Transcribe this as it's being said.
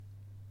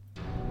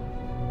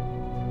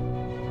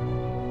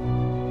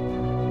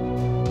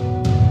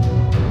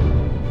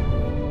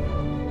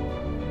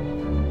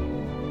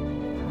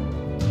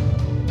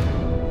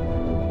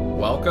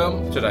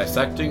Welcome to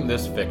Dissecting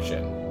This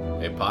Fiction,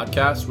 a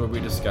podcast where we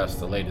discuss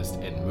the latest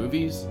in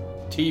movies,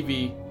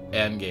 TV,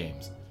 and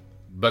games.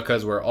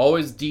 Because we're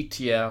always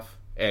DTF,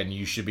 and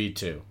you should be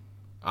too.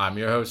 I'm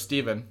your host,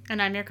 Steven.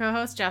 And I'm your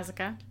co-host,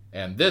 Jessica.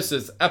 And this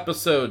is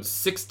episode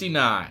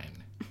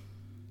 69.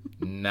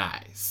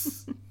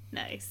 Nice.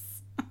 Nice.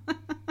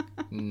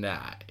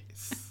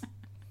 Nice.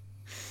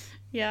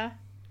 Yeah,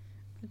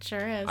 it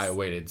sure is. I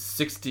waited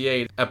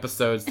 68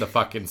 episodes to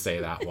fucking say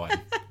that one.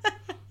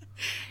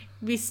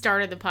 We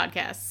started the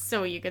podcast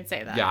so you could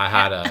say that.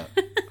 Yeah,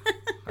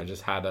 I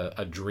just had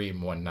a dream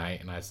one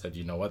night, and I said,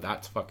 you know what,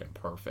 that's fucking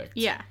perfect.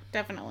 Yeah,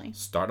 definitely.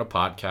 Start a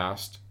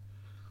podcast,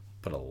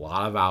 put a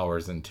lot of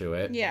hours into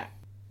it. Yeah.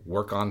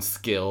 Work on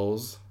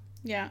skills.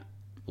 Yeah.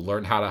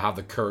 Learn how to have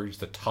the courage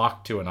to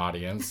talk to an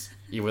audience,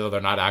 even though they're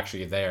not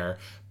actually there,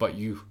 but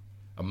you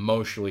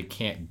emotionally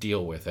can't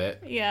deal with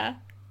it. Yeah.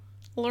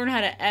 Learn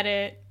how to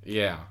edit.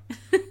 Yeah.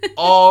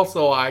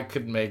 Also, I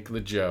could make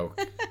the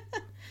joke.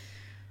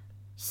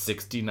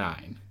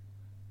 69.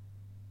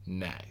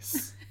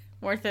 Nice.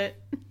 Worth it.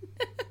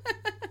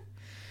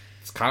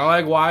 It's kind of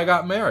like why I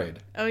got married.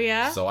 Oh,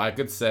 yeah? So I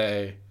could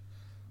say,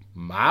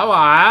 my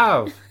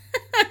wife.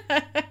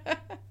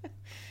 That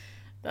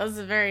was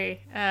a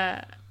very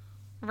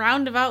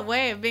roundabout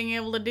way of being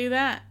able to do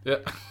that. Yeah.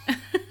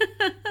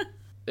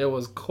 It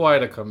was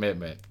quite a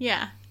commitment.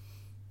 Yeah.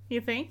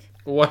 You think?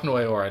 One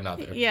way or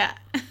another. Yeah.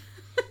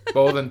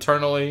 Both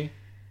internally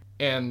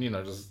and,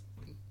 just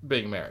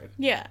being married.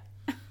 Yeah.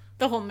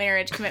 The whole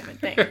marriage commitment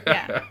thing.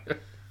 Yeah.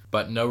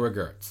 But no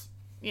regrets.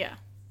 Yeah.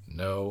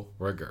 No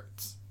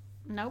regrets.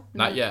 Nope.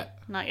 Not yet.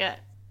 Not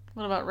yet.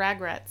 What about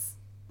regrets?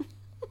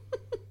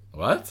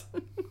 What?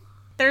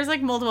 There's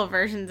like multiple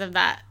versions of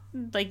that,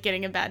 like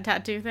getting a bad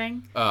tattoo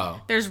thing.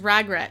 Oh. There's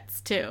regrets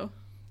too.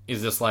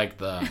 Is this like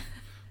the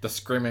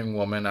screaming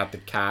woman at the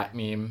cat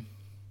meme?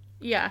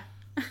 Yeah.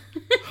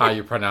 How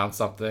you pronounce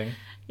something?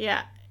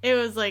 Yeah. It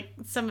was like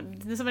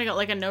somebody got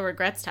like a no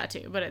regrets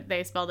tattoo, but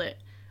they spelled it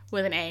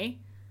with an A.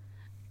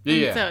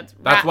 Yeah. So it's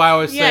that's why I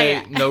always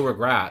say no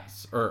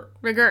regrets or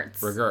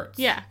regrets. Regrets.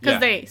 Yeah,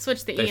 because they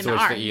switched the E and the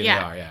R. The E and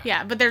the R, yeah.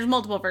 Yeah, but there's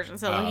multiple versions,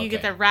 so you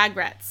get the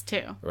regrets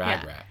too.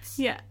 Regrets.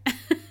 Yeah.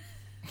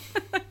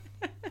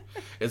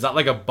 Is that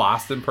like a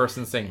Boston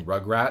person saying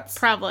rugrats?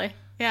 Probably.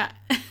 Yeah.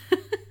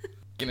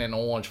 Getting an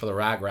orange for the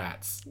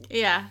ragrats.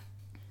 Yeah.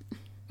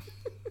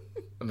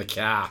 In the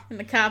car. In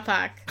the car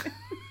park.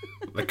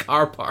 The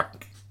car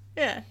park.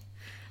 Yeah.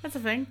 That's a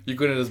thing. You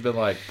couldn't have just been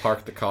like,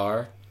 park the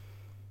car.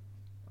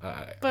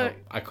 But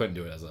I couldn't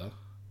do it as a...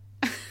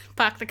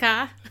 Park the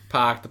car.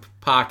 Park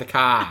the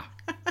car.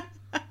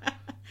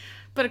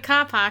 But a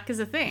car park is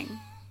a thing.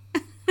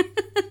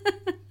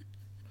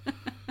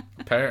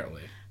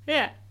 Apparently.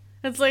 Yeah.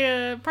 It's like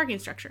a parking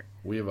structure.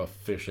 We have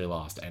officially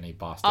lost any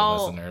Boston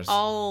listeners.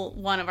 All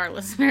one of our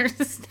listeners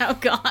is now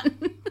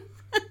gone.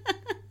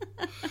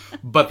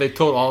 But they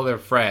told all their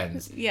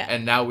friends. Yeah.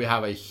 And now we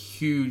have a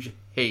huge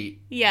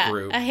hate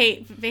group. A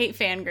hate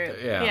fan group.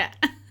 Yeah.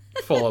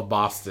 Full of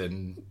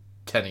Boston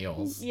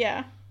tennials.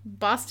 Yeah.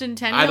 Boston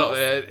tennials?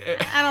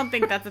 I don't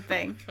think that's a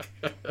thing.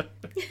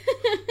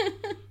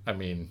 I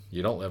mean,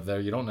 you don't live there.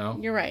 You don't know.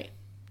 You're right.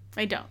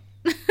 I don't.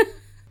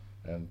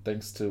 And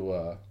thanks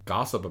to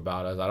gossip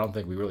about us, I don't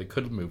think we really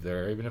could move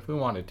there, even if we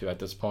wanted to at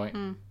this point.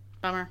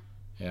 Bummer.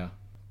 Yeah.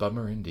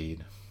 Bummer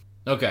indeed.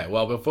 Okay,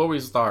 well, before we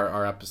start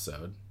our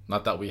episode,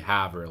 not that we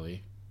have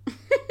really,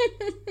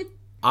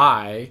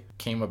 I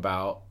came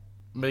about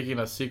making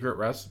a secret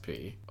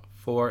recipe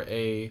for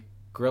a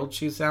grilled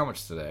cheese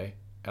sandwich today,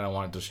 and I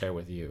wanted to share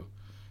with you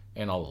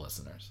and all the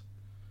listeners.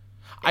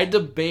 I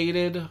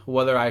debated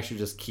whether I should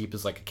just keep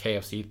this like a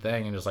KFC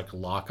thing and just like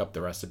lock up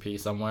the recipe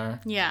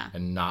somewhere. Yeah.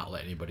 And not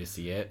let anybody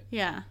see it.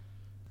 Yeah.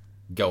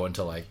 Go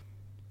into like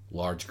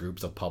large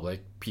groups of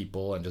public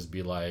people and just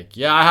be like,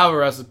 yeah, I have a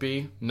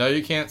recipe. No,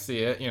 you can't see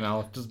it.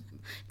 Just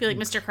be like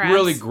Mr. Krabs.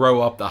 Really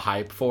grow up the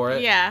hype for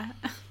it. Yeah.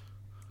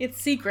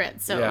 It's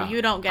secret, so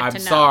you don't get to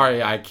know. I'm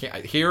sorry, I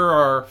can't. Here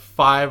are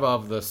 5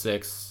 of the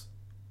 6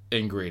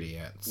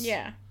 ingredients.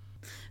 Yeah.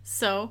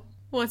 So,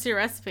 what's your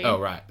recipe? Oh,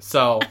 right.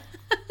 So,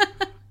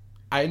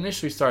 I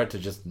initially started to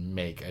just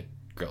make a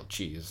grilled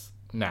cheese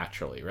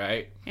naturally,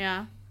 right?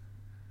 Yeah.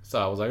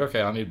 So I was like,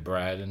 okay, I'll need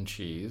bread and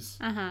cheese.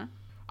 Uh-huh.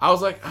 I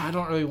was like, I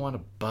don't really want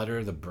to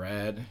butter the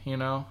bread,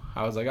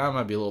 I was like, I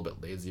might be a little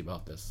bit lazy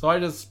about this. So I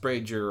just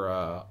sprayed your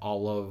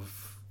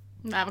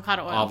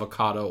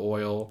avocado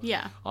oil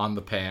on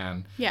the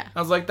pan. Yeah.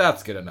 I was like,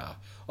 that's good enough.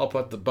 I'll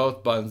put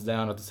both buns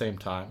down at the same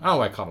time. I don't know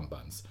why I call them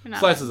buns.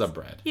 Slices buns. of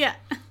bread. Yeah.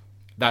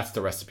 That's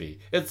the recipe.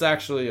 It's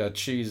actually a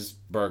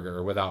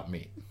cheeseburger without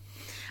meat.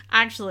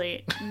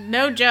 Actually,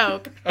 no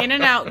joke.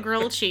 In-N-Out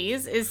grilled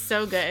cheese is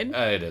so good.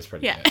 It is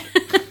pretty good.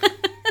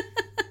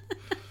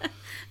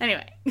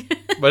 Anyway.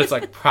 But it's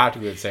like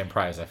practically the same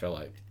price, I feel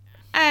like.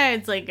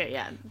 It's like,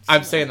 yeah.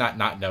 I'm saying that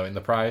not knowing the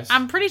price.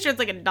 I'm pretty sure it's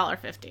like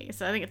 $1.50,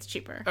 so I think it's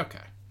cheaper. Okay.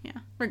 Yeah.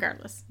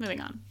 Regardless. Moving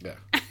on.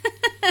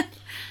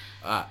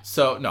 Yeah.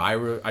 So, no,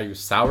 I use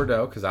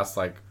sourdough because that's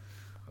like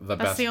the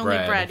best the only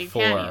bread you for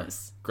can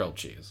use. grilled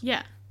cheese.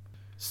 Yeah.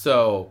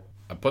 So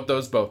I put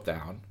those both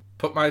down.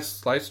 Put my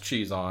sliced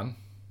cheese on.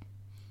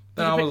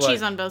 Did you put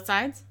cheese on both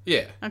sides?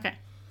 Yeah. Okay.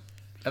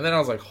 And then I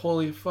was like,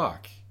 holy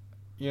fuck.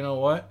 You know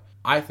what?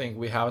 I think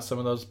we have some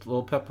of those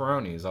little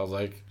pepperonis. I was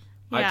like,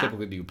 I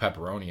typically do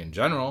pepperoni in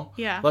general.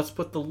 Yeah. Let's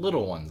put the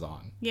little ones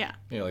on. Yeah.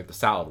 You know, like the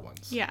salad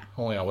ones. Yeah.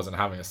 Only I wasn't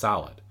having a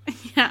salad.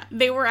 Yeah.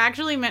 They were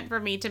actually meant for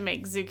me to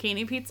make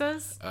zucchini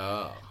pizzas.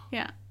 Oh.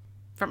 Yeah.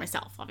 For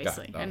myself,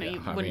 obviously. Yeah. Oh, I know yeah.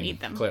 you wouldn't eat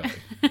them. Clearly.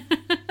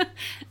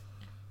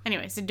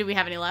 Anyway, so do we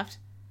have any left?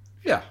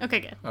 Yeah. Okay,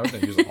 good. I was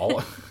going to use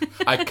all.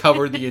 I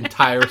covered the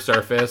entire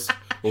surface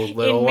with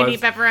little in mini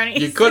ones. pepperonis.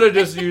 You could have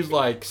just used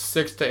like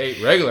 6 to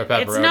 8 regular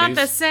pepperonis. It's not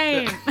the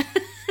same.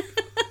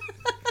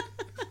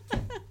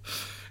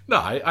 No,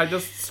 I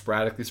just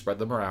sporadically spread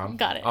them around.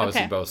 Got it.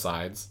 Obviously, okay. both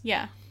sides.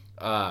 Yeah.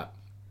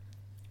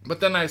 But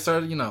then I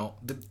started,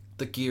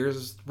 the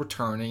gears were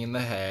turning in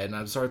the head, and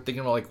I started thinking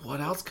about, like, what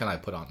else can I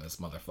put on this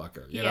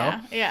motherfucker, you know?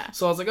 Yeah.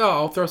 So I was like, oh,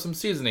 I'll throw some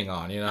seasoning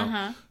on,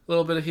 A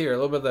little bit of here, a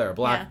little bit there.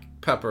 Black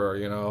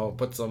pepper,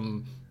 put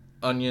some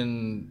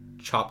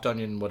chopped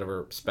onion,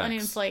 whatever, specks.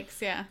 Onion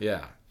flakes, yeah.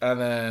 Yeah. And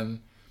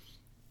then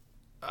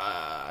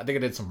I think I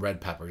did some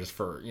red pepper just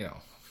for,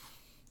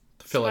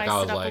 to feel like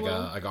I was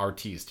like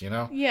artiste,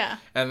 Yeah.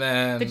 And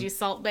then... Did you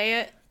Salt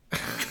Bae it?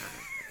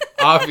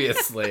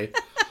 Obviously.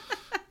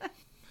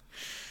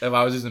 If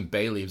I was using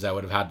bay leaves, I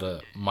would have had to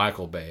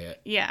Michael Bay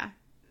it. Yeah.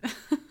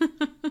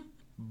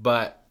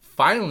 But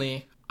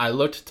finally, I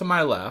looked to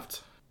my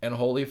left, and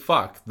holy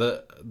fuck,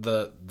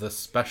 the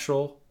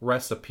special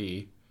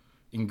recipe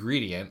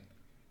ingredient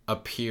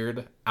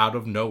appeared out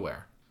of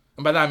nowhere.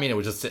 And by that I mean it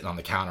was just sitting on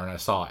the counter, and I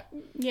saw it.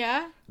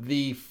 Yeah.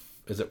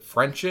 Is it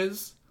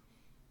French's?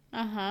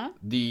 Uh-huh.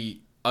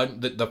 The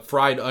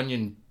fried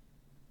onion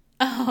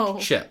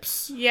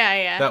chips.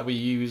 Yeah. That we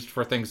used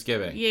for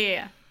Thanksgiving.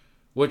 Yeah.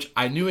 Which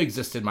I knew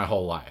existed my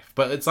whole life,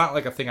 but it's not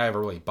like a thing I ever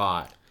really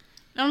bought.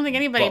 I don't think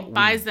anybody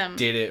buys them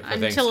did it for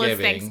until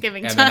it's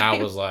Thanksgiving and time. then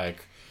I was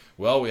like,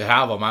 well, we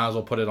have them. I might as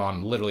well put it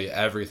on literally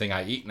everything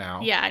I eat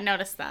now. Yeah, I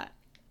noticed that.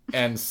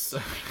 And so,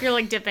 you're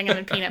like dipping them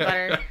in peanut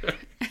butter.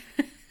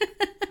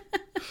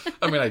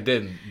 I mean, I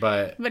didn't,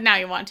 but now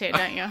you want to,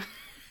 don't you?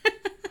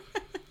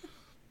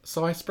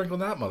 So I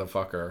sprinkled that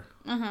motherfucker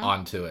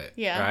onto it.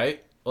 Yeah.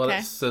 Right?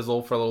 Let it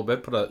sizzle for a little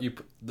bit.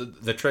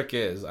 The trick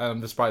is,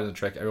 this probably isn't a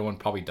trick. Everyone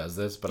probably does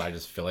this, but I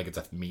just feel like it's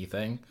a me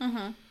thing.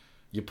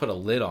 You put a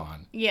lid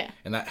on. Yeah.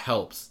 And that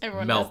helps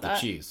Everyone melt does the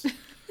that. cheese.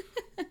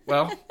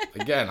 Well,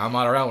 again, I'm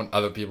not around when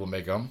other people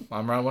make them.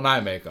 I'm around when I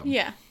make them.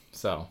 Yeah.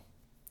 So.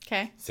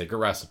 Okay. Secret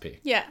recipe.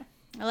 Yeah.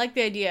 I like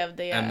the idea of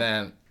the... And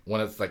then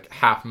when it's like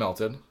half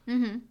melted,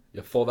 you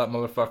fold that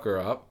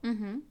motherfucker up.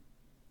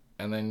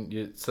 And then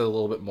you set a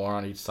little bit more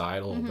on each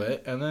side, a little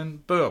bit. And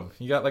then, boom.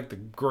 You got like the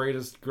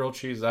greatest grilled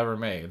cheese ever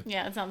made.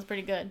 Yeah, it sounds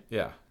pretty good.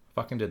 Yeah.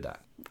 Fucking did that.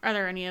 Are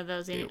there any of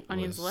those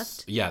onions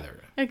left? Yeah, there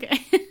are.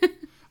 Okay.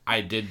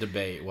 I did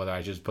debate whether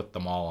I just put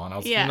them all on. I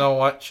was like, Yeah. you know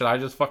what? Should I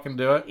just fucking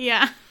do it?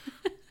 Yeah.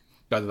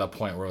 Got to that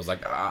point where I was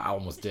like, I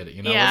almost did it.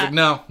 I Yeah. was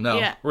like, no.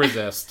 Yeah.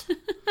 Resist.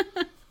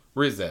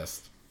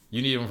 Resist.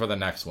 You need them for the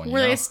next one.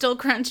 Were they still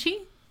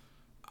crunchy?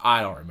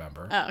 I don't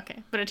remember. Oh,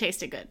 okay. But it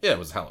tasted good. Yeah, it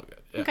was hella good.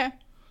 Yeah. Okay.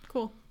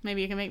 Cool.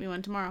 Maybe you can make me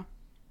one tomorrow.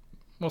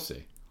 We'll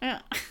see.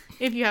 Yeah.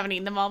 If you haven't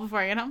eaten them all before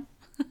I get home.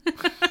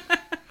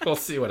 We'll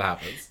see what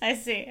happens. I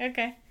see.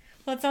 Okay.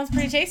 Well, it sounds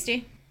pretty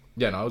tasty.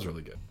 Yeah, no, it was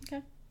really good.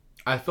 Okay.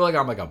 I feel like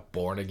I'm like a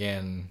born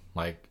again,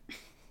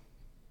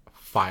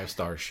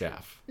 5-star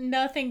chef.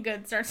 Nothing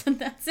good starts with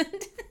that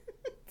sentence.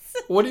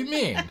 What do you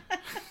mean?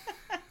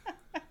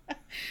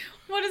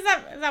 What is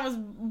that? That was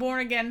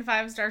born again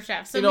 5-star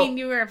chef. So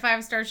you were a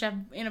 5-star chef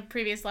in a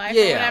previous life?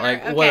 Yeah,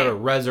 or whatever?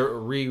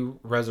 whatever.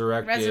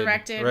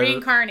 Resurrected.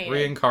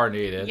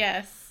 Reincarnated.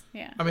 Yes.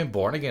 Yeah. I mean,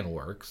 born again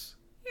works.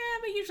 Yeah,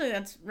 but usually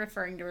that's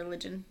referring to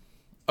religion.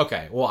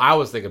 Okay, well, I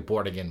was thinking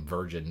born again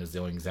virgin is the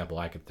only example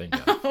I could think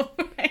of. Oh,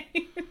 right.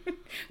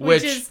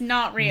 Which is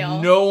not real.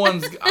 No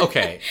one's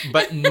okay,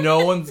 but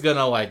no one's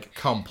gonna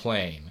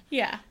complain.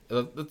 Yeah.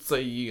 Let's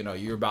say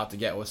you're about to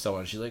get with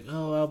someone. She's like,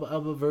 "Oh,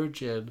 I'm a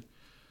virgin.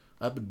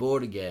 I've been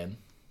born again."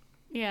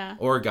 Yeah.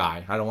 Or a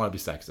guy. I don't want to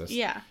be sexist.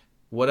 Yeah.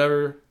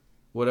 Whatever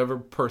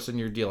person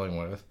you're dealing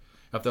with,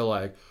 if they're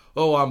like,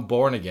 "Oh, I'm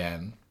born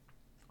again,"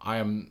 I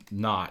am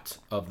not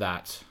of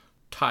that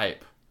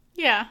type.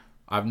 Yeah.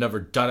 I've never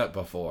done it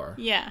before.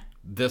 Yeah.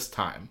 This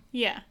time.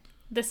 Yeah.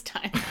 This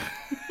time.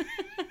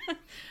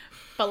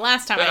 But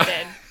last time I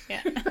did.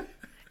 Yeah.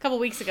 A couple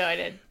weeks ago I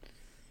did.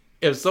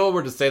 If someone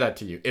were to say that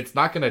to you, it's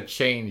not going to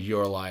change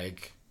your,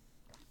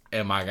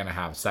 am I going to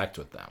have sex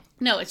with them?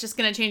 No, it's just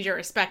going to change your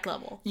respect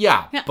level.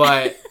 Yeah,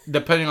 but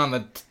depending on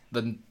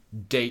the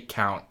date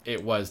count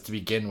it was to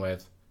begin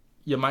with,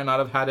 you might not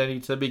have had any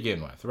to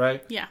begin with,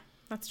 right? Yeah,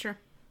 that's true.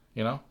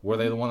 Were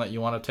they the one that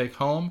you want to take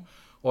home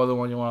or the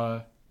one you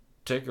want to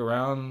take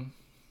around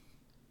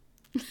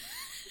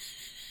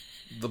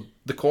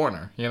the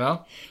corner,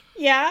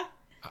 Yeah.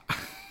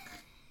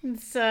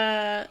 It's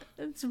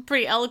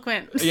pretty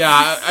eloquent.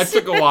 Yeah, I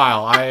took a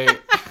while.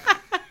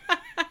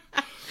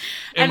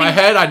 In my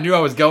head, I knew I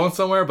was going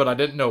somewhere, but I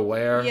didn't know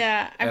where.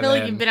 Yeah, I And feel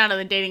like then- you've been out of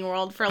the dating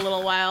world for a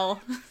little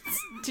while.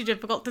 It's too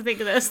difficult to think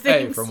of those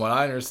things. Hey, from what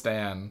I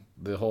understand,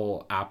 the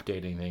whole app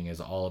dating thing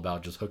is all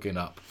about just hooking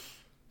up.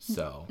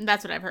 So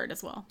That's what I've heard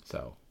as well.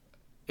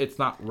 it's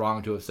not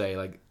wrong to say,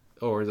 like,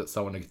 or is it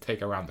someone to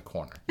take around the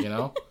corner, you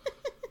know?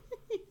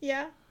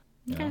 Yeah.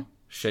 You Okay. know?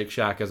 Shake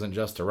Shack isn't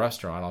just a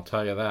restaurant, I'll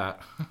tell you that.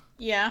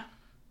 Yeah.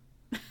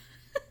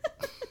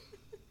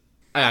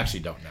 I actually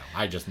don't know.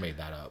 I just made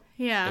that up.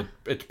 Yeah.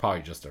 It's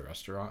probably just a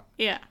restaurant.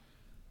 Yeah.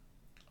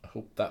 I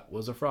hope that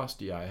was a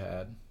Frosty I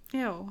had.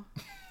 Ew.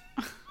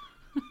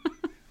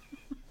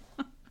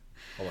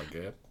 Oh, like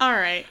good. All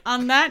right.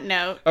 On that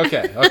note.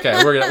 Okay.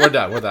 We're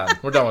done.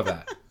 We're done with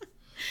that.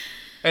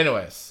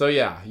 Anyways, so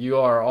yeah, you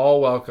are all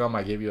welcome.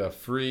 I gave you a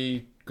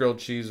free grilled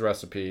cheese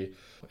recipe.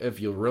 If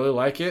you really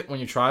like it when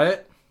you try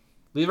it,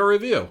 leave a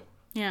review.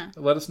 Yeah.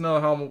 Let us know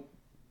how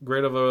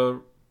great of a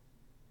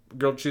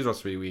grilled cheese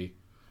recipe we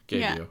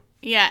gave you.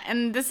 Yeah,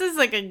 and this is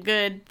like a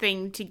good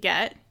thing to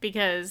get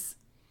because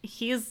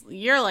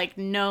you're like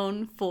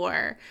known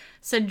for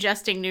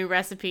suggesting new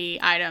recipe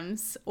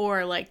items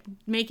or like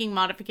making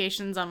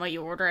modifications on what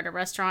you order at a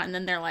restaurant and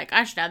then they're like,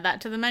 I should add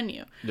that to the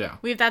menu. Yeah.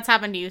 That's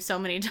happened to you so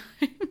many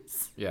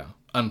times. Yeah.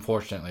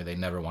 Unfortunately, they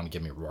never want to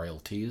give me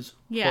royalties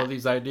Yeah. for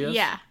these ideas.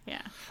 Yeah.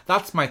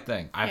 That's my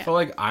thing. I Yeah. feel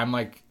like I'm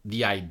like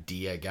the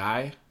idea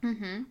guy.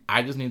 Mm-hmm.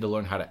 I just need to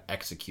learn how to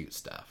execute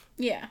stuff.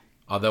 Yeah.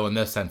 Although in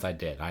this sense I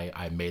did.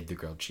 I made the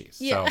grilled cheese.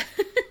 Yeah.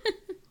 So,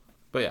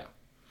 but yeah.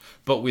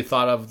 But we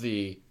thought of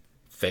the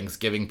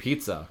Thanksgiving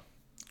pizza.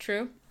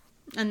 True.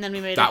 And then we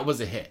made That was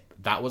a hit.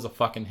 That was a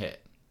fucking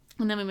hit.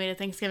 And then we made a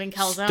Thanksgiving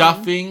calzone.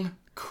 Stuffing,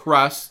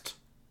 crust.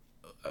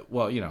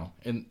 Well, you know,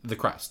 in the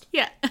crust.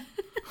 Yeah.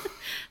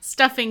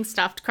 Stuffing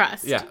stuffed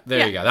crust. Yeah,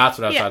 there you go. That's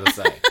what I was trying to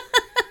say.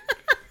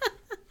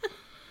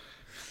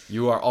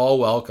 You are all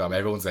welcome.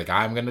 Everyone's like,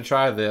 I'm going to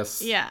try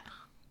this. Yeah.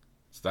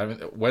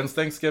 When's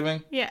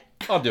Thanksgiving? Yeah.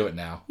 I'll do it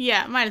now.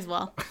 Yeah, might as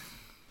well.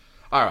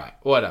 All right,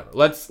 whatever.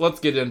 Let's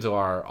get into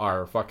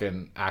our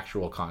fucking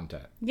actual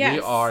content. Yes.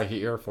 We are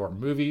here for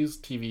movies,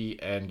 TV,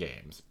 and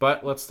games.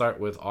 But let's start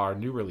with our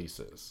new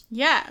releases.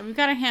 Yeah, we've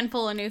got a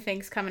handful of new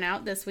things coming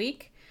out this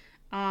week.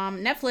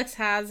 Netflix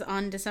has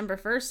on December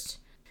 1st.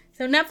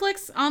 So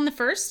Netflix on the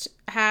 1st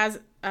has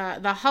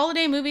The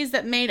Holiday Movies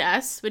That Made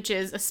Us, which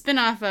is a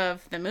spin-off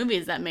of The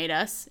Movies That Made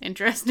Us,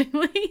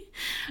 interestingly.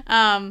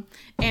 And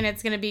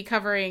it's going to be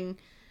covering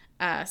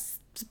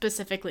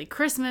specifically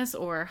Christmas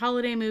or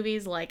holiday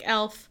movies like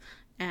Elf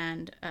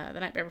and The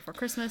Nightmare Before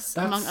Christmas,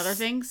 among other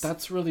things.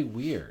 That's really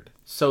weird.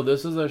 So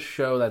this is a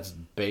show that's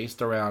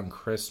based around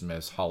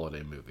Christmas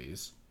holiday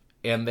movies.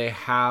 And they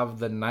have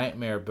The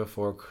Nightmare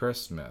Before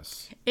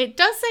Christmas. It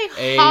does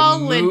say A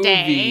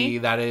holiday. movie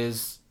that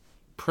is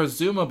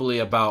presumably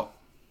about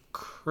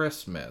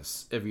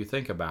Christmas, if you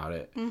think about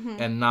it,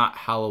 and not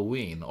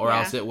Halloween. Or Yeah.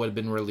 else it would have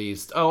been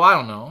released, I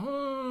don't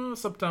know,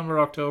 September,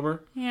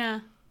 October. Yeah.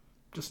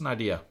 Just an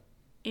idea.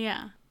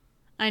 Yeah.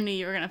 I knew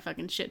you were going to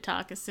fucking shit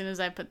talk as soon as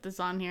I put this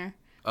on here.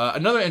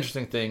 Another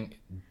interesting thing,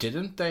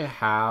 didn't they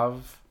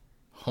have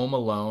Home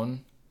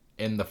Alone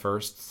in the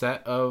first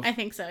set of I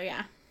think so,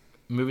 yeah.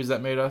 movies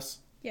that made us?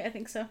 Yeah, I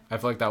think so. I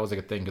feel like that was like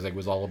a thing because it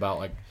was all about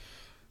like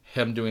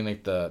him doing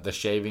like the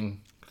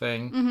shaving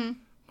thing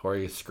where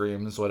he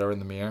screams whatever in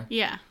the mirror.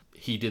 Yeah.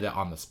 He did it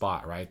on the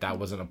spot, right? That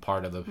wasn't a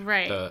part of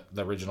the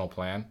original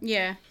plan.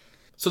 Yeah.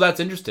 So that's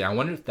interesting. I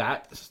wonder if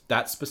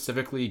that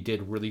specifically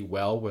did really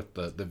well with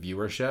the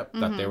viewership,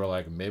 that they were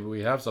like, maybe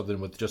we have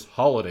something with just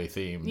holiday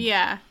theme.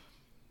 Yeah.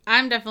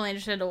 I'm definitely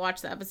interested to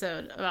watch the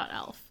episode about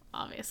Elf,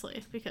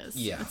 obviously, because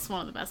it's one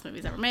of the best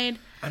movies ever made.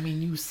 I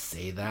mean, you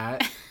say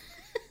that.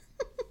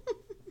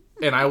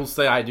 And I will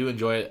say I do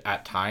enjoy it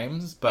at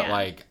times, but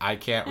like I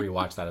can't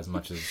rewatch that as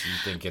much as you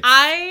think it's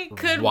I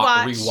could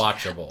watch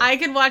rewatchable. I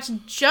could watch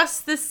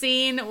just the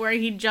scene where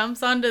he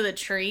jumps onto the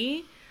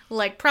tree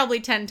like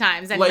probably 10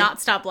 times and Like, not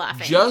stop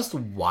laughing. Just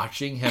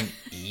watching him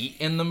eat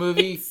in the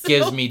movie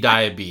gives me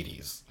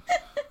diabetes.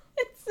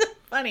 It's so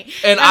funny.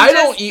 And I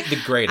don't eat the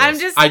greatest.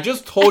 I'm I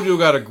just told you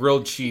about a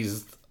grilled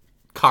cheese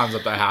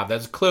concept I have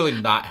that's clearly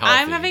not healthy.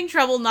 I'm having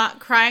trouble not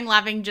crying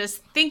laughing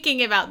just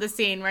thinking about the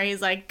scene where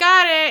he's like,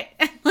 got it,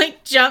 and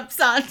like jumps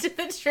onto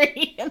the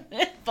tree and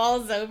then it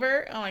falls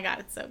over. Oh my god,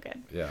 it's so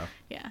good. Yeah.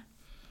 Yeah.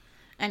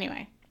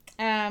 Anyway.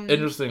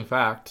 Interesting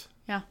fact.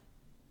 Yeah.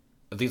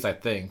 At least I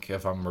think,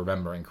 if I'm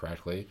remembering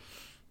correctly,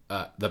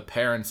 the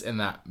parents in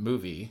that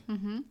movie,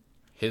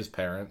 his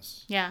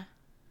parents, Yeah.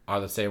 are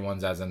the same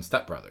ones as in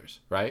Step Brothers,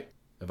 right?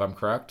 If I'm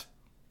correct.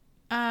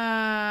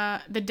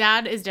 The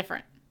dad is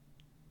different.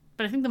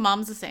 But I think the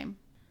mom's the same.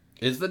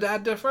 Is the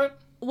dad different?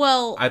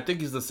 Well, I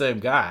think he's the same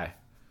guy.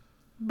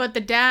 but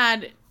the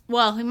dad,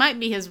 well, he might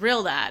be his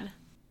real dad.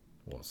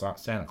 Well, it's not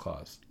Santa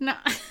Claus. No.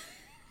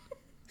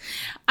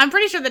 I'm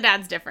pretty sure the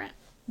dad's different.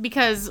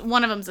 Because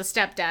one of them's a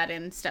stepdad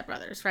in Step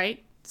Brothers,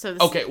 right? So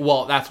this, Okay,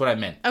 well, that's what I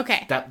meant.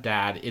 Okay.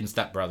 Stepdad in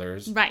Step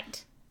Brothers.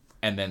 Right.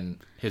 And then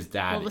his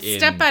dad Well, the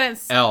in stepdad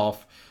is-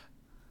 Elf.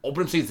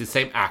 Open sees the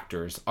same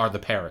actors are the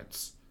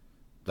parents.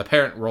 The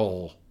parent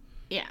role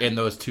Yeah. in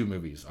those two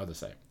movies are the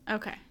same.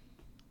 Okay.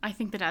 I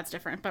think the dad's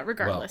different, but Well,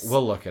 regardless.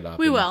 we'll look it up.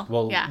 We and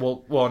will, yeah.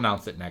 We'll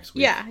announce it next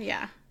week.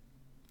 Yeah.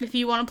 If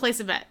you want to place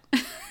a bet.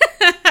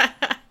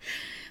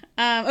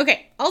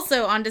 Okay.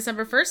 Also on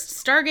December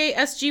 1st, Stargate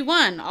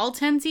SG-1, all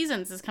 10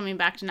 seasons, is coming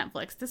back to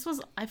Netflix. This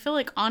was, I feel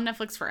like, on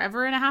Netflix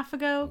forever and a half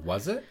ago.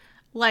 Was it?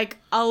 Like,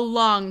 a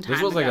long time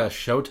This was ago. like a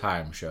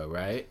Showtime show,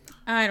 right?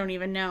 I don't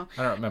even know.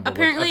 I don't remember.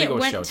 Apparently, I think it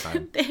was went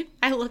Showtime.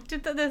 I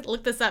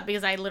looked this up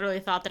because I literally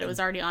thought that it was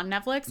already on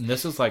Netflix. And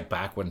this was like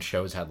back when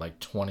shows had like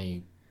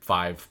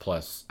 25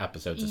 plus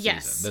episodes a season.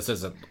 This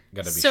isn't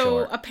going to be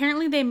short. So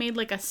apparently they made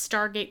like a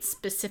Stargate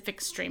specific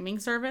streaming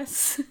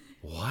service.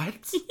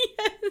 What?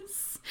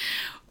 Yes.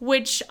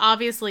 Which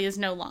obviously is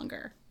no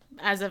longer,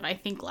 as of I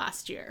think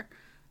last year.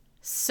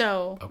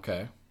 So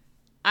Okay.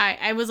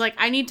 I was like,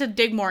 I need to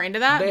dig more into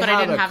that, They but had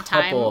I didn't have time.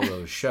 a couple of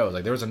those shows.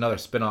 Like there was another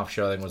spin-off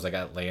show. I think it was like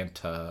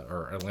Atlanta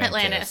or Atlantis.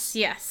 Atlantis,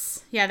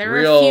 yes. Yeah, there were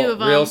a few of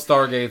them. Real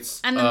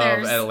Stargates And then of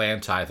there's-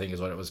 Atlanta, I think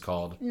is what it was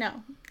called.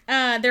 No.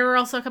 There were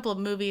also a couple of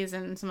movies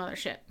and some other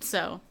shit.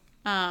 So,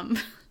 anyway.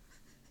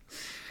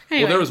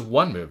 Well, there was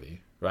one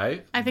movie,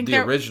 right? I think the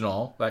there-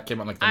 original that came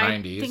out in like the I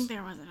 90s think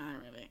there was another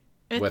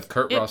movie. with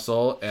Kurt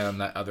Russell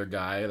and that other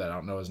guy that I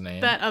don't know his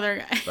name. That other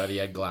guy. But he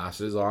had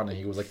glasses on and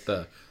he was like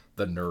the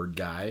nerd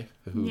guy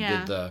who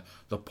Yeah. did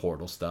the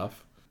portal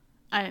stuff.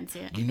 I didn't see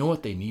it. You know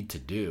what they need to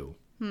do?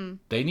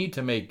 They need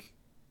to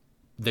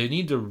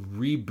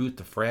reboot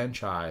the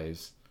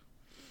franchise,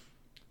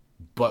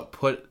 but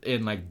put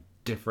in like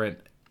different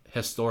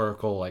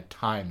historical like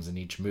times in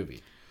each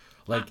movie.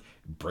 Like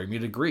bring me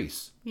to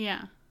Greece.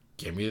 Yeah.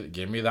 Give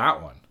me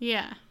that one.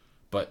 Yeah.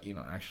 But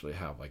actually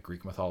have like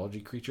Greek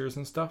mythology creatures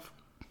and stuff.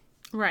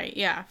 Right.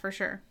 Yeah, for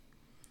sure.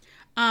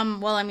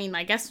 Well, I mean,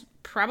 I guess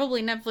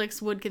probably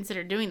Netflix would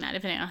consider doing that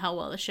depending on how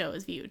well the show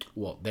is viewed.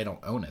 Well, they don't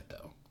own it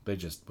though. They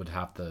just would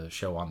have the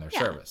show on their Yeah,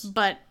 service.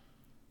 but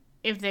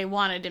if they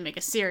wanted to make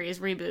a series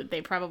reboot,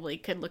 they probably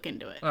could look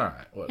into it. All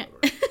right, whatever.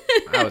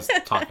 I was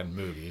talking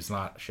movies,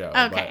 not show.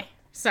 Okay.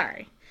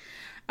 Sorry.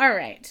 All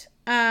right.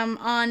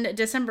 On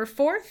December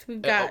 4th,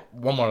 we've got...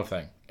 one more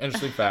thing.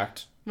 Interesting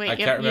fact. Wait, I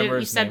can't remember you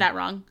his said name. that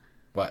wrong.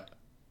 What?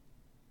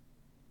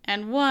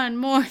 And one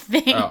more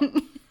thing.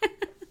 Oh.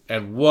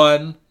 And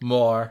one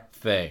more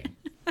thing.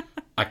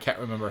 I can't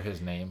remember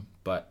his name,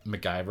 but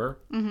MacGyver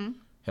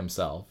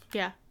himself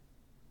Yeah.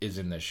 is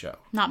in this show.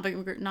 Not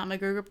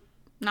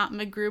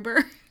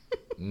MacGruber.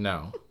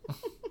 No.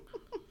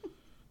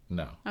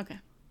 No. Okay.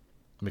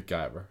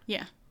 MacGyver.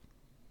 Yeah.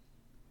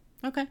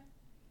 Okay.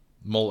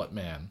 Mullet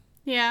Man.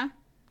 Yeah.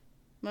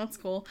 That's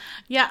cool.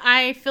 Yeah,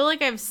 I feel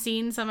like I've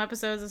seen some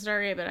episodes of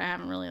Stargate, but I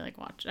haven't really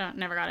watched.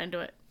 Never got into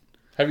it.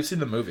 Have you seen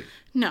the movie?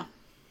 No.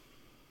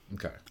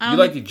 Okay. You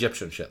like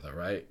Egyptian shit though,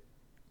 right?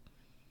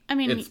 I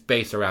mean, It's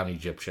based around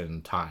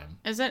Egyptian time.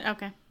 is it?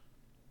 Okay.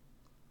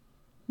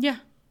 Yeah.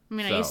 I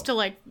mean, I used So- to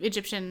like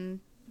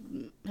Egyptian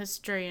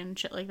history and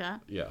shit like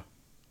that. Yeah.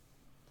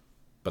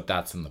 But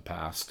that's in the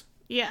past.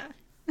 Yeah.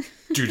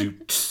 Doo-doo.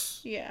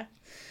 Yeah.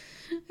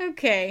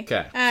 Okay.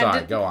 Okay,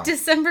 sorry, go on.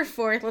 December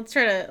 4th. Let's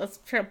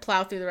try to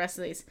plow through the rest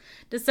of these.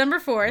 December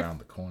 4th. Around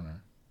the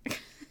corner.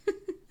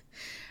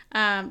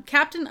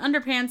 Captain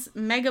Underpants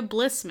Mega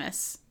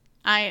Blissmas.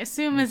 I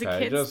assume is a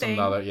kid's just thing.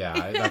 another,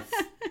 yeah. That's,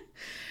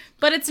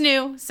 But it's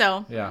new,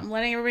 so Yeah. I'm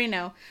letting everybody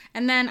know.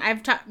 And then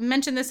I've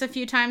mentioned this a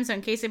few times, so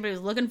in case anybody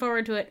was looking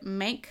forward to it,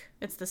 Mank.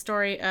 It's the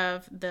story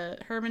of the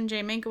Herman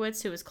J.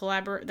 Mankiewicz, who was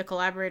the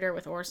collaborator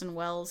with Orson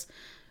Welles,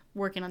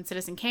 working on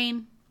Citizen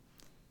Kane.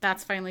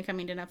 That's finally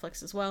coming to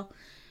Netflix as well.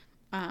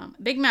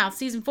 Big Mouth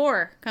Season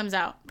 4 comes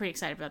out. Pretty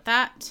excited about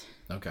that.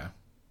 okay.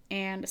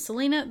 And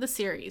Selena the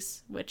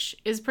series, which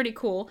is pretty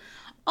cool.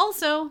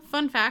 Also,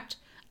 fun fact,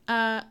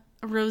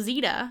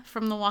 Rosita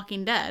from The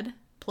Walking Dead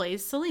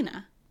plays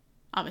Selena.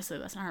 Obviously,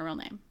 that's not her real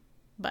name,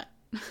 but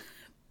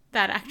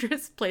that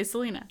actress plays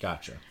Selena.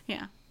 Gotcha.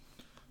 Yeah.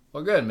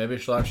 Well, good. Maybe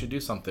she'll actually do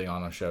something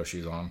on a show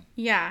she's on.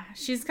 Yeah,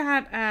 she's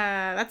got,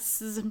 that's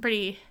some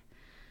pretty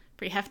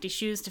hefty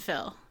shoes to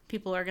fill.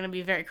 People are going to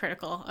be very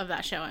critical of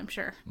that show, I'm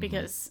sure,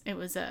 because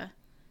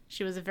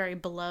she was a very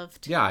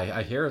beloved. Yeah,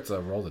 I hear it's a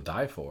role to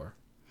die for.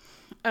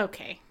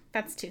 Okay,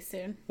 that's too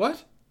soon.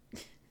 What?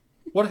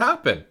 What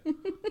happened?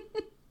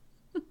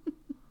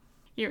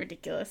 You're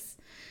ridiculous.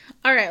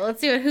 All right,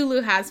 let's see what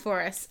Hulu has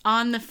for us.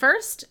 On the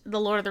 1st, the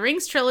Lord of the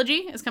Rings trilogy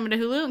is coming to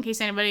Hulu, in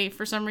case anybody,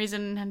 for some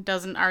reason,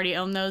 doesn't already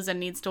own those and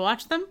needs to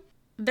watch them.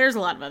 There's a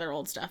lot of other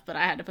old stuff, but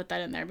I had to put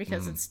that in there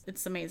because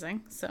it's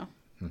amazing. So,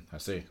 I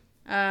see.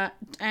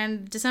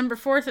 and December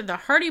 4th, The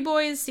Hardy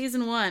Boys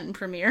Season 1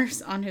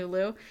 premieres on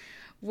Hulu,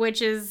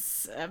 which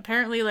is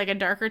apparently like a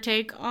darker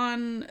take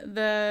on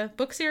the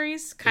book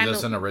series. Is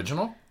this an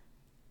original?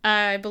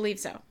 I believe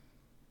so.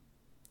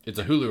 It's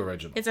a Hulu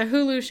original. It's a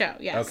Hulu show,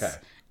 yes. Okay.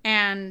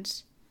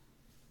 And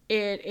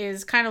it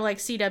is kind of like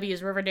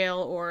CW's Riverdale,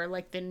 or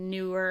like the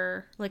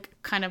newer, like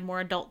kind of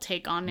more adult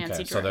take on Nancy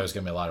Okay, Drew. so there's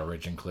going to be a lot of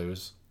origin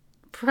clues.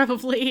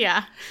 Probably,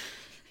 yeah.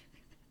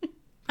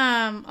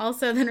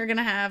 Also, then we're going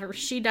to have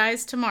She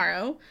Dies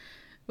Tomorrow,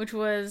 which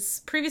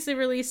was previously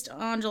released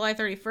on July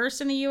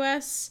 31st in the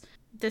US.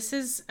 This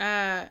is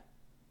a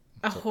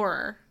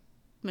horror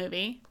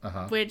movie,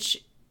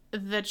 which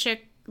the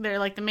chick, they're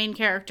like the main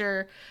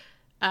character,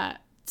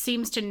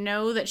 seems to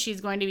know that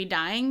she's going to be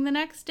dying the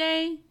next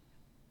day.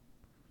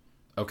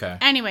 Okay.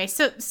 Anyway,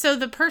 so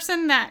the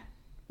person that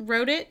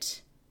wrote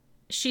it,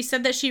 she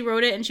said that she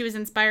wrote it and she was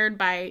inspired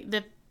by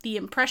the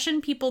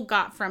impression people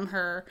got from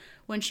her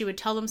when she would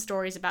tell them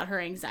stories about her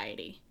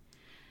anxiety.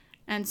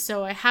 And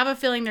so I have a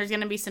feeling there's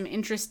going to be some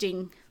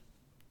interesting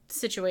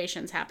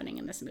situations happening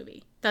in this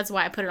movie. That's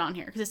why I put it on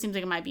here, because it seems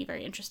like it might be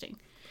very interesting.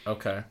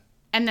 Okay.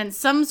 And then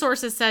some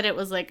sources said it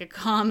was like a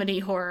comedy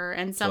horror,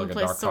 and some like a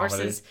dark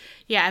sources,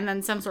 comedy? yeah, and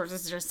then some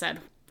sources just said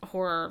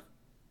horror.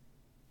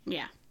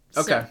 Yeah.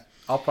 Okay. So,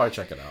 I'll probably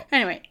check it out.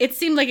 anyway, it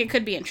seemed like it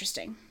could be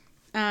interesting.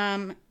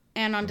 And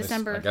on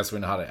December, I guess we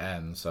know how to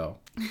end, so.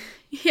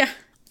 yeah,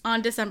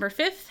 on December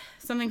 5th,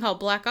 something called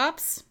Black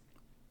Ops.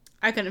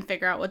 I couldn't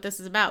figure out what this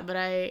is about,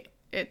 but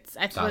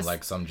Sounds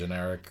like some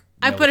generic.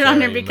 I put it on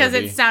there because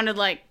movie. it sounded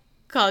like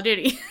Call of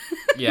Duty.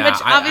 Yeah, which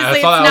obviously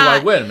I thought it's I was not.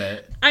 like, wait a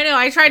minute. I know.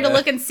 I tried to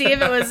look and see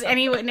if it was in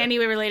any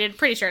way related.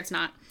 Pretty sure it's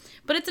not.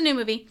 But it's a new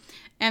movie.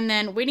 And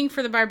then Waiting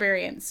for the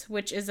Barbarians,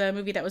 which is a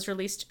movie that was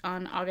released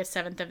on August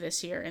 7th of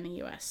this year in the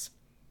U.S.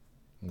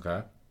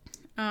 Okay.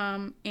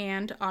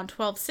 And on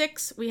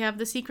 12/6, we have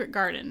The Secret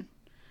Garden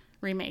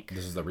remake.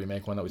 This is the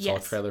remake one that we saw a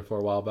trailer for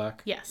a while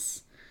back?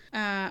 Yes.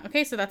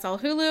 Okay, so that's all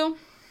Hulu.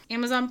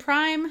 Amazon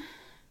Prime,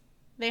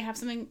 they have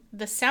something,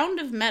 The Sound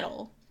of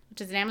Metal, which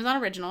is an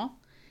Amazon original.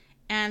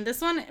 And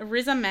this one,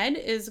 Riz Ahmed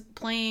is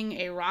playing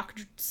a rock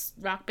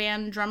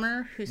band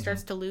drummer who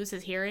starts to lose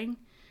his hearing,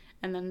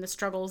 and then the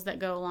struggles that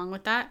go along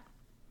with that.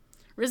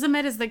 Riz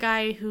Ahmed is the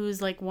guy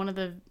who's like one of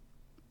the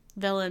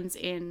villains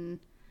in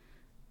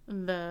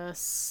the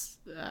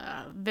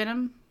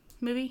Venom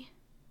movie.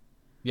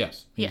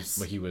 Yes.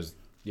 Yes. He was,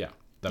 the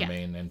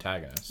main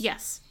antagonist.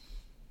 Yes.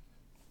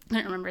 I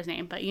don't remember his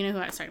name, but you know who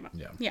I was talking about.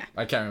 Yeah.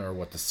 I can't remember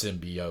what the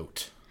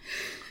symbiote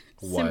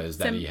was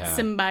that he had.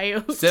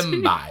 Symbiote.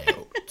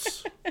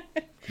 Symbiote.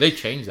 They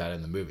changed that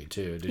in the movie,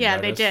 too. Did you Yeah,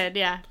 notice? they did,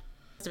 yeah.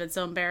 Must have been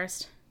so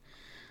embarrassed.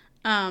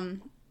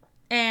 And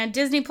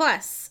Disney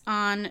Plus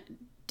on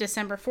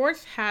December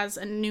 4th has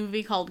a new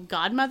movie called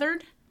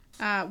Godmothered,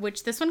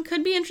 which this one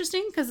could be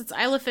interesting because it's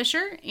Isla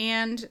Fisher,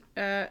 and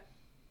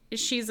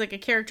she's like a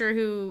character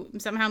who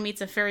somehow meets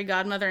a fairy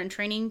godmother in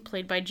training,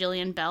 played by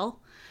Jillian Bell.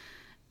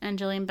 And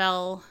Jillian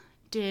Bell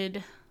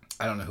did...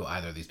 I don't know who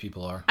either of these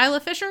people are. Isla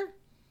Fisher?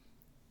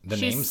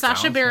 She's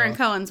Sacha Baron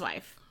Cohen's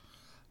wife.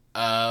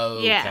 Oh,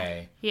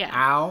 okay. Yeah.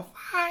 I'll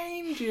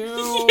find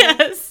you.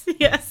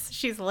 Yes.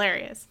 She's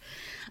hilarious.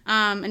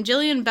 And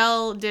Jillian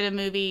Bell did a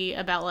movie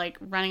about, like,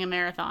 running a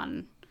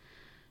marathon.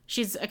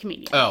 She's a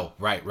comedian. Oh,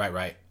 right.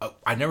 Oh,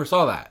 I never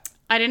saw that.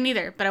 I didn't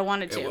either, but I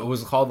wanted to. It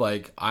was called,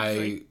 like,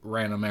 I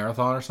ran a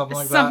marathon or something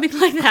like that? Something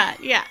like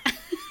that, yeah.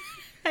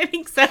 I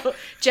think so.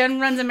 Jen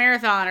runs a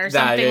marathon or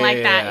something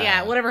like that.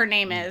 Yeah, whatever her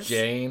name is.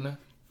 Jane.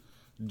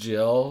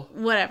 Jill.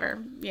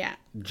 Whatever, yeah.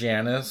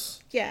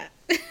 Janice. Yeah.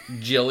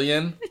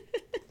 Jillian.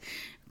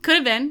 Could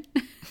have been.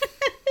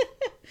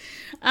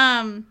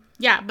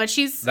 Yeah, but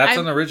That's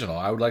an original.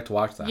 I would like to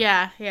watch that.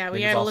 Yeah.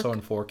 It's also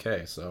in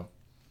 4K, so.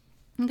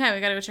 Okay,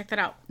 we gotta go check that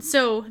out.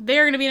 So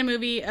they're gonna be in a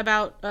movie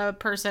about a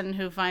person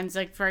who finds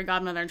like fairy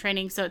godmother in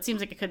training. So it seems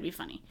like it could be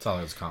funny. It's not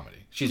like it's a comedy.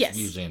 She's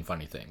usually in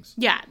funny things.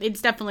 Yeah,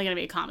 it's definitely gonna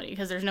be a comedy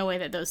because there's no way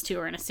that those two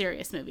are in a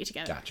serious movie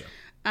together. Gotcha.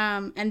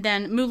 And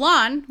then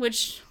Mulan,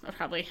 which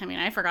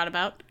I forgot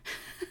about.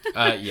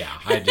 Yeah,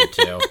 I did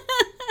too.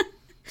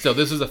 So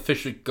this is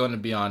officially going to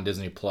be on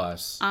Disney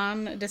Plus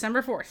on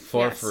December 4th.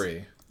 For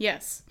free.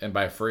 Yes. And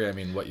by free, I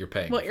mean what you're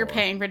paying. What you're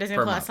paying for Disney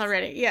Plus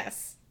already.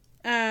 Yes.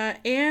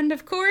 And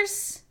of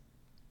course,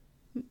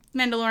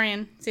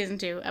 Mandalorian Season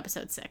 2,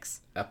 Episode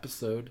 6.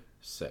 Episode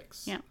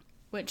 6. Yeah.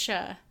 Which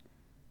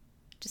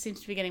just seems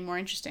to be getting more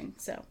interesting.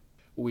 So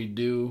we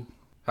do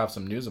have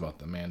some news about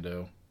the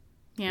Mando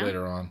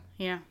later on.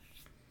 Yeah.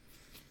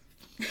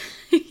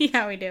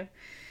 Yeah, we do.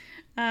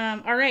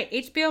 All right,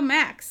 HBO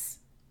Max.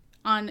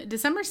 On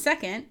December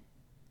 2nd,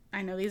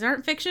 I know these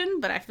aren't fiction,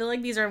 but I feel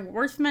like these are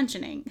worth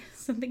mentioning.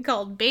 Something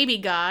called Baby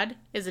God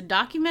is a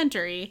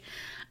documentary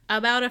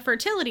about a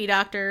fertility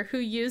doctor who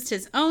used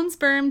his own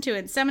sperm to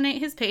inseminate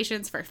his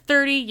patients for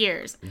 30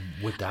 years.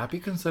 Would that be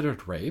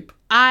considered rape?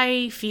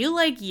 I feel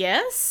like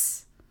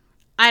yes.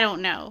 I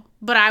don't know,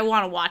 but I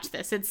want to watch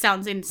this. It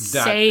sounds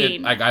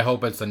insane. I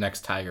hope it's the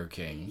next Tiger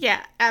King.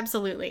 Yeah,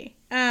 absolutely.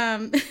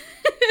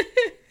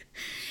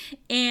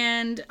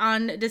 And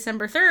on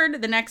December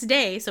 3rd, the next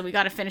day, so we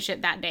got to finish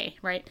it that day,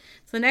 right?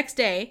 So the next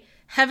day,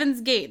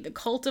 Heaven's Gate, the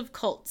Cult of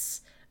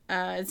Cults.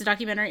 It's a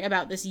documentary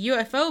about this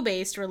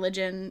UFO-based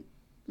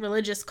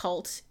religious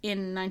cult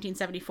in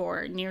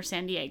 1974 near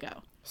San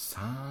Diego.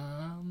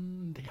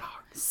 San Diego.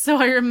 So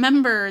I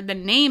remember the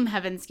name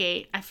Heaven's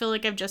Gate. I feel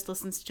like I've just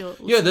listened to it.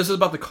 Yeah, this is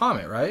about the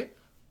comet, right?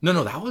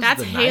 No, that was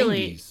That's the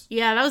Haley. 90s.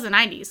 Yeah, that was the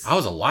 90s. I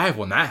was alive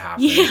when that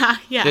happened.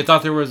 Yeah. They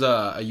thought there was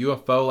a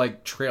UFO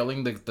like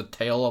trailing the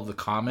tail of the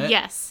comet.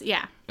 Yes,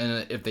 yeah.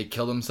 And if they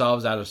kill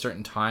themselves at a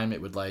certain time,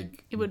 it would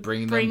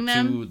bring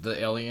them to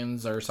the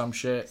aliens or some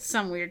shit.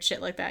 Some weird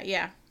shit like that,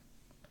 yeah.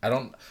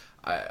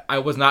 I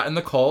was not in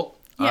the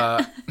cult.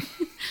 Yeah.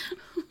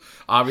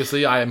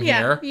 Obviously, I am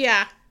here.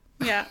 Yeah.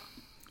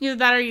 Either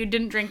that or you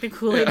didn't drink the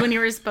Kool-Aid when you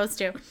were supposed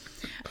to.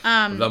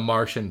 The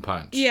Martian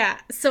Punch. Yeah,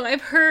 so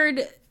I've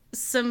heard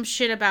some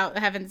shit about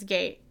Heaven's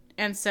Gate,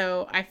 and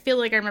so I feel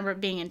like I remember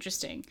it being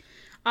interesting.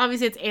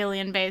 Obviously, it's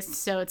alien-based,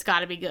 so it's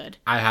got to be good.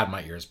 I had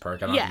my ears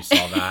perked. I don't know if you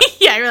saw that.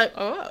 Yeah, you're like,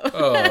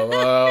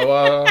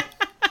 oh.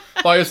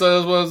 Thought you said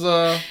this was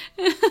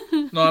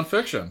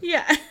nonfiction.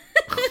 Yeah.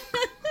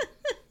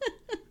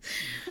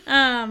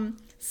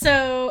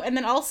 So, and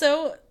then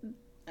also,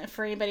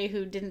 for anybody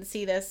who didn't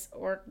see this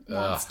or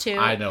wants to.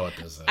 I know what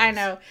this is. I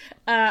know.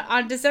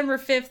 On December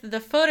 5th, The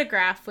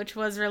Photograph, which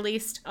was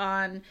released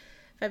on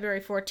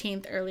February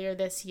 14th earlier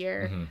this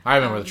year. Mm-hmm. I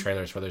remember the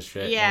trailers for this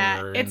shit.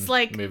 Yeah, it's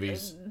like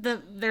movies.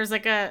 There's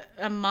like a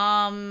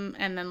mom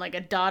and then like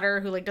a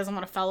daughter who like doesn't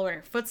want to follow in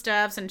her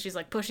footsteps, and she's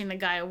like pushing the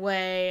guy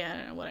away. I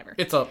don't know, whatever.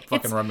 It's a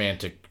fucking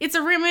romantic. It's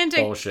a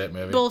romantic bullshit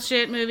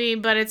movie.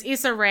 But it's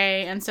Issa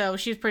Rae, and so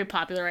she's pretty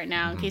popular right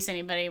now. Mm-hmm. In case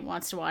anybody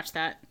wants to watch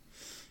that,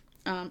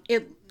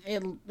 it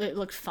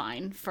looked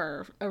fine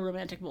for a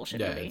romantic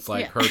bullshit movie. Yeah, it's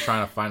like her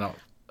trying to find out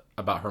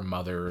about her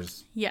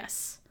mother's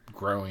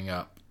growing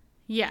up.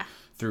 Yeah.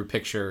 Through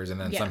pictures,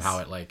 and then somehow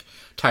it like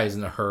ties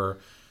into her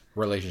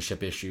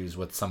relationship issues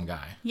with some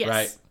guy. Yes.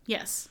 Right?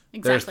 Yes.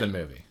 Exactly. There's the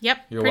movie.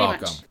 Yep. You're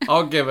welcome.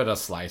 I'll give it a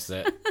slice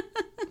it.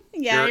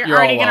 Yeah, you're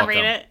already gonna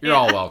read it. You're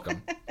all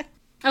welcome.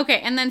 Okay,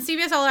 and then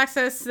CBS All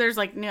Access, there's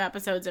like new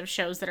episodes of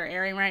shows that are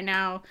airing right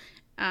now.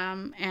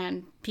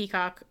 And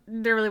Peacock,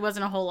 there really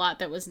wasn't a whole lot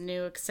that was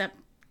new except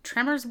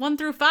Tremors 1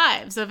 through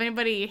 5. So if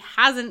anybody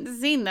hasn't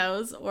seen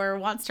those or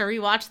wants to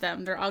rewatch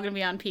them, they're all going to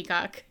be on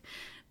Peacock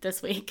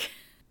this week.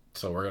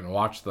 So we're going to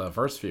watch the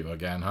first few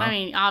again, huh? I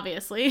mean,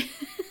 obviously.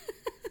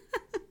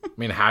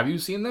 Have you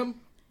seen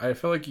them? I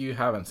feel like you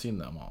haven't seen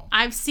them all.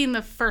 I've seen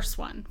the first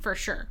one, for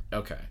sure.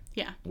 Okay.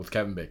 Yeah. With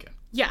Kevin Bacon.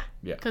 Yeah.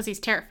 Yeah. Because he's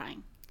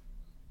terrifying.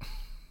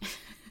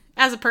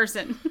 As a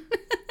person.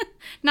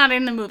 Not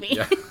in the movie.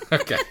 Yeah.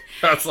 Okay.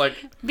 That's like...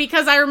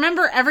 Because I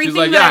remember everything. She's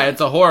like, yeah,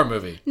 it's a horror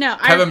movie. No.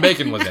 Kevin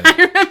Bacon was in it.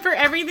 I remember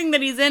everything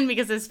that he's in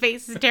because his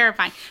face is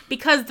terrifying.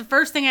 Because the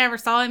first thing I ever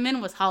saw him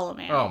in was Hollow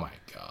Man. Oh my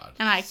God.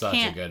 And I Such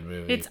can't. a good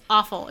movie. It's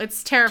awful.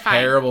 It's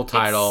terrifying. Terrible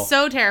title. It's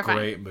so terrifying.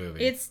 Great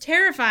movie. It's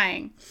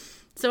terrifying.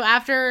 So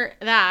after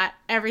that,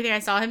 everything I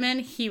saw him in,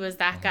 he was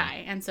that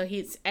guy. And so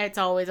it's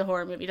always a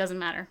horror movie. Doesn't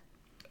matter.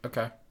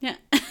 Okay. Yeah.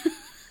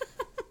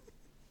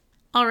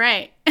 All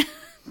right.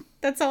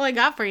 That's all I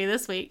got for you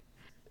this week.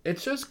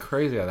 It's just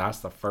crazy that that's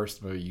the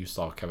first movie you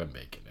saw Kevin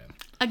Bacon in.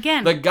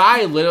 Again. The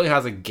guy literally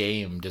has a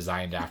game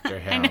designed after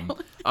him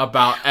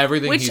about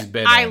everything he's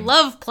been in. I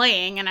love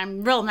playing, and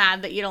I'm real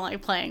mad that you don't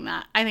like playing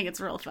that. I think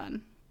it's real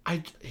fun.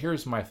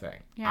 Here's my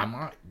thing. Yeah. I'm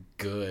not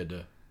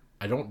good.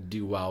 I don't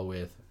do well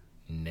with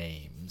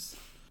names.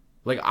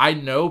 Like, I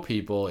know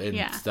people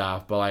and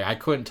stuff, but like I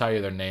couldn't tell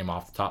you their name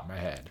off the top of my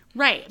head.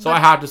 Right. So I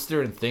have to sit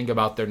there and think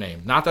about their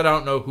name. Not that I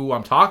don't know who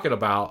I'm talking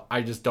about.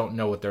 I just don't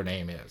know what their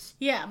name is.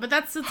 Yeah, but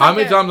that's... How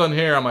many times on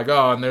here I'm like,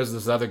 oh, and there's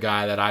this other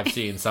guy that I've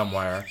seen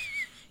somewhere.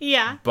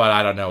 Yeah. But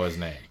I don't know his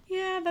name.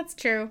 Yeah, that's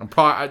true. In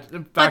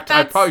fact,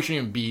 I probably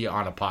shouldn't even be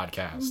on a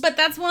podcast. But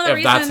that's one of the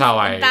reasons.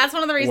 That's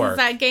one of the reasons work.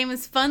 that game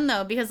is fun,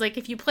 though, because like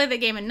if you play the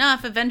game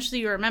enough,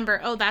 eventually you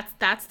remember, oh,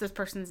 that's this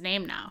person's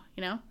name now.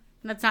 You know,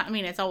 that's not. I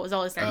mean, it's always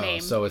their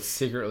name. So it's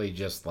secretly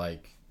just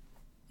like.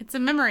 It's a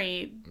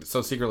memory.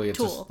 So secretly, it's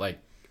tool. just like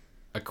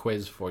a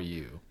quiz for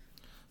you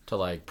to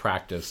like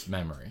practice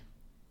memory.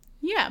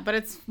 Yeah, but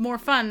it's more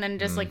fun than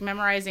just like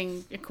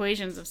memorizing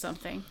equations of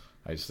something.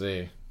 I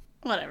see.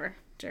 Whatever,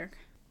 jerk.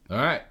 All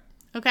right.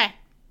 Okay.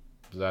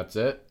 That's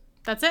it.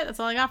 That's it. That's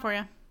all I got for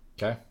you.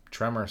 Okay.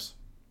 Tremors.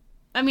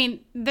 I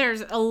mean,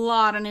 there's a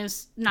lot of new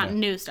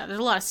stuff. There's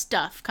a lot of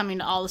stuff coming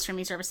to all the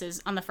streaming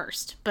services on the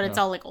first, but it's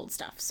all like old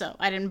stuff. So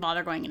I didn't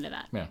bother going into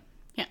that. Yeah.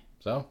 Yeah.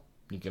 So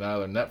you can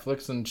either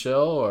Netflix and chill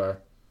or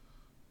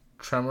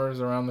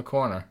Tremors around the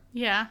corner.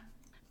 Yeah.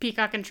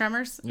 Peacock and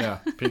Tremors. Yeah.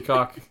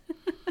 Peacock.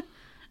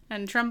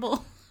 And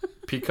Tremble.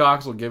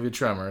 Peacocks will give you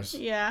Tremors.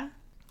 Yeah.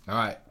 All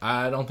right.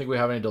 I don't think we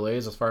have any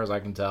delays as far as I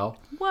can tell.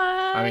 What?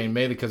 I mean,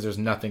 maybe because there's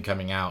nothing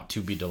coming out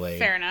to be delayed.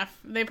 Fair enough.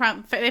 They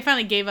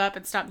finally gave up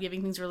and stopped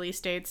giving things release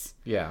dates.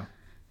 Yeah.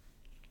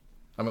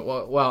 I mean,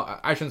 well,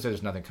 I shouldn't say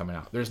there's nothing coming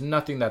out. There's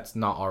nothing that's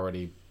not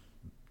already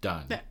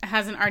done. That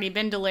hasn't already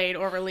been delayed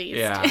or released.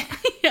 Yeah.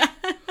 Yeah.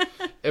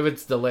 If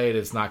it's delayed,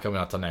 it's not coming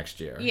out till next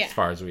year, as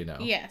far as we know.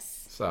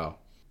 Yes. So,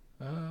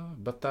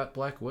 but that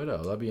Black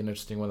Widow, that'd be an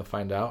interesting one to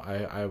find out.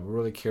 I'm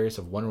really curious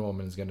if Wonder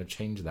Woman is going to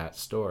change that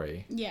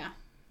story. Yeah.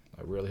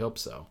 I really hope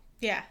so.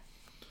 Yeah.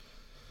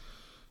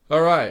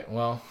 All right.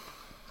 Well,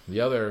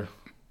 the other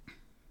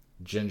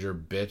ginger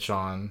bitch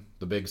on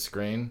the big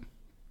screen.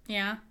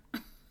 Yeah.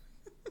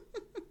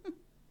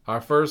 our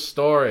first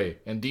story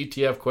in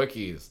DTF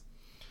Quickies.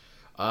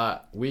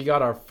 We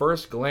got our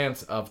first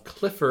glance of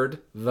Clifford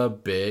the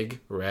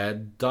Big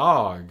Red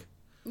Dog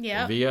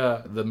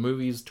via the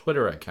movie's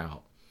Twitter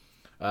account.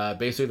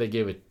 Basically, they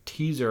gave a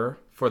teaser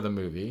for the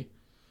movie.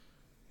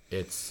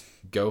 It's,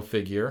 go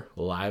figure,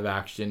 live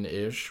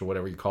action-ish,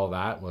 whatever you call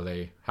that, where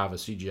they have a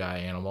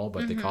CGI animal,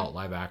 but they call it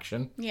live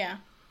action. Yeah.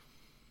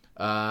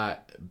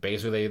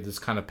 Basically, they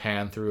just kind of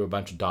pan through a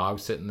bunch of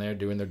dogs sitting there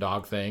doing their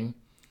dog thing.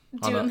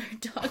 Their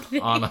dog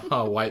thing. On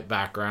a white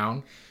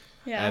background.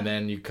 Yeah. And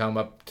then you come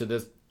up to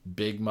this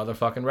big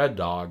motherfucking red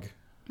dog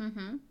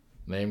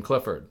named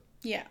Clifford.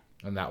 Yeah.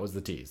 And that was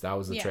the tease. That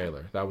was the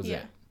trailer. That was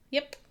it.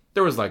 Yep.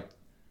 There was like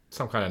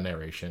some kind of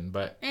narration,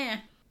 but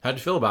how'd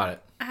you feel about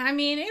it? I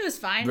mean, it was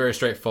fine. Very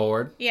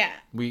straightforward. Yeah.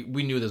 We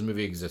knew this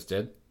movie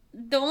existed.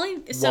 The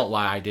only... Won't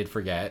lie, I did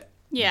forget.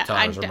 Yeah, until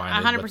I was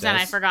reminded 100%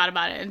 I forgot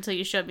about it until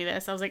you showed me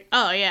this. I was like,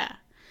 oh, yeah.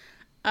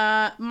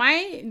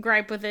 My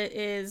gripe with it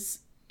is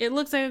it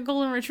looks like a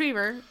golden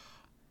retriever.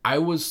 I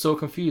was so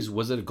confused.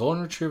 Was it a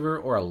golden retriever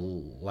or a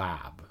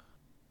lab?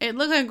 It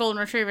looked like a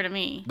golden retriever to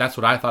me. That's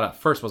what I thought at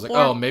first. I was like,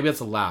 oh, maybe it's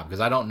a lab, because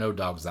I don't know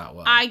dogs that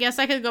well. I guess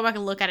I could go back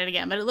and look at it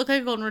again, but it looked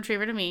like a golden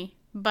retriever to me.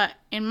 But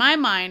in my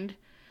mind,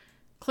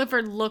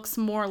 Clifford looks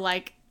more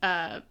like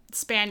a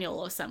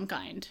spaniel of some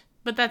kind.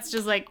 But that's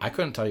just like... I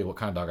couldn't tell you what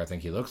kind of dog I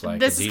think he looks like.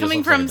 This is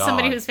coming from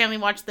somebody whose family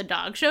watched the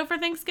dog show for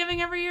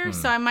Thanksgiving every year,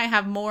 so I might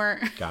have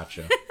more...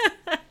 Gotcha.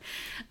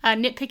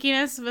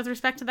 nitpickiness with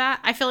respect to that.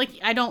 I feel like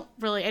I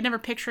never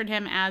pictured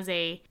him as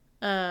a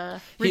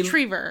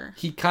retriever.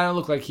 He kind of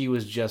looked like he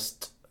was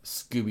just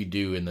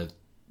Scooby-Doo in the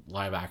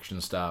live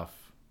action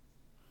stuff,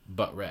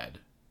 but red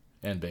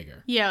and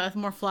bigger. Yeah, with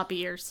more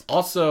floppy ears.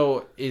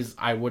 Also,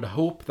 I would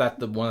hope that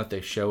the one that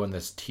they show in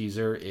this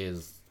teaser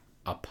is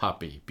a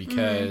puppy,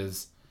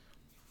 because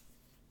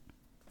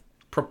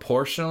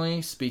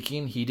proportionally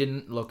speaking, he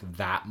didn't look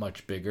that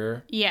much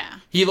bigger. Yeah.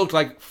 He looked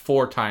like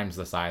 4 times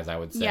the size, I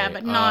would say. Yeah,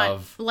 but not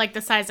like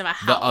the size of a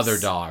house. The other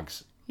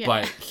dogs. Yeah.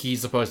 But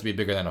he's supposed to be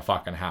bigger than a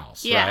fucking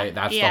house, right?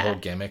 That's the whole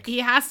gimmick. He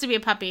has to be a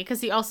puppy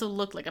because he also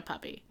looked like a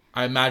puppy.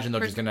 I imagine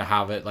they're just going to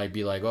have it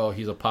be like, oh,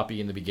 he's a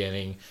puppy in the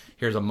beginning.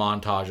 Here's a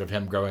montage of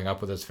him growing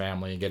up with his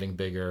family, getting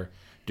bigger,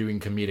 doing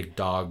comedic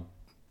dog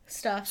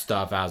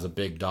stuff as a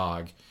big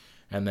dog.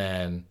 And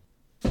then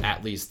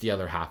at least the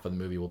other half of the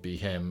movie will be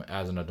him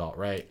as an adult,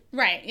 right?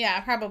 Right, yeah,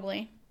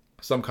 probably.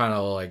 Some kind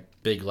of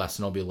big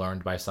lesson will be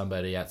learned by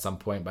somebody at some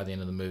point by the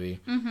end of the movie.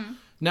 Mm-hmm.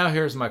 Now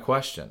here's my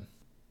question.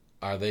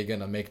 Are they going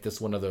to make this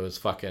one of those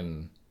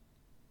fucking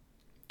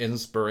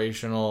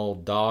inspirational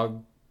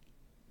dog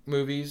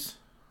movies?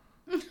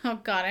 Oh,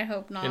 God, I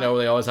hope not. You know,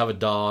 they always have a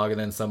dog, and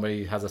then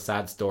somebody has a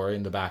sad story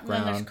in the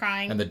background. And there's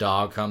crying. And the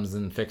dog comes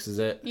and fixes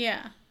it.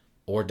 Yeah.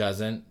 Or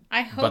doesn't.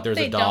 I hope But there's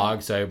they a dog,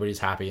 don't. so everybody's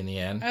happy in the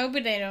end. I hope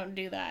they don't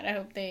do that. I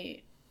hope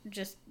they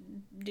just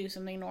do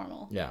something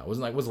normal. Yeah, it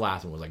wasn't what's the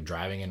last one? Was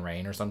driving in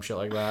rain or some shit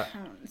like that?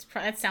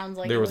 It sounds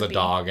like there was a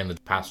dog in the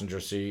passenger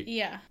seat.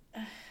 Yeah.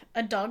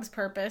 A Dog's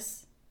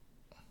Purpose.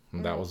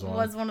 That was one.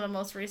 Was one of the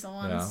most recent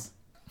ones.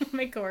 Yeah.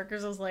 My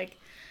coworkers was like,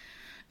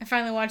 I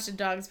finally watched A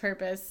Dog's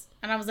Purpose.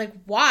 And I was like,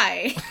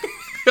 why?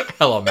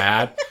 Hello,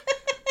 mad.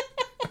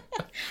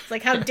 It's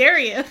like, how dare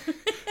you?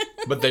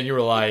 But then you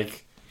were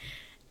like,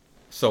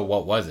 so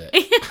what was it?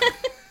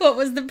 What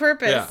was the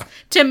purpose? Yeah.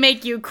 To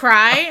make you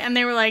cry? And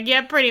they were like,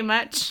 yeah, pretty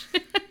much.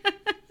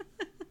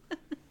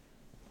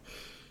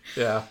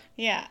 Yeah.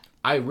 Yeah.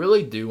 I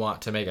really do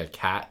want to make a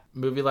cat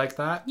movie like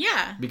that.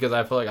 Yeah. Because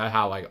I feel like I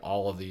have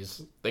all of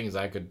these things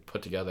I could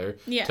put together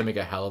to make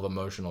a hell of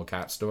emotional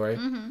cat story.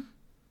 Mm-hmm.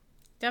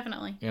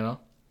 Definitely. You know?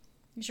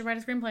 You should write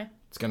a screenplay.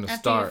 It's gonna After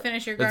start. You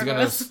finish your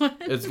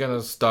it's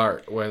gonna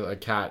start with a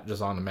cat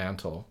just on the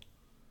mantle,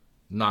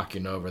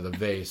 knocking over the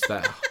vase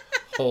that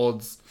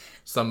holds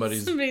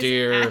somebody's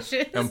dear,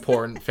 ashes.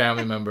 important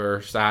family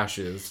member's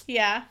ashes.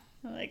 Yeah.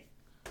 Like,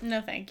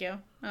 no, thank you.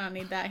 I don't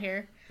need that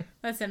here.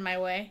 That's in my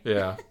way.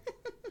 Yeah.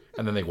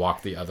 And then they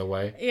walk the other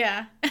way.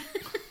 Yeah.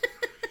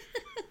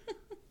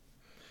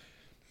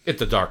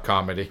 It's a dark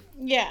comedy.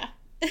 Yeah.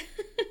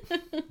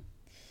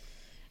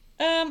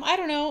 I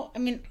don't know. I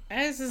mean,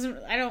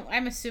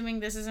 I'm assuming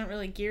this isn't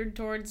really geared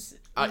towards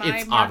my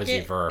it's market.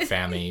 obviously for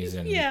families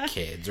and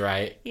kids,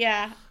 right?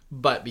 Yeah.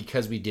 But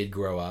because we did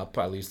grow up,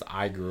 at least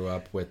I grew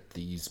up with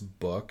these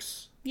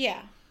books.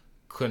 Yeah.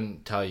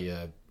 Couldn't tell you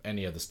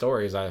any of the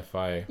stories if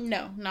I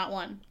No, not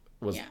one.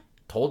 was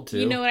told to.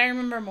 You know what I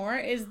remember more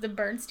is the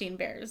Bernstein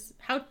Bears.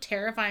 How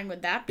terrifying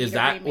would that be? Is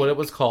that what it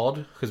was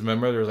called? Because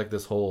remember, there was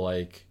this whole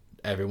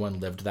everyone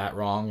lived that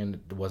wrong and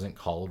it wasn't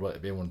called what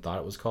everyone thought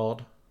it was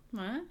called.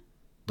 What?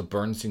 The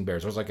Bernstein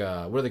Bears. There was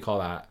what do they call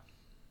that?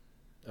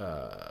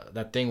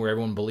 That thing where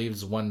everyone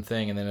believes one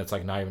thing and then it's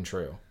not even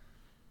true.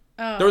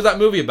 Oh. There was that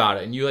movie about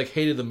it and you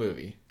hated the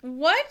movie.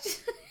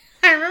 What?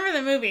 I remember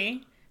the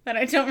movie, but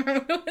I don't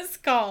remember what it was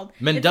called.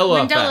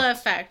 Mandela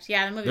Effect.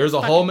 Yeah, the movie. There's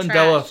a whole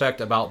Mandela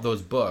Effect about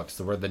those books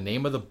where the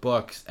name of the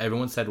books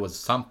everyone said was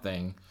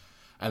something,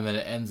 and then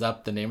it ends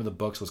up the name of the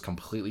books was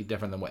completely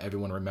different than what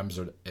everyone remembers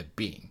it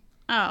being.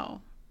 Oh.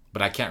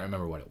 but I can't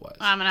remember what it was.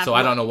 I'm gonna have so to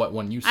I don't know what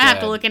one you said. I have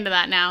to look into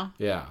that now.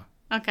 Yeah.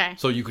 Okay.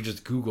 So you could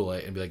just Google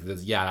it and be like,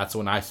 yeah, that's the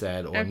one I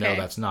said, or no, Okay.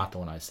 that's not the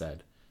one I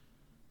said.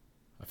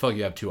 I feel like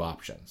you have two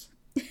options.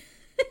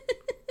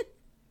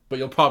 But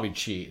you'll probably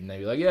cheat, and they'll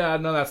be like, yeah,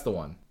 no, that's the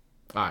one.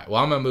 All right,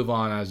 well, I'm going to move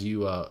on as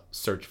you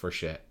search for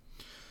shit.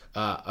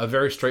 A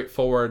very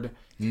straightforward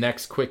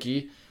next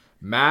quickie.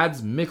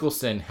 Mads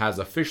Mikkelsen has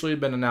officially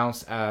been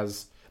announced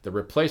as the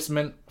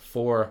replacement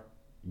for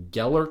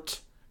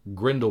Gellert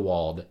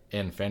Grindelwald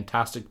in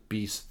Fantastic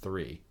Beasts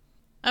 3.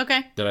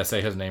 Okay. Did I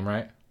say his name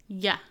right?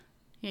 Yeah.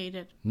 Yeah, you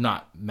did.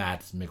 Not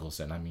Mads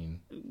Mikkelsen, I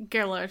mean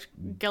Gellert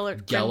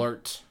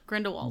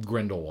Grindelwald.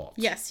 Grindelwald.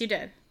 Yes, you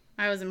did.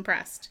 I was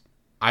impressed.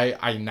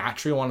 I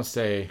naturally want to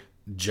say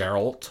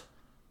Geralt.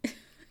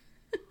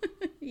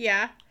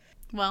 Yeah.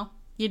 Well,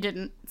 you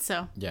didn't,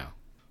 so. Yeah.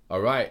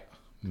 All right.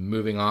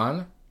 Moving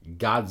on.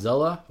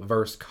 Godzilla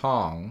vs.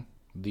 Kong,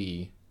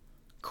 the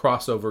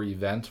crossover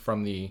event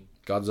from the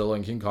Godzilla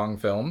and King Kong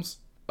films.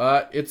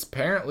 It's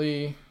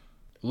apparently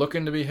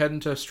looking to be heading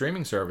to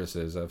streaming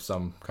services of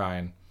some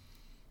kind.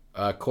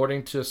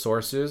 According to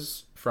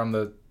sources from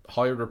the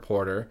Hollywood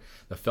Reporter,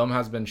 the film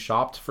has been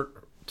shopped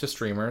to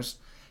streamers.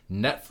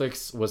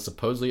 Netflix was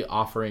supposedly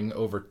offering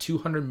over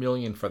 $200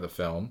 million for the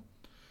film,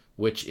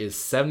 which is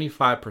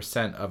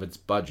 75% of its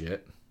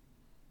budget,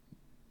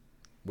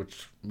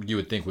 which you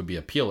would think would be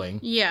appealing.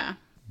 Yeah.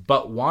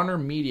 But Warner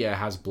Media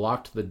has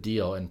blocked the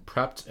deal and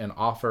prepped an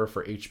offer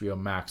for HBO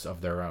Max of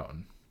their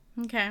own.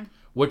 Okay.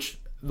 Which,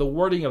 the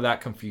wording of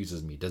that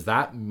confuses me. Does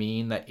that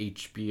mean that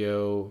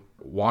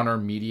Warner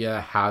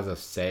Media has a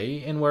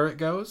say in where it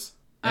goes?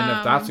 And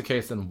if that's the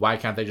case, then why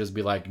can't they just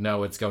be like,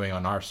 no, it's going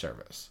on our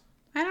service?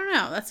 I don't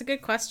know. That's a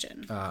good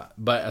question.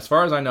 But as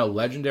far as I know,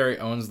 Legendary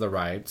owns the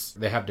rights.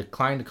 They have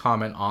declined to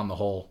comment on the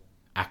whole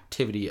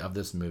activity of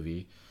this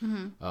movie.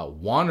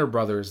 Mm-hmm. Warner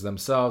Brothers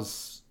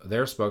themselves,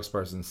 their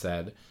spokesperson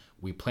said,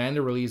 we plan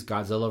to release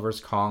Godzilla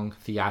vs. Kong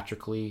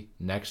theatrically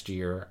next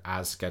year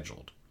as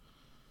scheduled.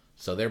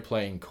 So they're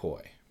playing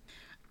coy.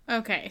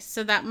 Okay,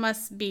 so that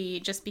must be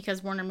just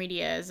because Warner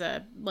Media is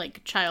a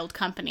child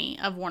company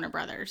of Warner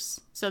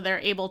Brothers. So they're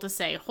able to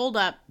say, hold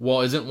up.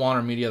 Well, isn't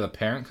Warner Media the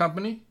parent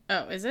company?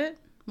 Oh, is it?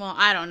 Well,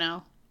 I don't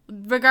know.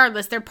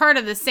 Regardless, they're part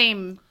of the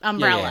same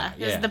umbrella.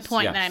 Yeah, is the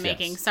point that I'm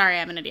making. Sorry,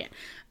 I'm an idiot.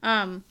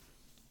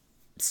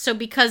 So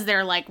because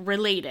they're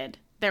related,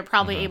 they're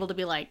probably able to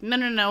be like,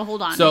 no,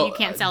 hold on. So you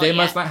can't sell it they yet.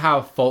 must not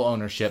have full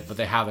ownership, but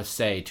they have a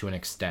say to an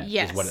extent.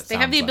 Yes, is what it sounds they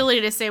have the like.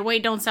 ability to say,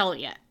 wait, don't sell it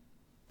yet.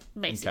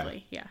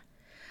 Basically, yeah.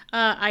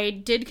 I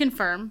did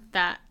confirm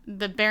that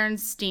the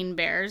Berenstein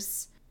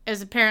Bears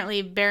is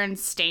apparently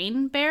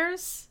Berenstain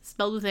Bears,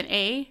 spelled with an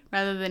A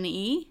rather than an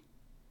E.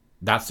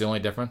 That's the only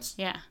difference?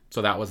 Yeah.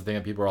 So that was the thing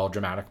that people were all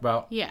dramatic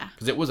about? Yeah.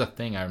 Because it was a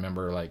thing I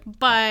remember,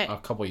 but a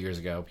couple years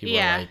ago. People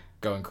were,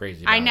 going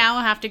crazy about I now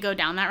have to go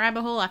down that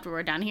rabbit hole after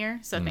we're done here,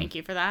 so thank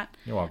you for that.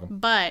 You're welcome.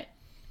 But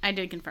I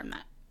did confirm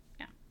that.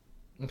 Yeah.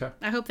 Okay.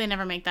 I hope they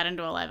never make that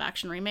into a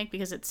live-action remake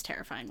because it's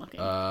terrifying looking.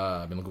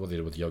 I've been looking what they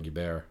did with Yogi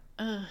Bear.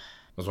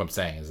 That's what I'm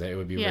saying, is that it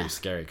would be really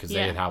scary, because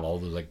they'd have all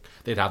those,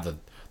 they'd have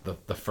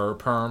the fur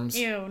perms.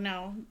 Ew,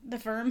 no. The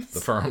firms.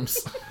 The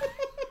firms.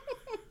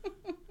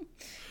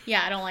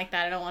 Yeah, I don't like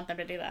that. I don't want them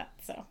to do that,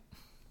 so.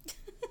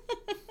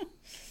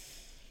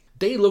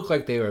 They look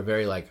like they were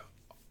very,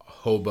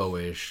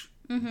 hobo-ish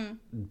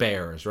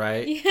bears,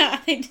 right? Yeah,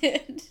 they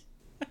did.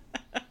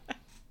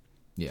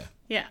 Yeah.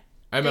 Yeah.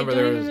 I remember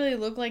they don't even really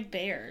look like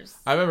bears.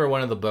 I remember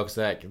one of the books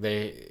that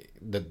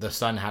the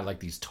son had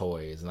these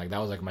toys, and that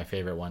was my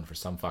favorite one for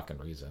some fucking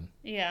reason.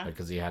 Yeah.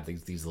 Because he had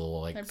these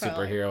little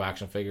superhero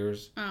action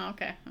figures. Oh,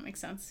 okay, that makes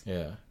sense.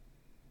 Yeah.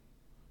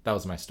 That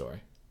was my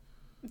story.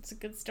 It's a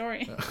good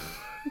story.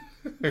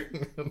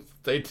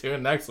 Stay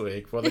tuned next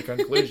week for the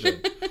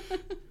conclusion.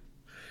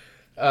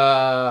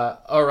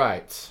 All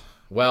right.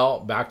 Well,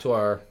 back to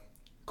our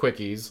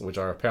quickies, which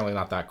are apparently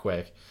not that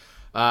quick.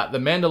 The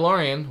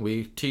Mandalorian,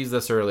 we teased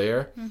this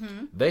earlier.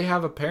 Mm-hmm. They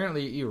have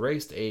apparently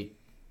erased a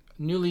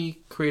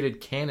newly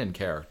created canon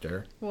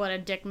character. What a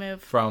dick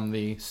move. From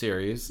the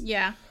series.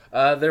 Yeah.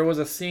 There was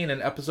a scene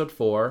in episode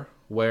 4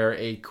 where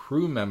a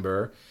crew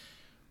member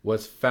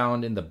was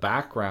found in the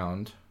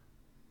background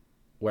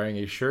wearing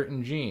a shirt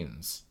and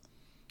jeans.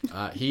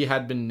 He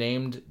had been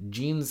named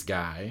Jeans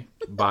Guy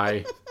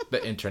by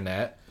the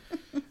internet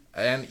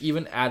and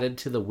even added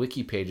to the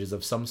wiki pages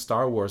of some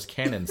Star Wars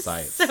canon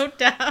sites. So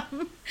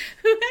dumb.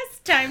 Who has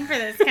time for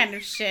this kind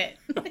of shit?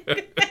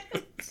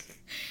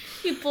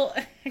 People,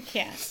 I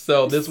can't.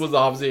 So this was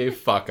obviously a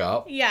fuck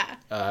up. Yeah.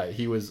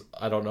 He was,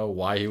 I don't know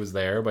why he was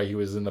there, but he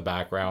was in the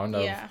background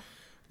of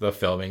the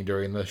filming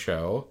during the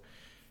show.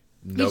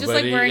 He's just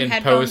wearing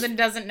headphones and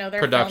doesn't know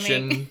they're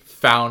production filming.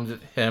 Found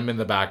him in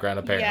the background,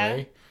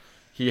 apparently. Yeah.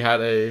 He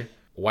had a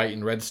white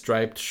and red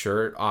striped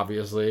shirt,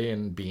 obviously,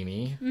 and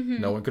beanie.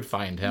 Mm-hmm. No one could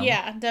find him.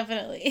 Yeah,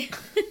 definitely.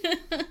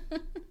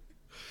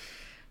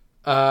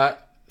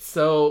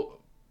 So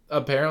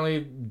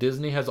apparently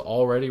Disney has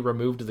already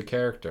removed the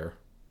character.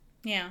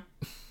 Yeah.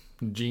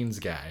 Jeans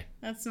Guy.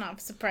 That's not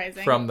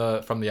surprising. From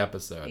the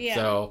episode. Yeah.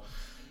 So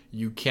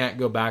You can't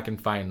go back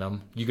and find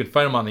them. You can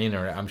find them on the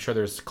internet. I'm sure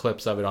there's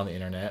clips of it on the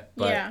internet.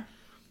 But Yeah.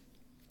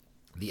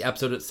 the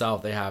episode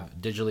itself, they have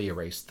digitally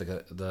erased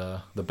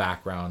the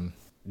background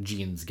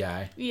Jeans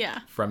guy Yeah.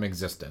 from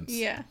existence.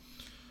 Yeah.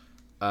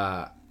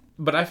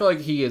 But I feel like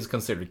he is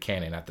considered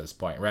canon at this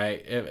point,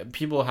 right? If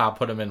people have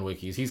put him in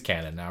wikis. He's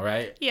canon now,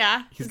 right?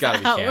 Yeah. He's gotta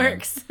be how canon. it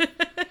works.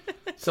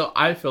 So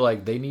I feel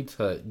like they need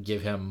to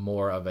give him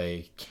more of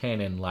a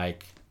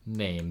canon-like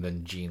name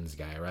than Jeans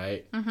guy,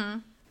 right?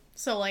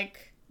 So,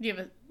 like,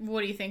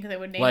 what do you think they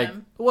would name Like,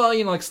 him? well,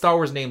 like Star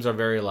Wars names are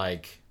very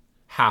like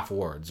half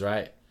words,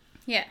 right?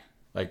 Yeah.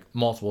 Like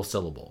multiple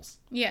syllables.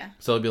 Yeah.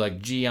 So it'd be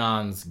like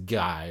Gion's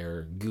guy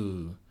or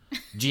goo.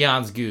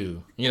 Gion's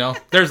goo.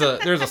 There's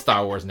a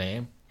Star Wars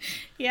name.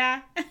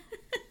 Yeah.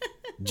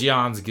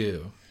 Gion's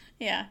goo.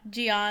 Yeah.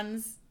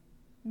 Gion's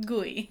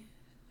gooey.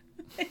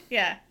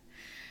 Yeah.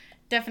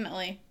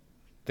 Definitely.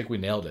 I think we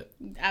nailed it.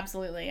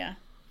 Absolutely, yeah.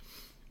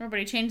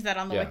 Everybody change that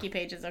on the Yeah. wiki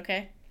pages,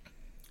 okay?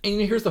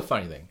 And here's the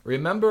funny thing.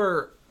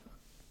 Remember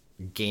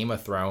Game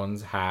of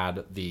Thrones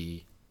had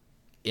the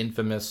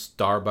infamous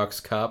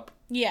Starbucks cup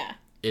Yeah.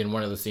 in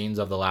one of the scenes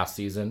of the last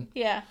season?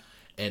 Yeah.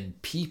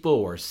 And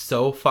people were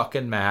so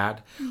fucking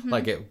mad.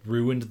 Like it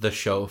ruined the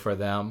show for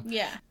them.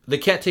 Yeah. They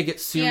can't take it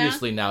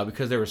seriously now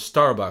because there was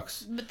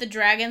Starbucks. But the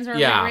dragons were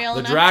Yeah, real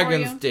the enough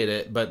dragons for you? did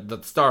it, but the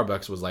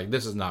Starbucks was like,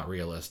 this is not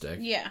realistic.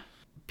 Yeah.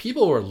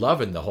 People were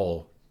loving the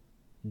whole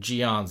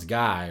Gion's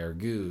guy or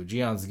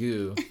Gion's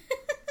goo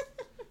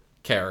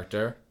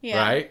character, Yeah.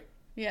 right?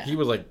 Yeah. He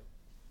was like,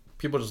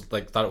 people just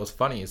like thought it was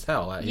funny as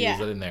hell that he Yeah.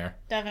 was in there.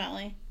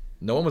 Definitely.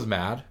 No one was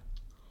mad.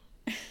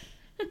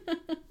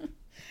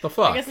 The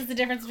fuck? I guess it's the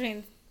difference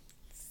between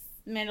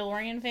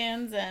Mandalorian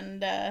fans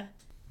and,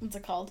 what's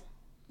it called?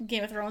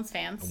 Game of Thrones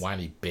fans.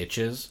 Whiny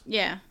bitches.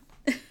 Yeah.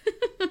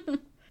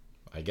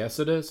 I guess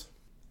it is.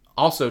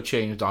 Also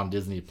changed on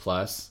Disney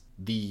Plus,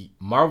 the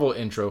Marvel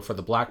intro for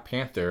the Black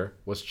Panther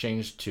was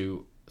changed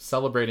to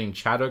celebrating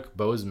Chadwick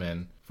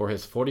Boseman for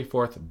his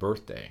 44th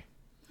birthday.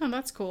 Oh,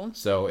 that's cool.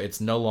 So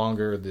it's no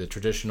longer the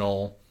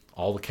traditional,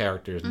 all the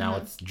characters. Now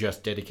it's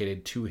just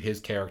dedicated to his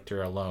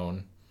character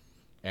alone.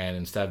 And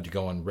instead of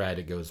going red,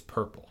 it goes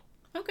purple.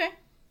 Okay.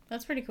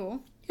 That's pretty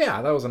cool.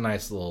 Yeah, that was a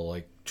nice little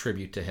like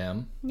tribute to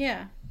him.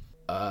 Yeah.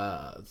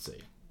 Let's see.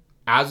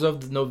 As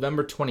of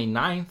November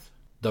 29th,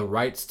 the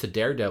rights to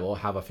Daredevil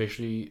have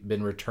officially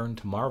been returned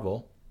to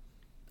Marvel.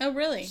 Oh,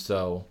 really?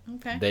 So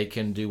Okay. they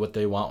can do what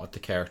they want with the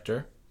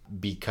character.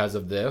 Because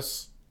of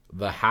this,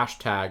 the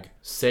hashtag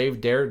Save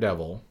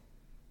Daredevil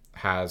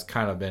has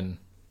kind of been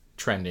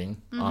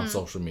trending on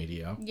social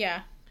media.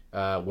 Yeah.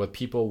 With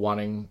people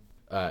wanting,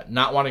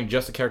 not wanting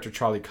just the character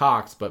Charlie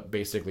Cox, but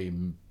basically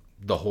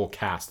the whole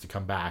cast to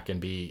come back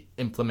and be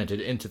implemented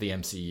into the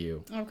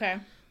MCU. Okay.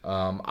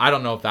 I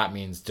don't know if that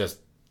means just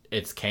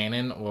it's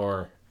canon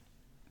or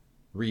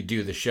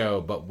redo the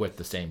show, but with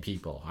the same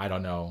people. I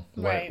don't know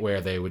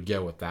where they would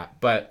go with that.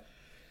 But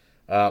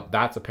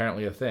that's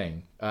apparently a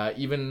thing.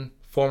 Even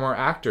former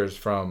actors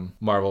from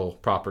Marvel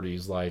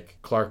properties like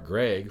Clark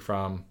Gregg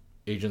from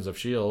Agents of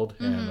S.H.I.E.L.D.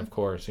 and, of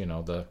course,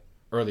 the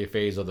early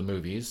phase of the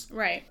movies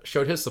Right.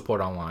 showed his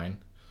support online.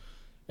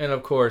 And,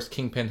 of course,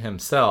 Kingpin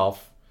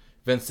himself,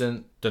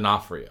 Vincent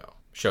D'Onofrio,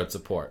 showed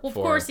support. Well, of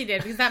course he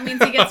did, because that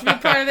means he gets to be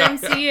part of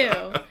the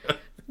MCU.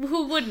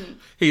 Who wouldn't?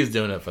 He's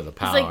doing it for the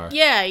power. It's like,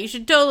 yeah, you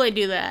should totally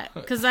do that,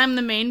 because I'm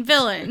the main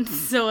villain,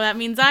 so that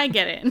means I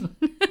get in.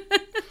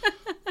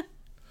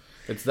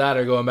 It's that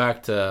or going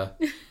back to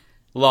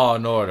Law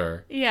and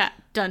Order. Yeah.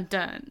 Dun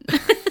dun.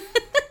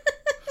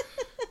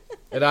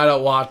 And I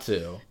don't want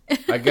to.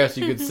 I guess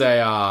you could say,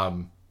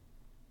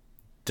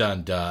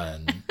 dun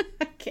dun.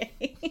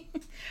 Okay.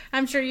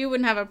 I'm sure you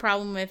wouldn't have a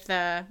problem with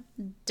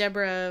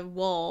Deborah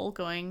Woll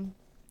going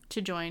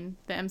to join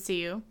the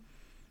MCU.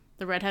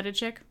 The redheaded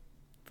chick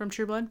from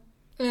True Blood.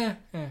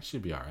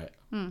 She'd be alright.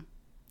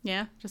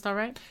 Yeah, just all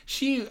right.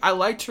 I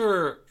liked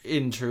her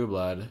in True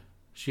Blood.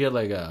 She had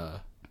like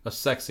a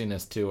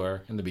sexiness to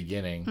her in the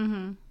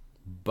beginning.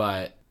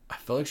 But I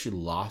feel like she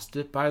lost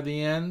it by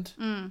the end.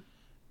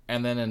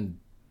 And then in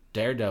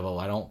Daredevil,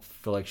 I don't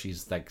feel like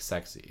she's like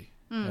sexy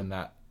in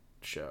that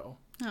show.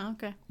 Oh,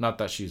 okay. Not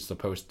that she's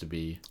supposed to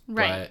be.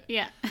 Right. But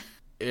Yeah.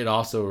 it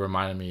also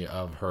reminded me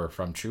of her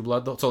from True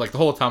Blood. Though. So like the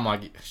whole time,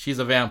 like, she's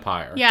a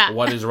vampire. Yeah.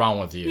 What is wrong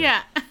with you?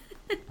 Yeah.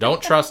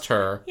 Don't trust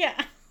her. Yeah.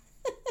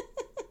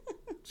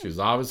 She's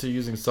obviously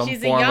using some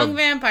She's a form young of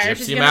vampire.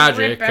 She's gypsy gonna magic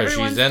rip because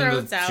she's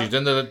everyone's throats out. she's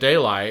in the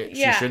daylight.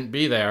 Yeah. She shouldn't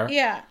be there.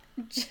 Yeah.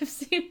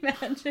 Gypsy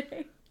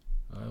magic.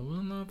 I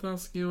will not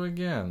ask you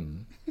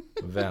again,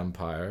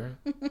 vampire.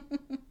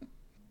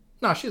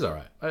 No, she's all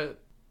right.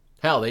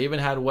 Hell, they even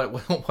had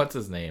what's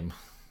his name?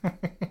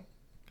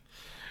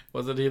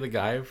 Wasn't he the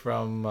guy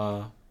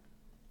from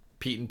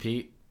Pete and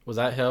Pete? Was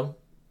that him?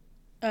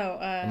 Oh,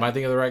 Am I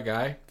thinking of the right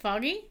guy?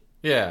 Foggy?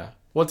 Yeah.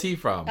 What's he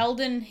from?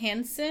 Eldon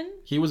Henson?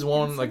 He was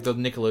one like the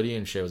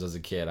Nickelodeon shows as a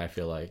kid, I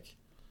feel like.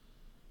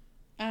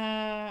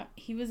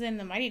 He was in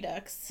the Mighty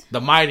Ducks.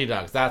 The Mighty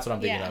Ducks, that's what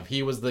I'm thinking Yeah. of.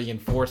 He was the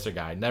enforcer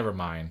guy, never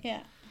mind.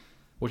 Yeah.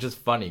 Which is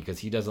funny because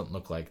he doesn't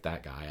look like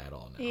that guy at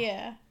all now.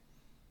 Yeah.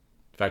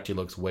 In fact, he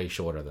looks way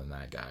shorter than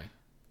that guy.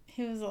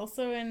 He was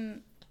also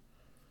in...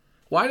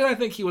 Why did I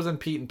think he was in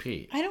Pete and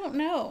Pete? I don't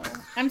know.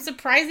 I'm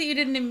surprised that you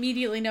didn't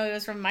immediately know he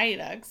was from Mighty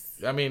Ducks.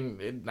 I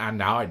mean,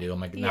 now I do. I'm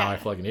like, now I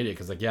feel like an idiot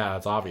because, like, yeah,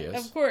 that's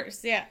obvious. Of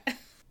course, yeah.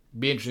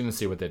 Be interesting to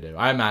see what they do.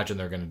 I imagine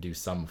they're going to do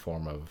some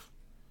form of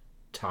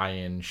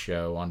tie-in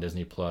show on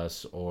Disney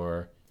Plus,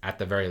 or at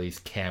the very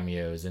least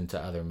cameos into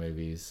other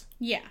movies.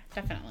 Yeah,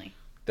 definitely.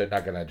 They're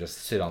not going to just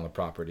sit on the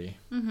property.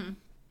 Mm-hmm.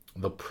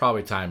 They'll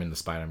probably tie him into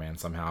Spider-Man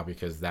somehow,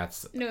 because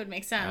that's it would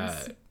make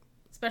sense.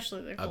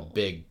 Especially a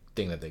big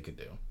thing that they could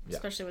do. Yeah.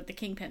 Especially with the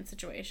Kingpin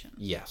situation.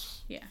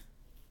 Yes. Yeah.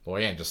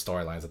 Well, yeah, just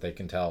storylines that they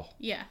can tell.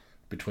 Yeah.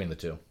 Between the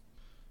two.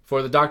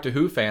 For the Doctor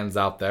Who fans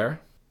out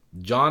there,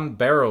 John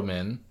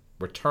Barrowman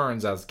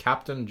returns as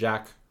Captain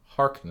Jack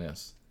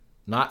Harkness,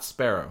 not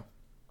Sparrow.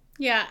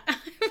 Yeah. I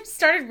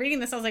started reading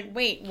this. I was like,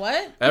 wait,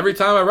 what? Every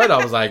time I read it,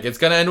 I was like, it's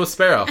going to end with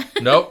Sparrow.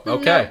 Nope.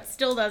 Okay. Nope,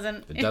 still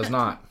doesn't. It does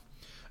not.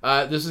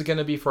 This is going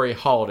to be for a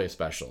holiday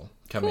special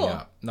coming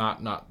up.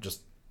 Not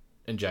just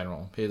in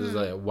general. It is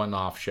a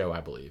one-off show,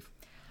 I believe.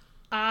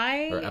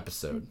 Or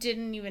episode.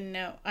 Didn't even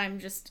know. I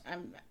don't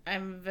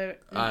know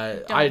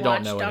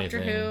Doctor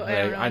anything. Who.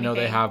 I know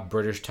they have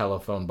British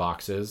telephone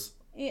boxes.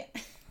 Yeah.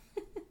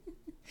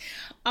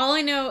 All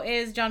I know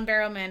is John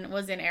Barrowman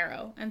was in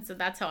Arrow, and so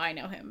that's how I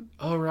know him.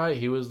 Oh, right.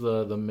 He was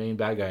the main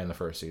bad guy in the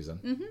first season.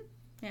 Mm-hmm.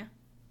 Yeah.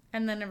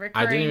 And then a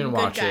recurring I didn't even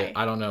watch guy. it.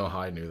 I don't know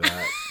how I knew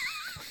that.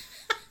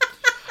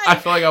 I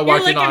feel like I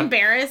watched it on...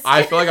 embarrassed.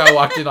 I feel like I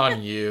watched it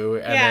on you,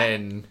 and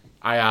then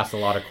I asked a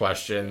lot of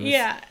questions.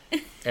 Yeah.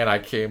 And I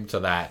came to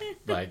that,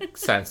 like,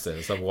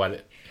 senses of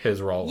what his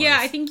role was. Yeah,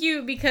 I think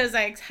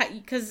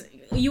because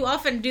you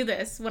often do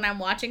this when I'm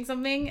watching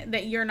something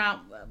that you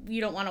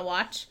don't want to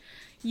watch.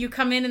 You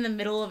come in the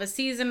middle of a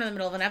season, in the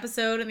middle of an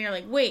episode, and you're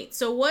like, wait,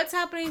 so what's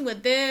happening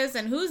with this?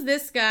 And who's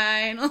this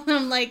guy? And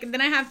I'm like,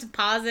 then I have to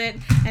pause it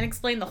and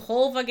explain the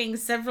whole fucking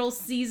several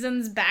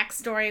seasons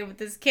backstory with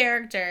this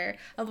character.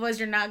 Otherwise,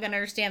 you're not going to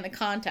understand the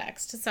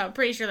context. So I'm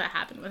pretty sure that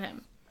happened with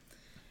him.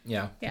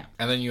 Yeah. Yeah.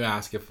 And then you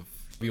ask if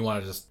you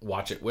want to just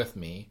watch it with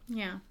me.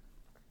 Yeah.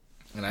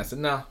 And I said,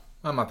 no,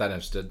 I'm not that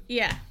interested.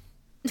 Yeah.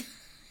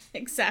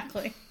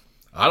 Exactly.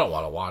 I don't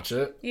want to watch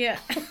it. Yeah.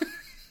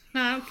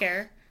 No, I don't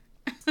care.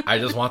 I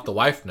just want the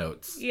wife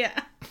notes. Yeah.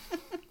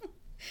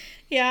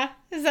 Yeah.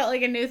 Is that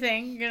like a new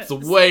thing? It's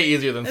way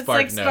easier than Spark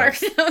like Notes.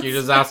 Spark Notes. You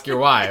just ask your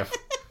wife.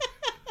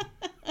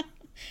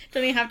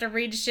 Don't you have to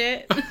read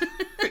shit?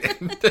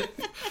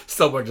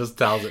 Someone just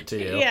tells it to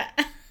you. Yeah.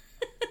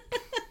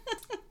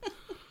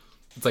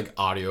 It's like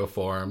audio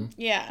form.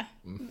 Yeah.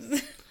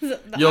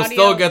 You'll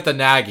still get the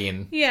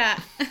nagging. Yeah.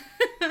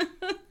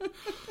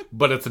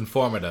 But it's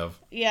informative.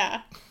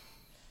 Yeah.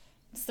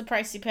 It's the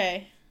price you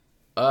pay.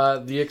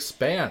 The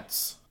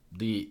Expanse,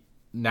 the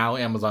now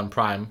Amazon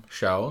Prime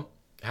show,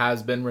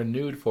 has been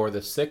renewed for the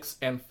 6th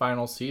and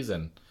final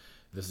season.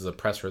 This is a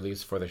press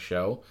release for the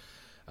show.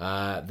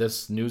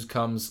 This news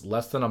comes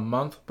less than a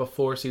month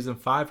before season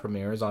 5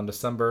 premieres on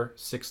December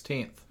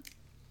 16th.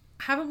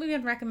 Haven't we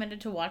been recommended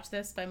to watch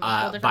this by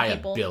multiple different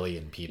people? By a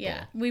billion people.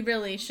 Yeah, we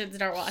really should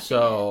start watching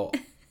So,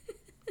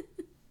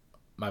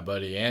 my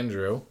buddy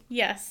Andrew.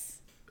 Yes.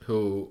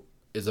 Who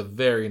is a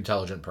very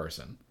intelligent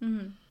person.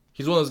 Mm-hmm.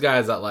 He's one of those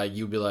guys that, like,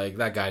 you'd be like,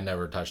 that guy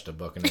never touched a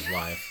book in his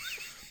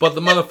life. But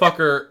the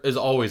motherfucker is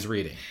always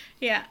reading.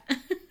 Yeah.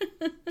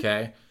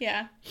 Okay?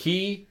 Yeah.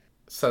 He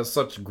says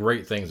such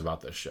great things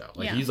about this show.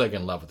 Like, he's, like,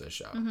 in love with this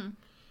show. Mm-hmm.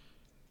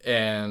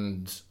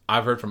 And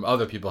I've heard from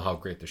other people how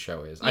great the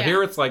show is. Yeah. I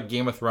hear it's like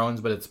Game of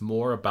Thrones, but it's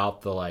more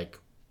about the, like,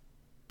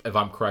 if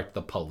I'm correct,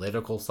 the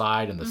political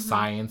side and the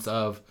science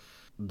of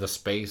the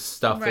space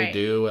stuff they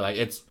do. Like,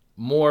 it's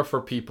more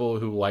for people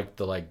who like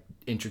the, like,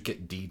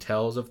 intricate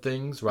details of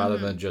things rather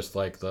than just,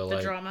 like, the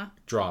like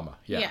drama.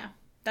 Yeah.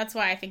 That's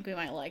why I think we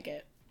might like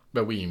it.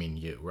 But you mean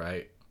you,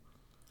 right?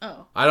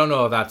 Oh. I don't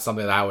know if that's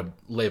something that I would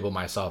label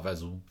myself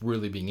as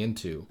really being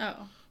into. Oh.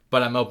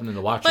 But I'm open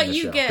to watching the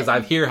show because I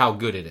hear how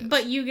good it is.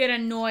 But you get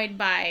annoyed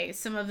by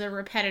some of the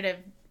repetitive,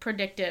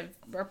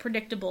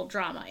 predictable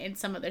drama in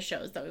some of the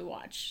shows that we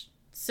watch.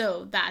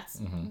 So that's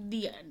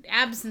the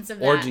absence of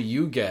that. Or do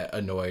you get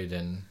annoyed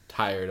and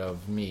tired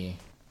of me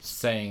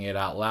saying it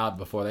out loud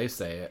before they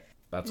say it?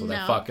 That's what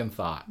I fucking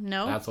thought.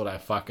 No. That's what I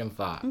fucking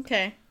thought.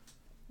 Okay.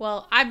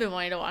 Well, I've been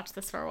wanting to watch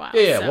this for a while.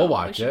 Yeah, so we'll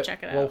watch it.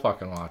 Check it out. We'll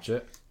fucking watch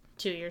it.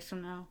 2 years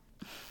from now.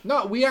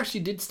 No, we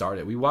actually did start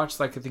it. We watched,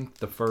 like, I think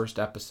the first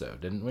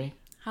episode, didn't we?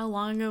 How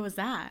long ago was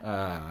that?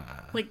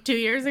 Like 2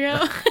 years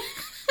ago?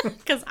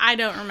 Because I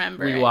don't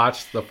remember. We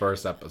watched the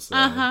first episode.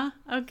 Uh-huh.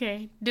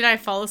 Okay. Did I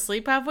fall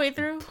asleep halfway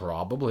through?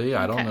 Probably.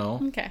 I don't know.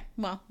 Okay.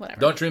 Well,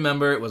 whatever. Don't you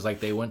remember it was like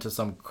they went to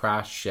some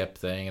crashed ship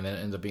thing and then it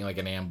ended up being like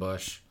an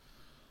ambush?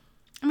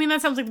 I mean,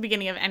 that sounds like the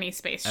beginning of any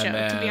space show,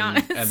 to be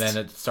honest. And then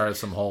it started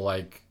some whole,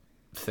 like,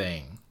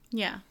 thing.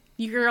 Yeah.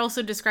 You're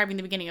also describing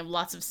the beginning of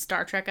lots of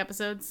Star Trek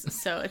episodes,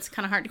 so it's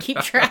kind of hard to keep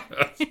track.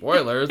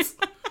 Spoilers.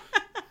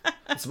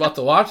 It's about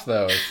to watch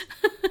those.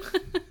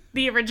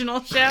 The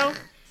original show?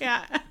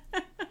 Yeah.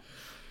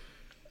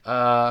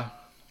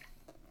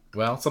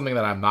 Well, something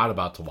that I'm not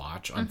about to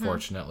watch,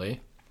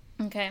 unfortunately.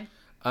 Okay.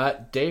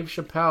 Dave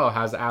Chappelle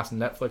has asked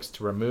Netflix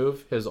to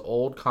remove his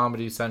old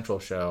Comedy Central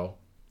show,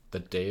 the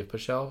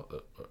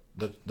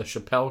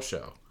Chappelle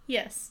Show.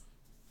 Yes.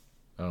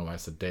 I don't know why I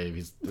said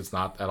Dave. It's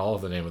not at all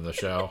the name of the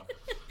show.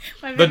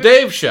 My The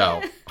Dave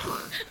Show.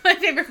 My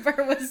favorite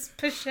part was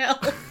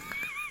Pichelle.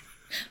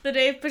 The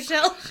Dave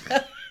Pichelle Show.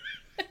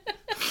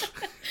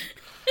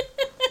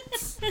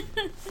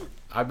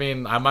 I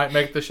mean, I might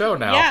make the show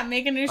now. Yeah,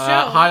 make a new show.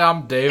 Hi,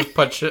 I'm Dave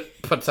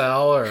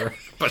Patel or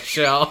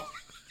Pachel.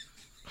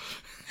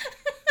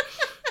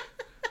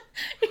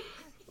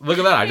 Look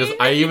at that.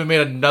 I even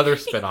made another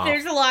spinoff.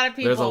 There's a lot of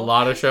people. There's a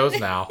lot of shows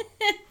now.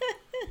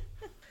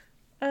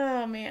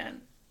 Oh,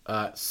 man.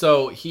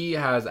 So he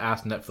has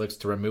asked Netflix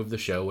to remove the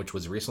show, which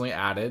was recently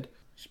added.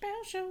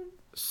 Chappelle Show.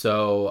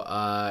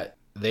 So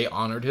they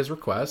honored his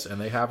request, and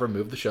they have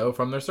removed the show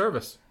from their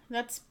service.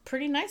 That's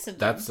pretty nice of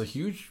them. That's a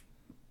huge,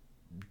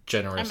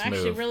 generous move. I'm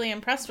actually really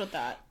impressed with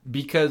that.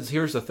 Because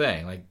here's the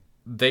thing, like,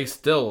 they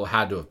still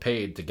had to have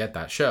paid to get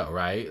that show,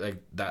 right?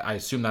 Like, that, I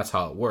assume that's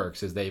how it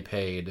works, is they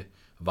paid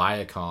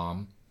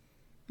Viacom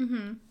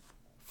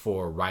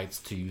for rights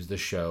to use the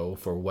show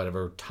for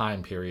whatever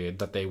time period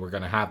that they were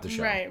going to have the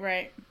show.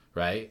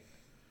 Right?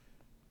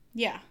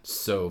 Yeah.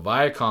 So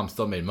Viacom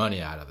still made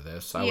money out of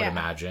this, I would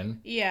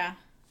imagine. Yeah.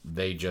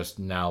 They just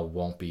now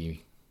won't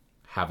be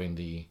having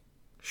the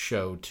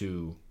show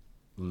to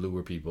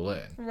lure people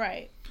in.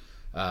 Right.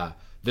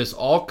 This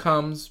all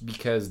comes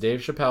because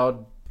Dave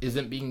Chappelle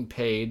isn't being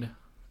paid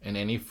in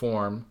any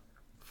form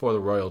for the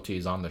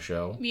royalties on the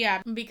show.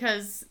 Yeah,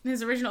 because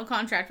his original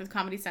contract with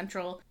Comedy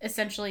Central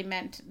essentially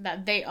meant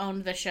that they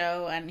owned the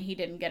show and he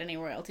didn't get any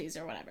royalties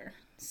or whatever.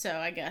 So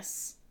I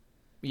guess...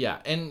 Yeah,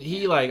 and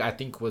he, like, I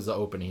think was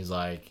open. He's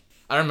like,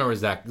 I don't remember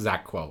his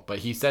exact quote, but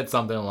he said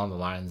something along the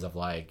lines of,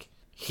 like,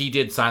 he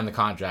did sign the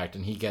contract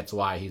and he gets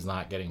why he's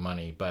not getting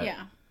money, but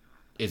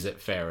is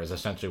it fair is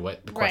essentially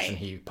what the question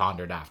he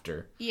pondered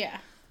after. Yeah.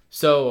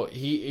 So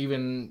he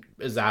even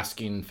is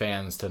asking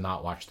fans to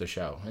not watch the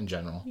show in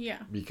general. Yeah.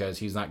 Because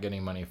he's not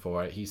getting money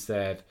for it. He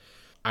said,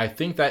 I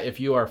think that if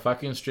you are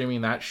fucking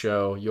streaming that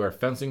show, you are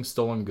fencing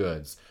stolen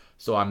goods.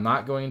 So I'm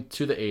not going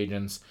to the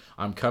agents.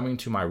 I'm coming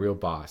to my real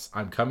boss.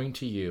 I'm coming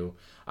to you.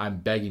 I'm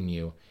begging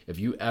you. If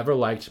you ever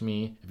liked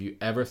me, if you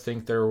ever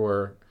think there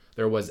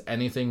was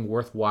anything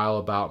worthwhile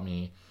about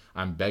me,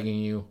 I'm begging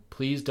you,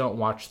 please don't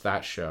watch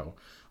that show.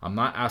 I'm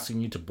not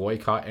asking you to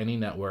boycott any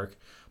network.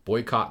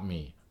 Boycott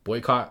me.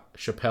 Boycott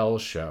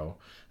Chappelle's show,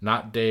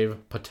 not Dave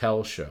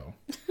Patel's show.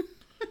 I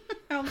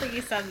don't think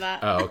he said that.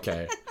 Oh,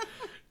 okay.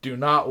 Do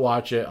not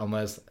watch it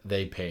unless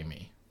they pay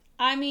me.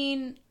 I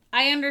mean,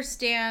 I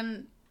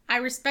understand. I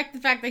respect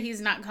the fact that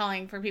he's not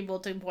calling for people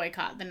to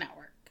boycott the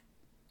network.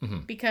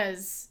 Mm-hmm.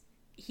 Because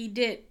he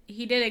did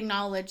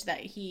acknowledge that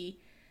he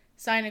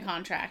signed a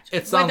contract.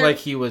 It sounds like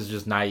he was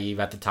just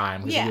naive at the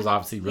time because he was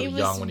obviously really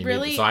young when he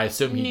made it. So I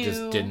assume he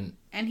just didn't.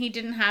 And he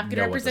didn't have good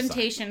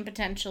representation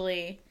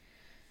potentially.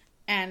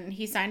 And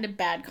he signed a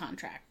bad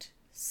contract.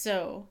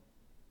 So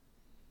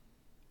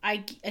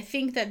I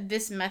think that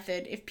this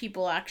method, if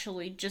people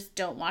actually just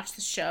don't watch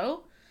the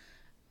show,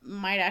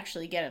 might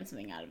actually get him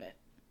something out of it.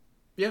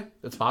 Yeah,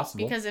 it's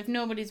possible. Because if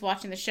nobody's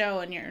watching the show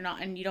and you're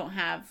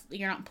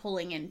not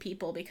pulling in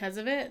people because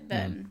of it,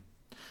 then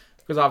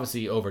because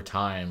obviously over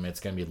time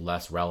it's going to be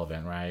less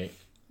relevant, right?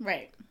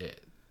 Right.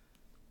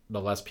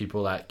 The less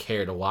people that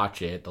care to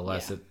watch it, the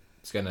less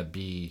it's going to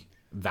be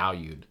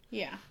valued.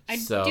 Yeah. I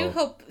do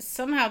hope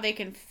somehow they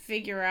can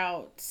figure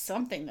out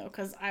something, though,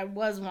 because I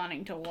was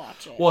wanting to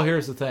watch it. Well,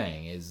 here's the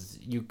thing, is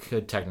you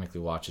could technically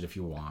watch it if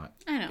you want.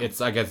 I know.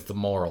 I guess it's the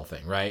moral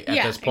thing, right?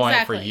 At this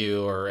point, for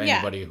you or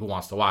anybody who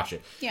wants to watch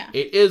it. Yeah.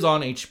 It is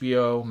on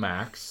HBO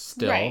Max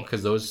still,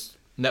 because those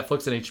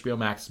Netflix and HBO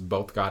Max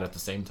both got it at the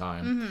same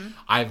time. Mm-hmm.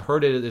 I've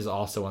heard it is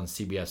also on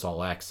CBS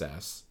All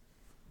Access.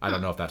 I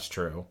don't know if that's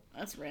true.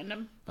 That's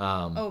random.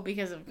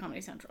 Because of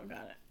Comedy Central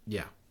got it.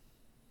 Yeah.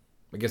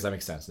 I guess that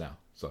makes sense now.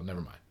 So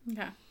never mind.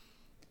 Okay.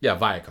 Yeah,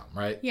 Viacom,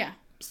 right? Yeah.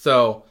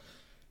 So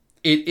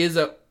it is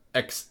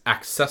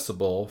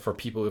accessible for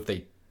people if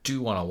they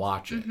do want to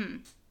watch it. Mm-hmm.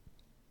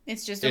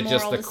 It's just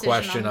the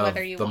question of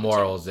the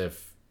morals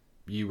if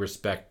you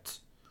respect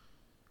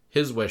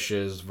his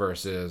wishes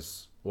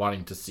versus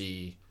wanting to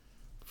see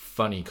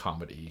funny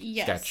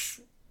comedy sketch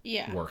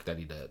work that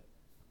he did.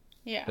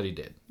 Yeah. That he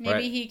did.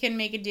 Maybe he can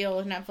make a deal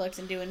with Netflix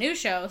and do a new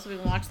show so we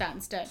can watch that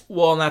instead.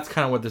 Well, and that's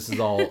kind of what this is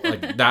all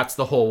like. That's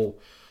the whole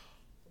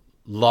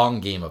long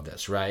game of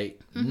this, right?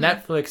 Mm-hmm.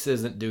 Netflix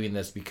isn't doing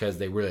this because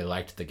they really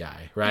liked the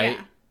guy, right?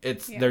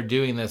 Yeah. They're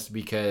doing this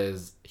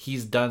because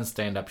he's done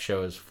stand-up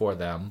shows for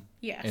them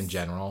in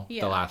general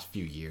the last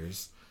few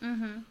years.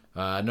 Mm-hmm.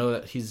 I know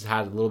that he's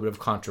had a little bit of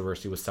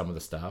controversy with some of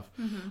the stuff,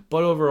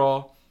 but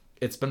overall,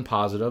 it's been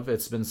positive.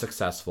 It's been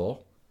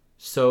successful.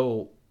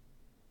 So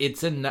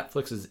it's in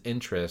Netflix's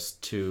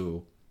interest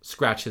to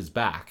scratch his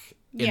back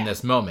in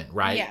this moment,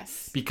 right?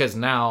 Yes. Because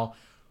now,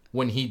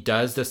 when he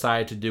does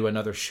decide to do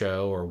another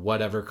show or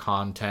whatever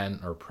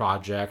content or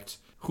project,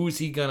 who's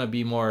he going to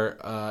be more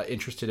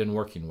interested in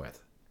working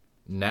with?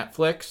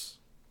 Netflix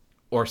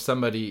or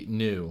somebody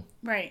new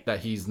Right.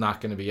 that he's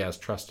not going to be as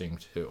trusting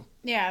to.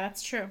 Yeah,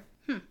 that's true.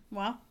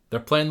 Well, They're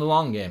playing the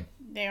long game.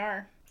 they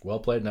are. Well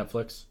played,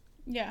 Netflix.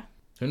 Yeah.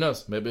 Who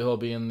knows? Maybe he'll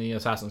be in the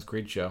Assassin's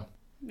Creed show.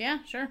 Yeah,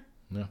 sure.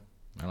 Yeah.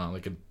 I don't know. They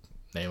could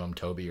name him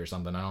Toby or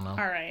something. I don't know. All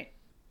right.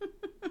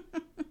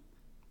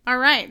 All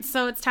right,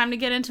 so it's time to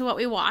get into what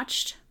we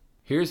watched.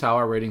 Here's how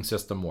our rating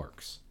system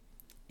works.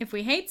 If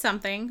we hate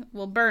something,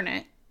 we'll burn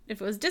it.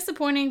 If it was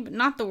disappointing but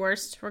not the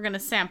worst, we're going to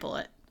sample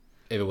it.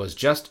 If it was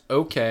just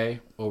okay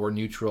or we're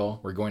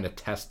neutral, we're going to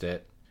test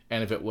it.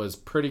 And if it was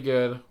pretty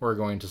good, we're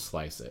going to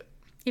slice it.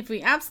 If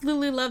we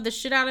absolutely love the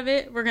shit out of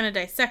it, we're going to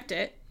dissect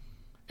it.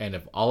 And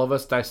if all of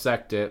us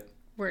dissect it,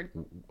 We're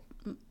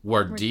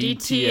DTF.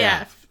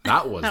 DTF.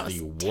 That was That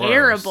the was worst.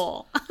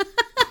 terrible.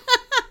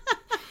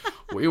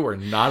 We were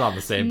not on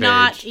the same page.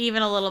 Not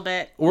even a little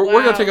bit. We're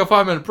going to take a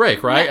 5-minute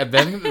break, right? Yeah. And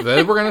then we're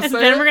going to And say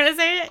then it? we're going to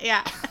say it?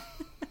 Yeah.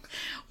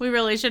 We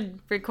really should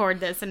record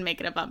this and make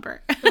it a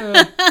bumper.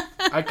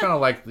 I kind of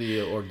like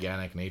the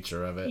organic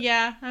nature of it.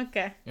 Yeah,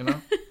 okay. You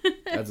know?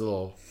 Adds a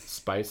little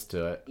spice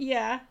to it.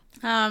 Yeah.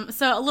 So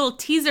a little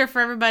teaser for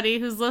everybody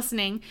who's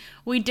listening.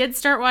 We did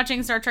start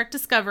watching Star Trek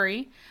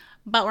Discovery,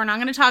 but we're not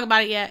going to talk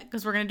about it yet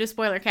because we're going to do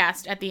spoiler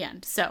cast at the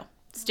end. So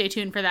stay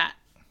tuned for that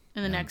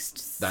in the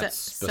next That's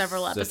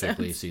several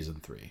specifically episodes. season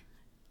 3.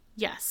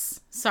 Yes.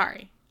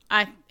 Sorry.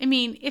 I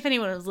mean, if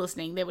anyone was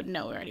listening, they would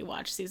know we already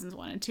watched seasons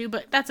 1 and 2,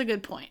 but that's a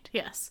good point.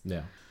 Yes.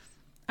 Yeah.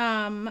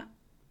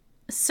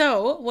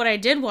 So what I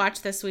did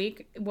watch this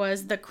week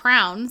was The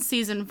Crown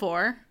season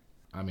 4.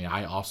 I mean,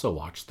 I also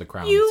watched The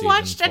Crown You season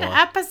watched 4. an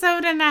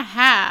episode and a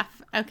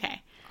half.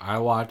 Okay. I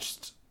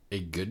watched a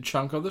good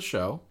chunk of the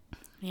show.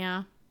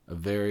 Yeah. A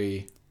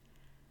very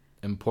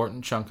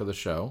important chunk of the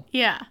show.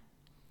 Yeah.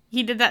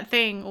 He did that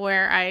thing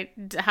where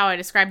how I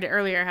described it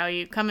earlier, how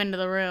you come into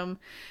the room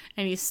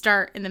and you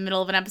start in the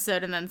middle of an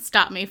episode and then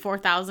stop me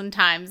 4,000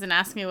 times and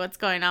ask me what's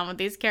going on with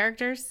these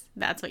characters.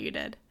 That's what you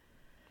did.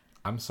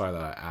 I'm sorry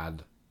that I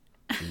add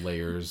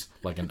layers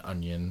like an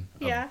onion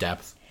of Yeah.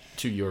 depth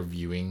to your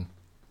viewing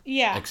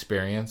Yeah.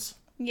 experience.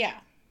 Yeah.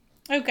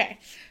 Okay.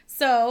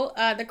 So,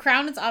 The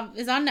Crown is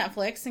on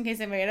Netflix, in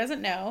case anybody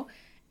doesn't know.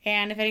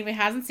 And if anybody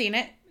hasn't seen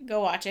it, go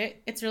watch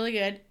it. It's really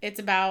good. It's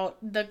about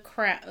the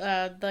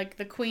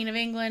Queen of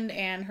England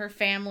and her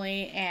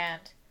family, and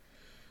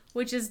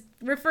which is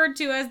referred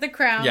to as the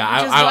Crown.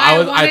 Yeah, which is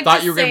why I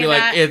thought you were gonna say be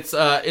like,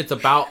 that. it's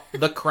about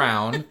the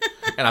crown,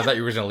 and I thought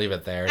you were gonna leave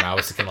it there, and I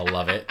was gonna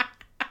love it.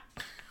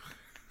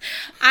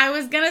 I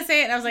was gonna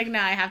say it, and I was like, no,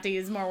 I have to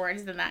use more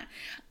words than that.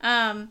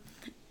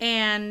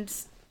 And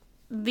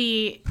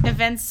the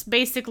events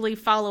basically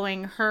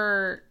following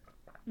her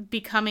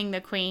becoming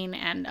the queen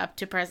and up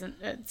to present,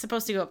 it's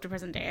supposed to go up to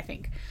present day, I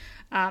think.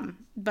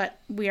 But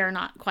we are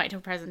not quite to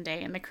present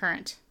day in the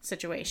current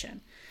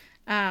situation.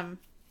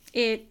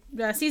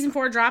 Season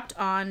 4 dropped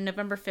on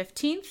November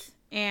 15th,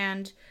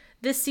 and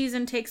this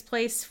season takes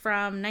place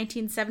from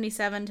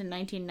 1977 to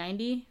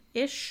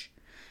 1990-ish,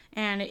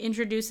 and it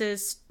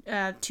introduces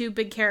two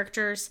big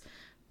characters,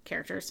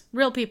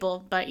 real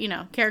people, but,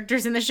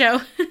 characters in the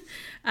show.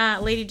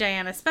 Lady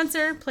Diana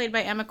Spencer, played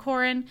by Emma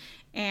Corrin,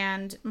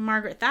 and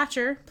Margaret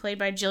Thatcher, played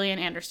by Gillian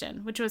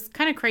Anderson, which was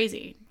kind of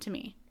crazy to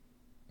me.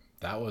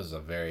 That was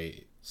a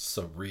very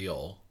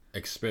surreal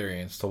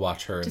experience to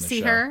watch her in the show. To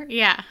see her,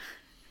 yeah.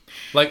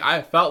 Like,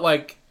 I felt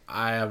like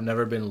I have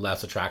never been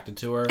less attracted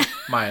to her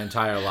my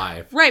entire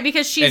life. Right,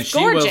 because she's and she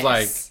gorgeous. was,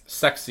 like,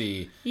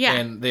 sexy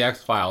in the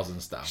X-Files and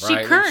stuff, She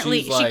right?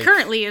 currently, She's, like, she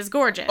currently is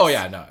gorgeous. Oh,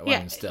 yeah, no, yeah, I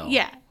mean, still.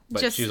 Yeah.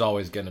 But she's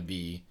always going to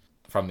be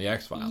from the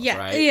X-Files, yeah,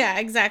 right? Yeah,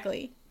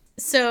 exactly.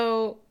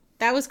 So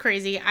that was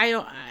crazy.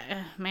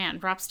 Man,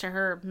 props to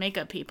her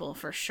makeup people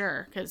for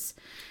sure, because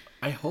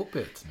I hope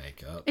it's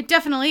makeup. it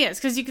definitely is,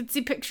 because you could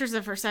see pictures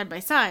of her side by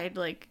side,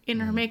 like in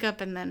her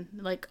makeup and then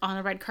like on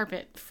a red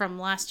carpet from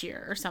last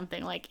year or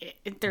something. Like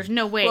there's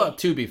no way. Well,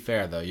 to be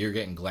fair, though, you're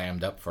getting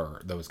glammed up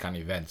for those kind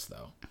of events,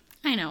 though.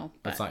 I know.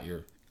 That's not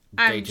your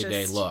I'm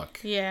day-to-day just- look.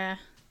 Yeah.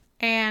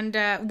 And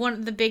one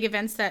of the big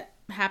events that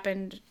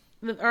happened,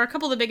 or a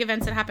couple of the big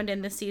events that happened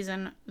in this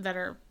season that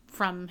are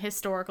from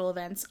historical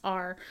events,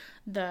 are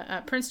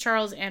the Prince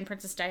Charles and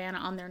Princess Diana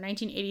on their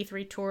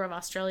 1983 tour of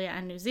Australia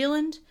and New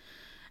Zealand,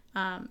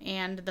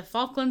 and the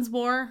Falklands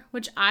War,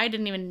 which I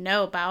didn't even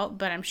know about,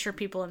 but I'm sure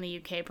people in the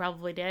UK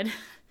probably did,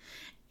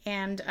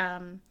 and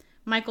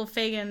Michael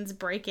Fagan's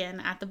break-in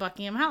at the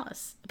Buckingham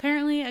Palace.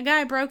 Apparently, a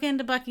guy broke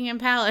into Buckingham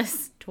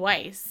Palace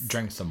twice.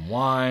 Drank some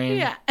wine.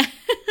 Yeah.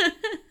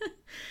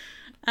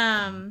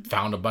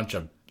 Found a bunch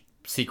of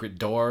secret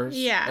doors.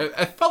 Yeah.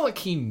 I felt like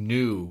he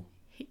knew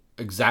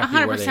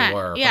exactly where they 100%,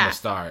 were yeah. from the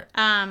start.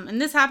 And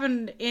this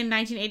happened in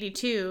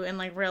 1982 in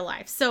like real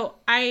life. So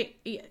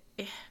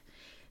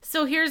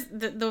here's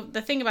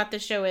the thing about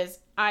this show is,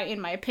 in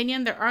my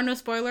opinion, there are no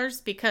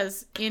spoilers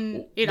because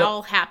it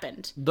all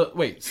happened.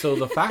 So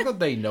the fact that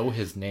they know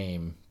his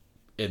name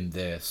in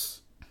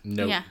this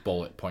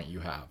bullet point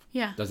you have,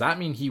 does that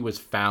mean he was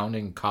found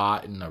and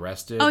caught and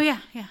arrested? Oh yeah.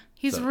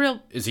 He's So,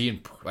 real. Is he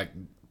in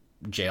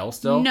jail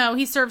still? No,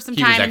 he served some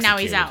He was time and now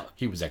he's executed. out.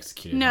 He was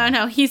executed.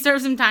 No, he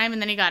served some time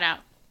and then he got out.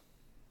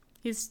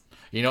 You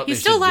know what he's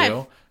they still should alive.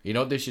 do? You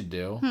know what they should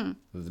do?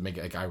 Is make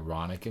it like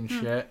ironic and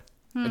shit.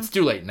 It's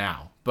too late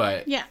now,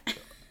 but Yeah.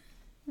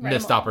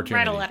 missed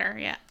opportunity. Write a letter,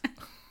 yeah.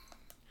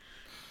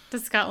 To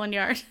Scotland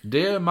Yard.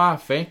 Dear my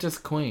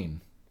faintest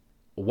queen,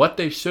 what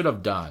they should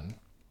have done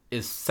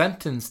is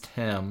sentenced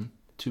him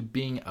to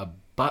being a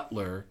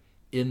butler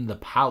in the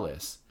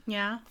palace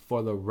Yeah.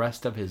 for the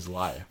rest of his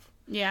life.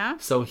 Yeah.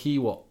 So he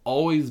will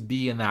always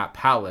be in that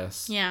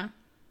palace, Yeah.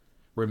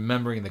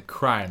 remembering the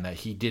crime that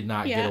he did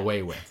not Yeah. get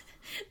away with.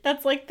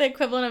 That's like the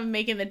equivalent of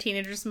making the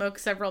teenager smoke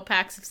several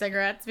packs of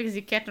cigarettes because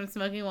you kept him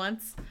smoking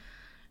once.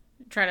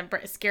 Try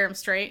to scare him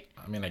straight.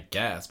 I mean, I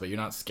guess, but you're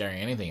not scaring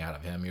anything out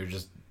of him. You're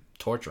just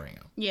torturing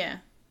him. Yeah.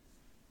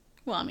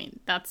 Well, I mean,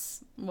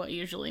 that's what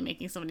usually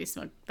making somebody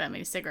smoke that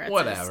many cigarettes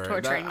Whatever. is,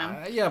 torturing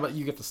them. Yeah, but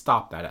you get to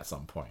stop that at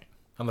some point.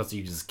 Unless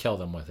you just kill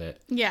them with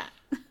it. Yeah.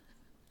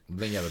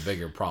 Then you have a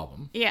bigger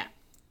problem. Yeah.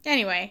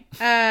 Anyway,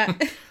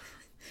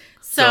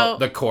 So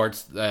the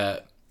courts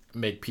that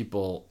make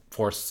people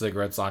force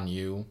cigarettes on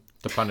you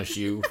to punish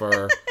you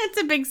for...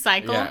 it's a big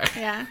cycle. Yeah.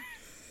 Yeah.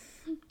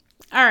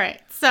 All right.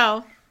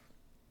 So,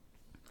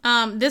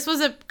 this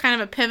was a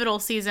kind of a pivotal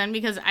season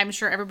because I'm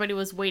sure everybody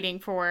was waiting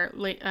for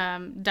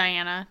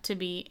Diana to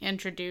be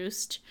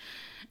introduced,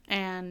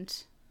 and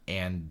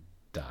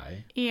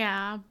die.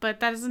 yeah, but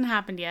that hasn't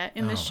happened yet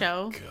in the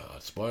show.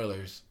 God,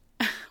 spoilers.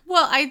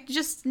 Well, I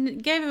just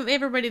gave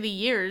everybody the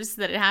years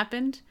that it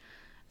happened,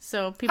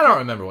 so people. I don't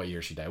remember what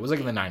year she died. It was like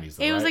in the 90s,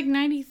 though, It was right? like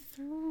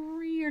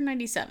 93 or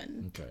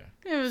 97. Okay.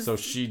 It was. So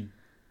she...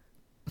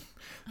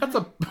 That's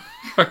a...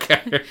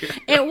 Okay.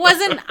 It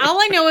wasn't.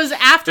 All I know is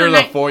after.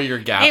 There's a 4-year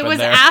gap It was in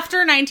there.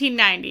 after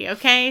 1990.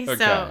 Okay, Okay.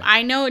 so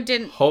I know it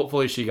didn't.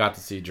 Hopefully she got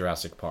to see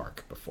Jurassic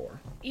Park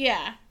before.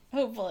 Yeah,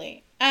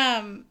 hopefully.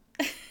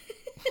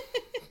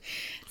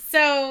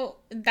 So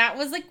that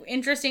was like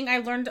interesting. I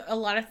learned a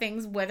lot of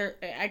things. Whether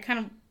I kind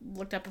of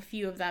looked up a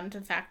few of them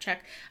to fact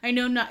check. I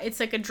know not.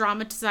 It's like a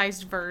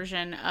dramatized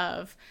version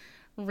of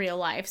real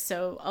life.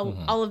 So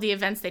all of the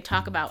events they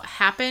talk about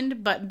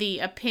happened, but the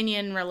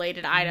opinion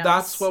related items.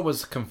 That's what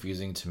was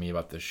confusing to me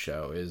about this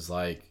show is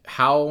like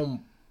how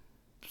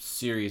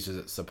serious is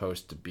it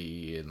supposed to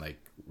be and like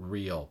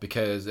real?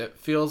 Because it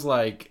feels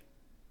like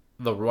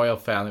the royal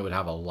family would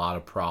have a lot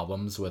of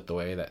problems with the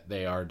way that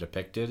they are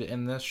depicted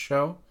in this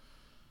show.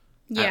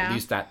 Yeah. At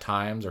least at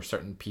times, or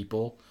certain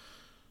people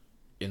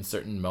in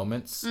certain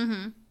moments.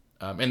 Mm-hmm.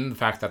 And the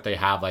fact that they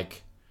have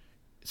like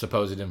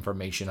supposed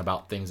information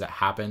about things that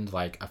happened,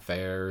 like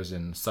affairs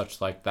and such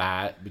like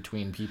that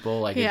between people.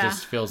 Like it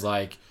just feels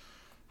like,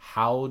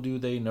 how do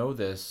they know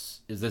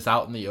this? Is this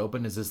out in the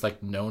open? Is this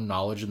like known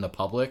knowledge in the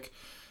public?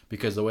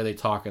 Because the way they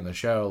talk in the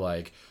show,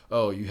 like,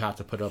 oh, you have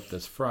to put up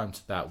this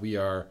front that we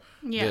are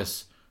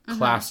this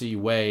classy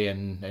way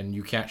and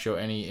you can't show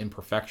any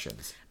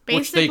imperfections.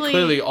 Which they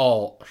clearly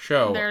all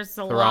show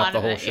throughout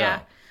the whole show.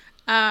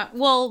 Yeah.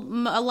 Well,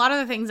 a lot of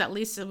the things, at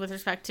least with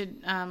respect to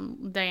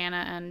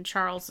Diana and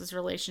Charles's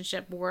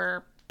relationship,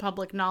 were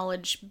public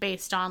knowledge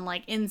based on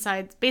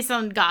based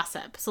on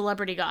gossip,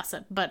 celebrity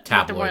gossip, but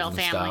with the royal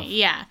family. Stuff.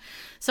 Yeah.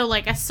 So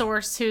like a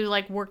source who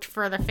like worked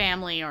for the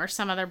family or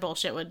some other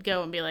bullshit would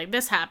go and be like,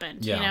 this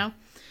happened, you know?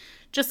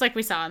 Just like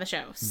we saw on the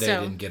show. They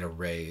didn't get a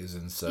raise,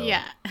 and so...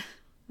 Yeah.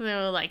 They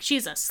were like,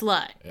 she's a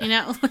slut, you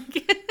know?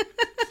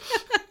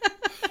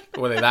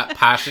 Were they that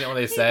passionate when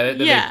they said it?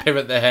 Did they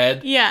pivot the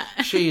head? Yeah.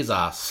 She's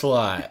a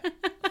slut.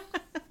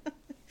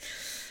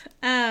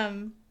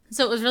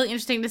 So it was really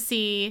interesting to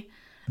see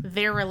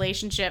their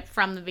relationship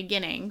from the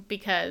beginning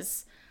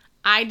because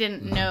I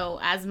didn't know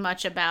as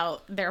much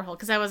about their whole...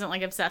 Because I wasn't,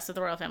 like, obsessed with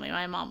the royal family.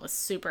 My mom was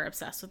super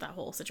obsessed with that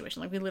whole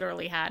situation. Like, we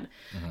literally had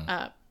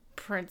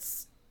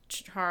Prince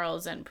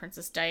Charles and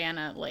Princess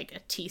Diana, like, a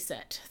tea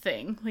set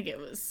thing. Like, it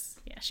was...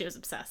 Yeah, she was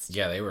obsessed.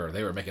 Yeah, they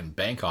were making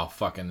bank off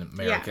fucking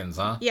Americans,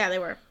 huh? Yeah, they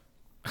were.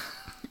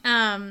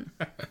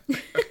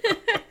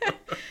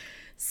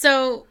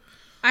 So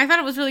I thought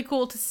it was really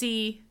cool to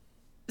see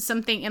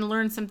something and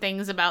learn some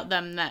things about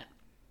them that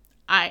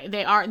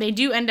they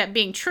do end up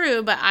being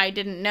true, but I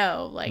didn't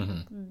know, like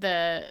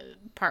the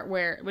part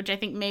which I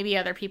think maybe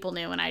other people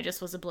knew and I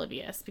just was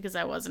oblivious because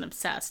I wasn't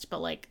obsessed, but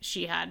like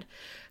she had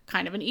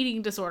kind of an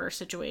eating disorder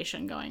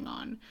situation going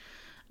on.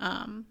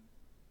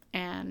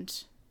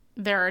 And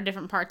there are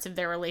different parts of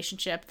their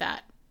relationship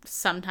that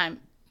sometimes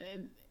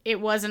it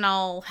wasn't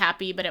all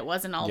happy, but it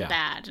wasn't all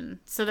bad. And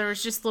so there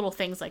was just little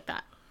things like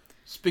that.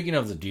 Speaking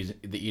of the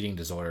eating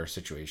disorder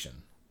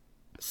situation,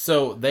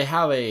 so they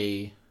have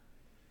a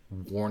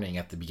warning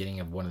at the beginning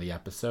of one of the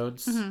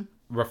episodes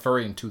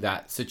referring to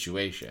that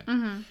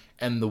situation.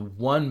 And the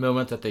one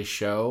moment that they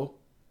show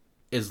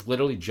is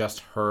literally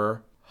just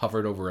her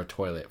hovered over a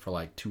toilet for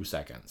like 2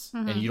 seconds.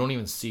 And you don't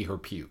even see her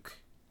puke.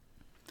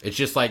 It's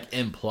just like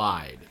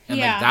implied. And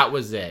like that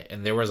was it.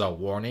 And there was a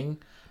warning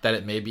that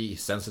it may be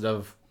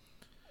sensitive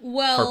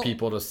for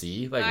people to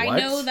see. Like, I what?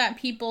 know that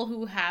people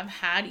who have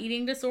had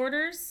eating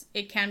disorders,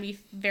 it can be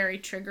very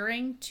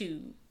triggering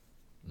to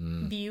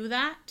view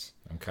that.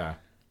 Okay.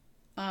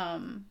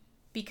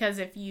 Because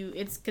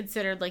it's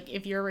considered like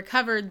if you're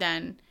recovered,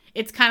 then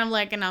it's kind of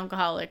like an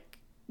alcoholic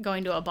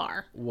going to a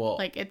bar. Well,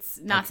 like it's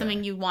not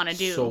something you want to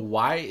do. So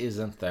why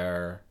isn't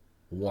there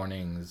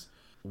warnings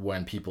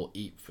when people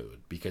eat food?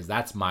 Because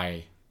that's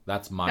your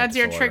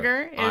disorder.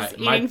 trigger is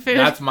eating food.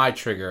 That's my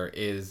trigger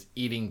is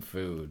eating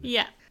food.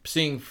 Yeah.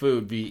 Seeing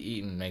food be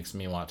eaten makes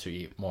me want to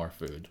eat more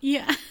food.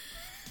 Yeah.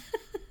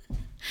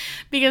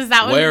 Because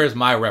that was... Where is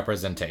my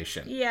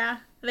representation? Yeah.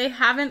 They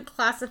haven't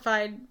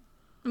classified...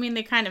 I mean,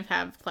 they kind of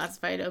have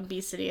classified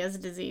obesity as a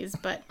disease,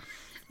 but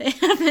they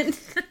haven't...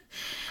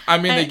 I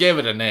mean, they gave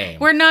it a name.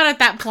 We're not at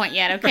that point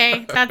yet,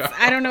 okay?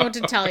 I don't know what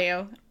to tell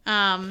you.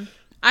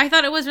 I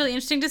thought it was really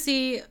interesting to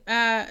see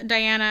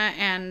Diana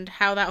and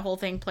how that whole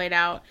thing played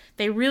out.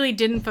 They really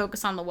didn't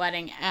focus on the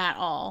wedding at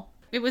all.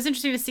 It was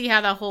interesting to see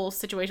how that whole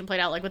situation played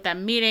out, like with that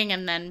meeting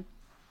and then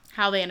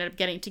how they ended up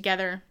getting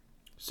together.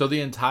 So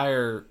the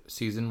entire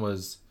season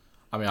was...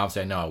 I mean,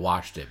 obviously I know I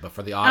watched it, but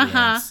for the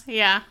audience...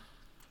 Yeah.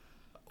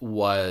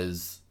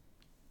 Was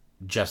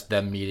just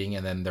them meeting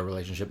and then their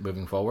relationship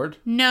moving forward?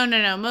 No.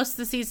 Most of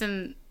the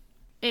season,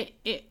 But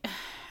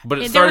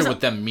it started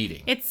with them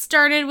meeting. It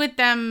started with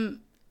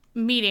them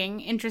meeting,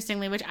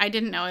 interestingly, which I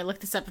didn't know. I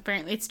looked this up.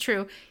 Apparently, it's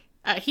true.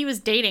 He was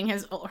dating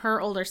her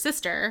older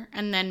sister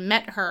and then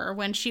met her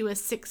when she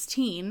was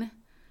 16.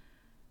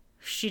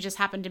 She just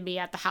happened to be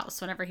at the house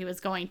whenever he was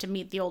going to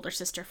meet the older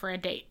sister for a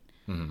date.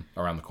 Mm-hmm.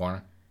 Around the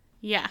corner?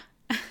 Yeah.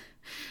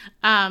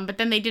 But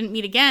then they didn't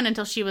meet again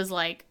until she was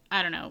like,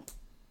 I don't know,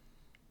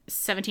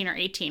 17 or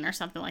 18 or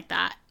something like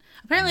that.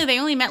 Apparently they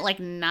only met like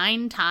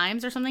 9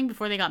 times or something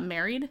before they got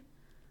married.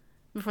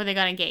 Before they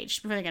got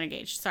engaged,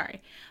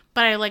 sorry.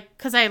 But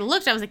because I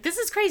looked, I was like, this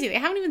is crazy. They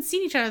haven't even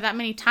seen each other that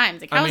many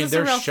times. Like, how is this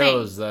a real thing? There's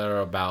shows that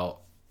are about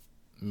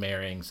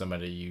marrying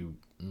somebody you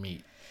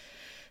meet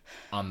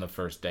on the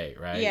first date,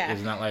 right? Yeah.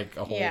 Isn't that like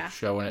a whole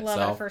show in itself?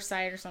 Love at First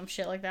Sight or some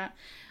shit like that.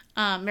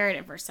 Married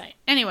at First Sight.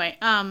 Anyway,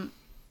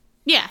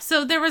 yeah,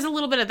 so there was a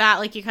little bit of that.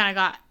 Like, you kind of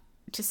got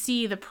to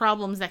see the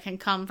problems that can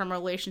come from a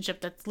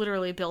relationship that's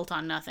literally built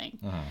on nothing.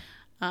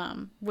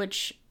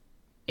 Which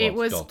it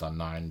was built on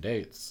 9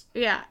 dates.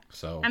 Yeah.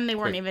 So and they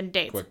weren't even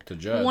dates. Quick to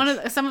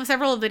judge.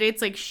 Several of the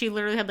dates, like, she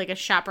literally had like a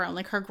chaperone.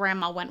 Like, her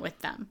grandma went with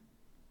them.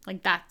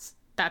 Like, that's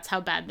how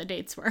bad the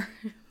dates were.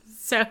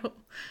 So.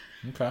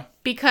 Okay.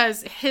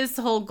 Because his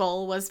whole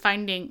goal was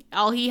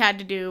all he had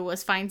to do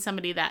was find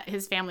somebody that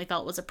his family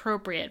felt was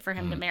appropriate for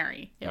him to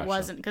marry. It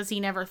wasn't, because he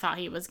never thought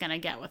he was going to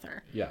get with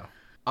her. Yeah.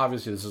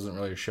 Obviously, this isn't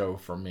really a show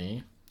for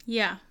me.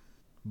 Yeah.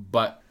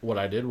 But what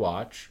I did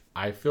watch,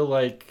 I feel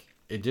like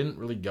it didn't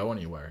really go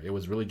anywhere. It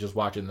was really just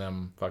watching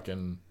them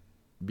fucking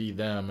be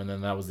them, and then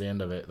that was the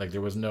end of it. Like,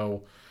 there was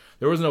no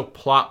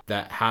plot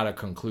that had a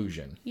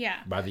conclusion. Yeah.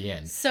 By the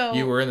end. So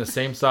you were in the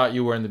same spot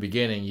you were in the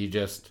beginning. You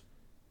just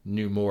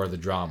knew more of the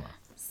drama.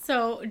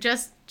 So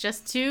just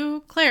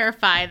to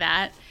clarify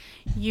that,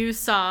 you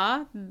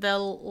saw the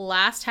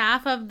last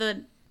half of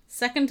the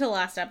second to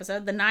last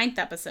episode, the 9th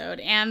episode,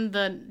 and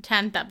the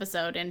 10th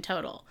episode in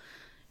total.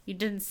 You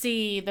didn't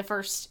see the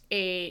first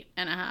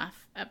 8.5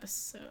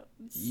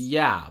 episodes.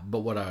 Yeah, but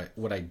what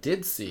I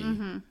did see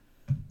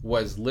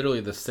was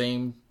literally the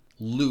same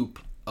loop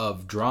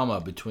of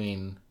drama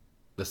between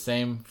the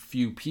same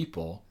few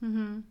people,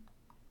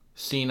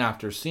 scene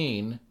after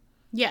scene.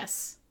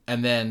 Yes.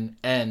 And then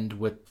end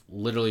with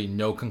literally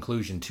no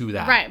conclusion to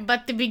that. Right,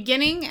 but the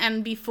beginning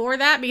and before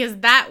that, because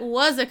that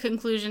was a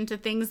conclusion to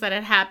things that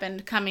had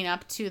happened coming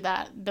up to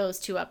those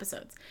 2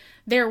 episodes.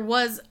 There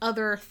were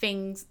other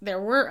things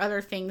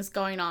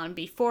going on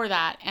before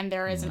that, and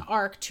there is an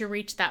arc to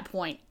reach that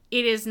point.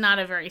 It is not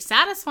a very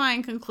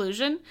satisfying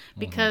conclusion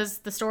because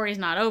the story's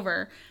not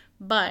over,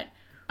 but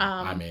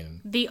I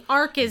mean, the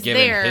arc is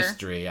there. Given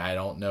history, I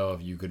don't know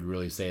if you could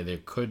really say there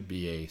could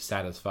be a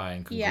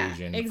satisfying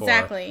conclusion. Yeah,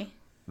 exactly.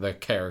 For the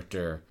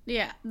character.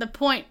 Yeah,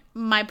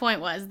 my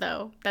point was,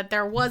 though, that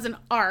there was an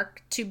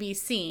arc to be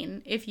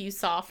seen if you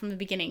saw from the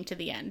beginning to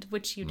the end,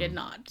 which you did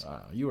not.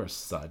 You are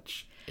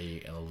such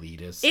an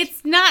elitist.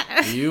 It's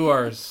not. You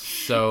are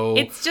so.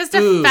 It's just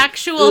a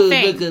factual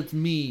thing. Look at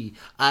me.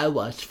 I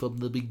watched from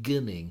the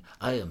beginning.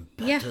 I am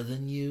better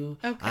than you.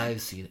 Okay.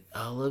 I've seen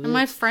all of it. Am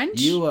I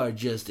French? You are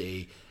just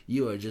a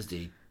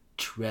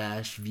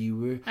trash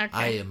viewer. Okay.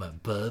 I am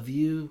above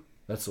you.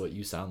 That's what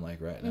you sound like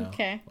right now.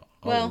 Okay.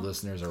 All the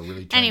listeners are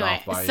really turned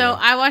off by you. So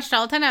I watched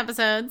all 10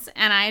 episodes,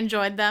 and I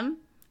enjoyed them.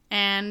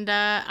 And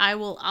I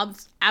will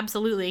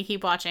absolutely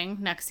keep watching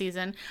next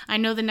season. I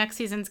know the next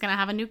season's going to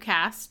have a new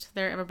cast.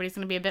 Everybody's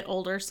going to be a bit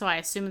older, so I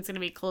assume it's going to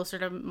be closer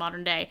to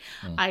modern day.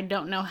 I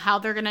don't know how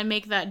they're going to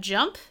make that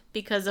jump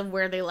because of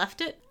where they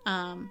left it.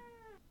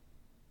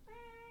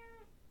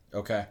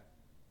 Okay.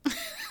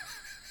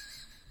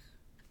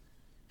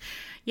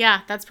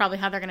 Yeah, that's probably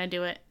how they're going to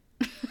do it.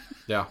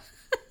 Yeah.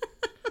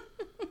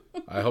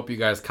 I hope you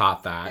guys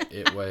caught that.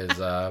 It was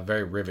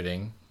very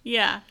riveting.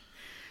 Yeah.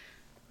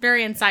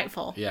 Very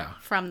insightful. Yeah.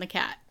 From the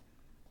cat.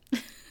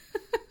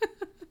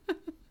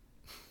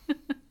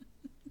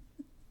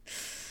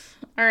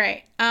 All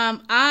right.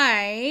 I'm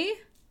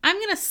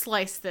going to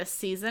slice this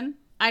season.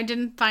 I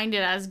didn't find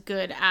it as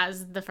good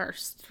as the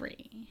first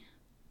 3.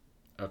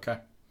 Okay.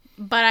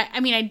 But I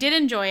mean, I did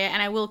enjoy it,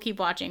 and I will keep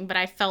watching, but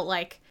I felt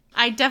like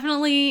I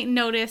definitely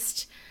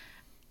noticed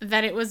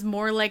that it was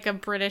more like a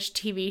British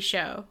TV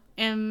show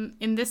in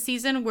this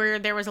season, where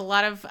there was a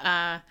lot of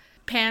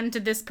pan to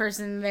this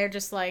person, they're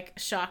just like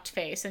shocked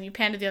face, and you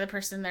pan to the other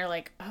person, they're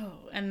like, oh,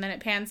 and then it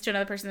pans to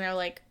another person, they're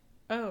like,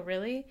 oh,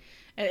 really?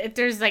 If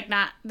there's like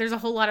there's a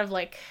whole lot of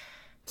like.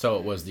 So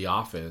it was The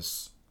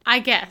Office. I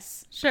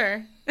guess,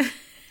 sure.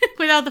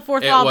 Without the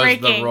fourth wall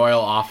breaking. It was the Royal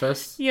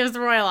Office. Yeah, it was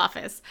the Royal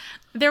Office.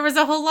 There was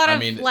a whole lot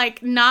of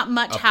like not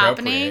much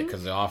happening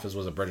because The Office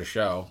was a British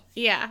show.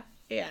 Yeah.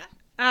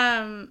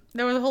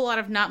 There was a whole lot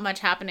of not much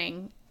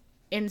happening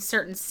in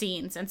certain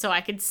scenes, and so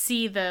I could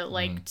see the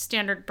like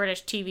standard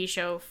British TV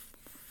show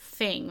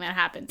thing that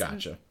happens.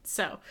 Gotcha.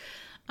 So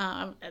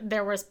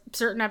there was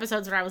certain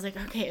episodes where I was like,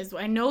 okay,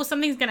 I know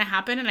something's gonna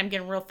happen, and I'm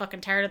getting real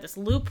fucking tired of this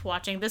loop,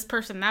 watching this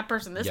person, that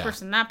person, this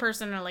person, that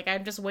person, and like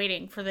I'm just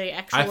waiting for the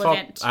actual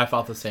event. I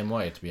felt the same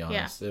way, to be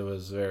honest. Yeah. It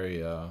was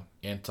very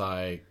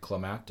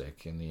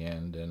anticlimactic in the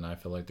end, and I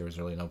feel like there was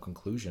really no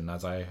conclusion,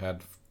 as I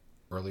had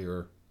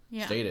earlier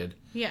stated.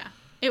 Yeah.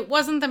 It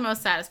wasn't the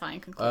most satisfying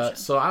conclusion.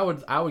 So I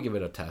would give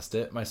it a test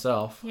it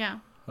myself. Yeah.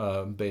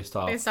 Based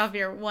off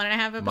your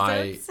 1.5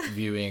 episodes. My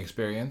viewing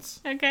experience.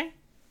 Okay.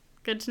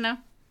 Good to know.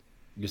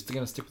 You're still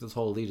gonna stick with this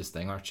whole elitist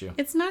thing, aren't you?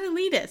 It's not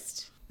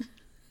elitist.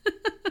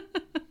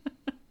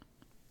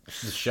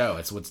 It's the show.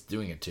 It's what's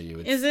doing it to you.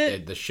 Is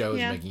it? The show is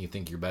making you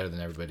think you're better than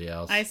everybody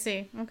else. I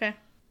see. Okay.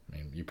 I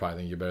mean, you probably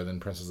think you're better than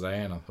Princess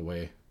Diana, the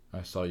way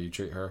I saw you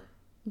treat her.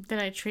 Did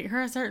I treat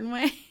her a certain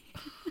way?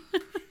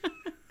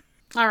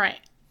 All right.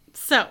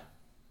 So,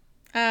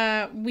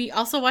 we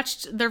also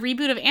watched the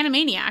reboot of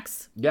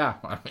Animaniacs. Yeah,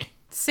 I mean...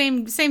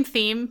 Same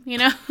theme, you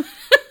know?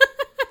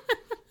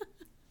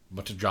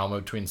 Bunch of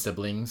drama between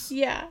siblings.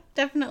 Yeah,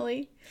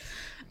 definitely.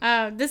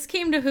 This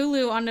came to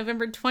Hulu on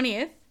November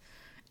 20th.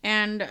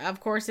 And, of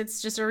course, it's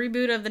just a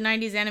reboot of the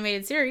 90s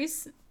animated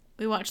series.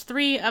 We watched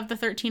 3 of the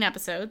 13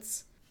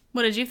 episodes.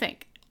 What did you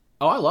think?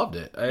 Oh, I loved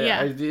it.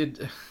 Yeah. I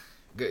did...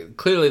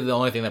 Clearly, the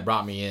only thing that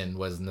brought me in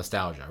was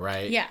nostalgia,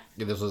 right? Yeah.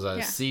 This was a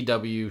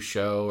CW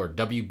show, or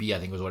WB, I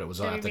think was what it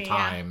was at the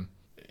time.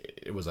 Yeah.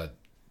 It was a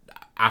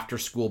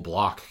after-school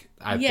block,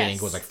 I think.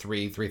 It was like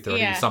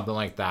 3:30, something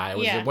like that. It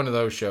was one of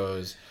those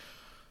shows.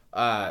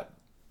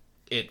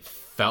 It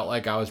felt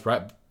like I was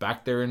right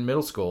back there in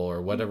middle school,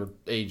 or whatever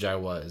age I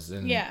was.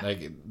 And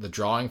like the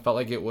drawing felt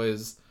like it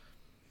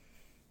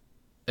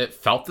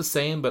felt the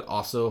same, but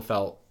also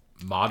felt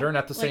modern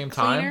at the same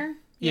time. Cleaner?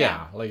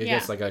 Yeah. Like, I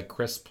guess like a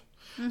crisp...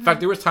 Mm-hmm. In fact,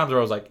 there was times where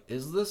I was like,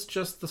 is this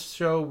just the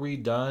show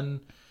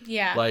redone?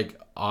 Yeah. Like,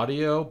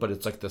 audio, but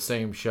it's like the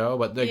same show.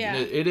 But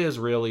it is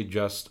really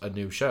just a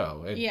new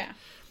show.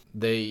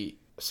 They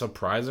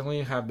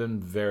surprisingly have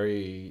been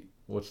very,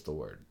 what's the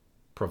word?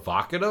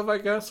 Provocative, I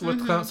guess,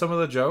 with some of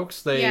the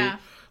jokes. They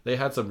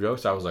had some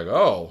jokes I was like,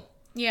 oh.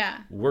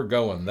 Yeah. We're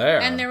going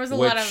there. And there was a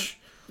lot of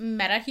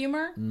meta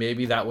humor.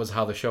 Maybe that was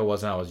how the show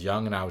was when I was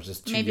young, and I was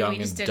just too young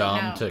and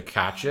dumb to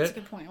catch it. That's a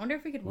good point. I wonder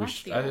if we could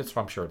watch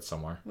I'm sure it's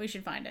somewhere. We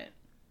should find it.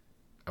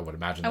 I would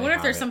imagine. I wonder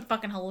if there's some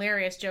fucking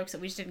hilarious jokes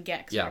that we just didn't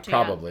get. Yeah,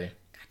 probably. Young.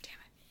 God damn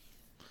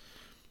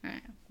it! All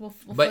right, we'll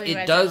but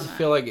it does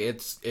feel like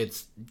it's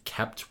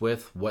kept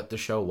with what the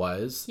show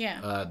was.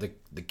 Yeah.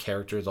 The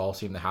characters all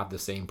seem to have the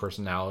same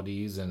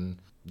personalities and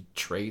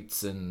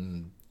traits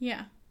and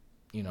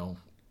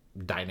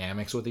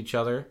dynamics with each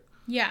other.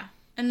 Yeah,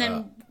 and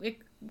then it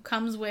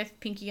comes with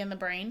Pinky and the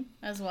Brain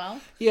as well.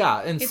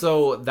 Yeah, and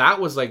so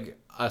that was like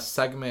a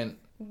segment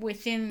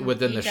within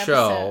the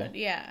show.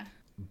 Yeah.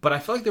 But I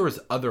feel like there was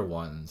other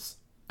ones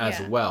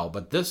as well.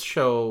 But this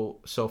show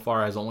so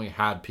far has only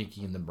had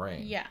Pinky and the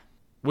Brain. Yeah.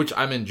 Which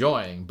I'm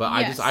enjoying. But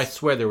I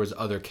swear there was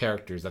other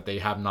characters that they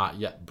have not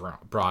yet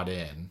brought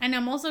in. And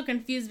I'm also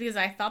confused because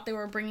I thought they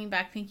were bringing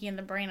back Pinky and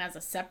the Brain as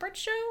a separate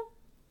show.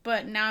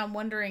 But now I'm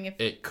wondering if...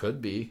 It could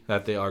be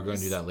that they are going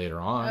to do that later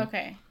on.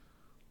 Okay.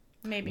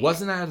 Maybe.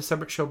 Wasn't that a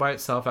separate show by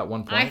itself at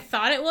one point? I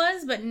thought it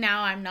was, but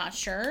now I'm not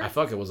sure. I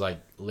feel like it was like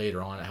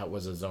later on. It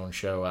was its own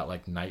show at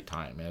like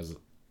nighttime as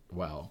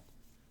well.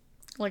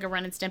 Like a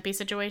Ren and Stimpy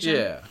situation?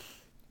 Yeah.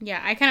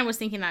 Yeah, I kind of was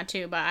thinking that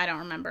too, but I don't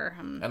remember.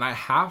 And I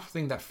half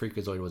think that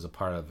Freakazoid was a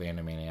part of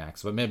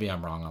Animaniacs, but maybe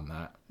I'm wrong on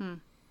that. We'll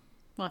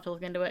have to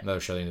look into it. Another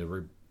show they need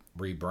to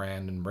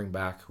rebrand and bring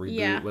back,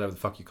 reboot, whatever the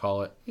fuck you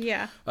call it.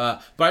 Yeah.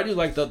 But I do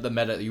like the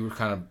meta. You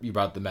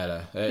brought the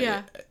meta.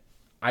 Yeah.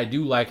 I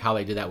do like how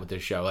they did that with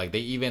this show. Like, they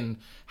even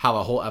have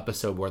a whole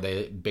episode where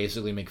they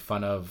basically make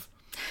fun of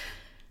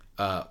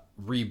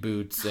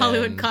reboots.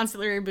 Hollywood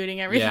constantly rebooting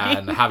everything. Yeah,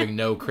 and having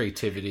no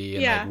creativity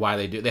and like why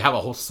they do. They have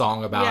a whole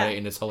song about it,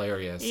 and it's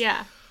hilarious.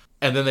 Yeah.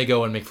 And then they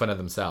go and make fun of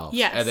themselves.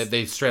 Yes. And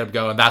they straight up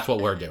go, and that's what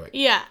we're doing.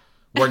 Yeah.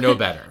 We're no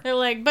better. They're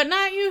like, but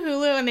not you,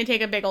 Hulu, and they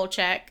take a big old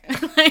check.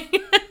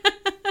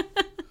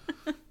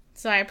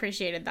 So I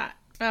appreciated that.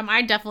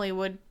 I definitely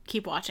would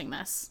keep watching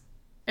this.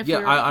 If we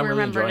I'm really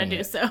remember enjoying to do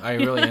it. so. I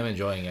really am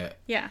enjoying it.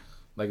 Yeah.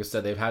 Like I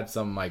said, they've had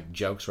some like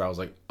jokes where I was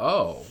like,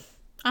 oh.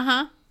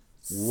 Uh-huh.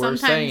 we're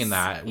saying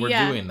that.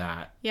 We're doing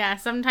that. Yeah,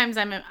 sometimes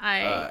and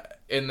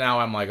now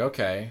I'm like,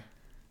 okay,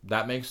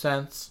 that makes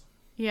sense.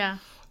 Yeah.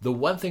 The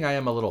one thing I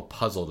am a little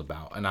puzzled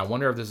about, and I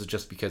wonder if this is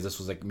just because this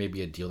was like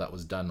maybe a deal that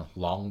was done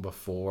long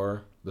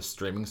before the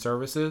streaming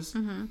services.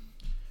 Mm-hmm.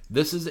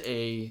 This is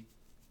a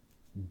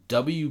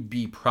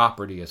WB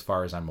property as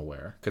far as I'm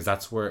aware, because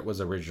that's where it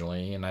was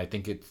originally, and I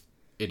think it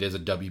is a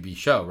WB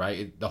show,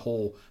 right? The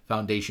whole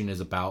foundation is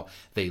about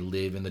they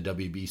live in the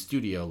WB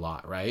studio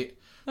lot, right?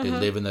 They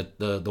live in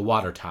the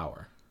water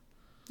tower.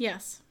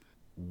 Yes.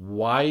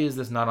 Why is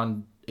this not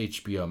on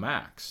HBO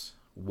Max?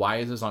 Why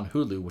is this on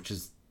Hulu, which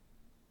is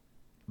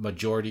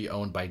majority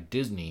owned by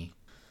Disney,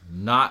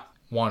 not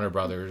Warner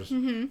Brothers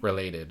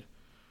related?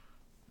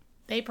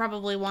 They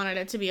probably wanted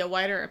it to be a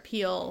wider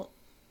appeal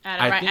at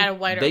a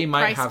wider price they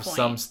might have point.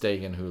 some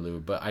stake in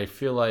Hulu, but I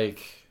feel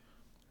like,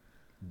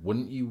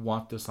 wouldn't you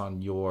want this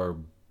on your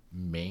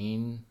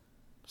main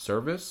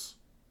service?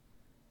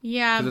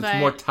 Yeah, because it's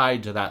more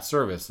tied to that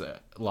service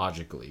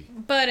logically.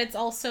 But it's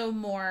also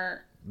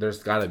more.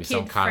 There's got to be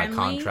some kind of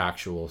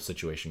contractual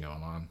situation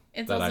going on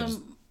that I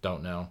just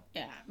don't know.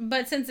 Yeah,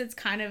 but since it's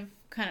kind of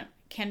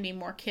can be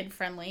more kid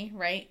friendly,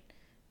 right?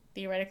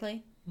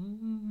 Theoretically.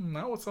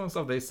 Not with some of the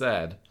stuff they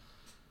said.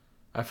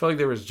 I feel like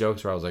there was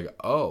jokes where I was like,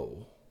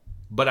 oh,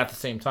 but at the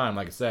same time,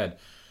 like I said,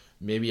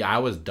 maybe I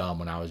was dumb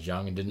when I was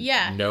young and didn't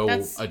know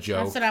a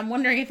joke. That's what I'm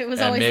wondering, if it was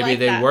and always maybe like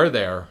they that. were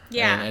there.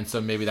 Yeah, and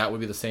so maybe that would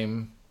be the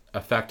same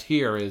effect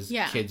here. Is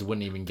kids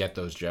wouldn't even get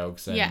those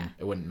jokes, and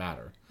it wouldn't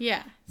matter.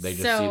 Yeah, they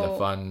just see the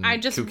fun,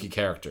 kooky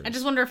characters. I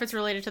just wonder if it's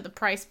related to the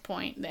price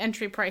point, the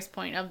entry price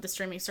point of the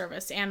streaming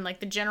service, and like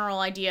the general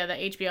idea that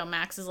HBO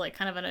Max is like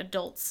kind of an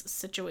adults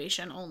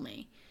situation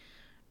only,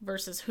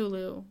 versus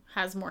Hulu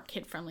has more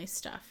kid friendly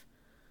stuff.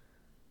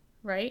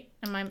 Right?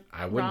 Am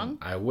I wrong?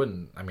 I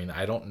wouldn't. I mean,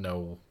 I don't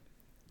know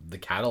the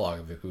catalog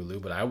of the Hulu,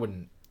 but I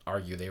wouldn't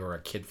argue they were a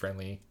kid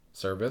friendly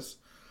service.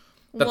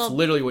 That's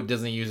literally what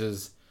Disney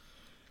uses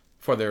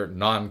for their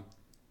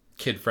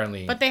non-kid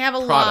friendly. But they have a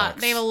lot.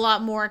 They have a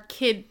lot more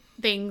kid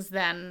things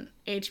than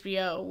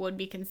HBO would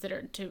be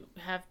considered to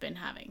have been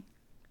having.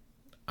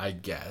 I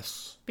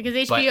guess because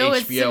HBO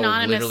is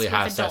synonymous literally with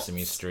has adults.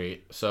 Sesame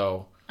Street,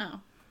 so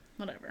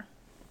whatever.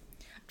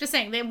 Just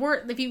saying they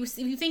were. If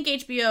you think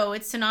HBO,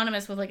 it's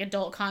synonymous with like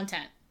adult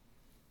content,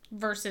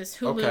 versus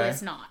Hulu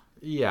is not.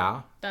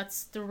 Yeah,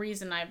 that's the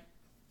reason I.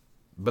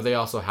 But they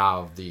also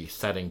have the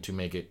setting to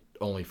make it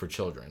only for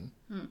children.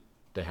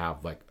 They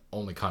have like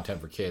only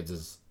content for kids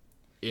is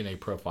in a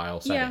profile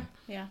setting.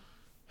 Yeah.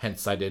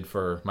 Hence, I did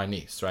for my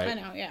niece, right? I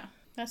know. Yeah,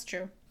 that's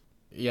true.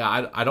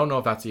 Yeah, I don't know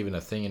if that's even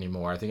a thing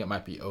anymore. I think it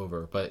might be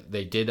over. But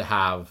they did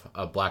have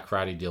a Black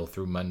Friday deal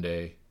through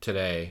Monday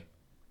today.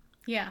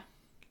 Yeah.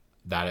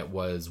 That it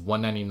was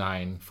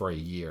 $199 for a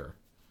year.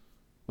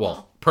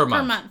 Well, per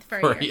month. Per month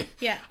for a year.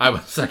 Yeah. I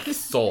was like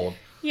sold.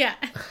 Yeah.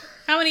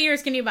 How many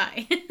years can you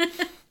buy?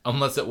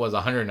 Unless it was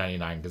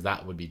 $199, because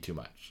that would be too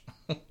much.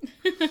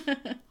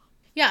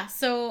 Yeah,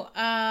 so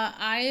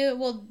I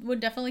would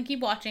definitely keep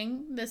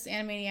watching this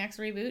Animaniacs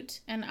reboot,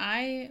 and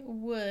I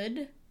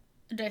would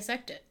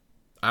dissect it.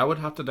 I would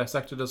have to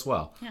dissect it as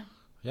well. Yeah.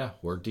 Yeah,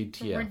 word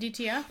DTF. Word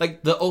DTF?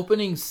 Like, the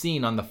opening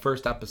scene on the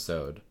first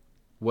episode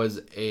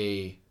was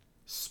a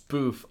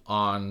spoof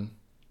on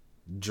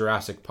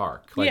Jurassic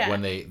Park. Like,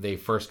 when they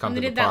first come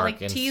to the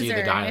park and see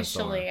the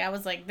dinosaur. Initially, I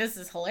was like, this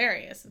is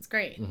hilarious. It's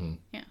great. Mm-hmm.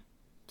 Yeah.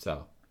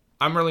 So,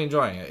 I'm really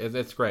enjoying it.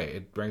 It's great.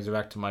 It brings me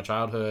back to my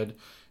childhood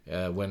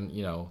when,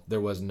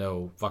 there was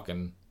no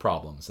fucking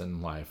problems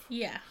in life.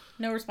 Yeah.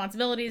 No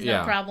responsibilities,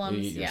 no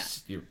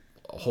problems. Your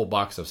whole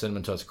box of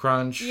Cinnamon Toast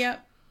Crunch.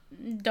 Yep.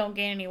 Don't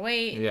gain any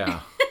weight.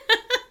 Yeah.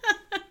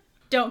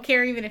 Don't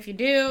care even if you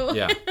do.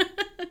 Yeah.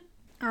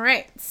 All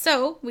right.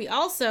 So, we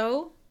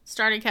also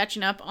started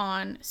catching up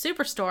on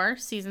Superstore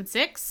Season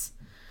 6,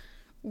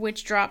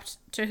 which dropped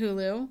to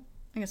Hulu.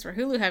 I guess we're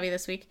Hulu heavy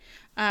this week.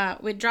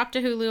 It dropped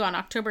to Hulu on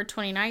October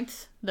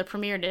 29th. The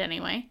premiere did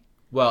anyway.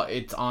 Well,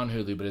 it's on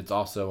Hulu, but it's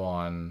also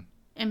on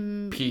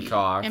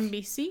Peacock.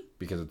 NBC?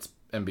 Because it's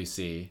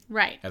NBC.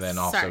 Right. And then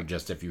also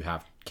just if you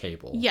have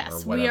cable.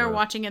 Yes, we are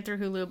watching it through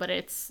Hulu, but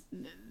it's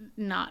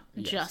not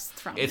just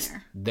from there. It's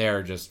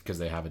there just because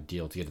they have a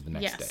deal to get it the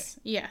next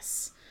day.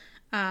 Yes.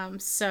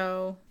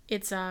 So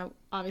it's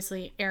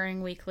obviously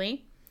airing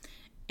weekly.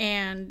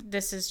 And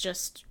this is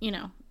just,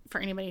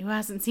 for anybody who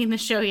hasn't seen the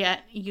show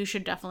yet, you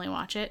should definitely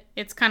watch it.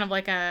 It's kind of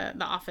like The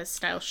Office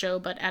style show,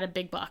 but at a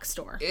big box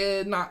store.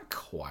 Not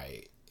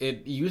quite.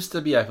 It used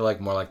to be, I feel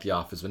like, more like The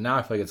Office, but now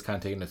I feel like it's kind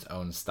of taking its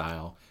own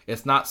style.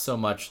 It's not so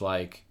much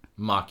like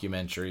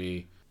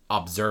mockumentary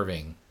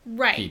observing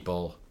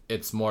people.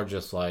 It's more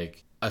just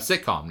like a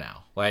sitcom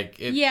now. Like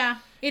it is.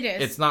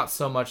 It's not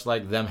so much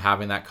like them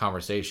having that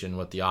conversation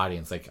with the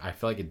audience. Like I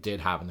feel like it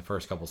did happen the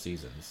first couple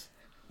seasons.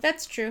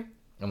 That's true.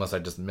 Unless I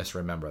just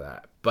misremember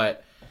that.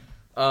 But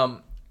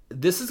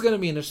this is going to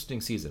be an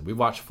interesting season. We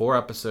watched 4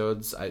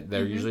 episodes.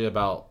 They're usually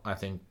about, I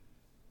think,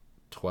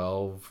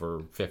 12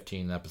 or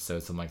 15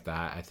 episodes, something like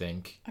that, I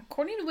think.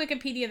 According to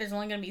Wikipedia, there's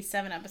only going to be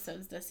 7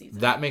 episodes this season.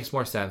 That makes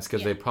more sense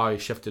because they probably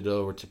shifted it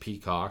over to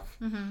Peacock.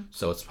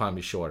 So it's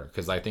probably shorter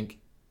because I think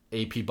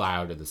AP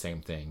Bio did the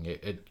same thing.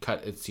 It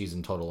cut its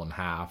season total in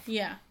half.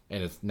 Yeah.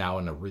 And it's now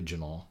an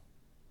original.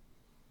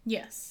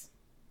 Yes.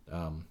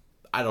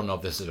 I don't know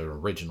if this is an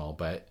original,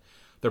 but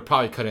they're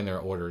probably cutting their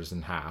orders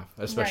in half,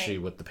 especially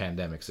Right. with the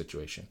pandemic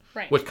situation.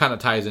 Right. Which kind of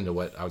ties into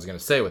what I was going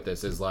to say with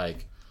this is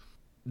like,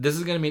 this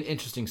is going to be an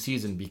interesting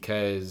season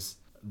because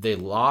they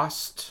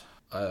lost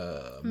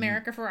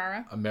America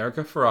Ferrara.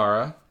 America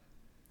Ferrara,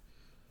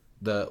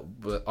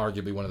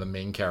 arguably one of the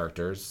main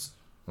characters,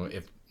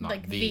 if not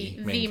Like the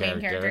the main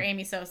character.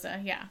 Amy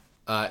Sosa. Yeah.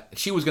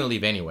 She was going to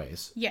leave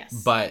anyways. Yes.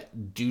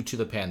 But due to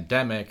the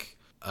pandemic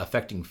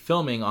affecting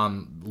filming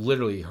on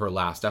literally her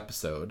last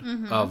episode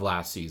of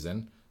last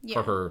season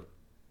for her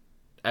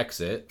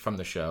exit from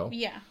the show,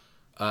 Yeah.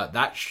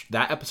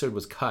 that episode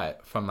was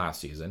cut from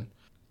last season.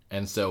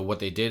 And so what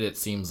they did, it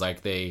seems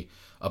like they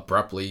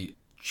abruptly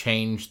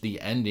changed the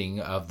ending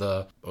of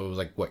it was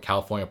like what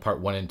California Part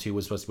 1 and 2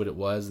 was supposed to be what it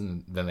was,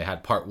 and then they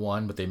had Part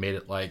 1, but they made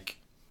it like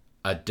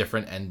a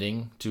different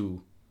ending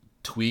to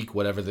tweak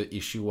whatever the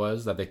issue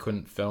was that they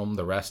couldn't film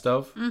the rest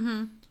of.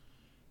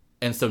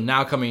 And so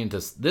now coming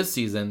into this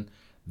season,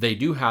 they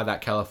do have that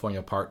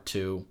California Part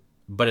 2,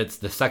 but it's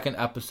the second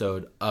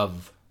episode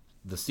of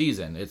the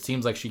season. It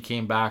seems like she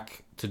came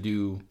back to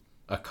do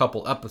a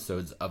couple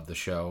episodes of the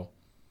show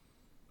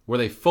where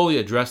they fully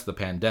address the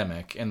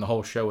pandemic, and the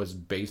whole show is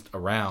based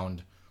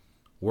around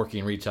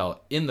working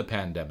retail in the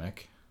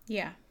pandemic.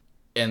 Yeah.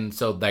 And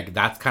so like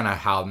that's kind of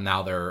how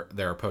now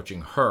they're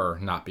approaching her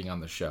not being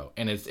on the show.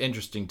 And it's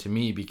interesting to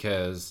me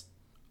because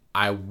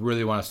I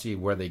really want to see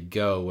where they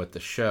go with the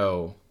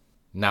show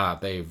now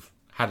that they've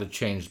had to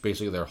change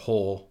basically their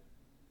whole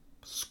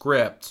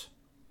script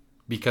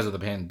because of the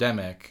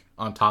pandemic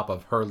on top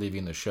of her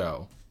leaving the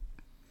show.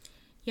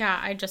 Yeah,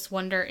 I just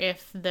wonder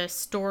if the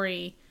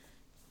story,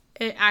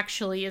 it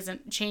actually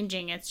isn't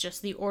changing. It's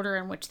just the order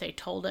in which they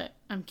told it.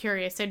 I'm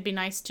curious. It'd be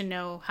nice to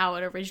know how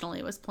it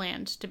originally was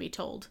planned to be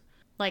told.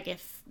 Like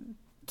if...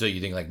 So you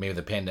think like maybe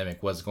the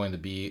pandemic was going to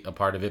be a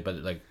part of it, but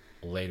like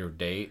later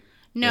date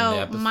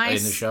No, in the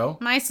show?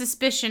 My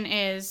suspicion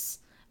is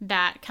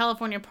that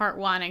California Part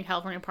 1 and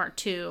California Part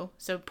 2,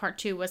 so Part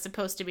 2 was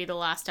supposed to be the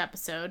last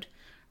episode,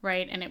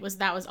 right? And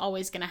that was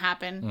always going to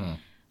happen,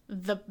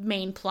 the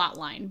main plot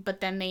line. But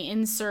then they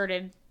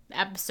inserted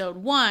Episode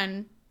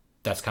 1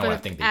 That's kind of what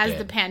I think they as did.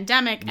 the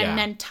pandemic, Yeah. and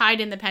then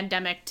tied in the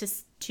pandemic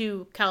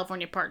to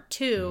California Part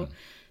 2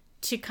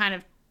 to kind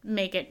of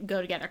make it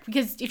go together.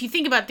 Because if you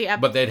think about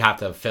But they'd have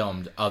to have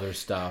filmed other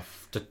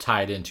stuff to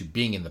tie it into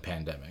being in the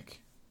pandemic.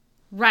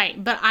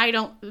 Right, but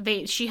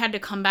she had to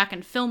come back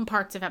and film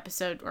parts of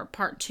episode or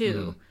part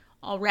 2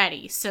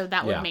 already, so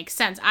that would make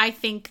sense. I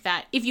think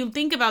that if you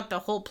think about the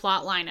whole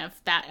plot line of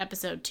that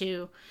episode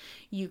 2,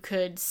 you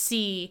could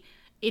see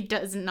it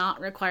does not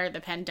require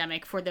the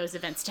pandemic for those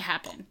events to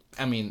happen.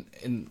 I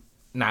mean,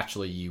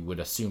 naturally you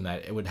would assume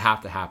that it would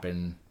have to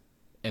happen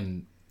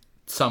in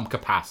some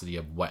capacity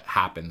of what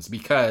happens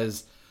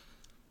because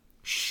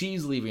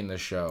she's leaving the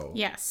show.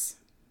 Yes.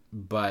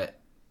 But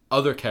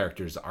other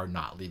characters are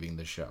not leaving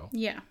the show.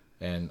 Yeah.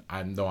 And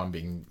I know I'm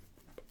being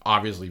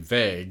obviously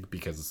vague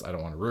because I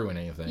don't want to ruin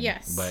anything.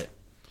 Yes. But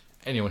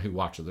anyone who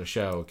watches the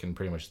show can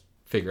pretty much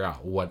figure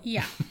out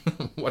Yeah.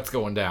 what's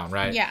going down,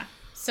 right? Yeah.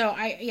 So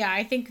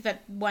I think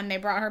that when they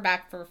brought her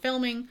back for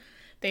filming,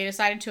 they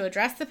decided to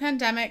address the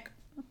pandemic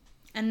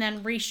and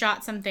then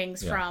reshot some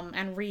things from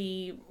and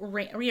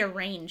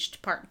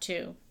rearranged part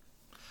 2.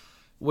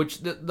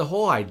 Which the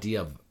whole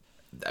idea of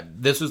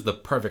this was the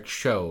perfect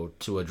show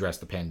to address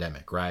the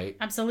pandemic, right?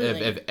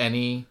 Absolutely. If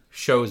any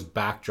show's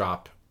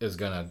backdrop is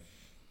gonna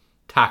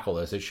tackle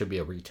this, it should be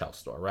a retail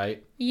store,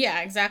 right?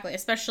 Yeah, exactly.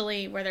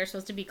 Especially where they're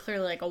supposed to be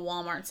clearly like a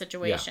Walmart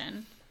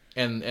situation.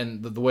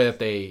 And the way that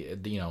they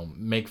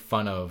make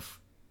fun of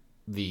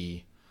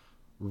the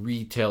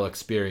retail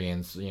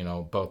experience,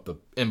 both the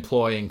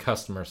employee and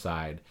customer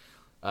side.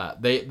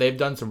 They've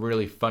done some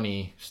really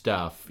funny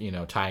stuff,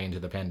 tying into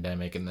the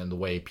pandemic and then the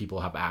way people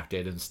have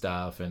acted and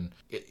stuff. And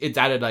it's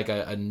added like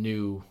a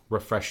new,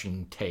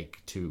 refreshing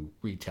take to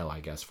retail, I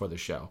guess, for the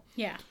show.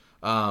 Yeah.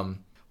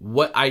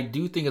 What I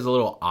do think is a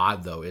little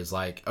odd, though, is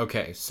like,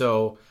 okay,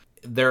 so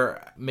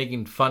they're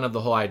making fun of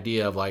the whole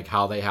idea of like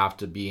how they have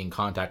to be in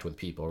contact with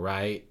people,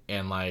 right?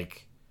 And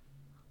like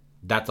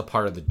that's a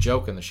part of the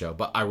joke in the show.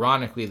 But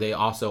ironically, they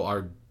also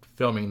are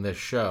filming this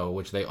show,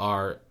 which they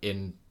are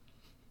in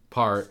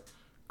part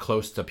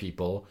close to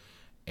people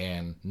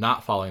and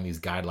not following these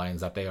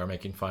guidelines that they are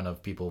making fun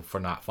of people for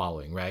not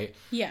following, right?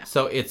 Yeah.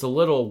 So it's a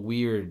little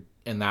weird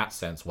in that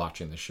sense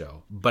watching the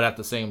show. But at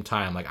the same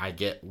time, like I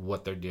get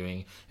what they're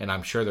doing and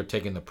I'm sure they're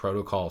taking the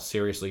protocol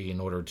seriously in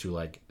order to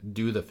like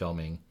do the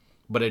filming.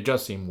 But it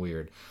just seemed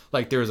weird.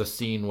 Like there's a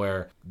scene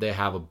where they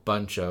have a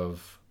bunch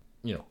of,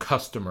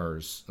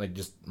 customers, like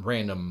just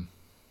random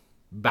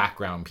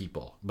background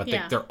people, but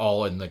they're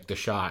all in like the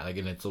shot, like,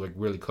 and it's like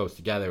really close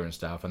together and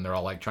stuff, and they're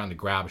all like trying to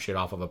grab shit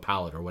off of a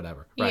pallet or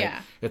whatever, right?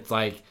 Yeah. It's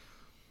like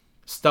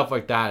stuff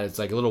like that. It's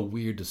like a little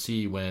weird to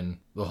see when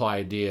the whole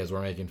idea is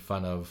we're making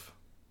fun of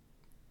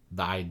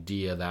the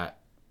idea that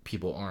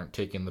people aren't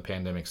taking the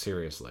pandemic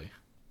seriously.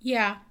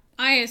 Yeah.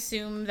 I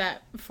assume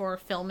that for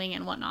filming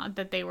and whatnot,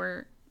 that they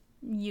were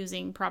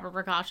using proper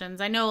precautions.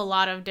 I know a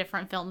lot of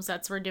different film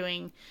sets were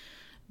doing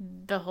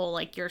the whole,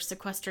 like, you're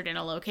sequestered in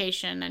a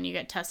location and you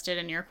get tested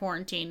and you're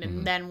quarantined.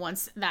 And then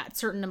once that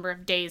certain number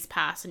of days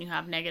pass and you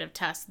have negative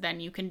tests, then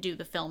you can do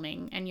the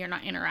filming and you're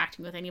not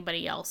interacting with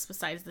anybody else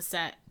besides the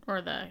set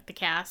or the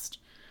cast.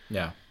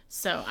 Yeah.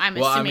 So I'm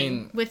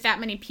assuming with that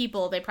many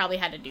people, they probably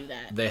had to do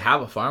that. They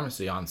have a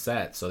pharmacy on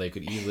set, so they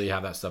could easily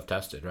have that stuff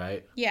tested,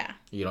 right? Yeah.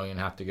 You don't even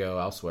have to go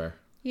elsewhere.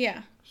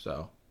 Yeah.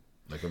 So,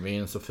 the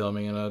convenience of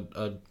filming in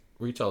a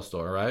retail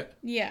store, right?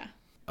 Yeah.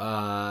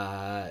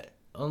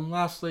 And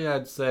lastly,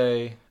 I'd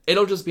say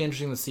it'll just be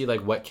interesting to see like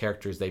what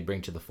characters they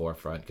bring to the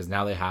forefront, because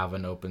now they have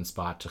an open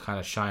spot to kind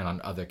of shine on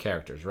other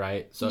characters,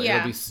 right? So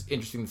it'll be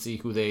interesting to see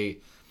who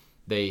they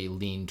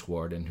lean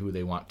toward and who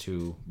they want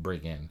to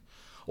bring in.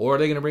 Or are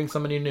they going to bring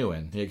somebody new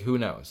in? Like, who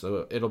knows?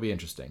 So it'll be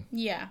interesting.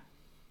 Yeah.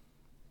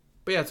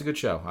 But yeah, it's a good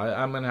show.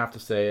 I'm going to have to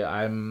say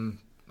I'm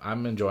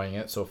enjoying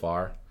it so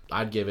far.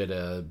 I'd give it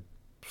a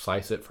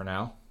slice it for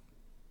now.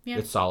 Yeah.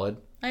 It's solid.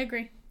 I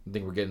agree. I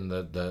think we're getting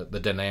the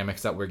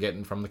dynamics that we're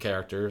getting from the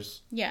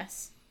characters.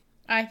 Yes.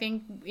 I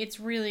think it's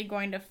really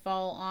going to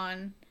fall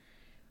on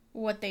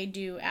what they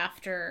do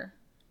after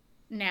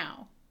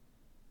now.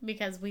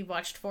 Because we've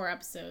watched 4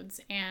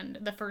 episodes, and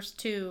the first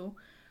 2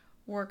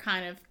 were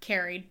kind of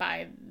carried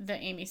by the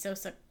Amy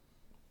Sosa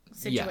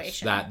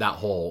situation. Yes, that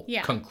whole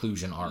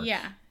conclusion arc.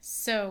 Yeah.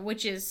 So,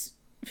 which is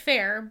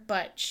fair,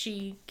 but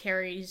she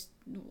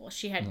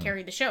had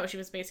carried the show. She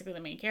was basically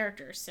the main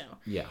character, so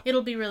yeah.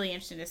 It'll be really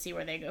interesting to see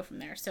where they go from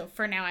there. So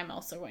for now, I'm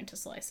also going to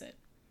slice it.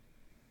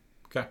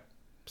 Okay.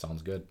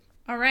 Sounds good.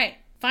 All right.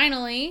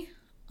 Finally,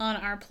 on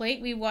our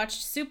plate, we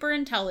watched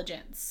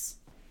Superintelligence.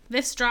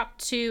 This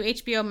dropped to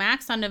HBO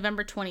Max on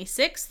November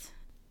 26th.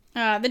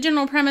 The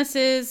general premise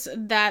is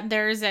that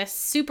there's a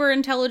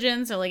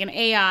superintelligence, or like an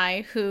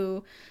AI,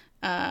 who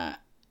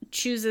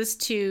chooses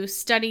to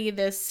study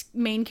this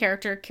main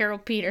character, Carol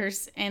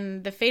Peters,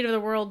 and the fate of the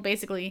world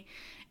basically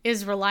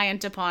is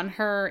reliant upon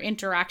her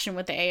interaction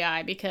with the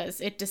AI,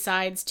 because it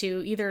decides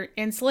to either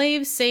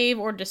enslave, save,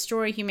 or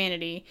destroy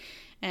humanity,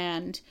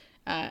 and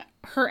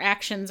her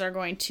actions are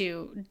going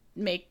to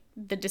make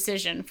the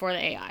decision for the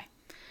AI.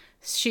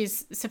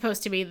 She's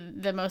supposed to be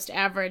the most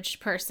average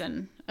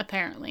person,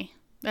 apparently.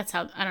 That's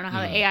how, I don't know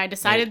how the AI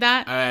decided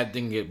that. I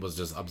think it was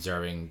just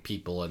observing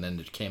people, and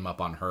then it came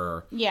up on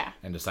her. Yeah.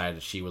 And decided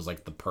that she was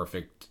like the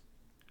perfect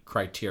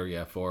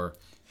criteria for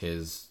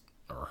his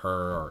or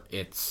her or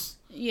its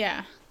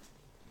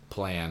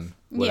plan,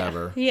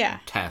 whatever. Yeah.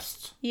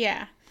 Test.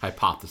 Yeah.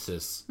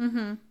 Hypothesis.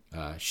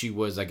 Mm-hmm. She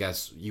was, I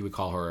guess, you would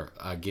call her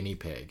a guinea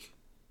pig.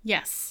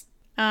 Yes.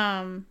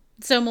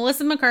 So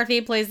Melissa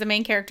McCarthy plays the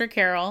main character,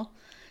 Carol,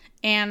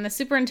 and the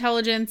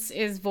superintelligence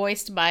is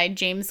voiced by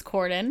James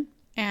Corden.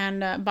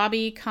 And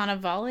Bobby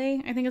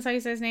Cannavale, I think is how you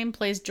say his name,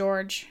 plays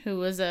George, who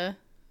was a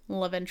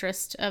love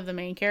interest of the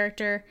main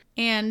character.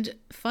 And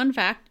fun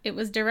fact, it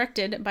was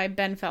directed by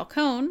Ben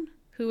Falcone,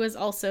 who is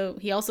also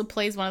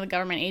plays one of the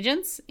government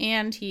agents,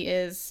 and he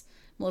is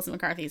Melissa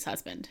McCarthy's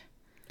husband.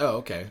 Oh,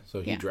 okay.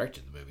 So he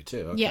directed the movie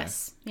too. Okay.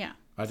 Yes. Yeah.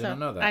 I didn't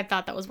know that. I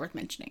thought that was worth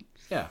mentioning.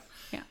 Yeah.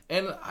 Yeah.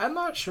 And I'm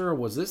not sure,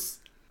 was this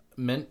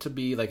meant to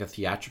be like a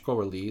theatrical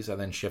release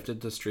and then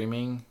shifted to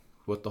streaming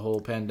with the whole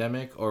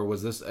pandemic, or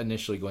was this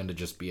initially going to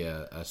just be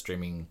a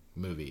streaming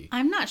movie?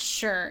 I'm not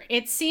sure.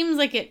 It seems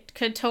like it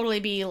could totally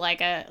be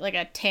like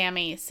a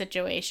Tammy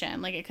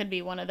situation. Like it could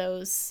be one of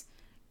those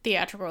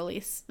theatrical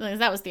release. Like,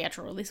 that was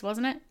theatrical release,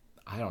 wasn't it?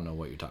 I don't know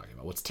what you're talking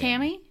about. What's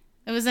Tammy?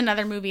 It was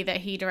another movie that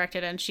he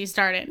directed and she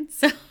starred in.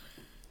 So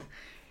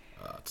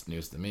it's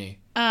news to me.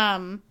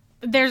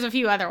 There's a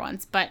few other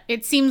ones, but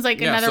it seems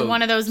like another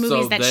one of those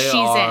movies that she's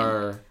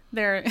in.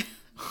 They're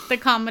the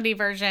comedy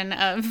version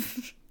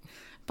of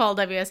Paul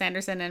W.S.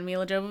 Anderson and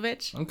Mila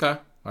Jovovich. Okay.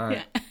 All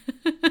right.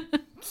 Yeah.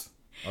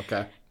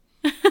 Okay.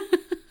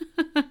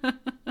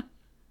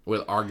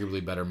 With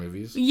arguably better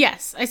movies.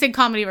 Yes. I said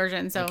comedy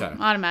version, so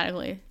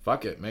automatically.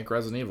 Fuck it. Make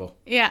Resident Evil.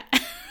 Yeah.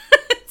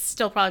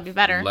 Still probably be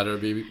better. Let her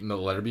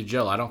be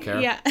Jill. I don't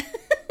care. Yeah.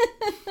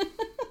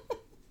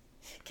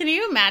 Can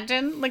you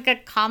imagine like a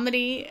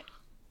comedy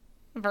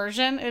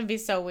version? It would be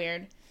so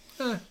weird.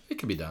 It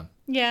could be done.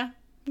 Yeah.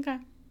 Okay.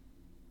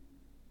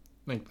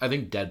 I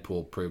think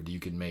Deadpool proved you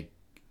could make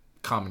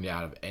comedy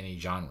out of any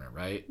genre,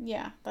 right?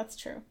 Yeah, that's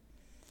true.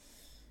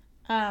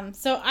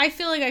 So I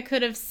feel like I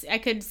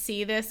could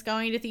see this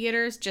going to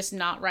theaters, just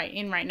not right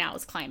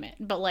now's climate.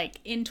 But like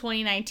in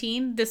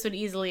 2019, this would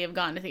easily have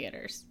gone to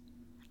theaters.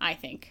 I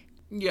think.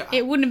 Yeah.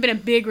 It wouldn't have been a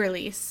big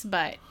release,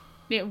 but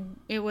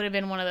it would have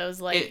been one of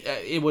those like.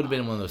 It would have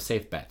been one of those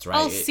safe bets, right?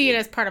 I'll see it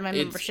as part of my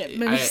membership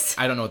movies.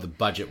 I don't know what the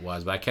budget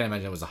was, but I can't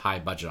imagine it was a high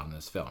budget on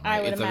this film.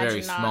 Right? It's a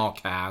very small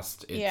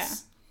cast. Yeah.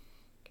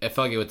 I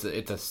feel like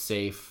it's a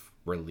safe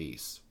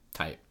release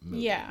type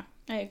movie. Yeah,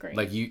 I agree.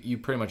 Like you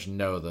pretty much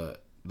know the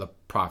the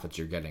profits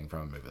you're getting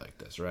from a movie like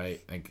this,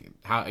 right? Like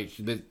how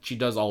she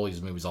does all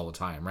these movies all the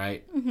time,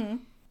 right? Mm-hmm.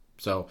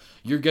 So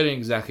you're getting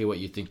exactly what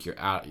you think you're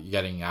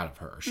getting out of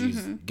her.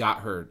 She's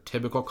got her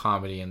typical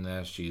comedy in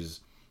this. She's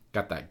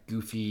got that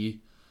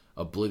goofy,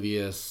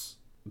 oblivious,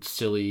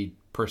 silly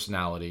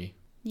personality.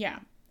 Yeah.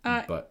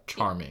 But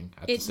charming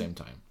at the same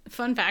time.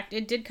 Fun fact,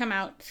 it did come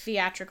out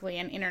theatrically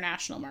in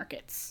international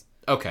markets.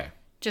 Okay.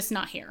 Just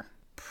not here.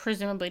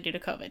 Presumably due to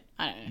COVID.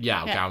 I don't know.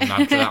 Yeah,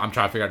 okay. I'm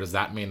trying to figure out, does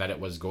that mean that it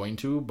was going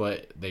to,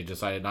 but they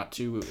decided not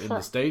to in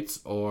the States,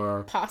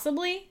 or...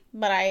 Possibly,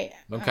 but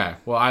Okay,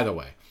 well, either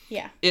way.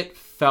 Yeah. It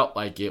felt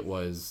like it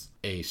was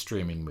a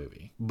streaming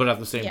movie. But at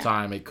the same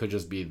time, it could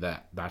just be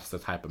that that's the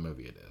type of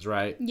movie it is,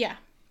 right? Yeah.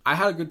 I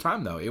had a good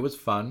time, though. It was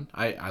fun.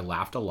 I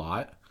laughed a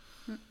lot.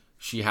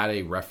 She had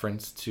a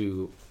reference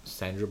to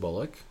Sandra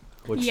Bullock,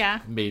 which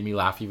made me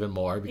laugh even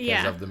more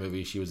because of the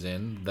movie she was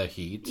in, The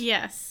Heat.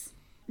 Yes.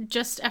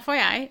 Just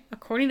FYI,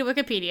 according to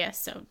Wikipedia,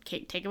 so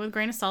take it with a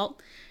grain of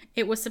salt,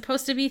 it was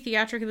supposed to be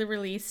theatrically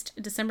released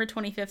December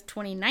 25th,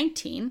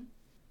 2019.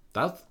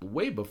 That's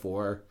way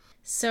before.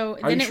 So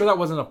are you sure that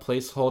wasn't a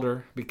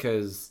placeholder?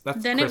 Because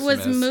that's then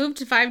Christmas. It was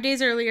moved 5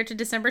 days earlier to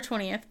December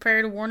 20th,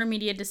 prior to Warner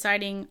Media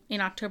deciding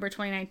in October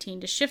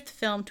 2019 to shift the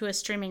film to a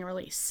streaming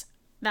release.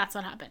 That's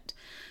what happened.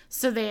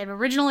 So they had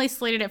originally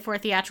slated it for a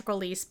theatrical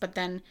release, but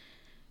then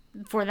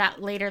for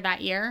that later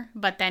that year.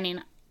 But then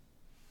in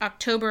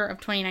October of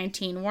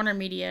 2019, Warner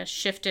Media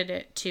shifted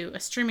it to a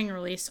streaming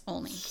release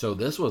only. So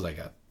this was like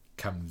a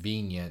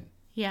convenient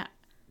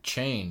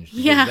change.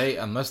 Yeah.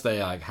 Unless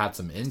they like had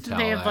some intel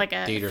they have that like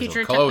a theaters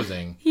were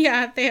closing. They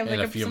have like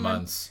in a few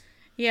months.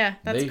 Yeah,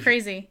 that's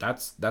crazy.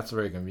 That's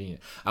very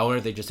convenient. I wonder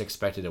if they just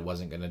expected it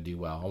wasn't going to do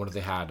well. I wonder if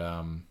they had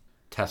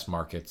test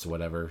markets or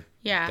whatever.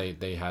 Yeah.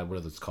 They had, what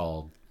is it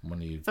called? When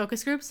you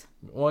focus groups?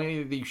 Well,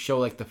 you show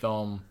like the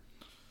film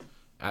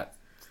at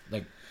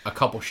like a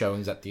couple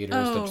showings at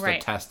theaters to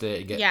test it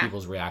and get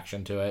people's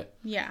reaction to it.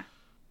 Yeah.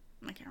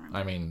 I can't remember.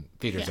 I mean,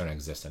 theaters don't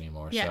exist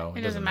anymore, so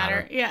it doesn't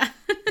matter. Yeah.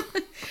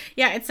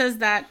 Yeah, it says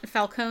that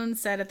Falcone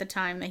said at the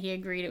time that he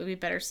agreed it would be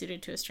better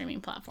suited to a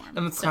streaming platform.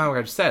 And that's kind of what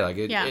I just said. Like,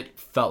 it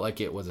felt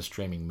like it was a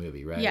streaming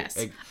movie, right? Yes.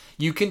 Like,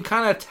 you can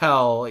kind of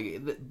tell,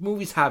 like,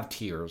 movies have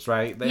tiers,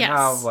 right? They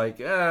have,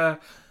 like,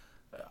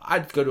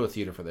 I'd go to a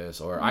theater for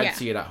this, or I'd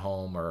see it at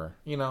home, or,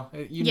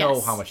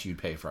 know how much you'd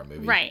pay for a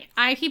movie. Right.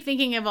 I keep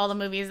thinking of all the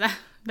movies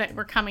that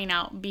were coming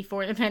out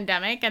before the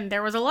pandemic, and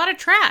there was a lot of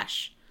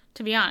trash,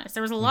 to be honest.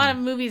 There was a lot of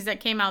movies that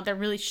came out that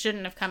really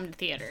shouldn't have come to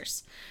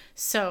theaters.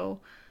 So,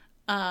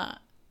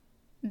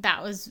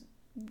 that was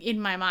in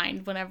my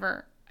mind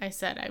whenever I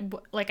said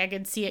I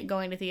could see it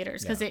going to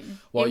theaters, because it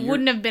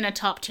wouldn't have been a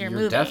top tier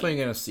movie. You're definitely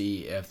going to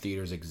see, if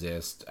theaters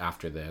exist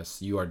after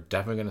this, you are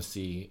definitely going to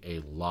see a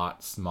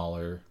lot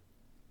smaller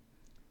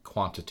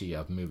quantity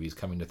of movies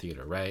coming to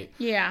theater, right?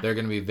 Yeah. They're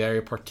going to be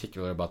very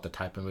particular about the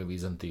type of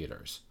movies in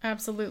theaters.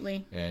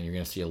 Absolutely. And you're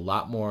going to see a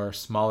lot more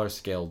smaller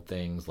scaled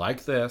things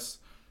like this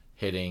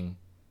hitting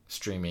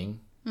streaming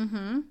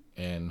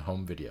and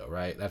home video,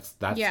 right? That's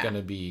going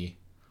to be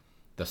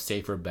the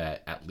safer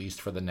bet, at least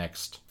for the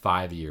next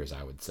 5 years,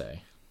 I would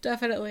say.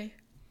 Definitely.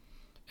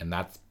 And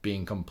that's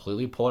being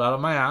completely pulled out of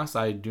my ass.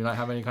 I do not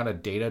have any kind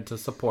of data to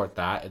support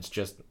that. It's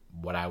just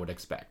what I would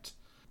expect.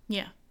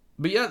 Yeah.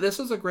 But yeah, this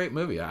is a great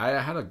movie. I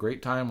had a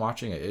great time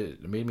watching it.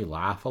 It made me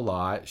laugh a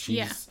lot. She's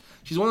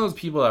one of those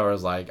people that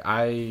was like,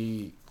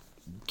 I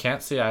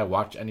can't say I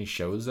watch any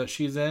shows that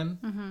she's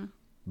in,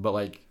 but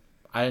like,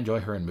 I enjoy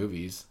her in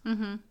movies.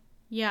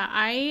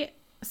 Yeah,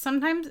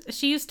 sometimes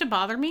she used to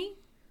bother me,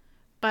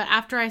 but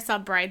after I saw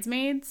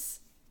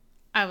Bridesmaids,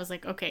 I was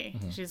like, okay,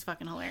 she's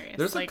fucking hilarious.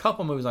 There's a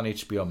couple movies on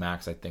HBO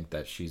Max I think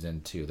that she's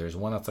in too. There's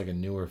one that's like a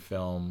newer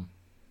film.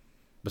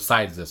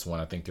 Besides this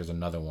one, I think there's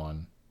another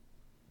one.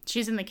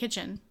 She's in The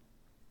Kitchen.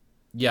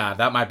 Yeah,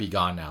 that might be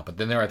gone now. But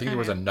then there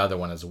was another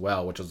one as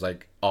well, which was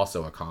like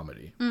also a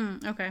comedy.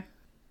 Okay.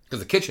 Because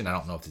The Kitchen, I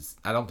don't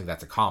think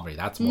that's a comedy.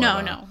 That's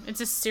more no,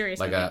 it's a serious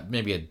like movie.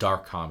 Maybe a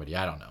dark comedy.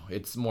 I don't know.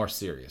 It's more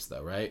serious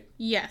though, right?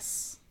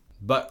 Yes.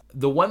 But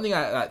the one thing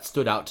that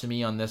stood out to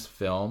me on this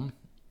film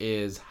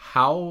is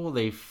how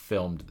they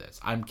filmed this.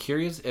 I'm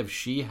curious if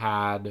she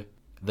had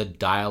the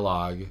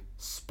dialogue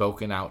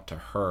spoken out to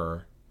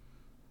her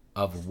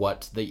of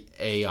what the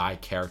AI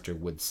character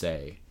would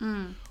say,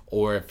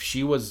 or if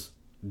she was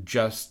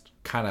just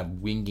kind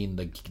of winging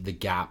the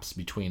gaps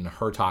between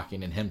her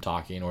talking and him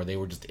talking, or they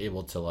were just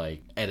able to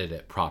like edit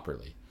it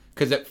properly.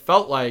 Because it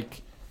felt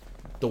like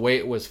the way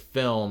it was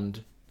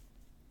filmed,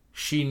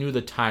 she knew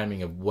the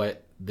timing of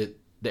what the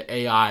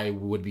AI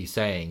would be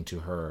saying to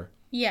her,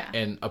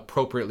 and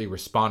appropriately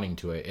responding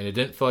to it, and it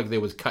didn't feel like they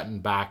was cutting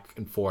back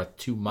and forth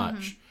too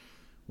much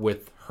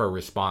with her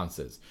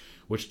responses,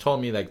 which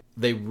told me like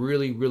they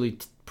really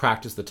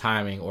practiced the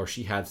timing, or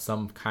she had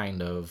some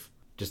kind of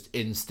just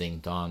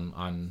instinct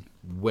on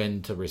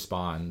when to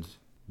respond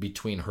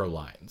between her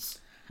lines,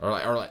 or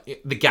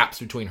like the gaps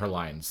between her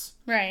lines.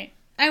 Right.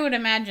 I would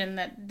imagine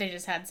that they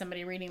just had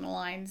somebody reading the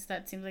lines.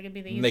 That seems like it'd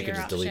be the easier option. They could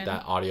just delete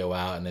that audio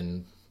out and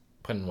then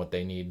put in what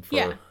they need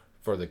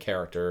for the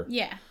character.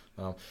 Yeah.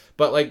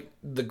 But like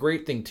the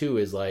great thing too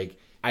is like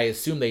I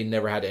assume they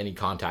never had any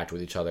contact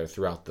with each other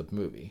throughout the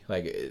movie.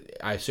 Like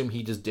I assume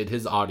he just did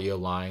his audio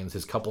lines,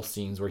 his couple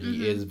scenes where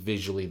he is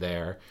visually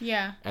there.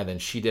 Yeah. And then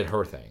she did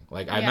her thing.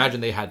 Like I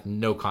imagine they had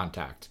no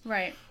contact.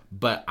 Right.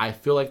 But I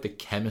feel like the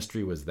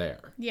chemistry was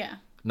there. Yeah.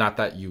 Not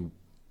that you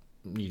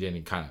need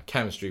any kind of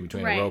chemistry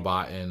between Right. a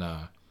robot and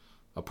a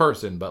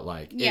person, but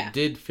like it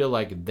did feel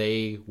like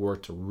they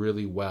worked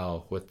really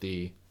well with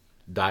the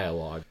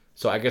dialogue.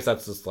 So I guess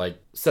that's just like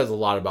says a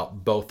lot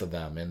about both of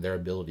them and their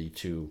ability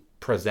to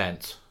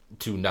present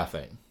to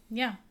nothing.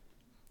 Yeah.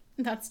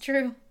 That's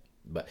true.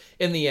 But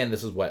in the end,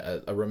 this is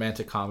what a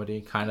romantic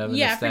comedy kind of. In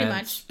Yeah, a pretty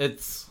sense. much.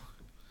 It's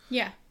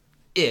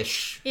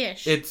ish.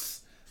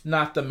 It's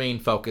not the main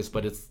focus,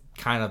 but it's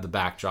kind of the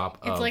backdrop.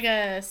 It's like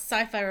a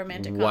sci-fi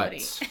romantic what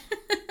comedy.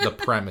 the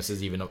premise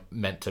is even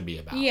meant to be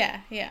about.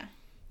 Yeah.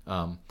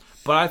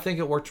 But I think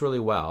it worked really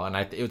well, and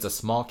it was a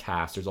small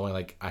cast. There's only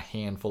like a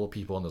handful of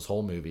people in this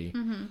whole movie.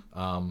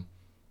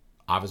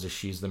 Obviously,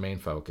 she's the main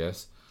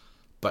focus,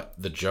 but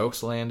the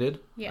jokes landed.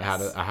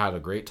 Yes. I had a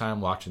great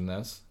time watching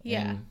this.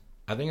 Yeah. And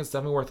I think it's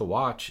definitely worth a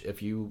watch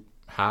if you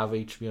have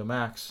HBO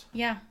Max.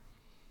 Yeah.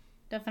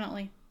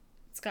 Definitely.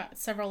 It's got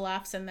several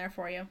laughs in there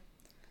for you.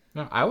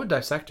 No, I would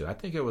dissect it. I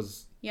think it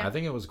was. Yeah. I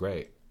think it was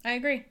great. I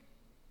agree.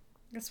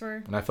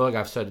 And I feel like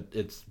I've said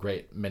it's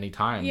great many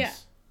times. Yeah.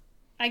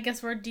 I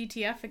guess we're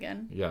DTF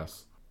again.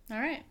 Yes. All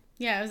right.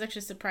 Yeah, I was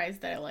actually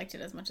surprised that I liked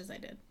it as much as I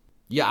did.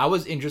 Yeah, I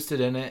was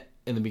interested in it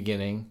in the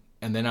beginning,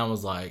 and then I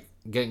was like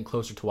getting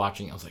closer to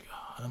watching. I was like,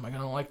 oh, am I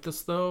gonna like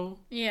this though?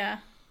 Yeah.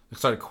 I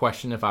started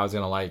questioning if I was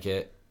gonna like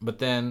it, but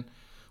then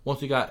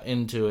once we got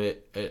into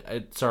it,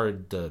 it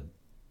started to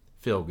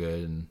feel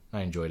good, and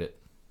I enjoyed it.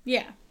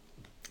 Yeah.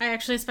 I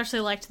actually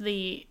especially liked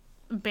the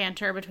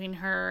banter between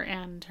her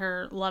and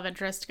her love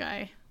interest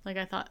guy. Like,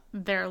 I thought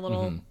their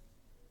little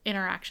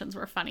interactions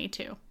were funny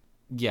too.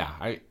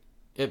 Yeah,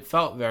 it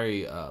felt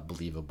very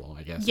believable,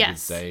 I guess you could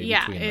say.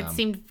 Yeah, between it them.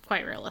 seemed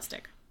quite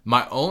realistic.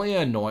 My only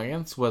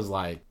annoyance was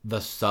like the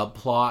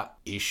subplot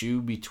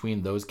issue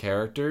between those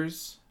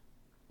characters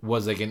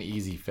was like an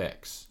easy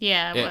fix.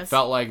 Yeah, it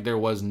felt like there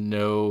was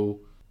no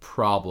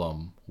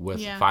problem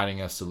with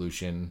finding a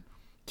solution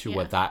to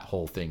what that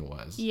whole thing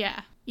was.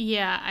 Yeah,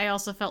 I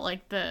also felt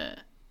like the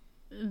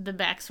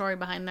backstory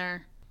behind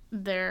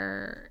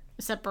their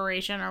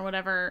separation or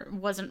whatever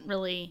wasn't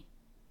really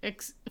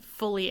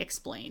fully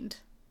explained.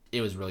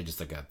 It was really just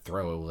like a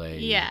throwaway.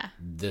 Yeah.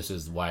 This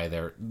is why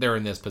they're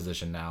in this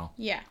position now.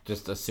 Yeah.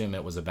 Just assume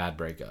it was a bad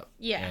breakup.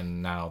 Yeah.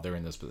 And now they're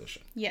in this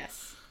position.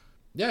 Yes.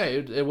 Yeah,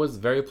 it was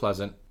very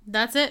pleasant.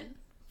 That's it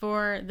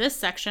for this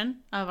section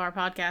of our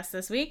podcast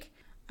this week.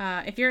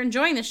 If you're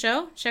enjoying the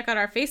show, check out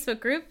our Facebook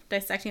group,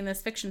 Dissecting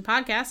This Fiction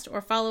Podcast,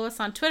 or follow us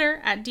on Twitter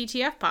at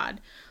DTFpod.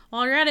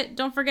 While you're at it,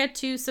 don't forget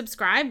to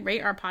subscribe,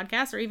 rate our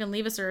podcast, or even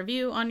leave us a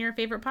review on your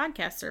favorite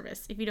podcast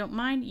service. If you don't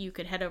mind, you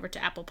could head over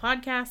to Apple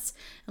Podcasts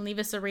and leave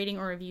us a rating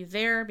or review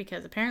there,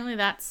 because apparently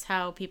that's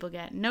how people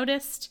get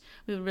noticed.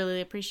 We would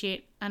really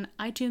appreciate an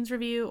iTunes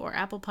review or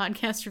Apple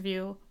Podcast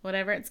review,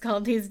 whatever it's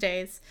called these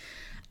days.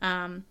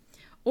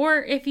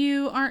 Or if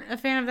you aren't a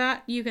fan of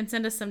that, you can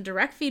send us some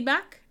direct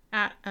feedback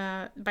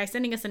by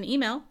sending us an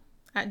email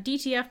at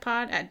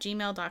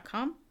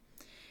dtfpod@gmail.com.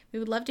 We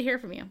would love to hear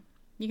from you.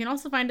 You can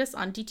also find us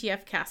on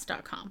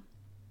dtfcast.com.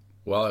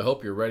 Well, I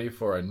hope you're ready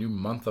for a new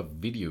month of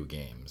video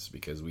games,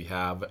 because we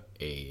have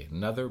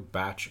another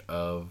batch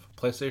of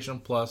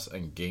PlayStation Plus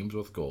and Games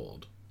with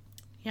Gold.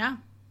 Yeah,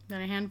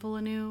 got a handful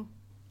of new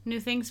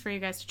things for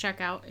you guys to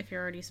check out if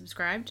you're already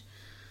subscribed.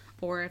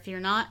 Or if you're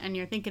not and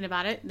you're thinking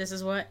about it, this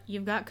is what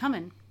you've got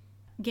coming.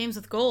 Games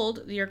with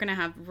Gold, you're going to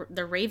have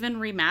The Raven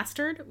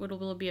Remastered, which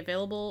will be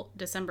available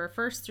December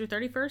 1st through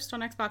 31st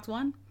on Xbox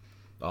One.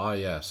 Ah,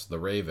 yes, The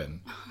Raven.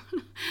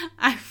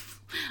 I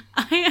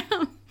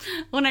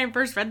when I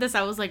first read this,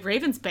 I was like,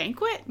 Raven's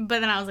Banquet? But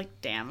then I was like,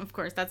 damn, of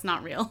course, that's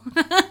not real.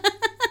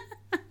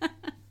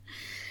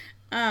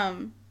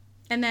 And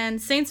then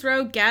Saints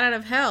Row Gat Out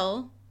of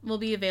Hell will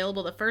be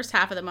available the first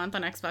half of the month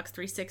on Xbox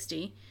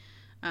 360,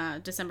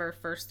 December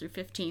 1st through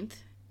 15th.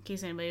 In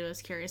case anybody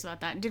was curious about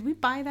that. Did we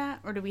buy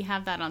that, or do we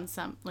have that on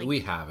some?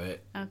 We have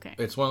it. Okay.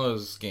 It's one of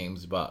those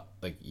games bought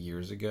like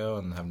years ago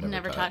and have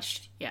never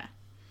touched. Yeah.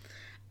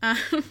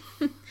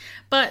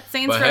 But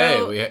Saints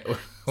Row.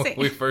 Hey,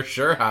 we for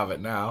sure have it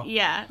now.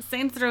 Yeah,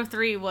 Saints Row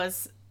 3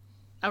 was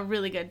a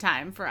really good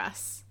time for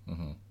us.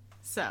 Mm-hmm.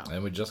 So.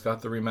 And we just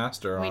got the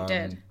remaster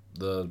on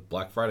the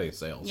Black Friday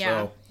sale.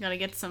 Yeah, so gotta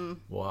get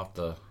some. We'll have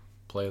to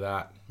play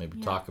that. Maybe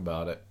talk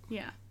about it.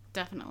 Yeah,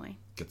 definitely.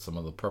 Get some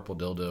of the purple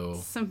dildo.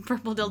 Some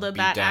purple dildo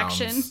bat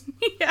action.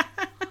 Yeah.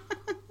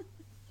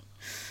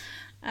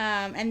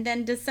 And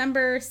then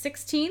December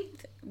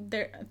 16th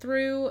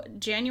through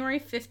January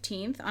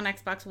 15th on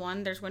Xbox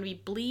One, there's going to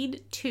be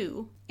Bleed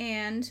 2.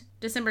 And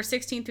December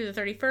 16th through the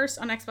 31st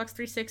on Xbox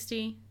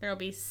 360, there will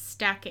be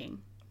Stacking.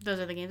 Those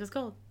are the games with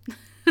gold.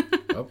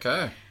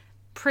 Okay.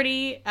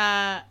 Pretty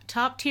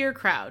top tier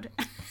crowd.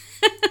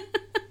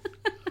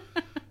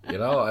 You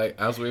know,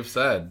 as we've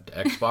said,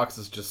 Xbox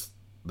is just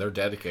they're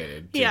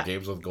dedicated to Yeah.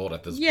 games with gold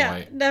at this Yeah,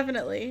 point.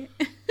 definitely.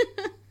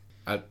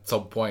 At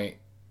some point,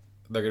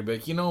 they're going to be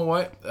like, you know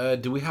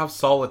what? Do we have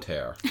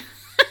Solitaire?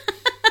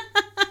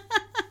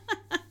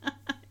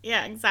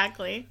 Yeah,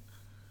 exactly.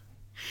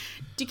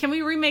 Can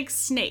we remake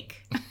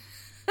Snake?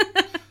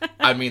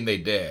 I mean, they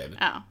did.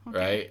 Oh, okay.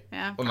 Right?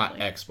 Yeah, Well, not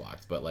probably.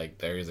 Xbox, but like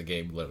there is a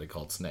game literally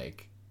called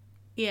Snake.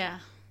 Yeah,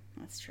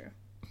 that's true.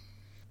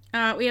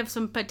 We have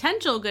some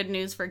potential good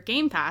news for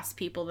Game Pass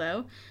people,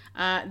 though.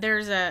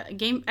 There's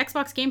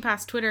Xbox Game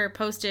Pass Twitter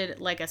posted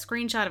like a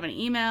screenshot of an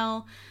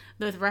email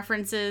with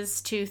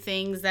references to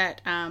things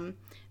that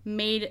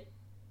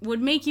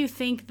would make you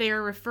think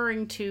they're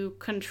referring to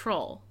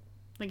Control,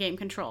 the game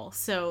Control.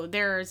 So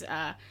there's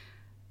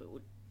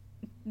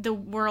the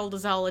world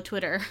is all a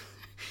Twitter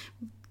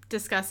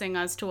discussing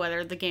as to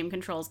whether the game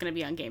Control is going to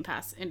be on Game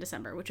Pass in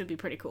December, which would be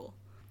pretty cool.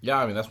 Yeah,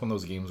 I mean, that's one of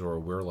those games where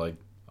we're like,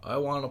 I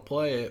want to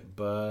play it,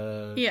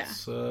 but Yeah.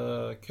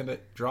 Can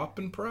it drop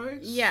in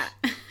price? Yeah,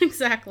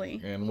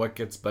 exactly. And what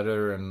gets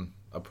better in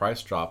a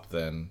price drop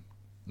than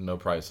no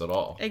price at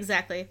all?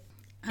 Exactly.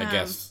 I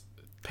guess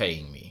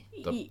paying me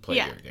to play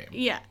yeah, your game.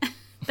 Yeah,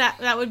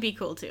 that would be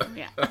cool too.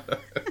 Yeah.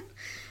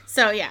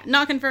 So yeah,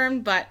 not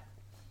confirmed, but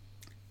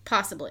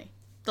possibly.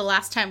 The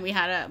last time we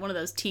had one of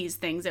those tease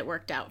things, it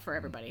worked out for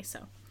everybody.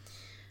 So,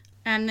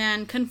 and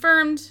then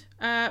confirmed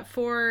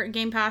for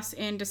Game Pass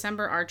in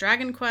December are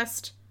Dragon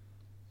Quest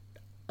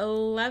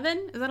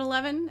 11. Is that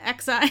 11?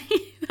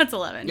 XI. That's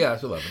 11. Yeah,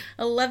 it's 11.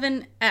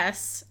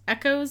 11S,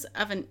 Echoes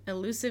of an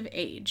Elusive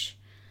Age,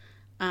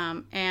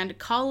 and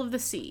Call of the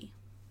Sea.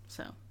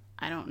 So,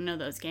 I don't know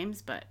those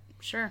games, but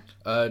sure.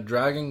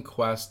 Dragon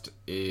Quest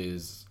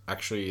is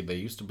actually, they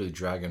used to be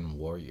Dragon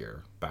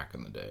Warrior back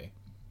in the day.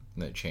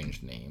 And they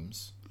changed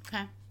names.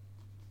 Okay.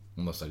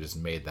 Unless I just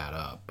made that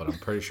up, but I'm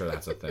pretty sure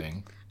that's a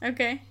thing.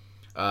 Okay.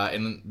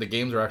 And the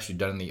games are actually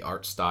done in the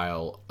art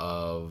style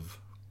of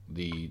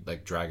the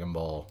like Dragon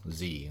Ball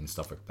Z and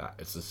stuff like that.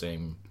 It's the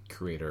same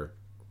creator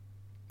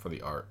for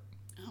the art.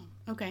 Oh,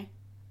 okay.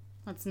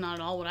 That's not at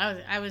all what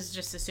I was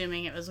just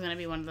assuming it was going to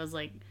be one of those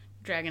like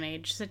Dragon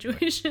Age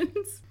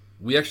situations.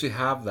 We actually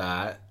have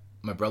that.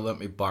 My brother let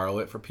me borrow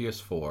it for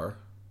PS4.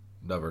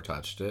 Never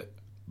touched it.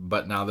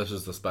 But now this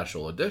is the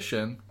special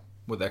edition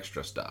with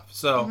extra stuff.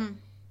 So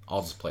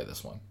I'll just play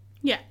this one.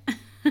 Yeah.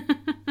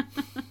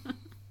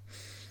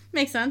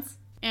 Makes sense.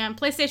 And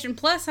PlayStation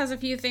Plus has a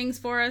few things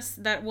for us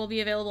that will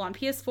be available on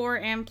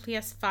PS4 and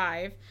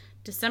PS5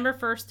 December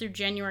 1st through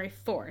January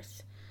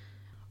 4th.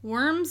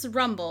 Worms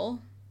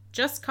Rumble,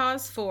 Just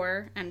Cause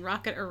 4, and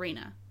Rocket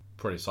Arena.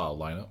 Pretty solid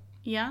lineup.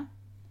 Yeah?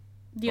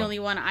 The only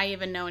one I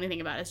even know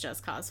anything about is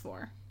Just Cause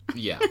 4.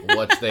 Yeah,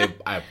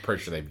 I'm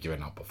pretty sure they've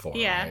given out before,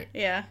 Yeah, right?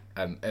 yeah.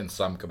 And in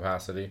some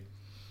capacity.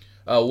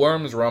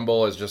 Worms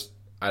Rumble is just,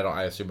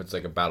 I assume it's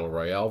like a battle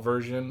royale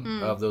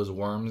version of those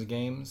Worms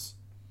games.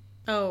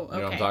 Oh, okay. You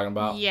know what I'm talking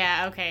about?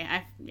 Yeah, okay.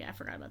 I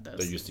forgot about those.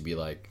 There used to be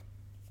like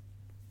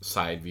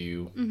side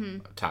view,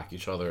 attack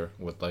each other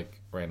with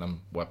like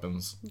random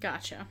weapons.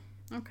 Gotcha.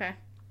 Okay.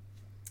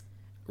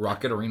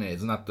 Rocket Arena,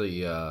 isn't that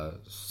the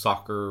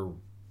soccer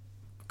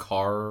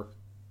car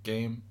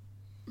game?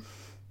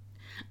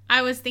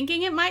 I was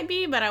thinking it might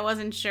be, but I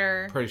wasn't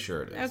sure. Pretty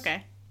sure it is.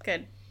 Okay,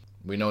 good.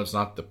 We know it's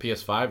not the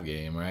PS5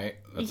 game, right?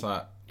 That's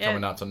not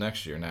coming out till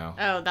next year now.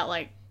 Oh, that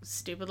like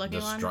stupid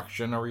looking one?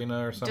 Destruction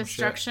Arena or some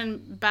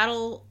Destruction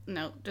Battle...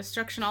 No,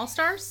 Destruction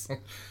All-Stars?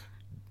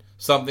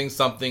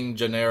 Something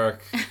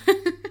generic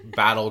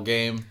battle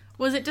game.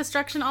 Was it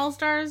Destruction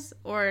All-Stars?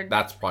 Or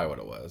That's probably what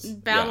it was.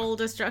 Battle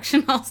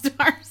Destruction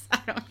All-Stars? I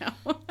don't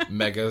know.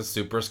 Mega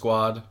Super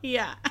Squad.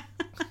 Yeah.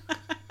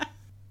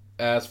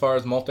 As far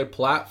as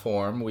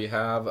multi-platform, we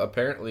have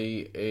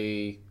apparently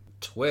a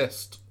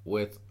twist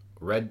with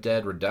Red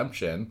Dead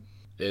Redemption.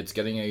 It's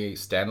getting a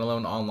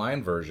standalone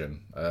online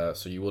version,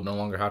 so you will no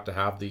longer have to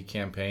have the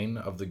campaign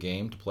of the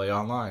game to play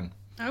online.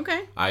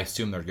 Okay. I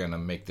assume they're going to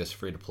make this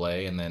free to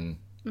play and then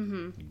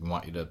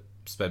want you to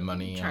spend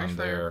money Charge on for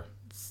their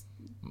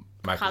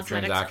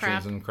cosmetics microtransactions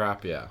crap. and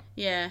crap. Yeah.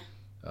 Yeah.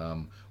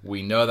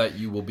 We know that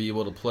you will be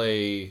able to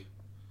play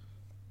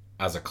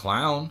as a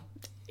clown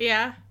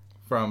Yeah.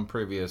 from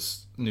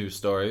previous news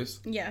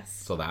stories, Yes.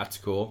 so that's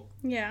cool.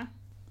 Yeah.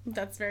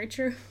 That's very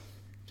true.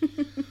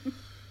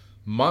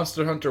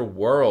 Monster Hunter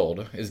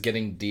World is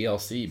getting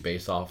DLC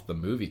based off the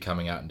movie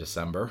coming out in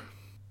December.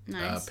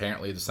 Nice.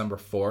 Apparently, December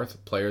 4th,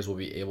 players will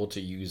be able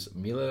to use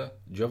Mila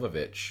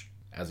Jovovich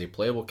as a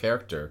playable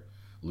character,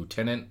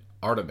 Lieutenant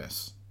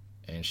Artemis,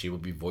 and she will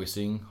be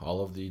voicing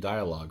all of the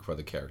dialogue for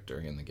the character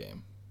in the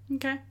game.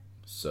 Okay.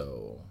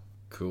 So,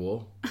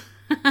 cool.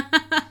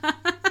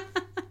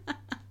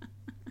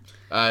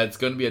 It's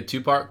going to be a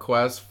 2-part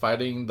quest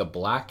fighting the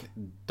Black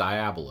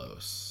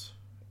Diabolos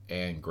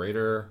and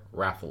Greater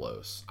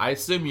Rathalos. I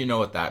assume you know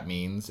what that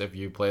means if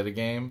you play the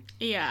game.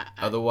 Yeah.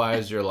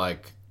 Otherwise, you're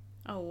like,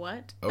 Oh,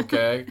 what?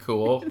 okay,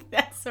 cool.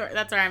 That's where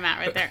I'm at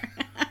right there.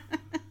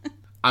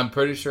 I'm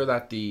pretty sure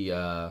that the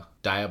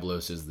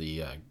Diabolos is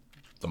the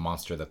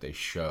monster that they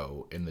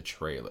show in the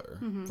trailer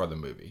for the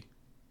movie.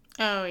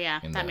 Oh,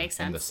 yeah. That makes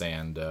sense. In the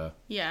sand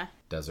Yeah.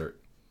 desert.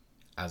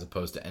 as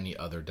opposed to any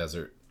other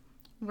desert.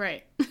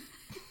 Right.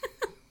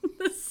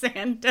 The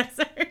sand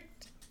desert.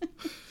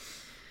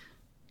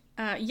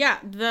 Yeah,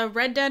 the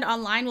Red Dead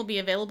Online will be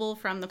available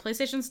from the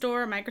PlayStation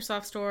Store,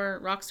 Microsoft Store,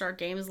 Rockstar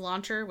Games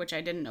Launcher, which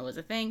I didn't know was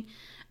a thing,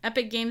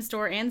 Epic Games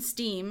Store, and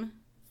Steam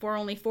for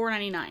only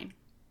 $4.99.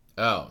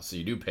 Oh, so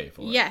you do pay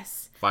for it?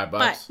 Yes. $5?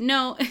 But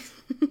no.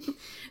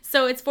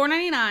 So it's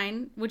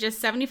 $4.99, which is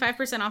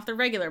 75% off the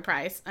regular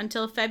price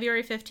until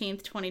February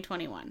 15th,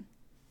 2021.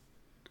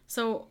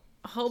 So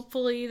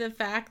hopefully the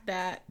fact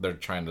that they're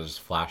trying to just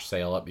flash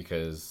sale it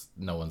because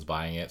no one's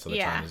buying it, so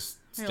they're trying to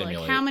stimulate.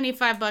 Like, how many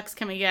 $5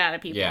 can we get out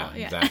of people? Yeah,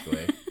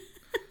 exactly.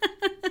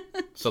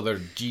 So they're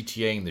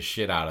GTAing the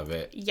shit out of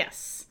it.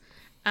 Yes.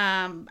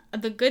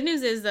 The good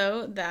news is,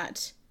 though,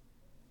 that...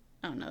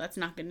 Oh, no, that's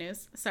not good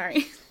news.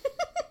 Sorry.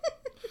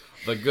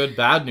 The good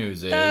bad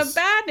news is... The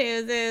bad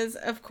news is,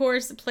 of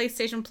course,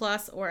 PlayStation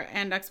Plus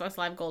and Xbox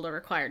Live Gold are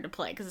required to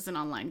play because it's an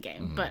online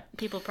game. Mm-hmm. But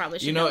people probably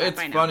should know that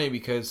by now. It's funny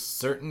because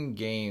certain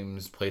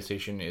games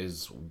PlayStation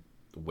is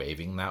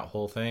waiving that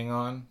whole thing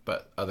on,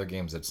 but other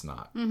games it's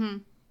not. Mm-hmm.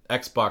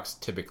 Xbox,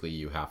 typically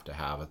you have to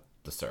have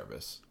the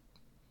service.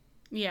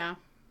 Yeah.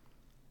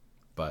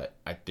 But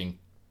I think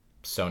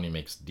Sony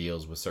makes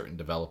deals with certain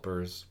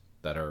developers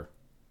that are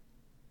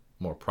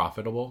more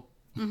profitable.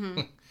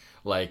 Mm-hmm.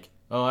 Like...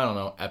 Oh, I don't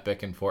know,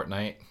 Epic and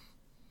Fortnite.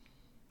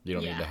 You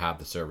don't need to have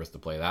the service to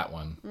play that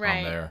one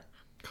on their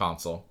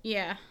console.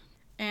 Yeah.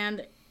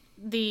 And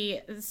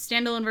the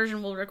standalone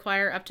version will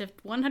require up to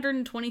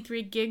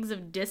 123 gigs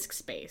of disk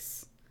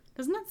space.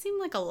 Doesn't that seem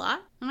like a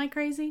lot? Am I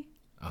crazy?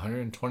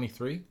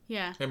 123?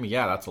 Yeah. I mean,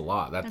 yeah, that's a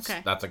lot. That's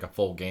like a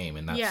full game,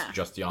 and that's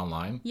just the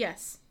online?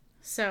 Yes.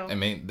 So... I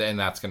mean, then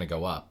that's going to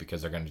go up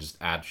because they're going to just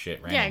add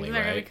shit randomly,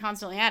 they're going to be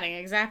constantly adding,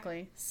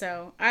 exactly.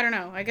 So, I don't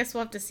know. I guess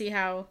we'll have to see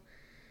how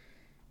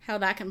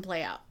that can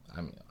play out.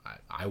 I mean,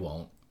 I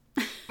won't.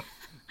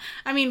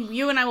 I mean,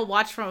 you and I will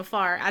watch from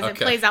afar as it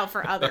plays out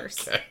for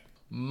others. Okay.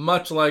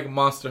 Much like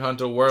Monster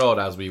Hunter World,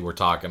 as we were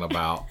talking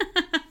about.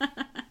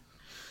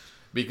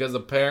 Because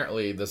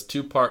apparently this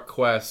 2-part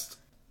quest,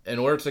 in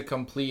order to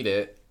complete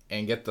it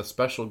and get the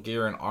special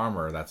gear and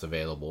armor that's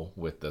available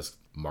with this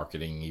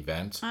marketing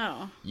event,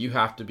 you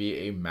have to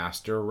be a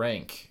master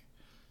rank.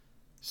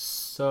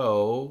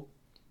 So...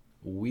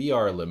 we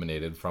are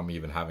eliminated from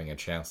even having a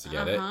chance to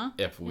get it,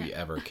 if we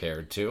ever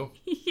cared to.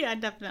 Yeah,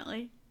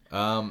 definitely.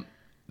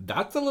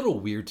 That's a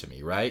little weird to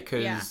me, right?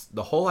 Because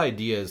the whole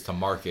idea is to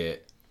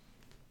market,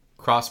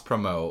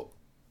 cross-promote,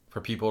 for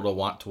people to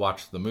want to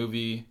watch the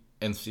movie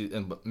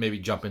and maybe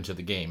jump into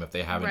the game if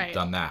they haven't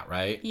done that,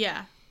 right?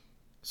 Yeah.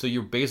 So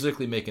you're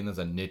basically making this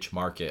a niche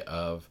market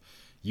of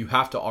you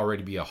have to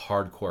already be a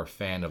hardcore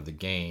fan of the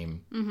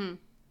game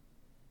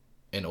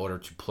in order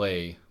to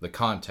play the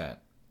content.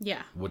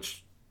 Yeah.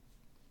 Which...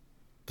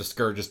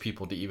 discourages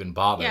people to even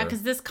bother. Yeah,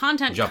 because this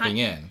content jumping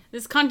in.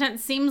 This content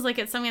seems like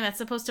it's something that's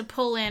supposed to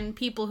pull in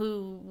people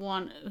who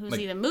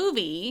see the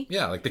movie.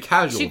 Yeah, like the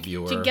casual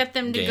viewer to get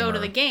them to gamer. go to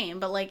the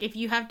game. But like, if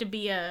you have to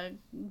be a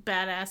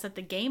badass at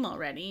the game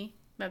already,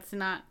 that's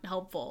not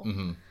helpful.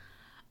 Mm-hmm.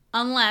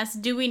 Unless,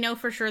 do we know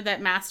for sure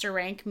that master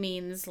rank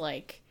means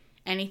like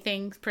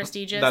anything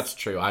prestigious? That's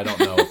true. I don't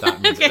know if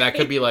that means that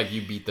could be like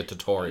you beat the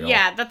tutorial.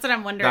 Yeah, that's what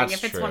I'm wondering. That's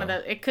if it's true. one of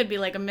the, it could be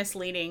like a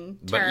misleading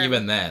term. But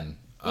even then.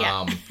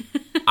 Yeah.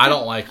 I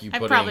don't like you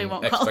putting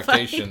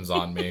expectations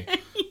on me.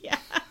 Yeah.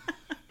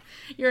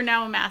 You're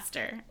now a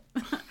master.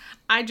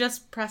 I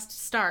just pressed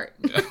start.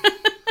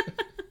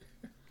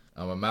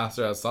 I'm a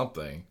master at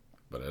something,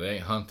 but it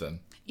ain't hunting.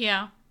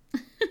 Yeah.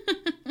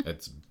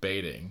 It's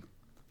baiting.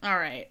 All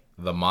right.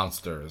 The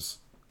monsters.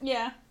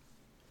 Yeah.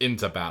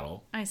 Into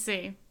battle. I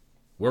see.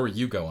 Where were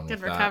you going with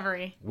that? Good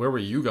recovery. Where were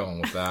you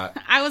going with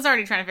that? I was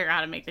already trying to figure out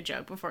how to make the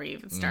joke before you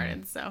even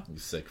started, so. You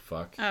sick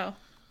fuck. Oh.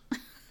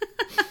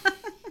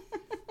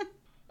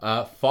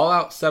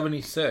 Fallout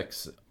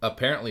 76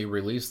 apparently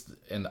released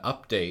an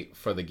update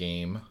for the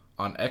game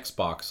on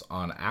Xbox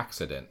on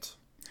accident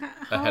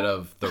ahead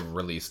of the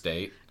release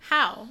date.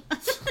 How?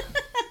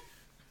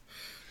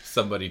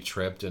 Somebody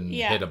tripped and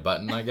hit a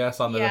button, I guess,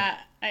 on the...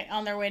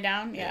 on their way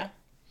down, yeah.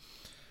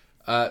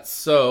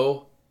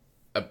 So,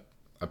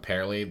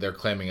 apparently they're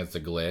claiming it's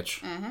a glitch.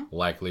 Mm-hmm.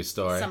 Likely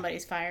story.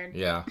 Somebody's fired.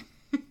 Yeah.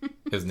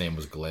 His name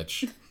was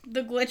Glitch.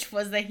 The glitch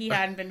was that he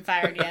hadn't been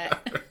fired yet.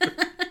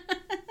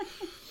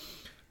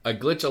 A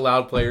glitch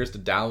allowed players to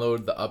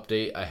download the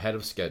update ahead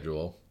of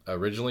schedule,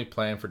 originally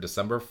planned for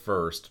December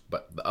 1st,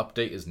 but the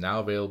update is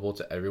now available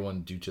to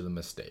everyone due to the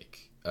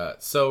mistake.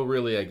 So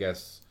really, I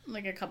guess...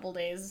 like a couple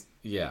days.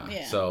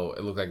 Yeah. So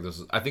it looked like this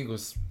was... I think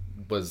it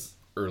was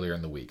earlier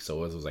in the week,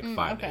 so it was like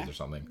 5 days or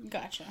something.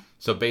 Gotcha.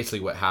 So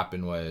basically what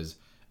happened was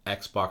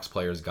Xbox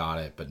players got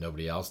it, but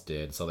nobody else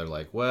did. So they're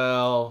like,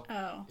 well,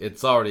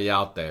 it's already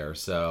out there,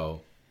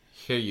 so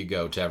here you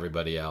go to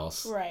everybody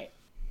else. Right.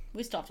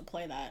 We still have to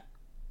play that.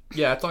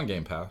 Yeah, it's on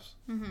Game Pass.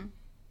 Mm-hmm.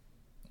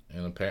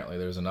 And apparently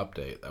there's an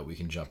update that we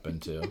can jump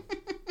into.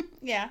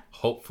 Yeah.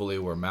 Hopefully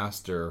we're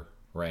master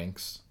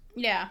ranks.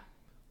 Yeah.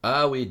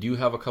 We do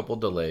have a couple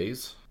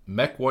delays.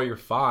 MechWarrior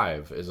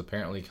 5 is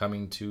apparently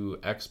coming to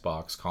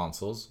Xbox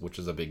consoles, which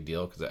is a big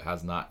deal because it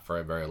has not for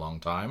a very long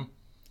time.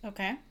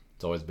 Okay.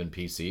 It's always been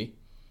PC.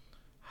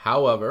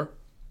 However,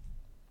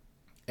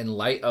 in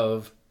light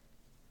of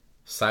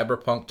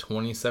Cyberpunk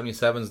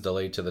 2077's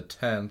delay to the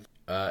 10th,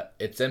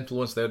 it's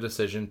influenced their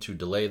decision to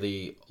delay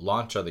the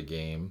launch of the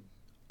game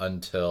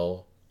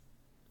until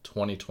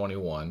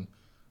 2021,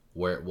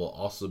 where it will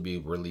also be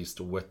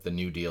released with the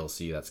new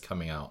DLC that's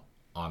coming out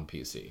on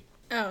PC.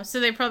 Oh, so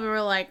they probably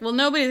were like, well,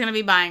 nobody's going to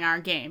be buying our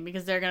game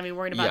because they're going to be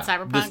worried about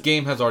Cyberpunk. This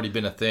game has already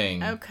been a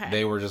thing. Okay.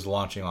 They were just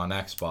launching on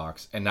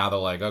Xbox, and now they're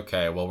like,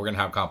 okay, well, we're going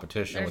to have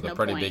competition with a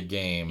pretty big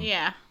game.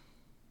 Yeah.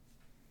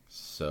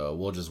 So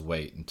we'll just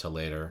wait until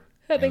later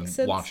That makes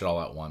sense. Launch it all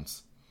at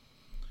once.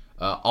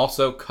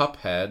 Also,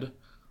 Cuphead,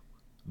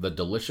 the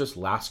Delicious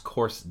Last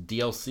Course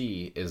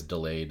DLC is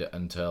delayed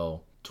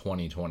until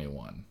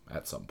 2021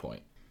 at some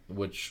point,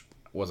 which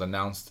was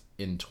announced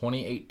in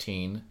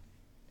 2018,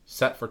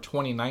 set for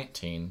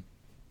 2019,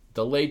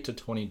 delayed to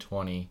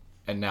 2020,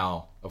 and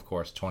now, of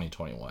course,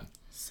 2021.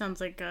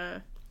 Sounds like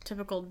a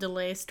typical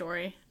delay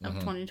story of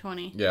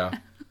 2020. Yeah.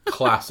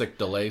 Classic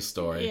delay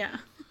story. Yeah.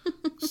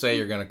 Say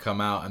you're going to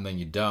come out, and then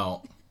you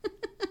don't.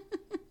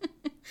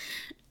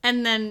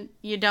 And then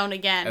you don't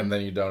again. And then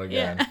you don't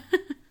again. Yeah.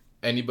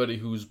 Anybody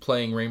who's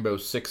playing Rainbow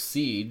Six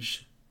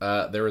Siege,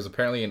 there is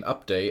apparently an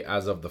update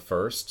as of the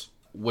 1st,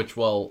 which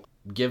will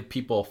give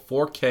people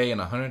 4K and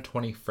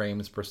 120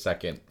 frames per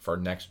second for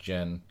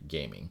next-gen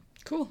gaming.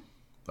 Cool.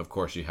 Of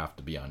course, you have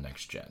to be on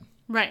next-gen.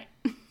 Right.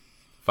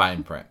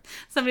 Fine print.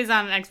 Somebody's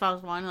on an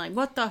Xbox One, like,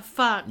 what the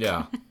fuck?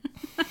 Yeah.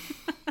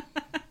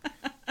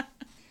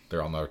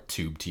 They're on their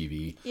tube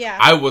TV. Yeah.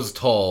 I was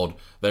told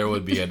there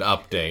would be an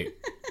update.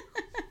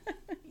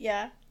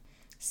 Yeah.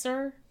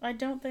 Sir, I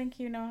don't think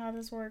you know how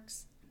this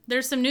works.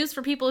 There's some news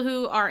for people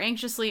who are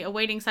anxiously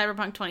awaiting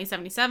Cyberpunk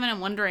 2077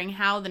 and wondering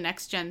how the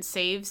next-gen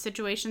save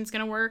situation is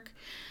going to work.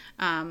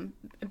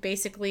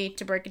 Basically,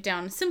 to break it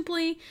down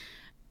simply,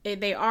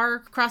 they are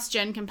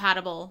cross-gen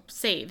compatible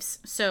saves.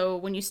 So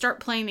when you start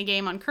playing the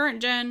game on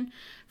current gen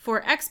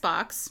for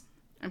Xbox,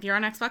 if you're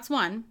on Xbox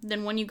One,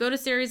 then when you go to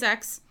Series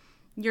X,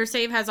 your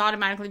save has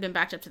automatically been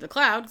backed up to the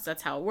cloud, because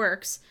that's how it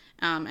works.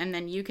 And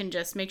then you can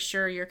just make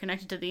sure you're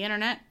connected to the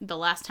internet the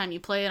last time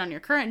you play it on your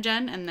current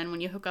gen, and then when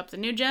you hook up the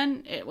new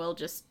gen, it will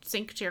just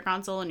sync to your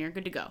console and you're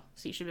good to go.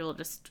 So you should be able to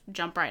just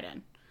jump right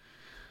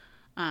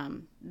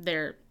in.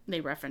 They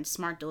reference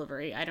smart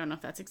delivery. I don't know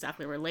if that's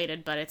exactly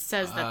related, but it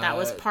says that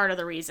was part of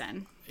the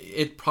reason.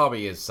 It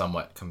probably is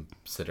somewhat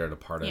considered a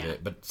part of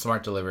it, but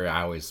smart delivery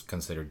I always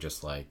considered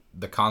just like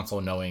the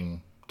console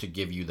knowing to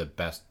give you the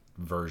best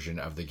version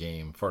of the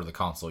game for the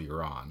console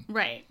you're on.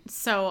 Right.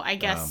 So I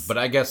guess... but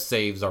I guess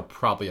saves are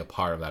probably a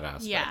part of that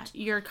aspect. Yeah.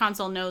 Your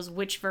console knows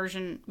which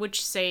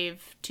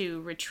save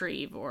to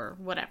retrieve or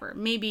whatever.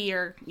 Maybe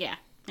you're... Yeah.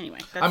 Anyway.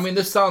 I mean,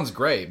 this sounds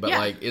great, but Yeah.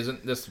 like,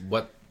 isn't this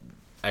what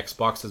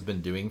Xbox has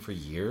been doing for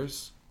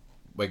years?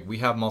 Like, we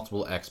have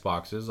multiple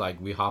Xboxes.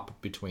 Like, we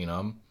hop between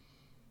them.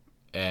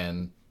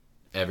 And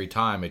every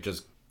time it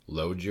just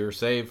loads your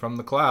save from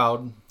the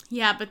cloud.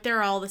 Yeah, but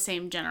they're all the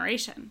same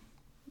generation.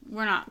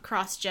 We're not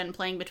cross-gen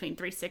playing between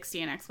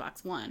 360 and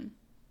Xbox One.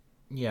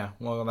 Yeah,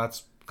 well,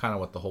 that's kind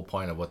of what the whole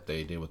point of what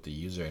they did with the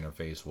user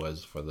interface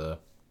was for the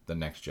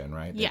next gen,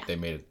 right? Yeah. They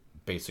made it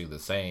basically the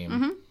same.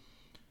 Mm-hmm.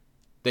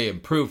 They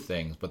improved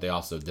things, but they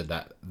also did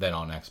that then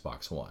on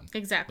Xbox One.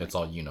 Exactly. It's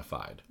all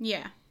unified.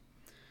 Yeah.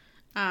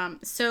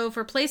 So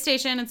for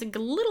PlayStation, it's a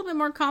little bit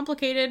more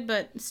complicated,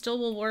 but still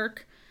will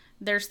work.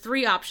 There's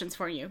 3 options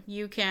for you.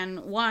 You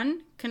can,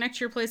 1, connect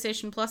your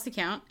PlayStation Plus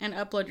account and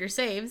upload your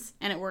saves,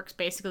 and it works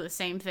basically the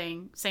same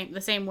thing,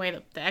 the same way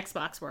that the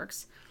Xbox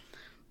works.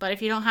 But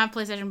if you don't have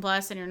PlayStation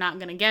Plus and you're not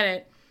going to get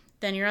it,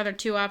 then your other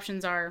 2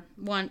 options are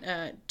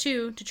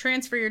 2, to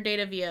transfer your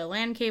data via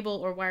LAN cable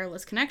or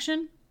wireless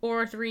connection,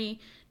 or 3,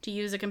 to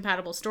use a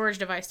compatible storage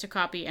device to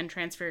copy and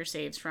transfer your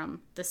saves from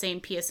the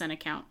same PSN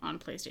account on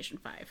PlayStation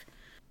 5.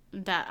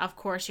 That, of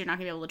course, you're not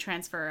going to be able to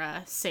transfer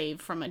a save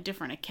from a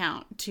different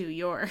account to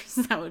yours.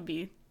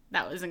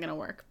 That isn't going to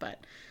work,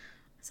 but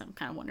so I'm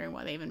kind of wondering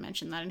why they even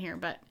mentioned that in here.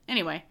 But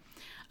anyway,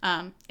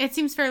 it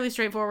seems fairly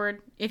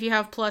straightforward. If you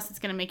have Plus, it's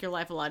going to make your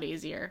life a lot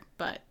easier,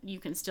 but you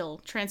can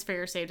still transfer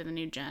your save to the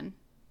new gen,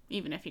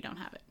 even if you don't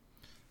have it.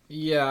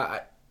 Yeah,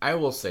 I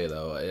will say,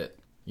 though,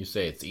 you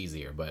say it's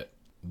easier, but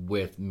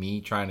with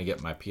me trying to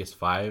get my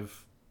PS5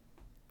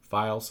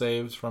 file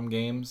saves from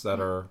games that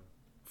are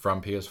from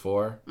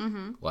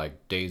PS4,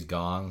 like Days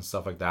Gone,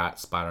 stuff like that,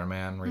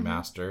 Spider-Man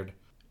Remastered.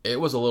 It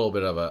was a little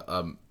bit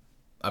of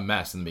a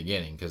mess in the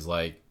beginning, because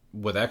like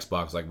with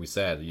Xbox, like we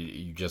said,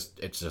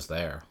 it's just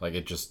there. Like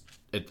it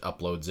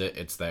uploads it,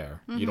 it's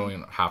there. You don't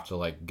even have to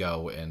like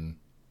go and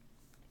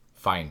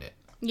find it.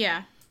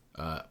 Yeah.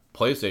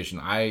 PlayStation,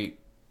 I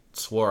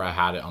swore I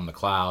had it on the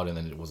cloud, and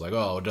then it was like,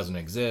 oh, it doesn't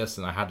exist,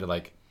 and I had to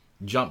like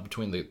jump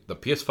between the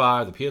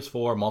PS5, the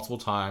PS4 multiple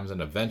times,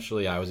 and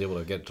eventually I was able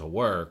to get it to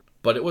work.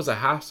 But it was a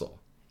hassle.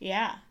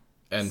 Yeah.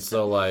 And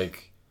so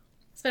like...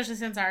 Especially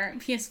since our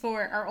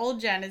PS4, our old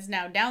gen is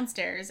now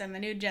downstairs and the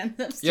new gen's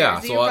upstairs.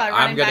 Yeah, so so you're probably I'm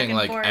running back getting and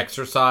like forth.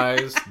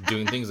 exercise,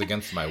 doing things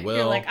against my will.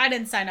 You're like, I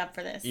didn't sign up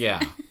for this. Yeah.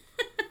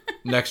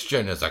 Next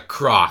gen is a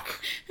crock.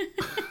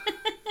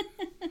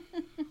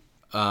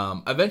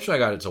 Eventually I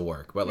got it to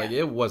work, but like Yeah.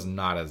 it was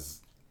not as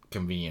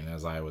convenient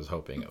as I was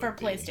hoping it For would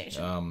be.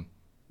 PlayStation.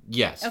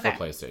 Yes, Okay. for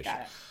PlayStation.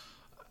 Got it.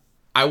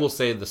 I will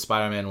say the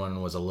Spider-Man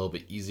one was a little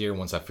bit easier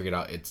once I figured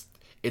out it's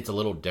a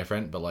little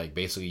different, but like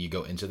basically you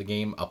go into the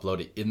game, upload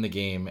it in the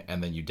game,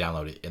 and then you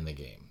download it in the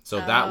game. So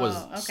that was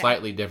okay.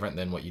 slightly different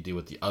than what you do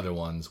with the other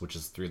ones, which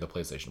is through the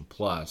PlayStation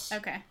Plus.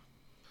 Okay.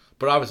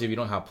 But obviously, if you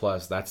don't have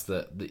Plus, that's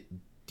the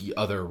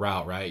other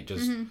route, right?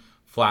 Just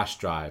flash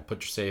drive,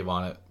 put your save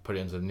on it, put it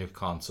into the new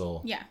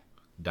console, Yeah.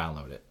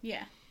 download it.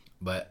 Yeah.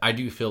 But I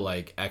do feel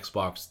like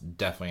Xbox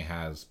definitely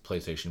has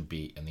PlayStation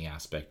beat in the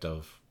aspect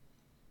of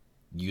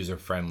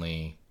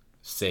user-friendly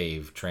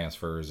save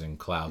transfers and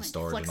cloud Like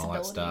storage and all that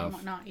flexibility and stuff.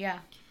 whatnot. Yeah.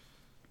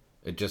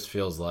 It just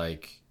feels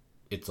like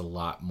it's a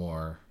lot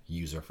more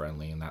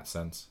user-friendly in that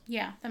sense.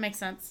 Yeah, that makes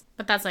sense.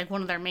 But that's like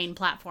one of their main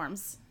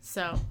platforms.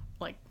 So,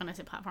 like, when I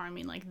say platform, I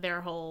mean like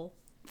their whole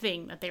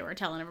thing that they were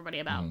telling everybody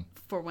about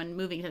for when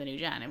moving to the new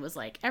gen. It was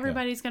like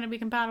everybody's going to be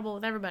compatible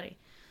with everybody.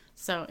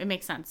 So it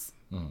makes sense.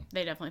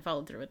 They definitely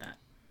followed through with that.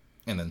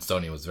 And then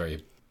Sony was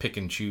very pick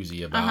and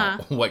choosy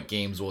about what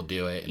games will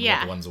do it and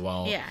what ones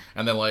won't. Yeah.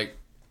 And then like,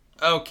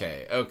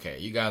 okay,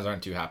 you guys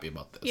aren't too happy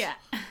about this. Yeah.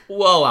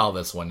 We'll allow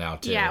this one now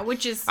too. Yeah,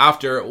 which is...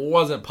 After it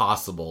wasn't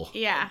possible.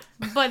 Yeah,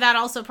 but that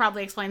also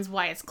probably explains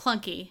why it's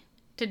clunky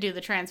to do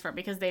the transfer,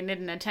 because they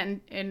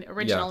didn't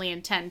originally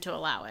intend to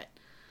allow it.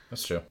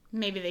 That's true.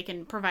 Maybe they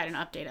can provide an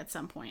update at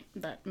some point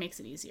that makes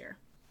it easier.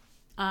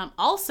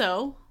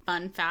 Also,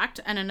 fun fact,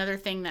 and another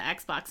thing that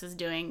Xbox is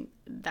doing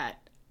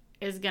that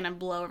is gonna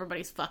blow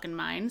everybody's fucking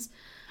minds.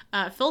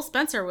 Phil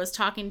Spencer was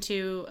talking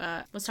to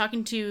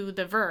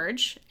The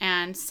Verge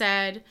and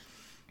said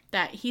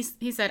that he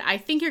said, "I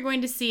think you're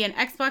going to see an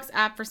Xbox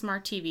app for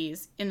smart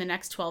TVs in the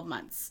next 12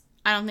 months.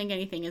 I don't think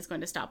anything is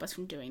going to stop us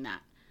from doing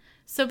that."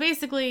 So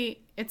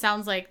basically, it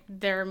sounds like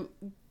they're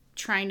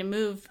trying to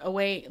move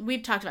away.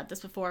 We've talked about this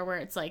before, where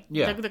it's like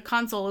the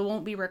console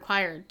won't be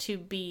required to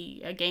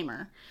be a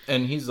gamer.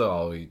 And he's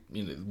always,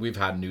 we've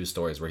had news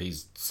stories where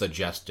he's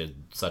suggested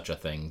such a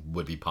thing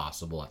would be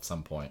possible at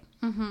some point.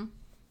 Mm-hmm.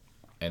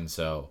 And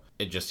so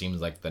it just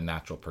seems like the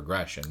natural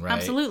progression, right?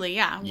 Absolutely,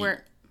 yeah.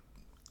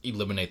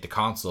 Eliminate the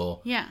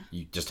console. Yeah.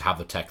 You just have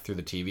the tech through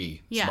the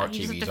TV. Yeah, Smart you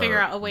just TVs have to figure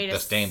are out a way to the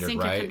standard,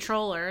 sync right? a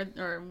controller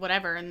or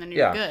whatever, and then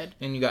you're good.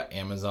 And you got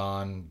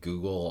Amazon,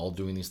 Google all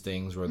doing these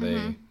things where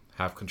they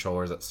have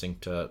controllers that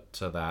sync to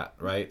that,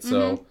 right?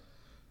 So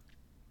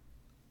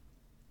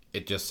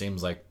it just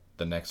seems like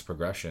the next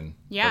progression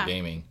for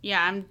gaming.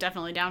 Yeah, I'm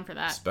definitely down for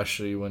that.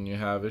 Especially when you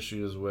have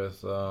issues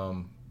with,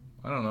 I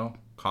don't know,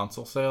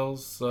 console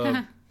sales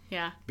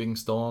being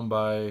stolen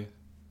by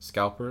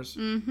scalpers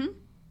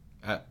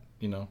at,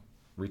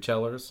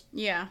 retailers.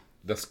 Yeah.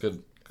 This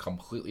could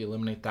completely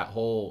eliminate that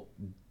whole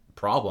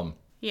problem.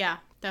 Yeah,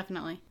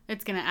 definitely.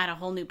 It's going to add a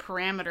whole new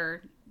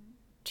parameter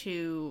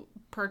to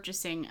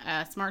purchasing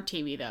a smart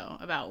TV, though,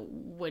 about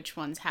which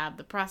ones have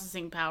the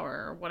processing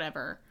power or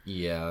whatever.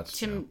 Yeah, that's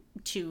true.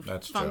 To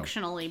That's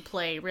functionally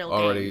play real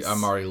games.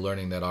 I'm already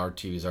learning that our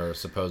TVs are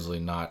supposedly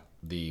not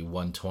the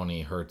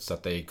 120 hertz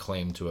that they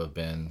claim to have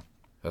been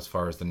as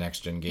far as the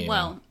next gen gaming.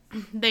 Well,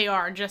 they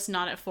are, just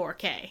not at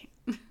 4K.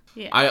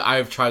 Yeah.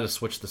 I've tried to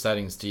switch the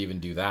settings to even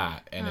do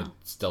that, and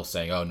it's still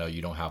saying, "Oh no,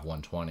 you don't have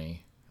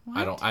 120." What?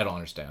 I don't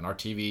understand. Our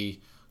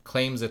TV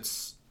claims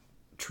it's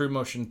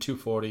TrueMotion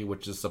 240,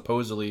 which is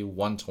supposedly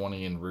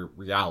 120 in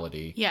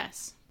reality.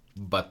 Yes.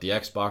 But the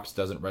Xbox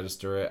doesn't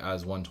register it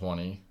as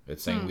 120.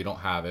 It's saying we don't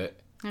have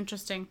it.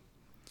 Interesting.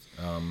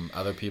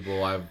 Other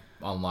people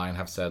online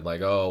have said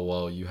like, "Oh,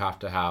 well, you have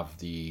to have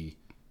the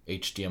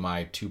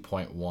HDMI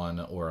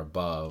 2.1 or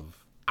above."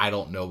 I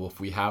don't know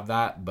if we have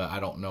that, but I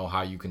don't know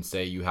how you can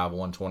say you have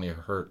 120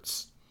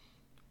 hertz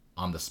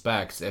on the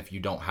specs if you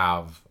don't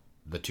have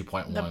the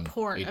 2.1 The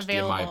port HDMI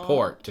available.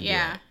 port to do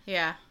it.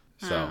 Yeah.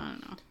 So, I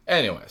don't know.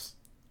 anyways,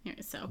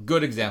 So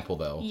good example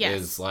though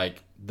Yes. is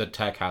like the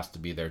tech has to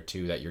be there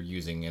too that you're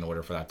using in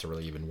order for that to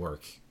really even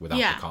work without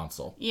the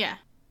console. Yeah.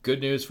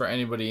 Good news for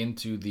anybody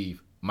into the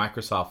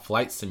Microsoft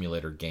Flight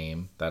Simulator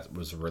game that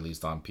was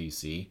released on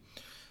PC.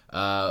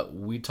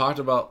 We talked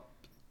about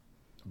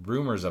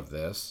rumors of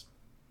this,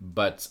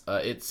 but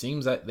it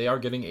seems that they are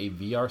getting a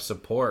VR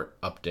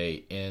support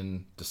update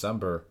in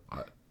December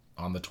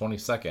on the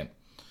 22nd.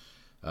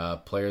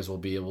 Players will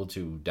be able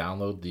to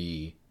download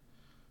the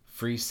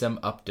FreeSim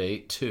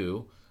Update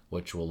 2,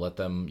 which will let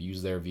them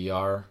use their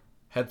VR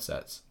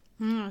headsets.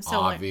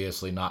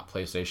 Obviously not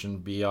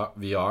PlayStation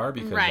VR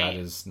because that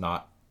is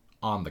not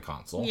on the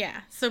console. Yeah.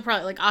 So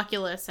probably like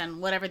Oculus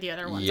and whatever the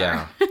other ones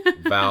Yeah. are.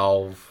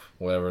 Valve,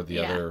 whatever the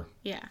other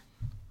Yeah.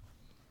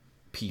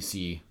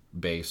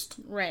 PC-based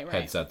Right.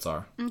 headsets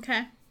are.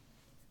 Okay.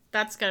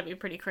 That's got to be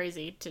pretty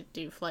crazy to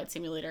do Flight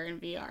Simulator in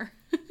VR.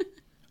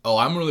 Oh,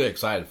 I'm really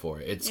excited for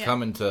it. It's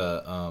coming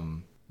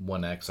to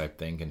One X, I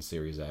think, and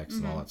Series X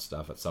and all that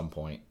stuff at some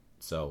point.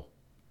 So,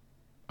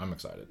 I'm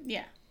excited.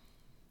 Yeah.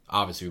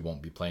 Obviously, we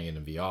won't be playing it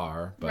in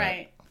VR, but...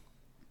 Right.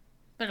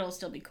 But it'll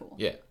still be cool.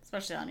 Yeah.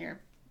 Especially on your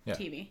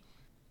TV.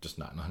 Just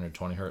not in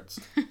 120 hertz.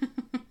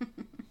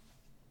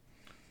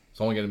 It's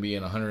only going to be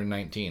in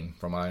 119,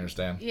 from what I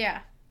understand.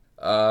 Yeah.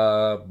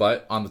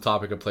 But on the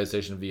topic of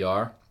PlayStation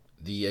VR,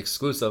 the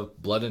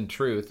exclusive Blood and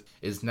Truth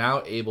is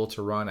now able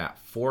to run at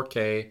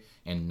 4K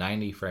and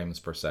 90 frames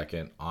per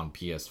second on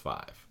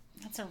PS5.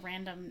 That's a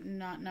random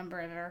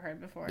number I've ever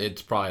heard before.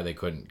 It's probably they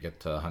couldn't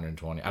get to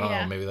 120. I don't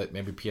know.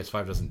 Maybe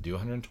PS5 doesn't do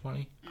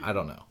 120. I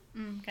don't know.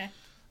 Okay.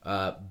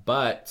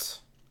 But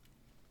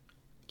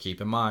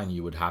keep in mind,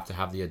 you would have to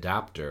have the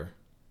adapter.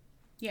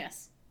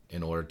 Yes.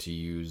 In order to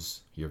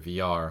use your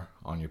VR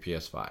on your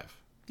PS5.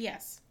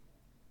 Yes.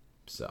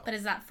 So. But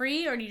is that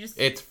free, or do you just...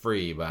 It's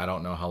free, but I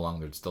don't know how long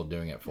they're still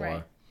doing it for.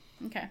 Right.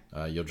 Okay.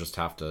 You'll just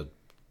have to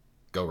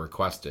go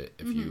request it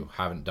if you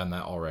haven't done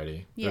that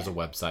already. There's a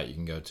website you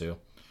can go to.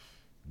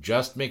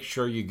 Just make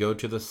sure you go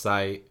to the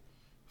site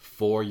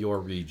for your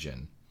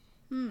region.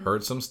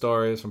 Heard some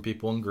stories from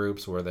people in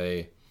groups where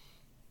they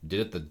did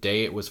it the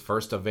day it was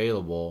first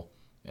available,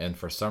 and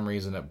for some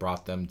reason it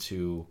brought them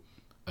to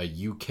a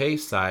UK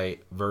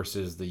site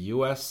versus the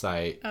US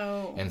site.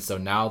 Oh. And so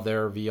now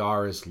their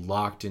VR is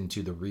locked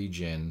into the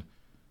region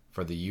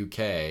for the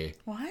UK.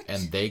 What?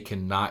 And they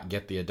cannot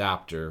get the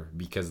adapter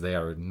because they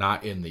are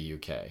not in the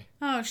UK.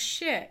 Oh,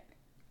 shit.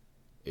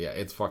 Yeah,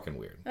 it's fucking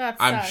weird. That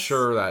I'm sucks.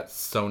 sure that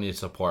Sony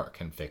support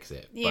can fix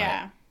it.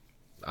 Yeah.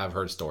 But I've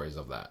heard stories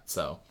of that,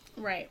 so.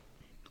 Right.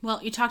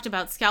 Well, you talked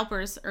about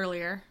scalpers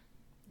earlier.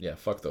 Yeah,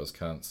 fuck those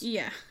cunts.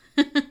 Yeah.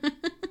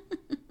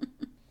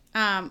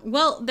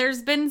 Well,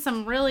 there's been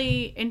some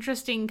really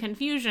interesting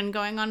confusion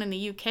going on in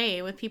the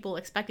UK with people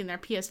expecting their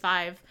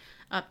PS5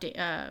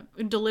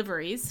 update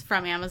deliveries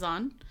from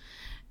Amazon.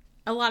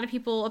 A lot of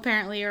people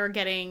apparently are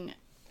getting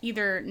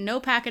either no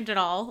package at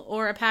all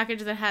or a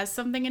package that has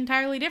something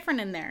entirely different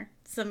in there.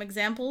 Some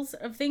examples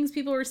of things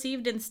people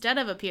received instead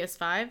of a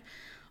PS5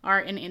 are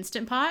an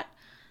Instant Pot,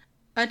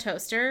 a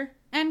toaster,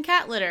 and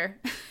cat litter.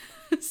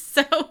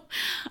 So,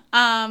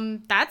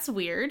 that's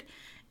weird.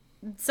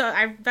 So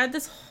I read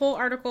this whole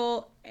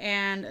article,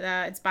 and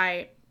it's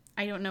by,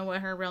 I don't know what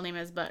her real name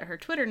is, but her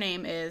Twitter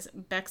name is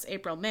Bex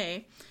April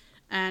May,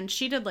 and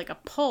she did like a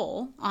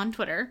poll on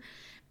Twitter,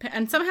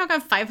 and somehow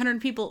got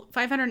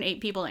 508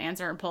 people to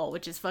answer her poll,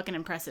 which is fucking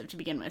impressive to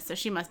begin with. So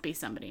she must be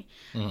somebody.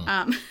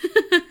 And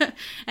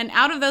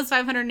out of those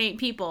 508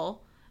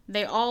 people,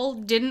 they all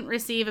didn't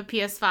receive a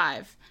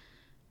PS5,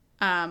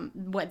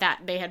 what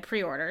that they had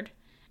pre-ordered,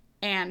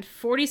 and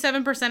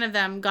 47% of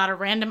them got a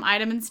random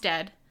item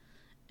instead.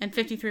 And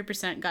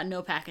 53% got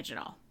no package at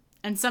all.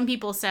 And some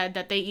people said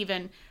that they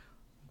even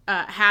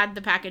had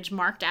the package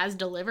marked as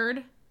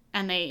delivered,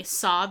 and they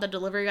saw the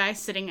delivery guy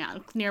sitting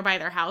out nearby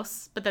their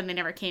house, but then they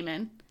never came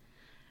in.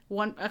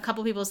 A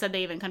couple people said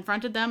they even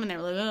confronted them, and they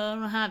were like, "Oh, I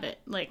don't have it."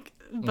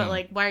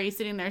 But why are you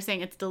sitting there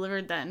saying it's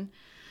delivered then?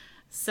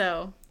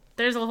 So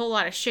there's a whole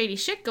lot of shady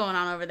shit going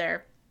on over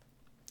there.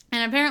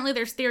 And apparently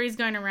there's theories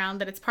going around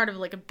that it's part of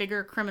like a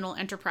bigger criminal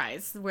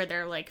enterprise where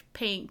they're like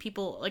paying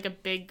people, like a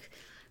big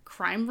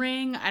crime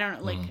ring, I don't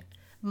know, like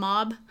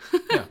mob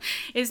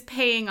is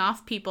paying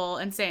off people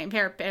and saying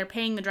they're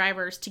paying the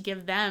drivers to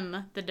give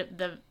them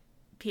the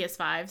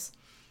PS5s,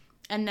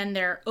 and then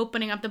they're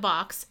opening up the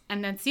box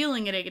and then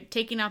sealing it,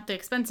 taking out the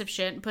expensive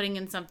shit and putting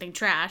in something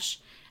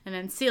trash and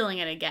then sealing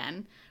it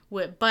again.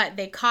 But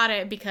they caught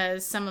it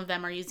because some of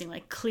them are using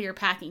like clear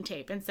packing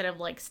tape instead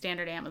of like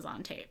standard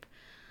Amazon tape.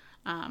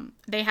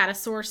 They had a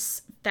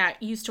source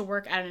that used to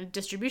work at a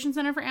distribution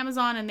center for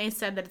Amazon, and they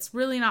said that it's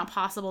really not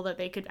possible that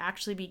they could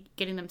actually be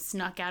getting them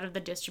snuck out of the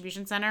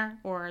distribution center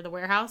or the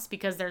warehouse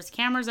because there's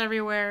cameras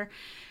everywhere,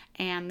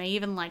 and they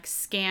even like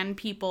scan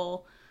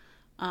people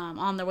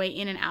on their way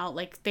in and out.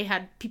 Like they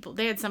had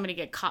somebody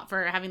get caught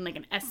for having like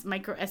an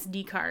micro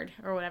SD card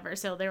or whatever.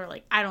 So they were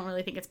like, I don't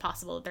really think it's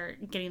possible that they're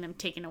getting them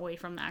taken away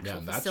from the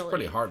actual facility. That's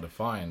pretty hard to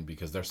find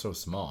because they're so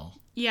small.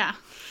 Yeah,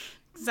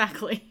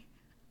 exactly.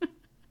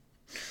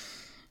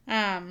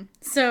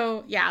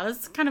 So yeah,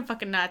 that's kind of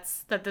fucking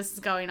nuts that this is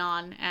going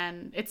on,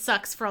 and it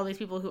sucks for all these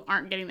people who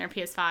aren't getting their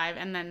PS5,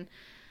 and then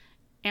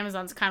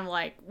Amazon's kind of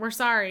like, we're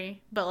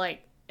sorry, but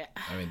like,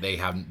 I mean, they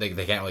can't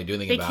really do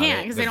anything about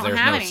it because they don't there's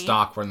have no any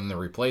stock for them to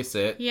replace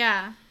it.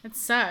 Yeah, it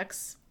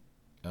sucks.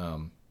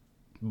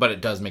 But it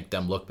does make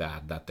them look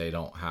bad that they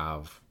don't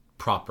have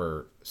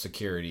proper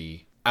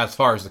security as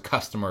far as the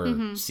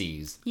customer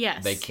sees.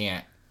 Yes, they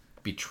can't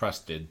be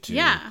trusted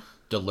to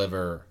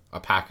deliver a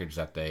package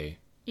that they.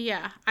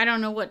 Yeah, I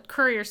don't know what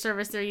courier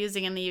service they're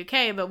using in the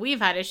UK, but we've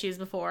had issues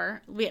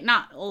before.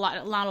 Not a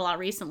lot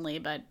recently,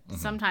 but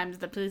sometimes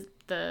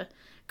the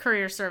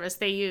courier service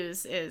they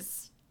use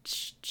is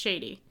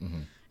shady.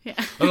 Yeah.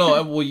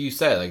 No, well, you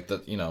said like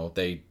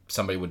that.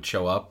 Somebody would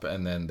show up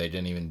and then they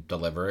didn't even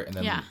deliver it, and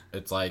then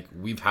it's like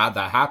we've had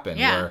that happen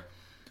where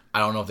I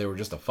don't know if they were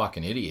just a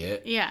fucking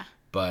idiot. Yeah.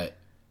 But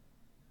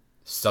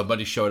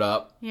somebody showed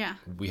up. Yeah.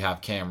 We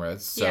have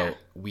cameras, so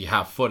we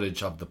have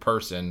footage of the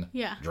person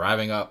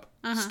driving up,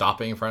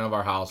 stopping in front of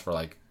our house for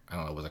like I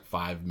don't know, it was like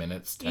 5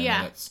 minutes, 10 Yeah.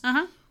 minutes.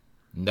 Uh-huh.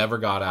 Never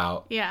got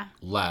out. Yeah.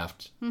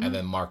 Left, and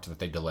then marked that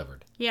they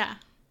delivered. Yeah.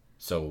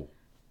 So...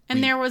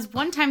 And there was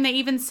one time they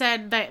even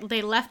said that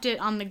they left it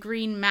on the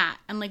green mat.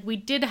 And, like, we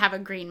did have a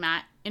green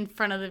mat in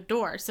front of the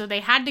door. So they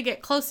had to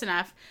get close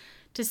enough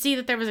to see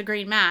that there was a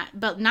green mat,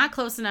 but not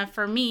close enough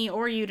for me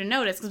or you to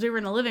notice, because we were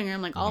in the living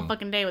room, like, all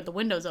fucking day with the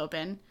windows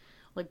open,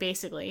 like,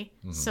 basically.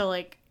 So,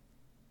 like,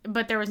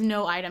 but there was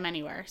no item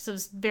anywhere. So it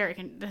was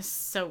this is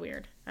so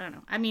weird. I don't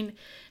know. I mean,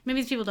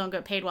 maybe these people don't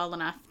get paid well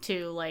enough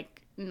to,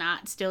 like,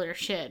 not steal your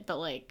shit, but,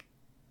 like,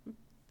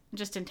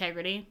 just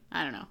integrity.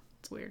 I don't know.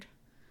 It's weird.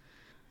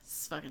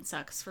 This fucking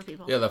sucks for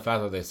people. Yeah, the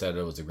fact that they said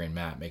it was a green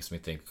mat makes me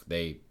think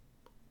they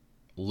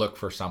look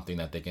for something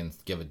that they can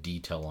give a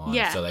detail on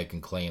so they can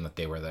claim that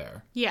they were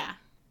there. Yeah.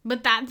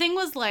 But that thing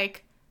was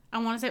like, I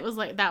want to say it was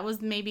like, that was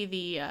maybe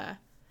the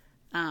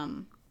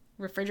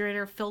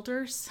refrigerator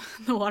filters,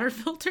 the water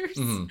filters.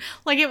 Mm-hmm.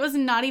 Like, it was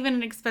not even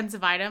an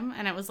expensive item.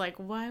 And it was like,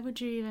 why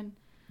would you even...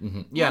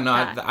 Mm-hmm. Yeah, no,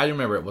 I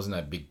remember it wasn't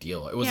a big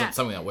deal. It wasn't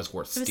something that was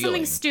worth stealing. It was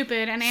something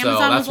stupid, and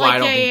Amazon was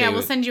like,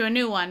 we'll send you a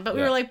new one. But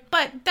we were like,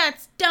 but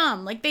that's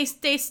dumb. Like, they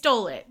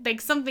stole it. Like,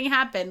 something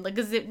happened. Like,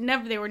 because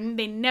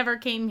they never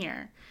came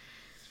here.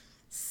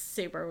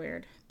 Super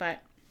weird.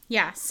 But,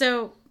 yeah,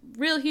 so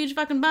real huge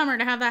fucking bummer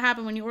to have that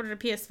happen when you ordered a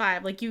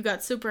PS5. Like, you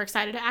got super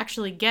excited to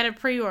actually get a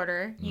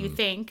pre-order, you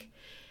think.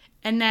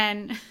 And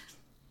then,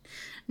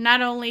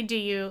 not only do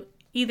you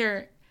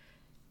either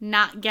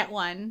not get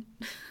one...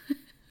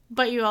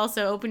 But you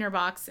also open your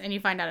box and you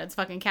find out it's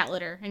fucking cat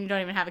litter and you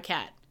don't even have a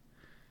cat.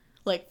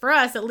 Like, for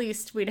us, at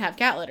least, we'd have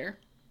cat litter.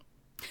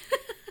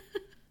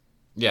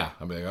 Yeah.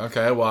 I'd be like,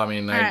 okay, well, I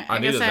mean, I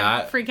needed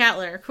that. Free cat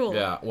litter. Cool.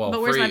 Yeah. Well,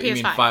 but where's my PS5? You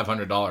mean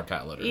 $500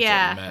 cat litter.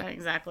 Yeah,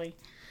 exactly.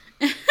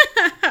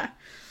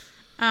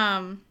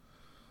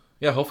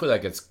 Yeah, hopefully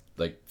that gets,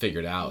 like,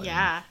 figured out.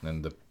 Yeah.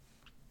 And the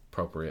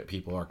appropriate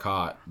people are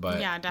caught. But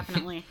yeah,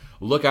 definitely.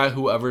 Look at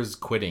whoever's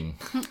quitting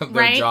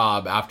their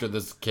job after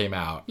this came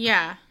out.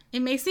 Yeah.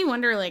 It makes me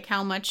wonder, like,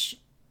 how much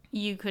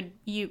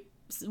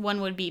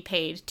one would be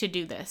paid to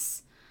do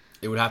this.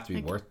 It would have to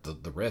be worth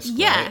the risk.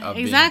 Yeah, right, of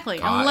exactly.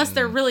 Unless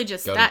they're really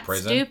just that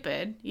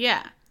stupid.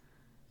 Yeah.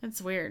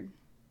 It's weird.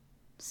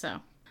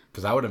 So.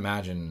 Because I would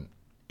imagine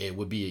it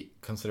would be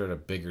considered a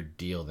bigger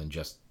deal than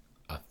just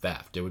a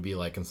theft. It would be,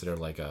 like, considered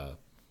like a...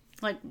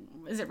 Like,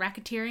 is it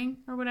racketeering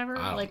or whatever?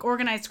 Like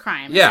organized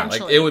crime. Yeah,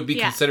 like it would be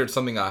considered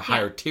something a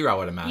higher tier, I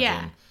would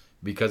imagine,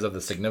 because of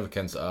the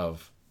significance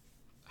of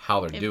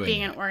how they're doing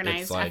being an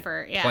organized it's like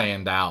effort.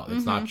 Planned out.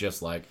 It's not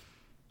just like,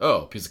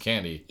 oh, piece of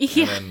candy.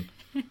 Yeah, and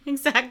then...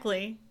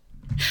 exactly.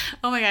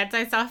 Oh my god, so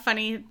I saw a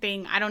funny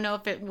thing. I don't know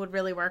if it would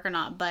really work or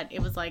not, but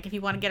it was like, if you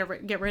want to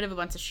get rid of a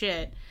bunch of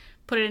shit,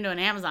 put it into an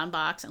Amazon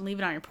box and leave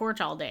it on your porch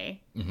all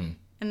day, and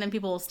then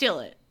people will steal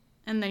it,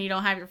 and then you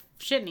don't have your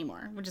shit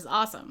anymore, which is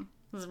awesome.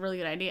 It was a really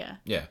good idea.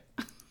 Yeah.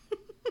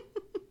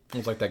 It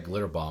was like that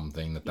glitter bomb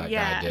thing that guy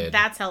did. Yeah,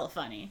 that's hella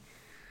funny.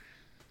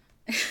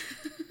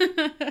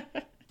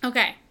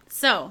 Okay,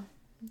 so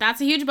that's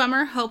a huge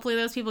bummer. Hopefully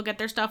those people get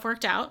their stuff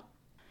worked out.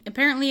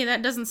 Apparently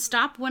that doesn't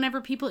stop whenever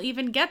people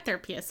even get their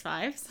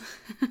PS5s.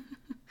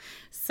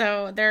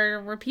 So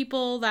there were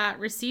people that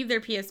received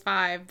their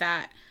PS5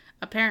 that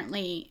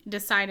apparently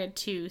decided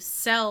to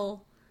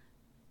sell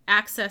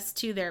access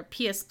to their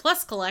PS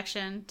Plus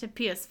collection to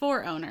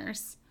PS4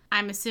 owners.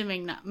 I'm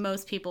assuming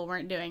most people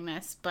weren't doing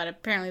this, but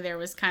apparently there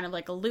was kind of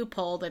like a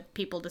loophole that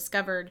people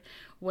discovered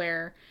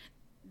where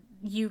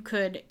you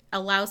could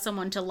allow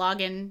someone to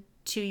log in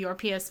to your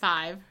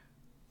PS5,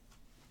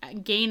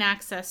 gain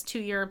access to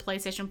your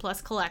PlayStation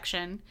Plus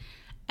collection,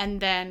 and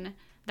then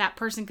that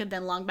person could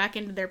then log back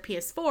into their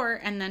PS4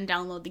 and then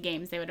download the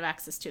games they would have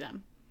access to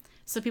them.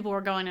 So people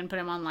were going and put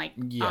them on like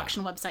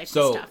auction websites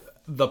and stuff. So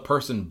the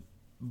person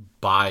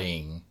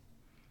buying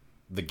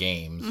the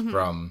games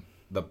from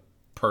the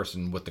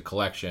person with the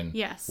collection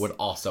would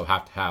also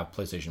have to have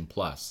PlayStation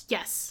Plus.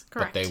 Yes,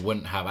 correct. But they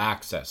wouldn't have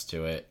access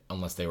to it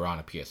unless they were on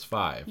a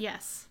PS5.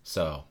 Yes.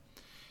 So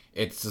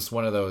it's just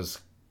one of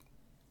those...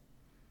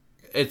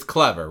 It's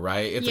clever,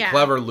 right? It's a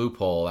clever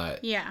loophole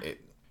that... Yeah.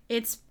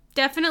 It's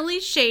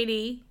definitely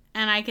shady,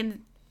 and I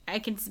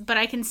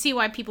can see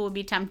why people would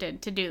be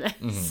tempted to do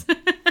this.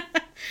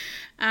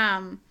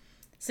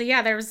 So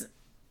yeah, there was...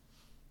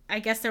 I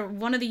guess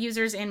one of the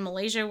users in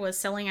Malaysia was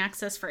selling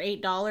access for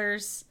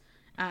 $8.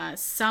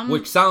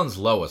 Which sounds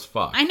low as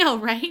fuck. I know,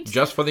 right?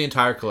 Just for the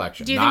entire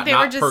collection, not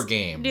per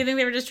game. Do you think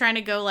they were just trying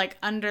to go like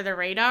under the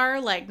radar,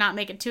 like not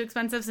make it too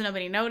expensive so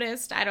nobody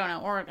noticed? I don't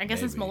know. Or I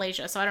guess it's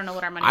Malaysia, so I don't know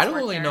what our money's worth. I don't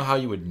really know how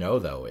you would know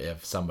though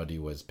if somebody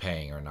was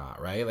paying or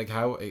not, right? Like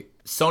how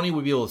Sony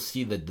would be able to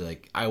see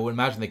I would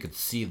imagine they could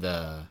see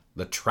the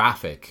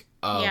traffic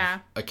of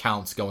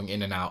accounts going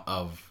in and out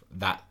of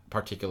that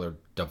particular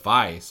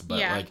device,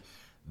 but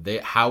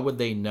how would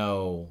they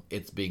know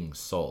it's being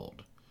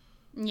sold?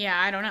 Yeah,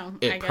 I don't know.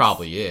 It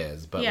probably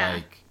is, but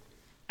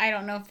I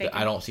don't know if they.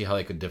 I don't see how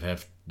they could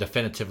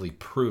definitively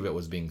prove it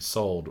was being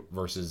sold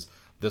versus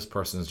this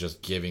person's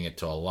just giving it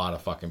to a lot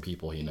of fucking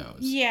people he knows.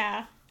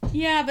 Yeah,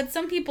 but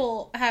some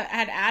people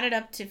had added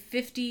up to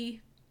 50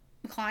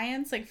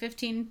 clients, like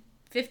 50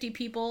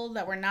 people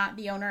that were not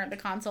the owner of the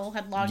console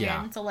had logged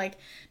Yeah. in. So, like,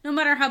 no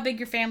matter how big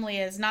your family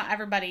is, not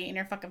everybody in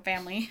your fucking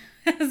family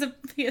has a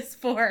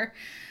PS4.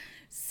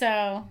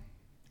 So,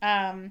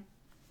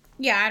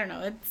 yeah, I don't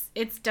know.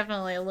 It's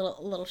definitely a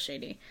little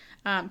shady.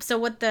 So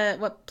what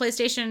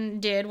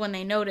PlayStation did when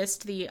they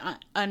noticed the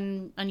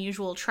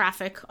unusual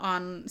traffic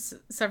on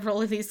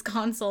several of these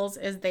consoles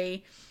is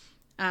they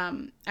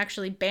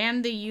actually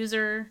banned the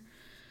user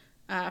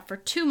for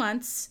 2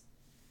 months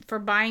for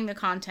buying the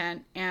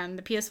content, and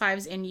the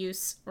PS5s in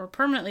use were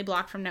permanently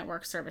blocked from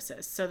network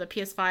services. So the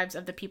PS5s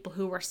of the people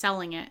who were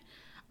selling it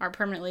are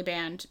permanently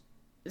banned.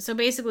 So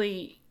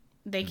basically,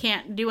 they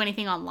can't do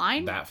anything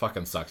online. That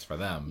fucking sucks for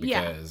them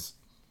Yeah. because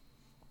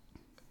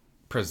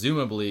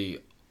presumably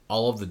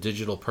all of the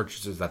digital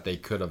purchases that they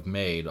could have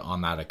made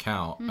on that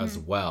account as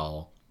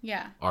well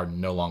Yeah. are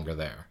no longer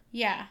there.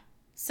 Yeah.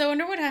 So I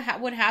wonder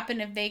what would happen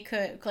if they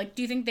could, like,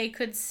 do you think they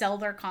could sell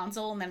their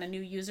console and then a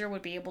new user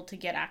would be able to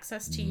get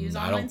access to use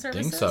I online don't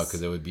services? think so,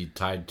 because it would be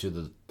tied to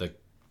the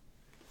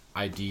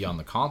ID on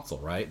the console,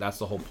 right? That's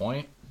the whole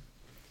point.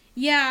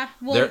 Yeah.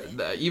 Well,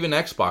 Even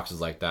Xbox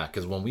is like that,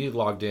 because when we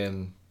logged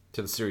in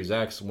to the Series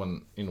X,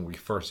 when we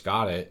first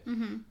got it,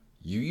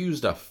 you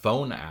used a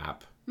phone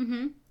app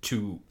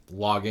to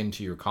log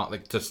into your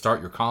to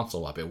start your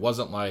console up. It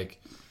wasn't like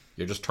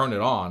you just turn it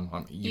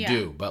on. You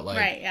do, but like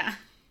right, yeah.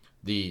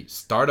 the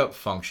startup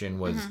function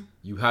was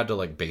you had to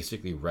like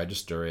basically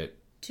register it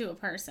To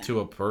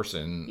a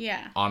person.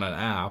 Yeah. on an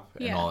app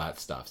and Yeah. all that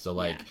stuff. So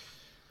like Yeah.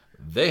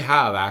 they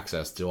have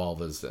access to all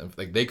this.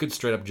 Like they could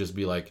straight up just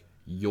be like,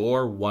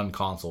 your one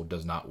console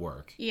does not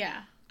work.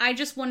 Yeah. I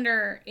just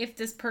wonder if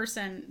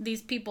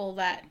these people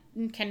that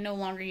can no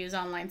longer use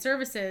online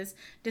services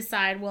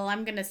decide, well,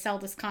 I'm going to sell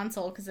this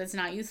console because it's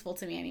not useful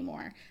to me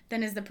anymore.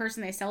 Then is the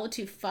person they sell it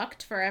to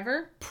fucked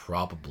forever?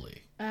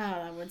 Probably. Oh,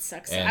 that would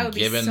suck. I And would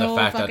given be so the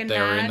fact that fucking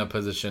they're in mad. the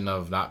position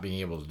of not being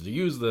able to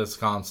use this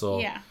console,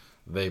 Yeah.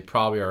 they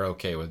probably are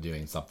okay with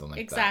doing something like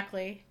that.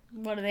 Exactly.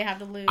 What do they have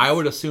to lose? I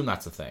would assume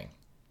that's a thing.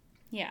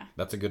 Yeah.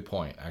 That's a good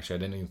point. Actually, I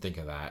didn't even think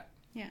of that.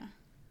 Yeah.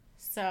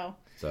 So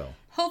So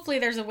hopefully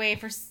there's a way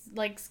for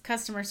like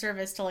customer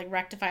service to like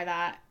rectify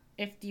that.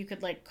 If you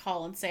could like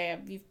call and say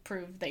you've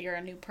proved that you're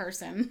a new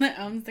person that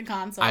owns the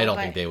console. I don't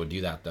think they would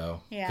do that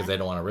though, Yeah. because they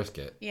don't want to risk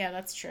it. Yeah,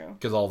 that's true.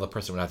 Because all the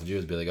person would have to do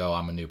is be like, "Oh,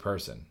 I'm a new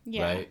person,"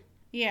 Yeah. right?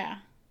 Yeah.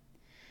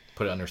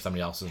 Put it under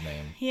somebody else's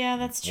name. Yeah,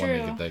 that's When they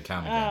true. get the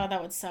account Oh, again.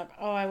 that would suck.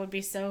 Oh, I would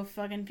be so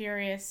fucking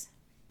furious.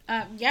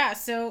 Yeah,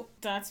 so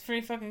that's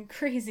pretty fucking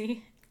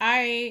crazy.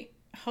 I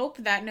hope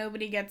that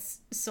nobody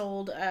gets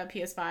sold a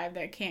PS5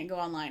 that can't go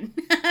online.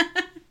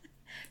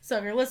 So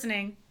if you're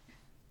listening,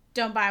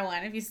 don't buy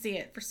one if you see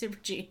it for super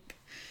cheap.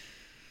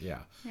 Yeah.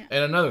 Yeah.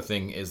 And another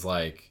thing is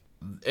like,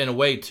 in a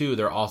way too,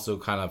 they're also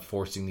kind of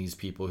forcing these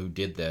people who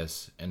did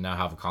this and now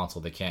have a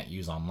console they can't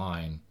use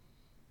online.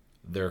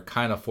 They're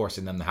kind of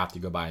forcing them to have to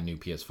go buy a new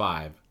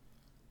PS5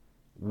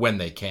 when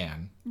they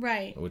can,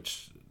 Right.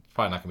 which is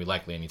probably not going to be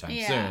likely anytime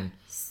Yeah.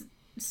 soon.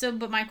 So,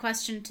 but my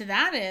question to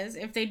that is,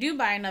 if they do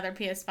buy another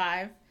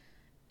PS5,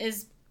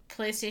 is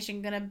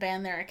PlayStation going to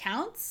ban their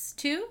accounts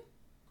too?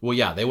 Well,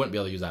 yeah, they wouldn't be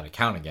able to use that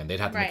account again. They'd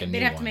have to Right. make a new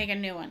They'd have one. to make a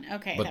new one.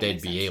 Okay. But that they'd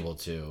makes be sense. able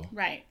to.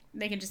 Right.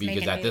 They can just make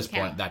Because a at new this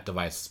account. point, that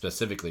device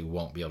specifically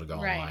won't be able to go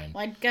Right. online.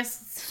 Well, I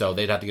guess. So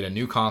they'd have to get a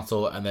new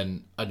console and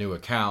then a new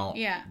account.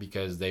 Yeah.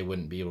 Because they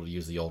wouldn't be able to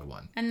use the old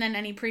one. And then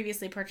any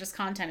previously purchased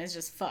content is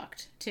just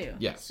fucked too.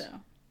 Yes. So.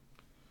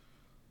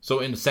 So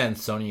in a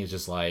sense, Sony is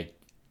just like,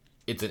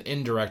 it's an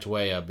indirect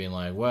way of being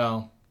like,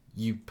 well,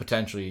 you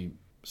potentially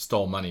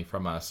stole money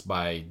from us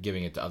by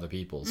giving it to other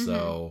people.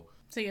 So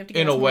So you have to.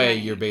 Give in us a more way, money.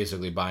 you're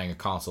basically buying a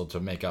console to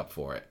make up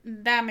for it.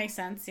 That makes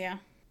sense. Yeah.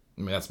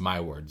 I mean, that's my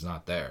words,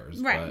 not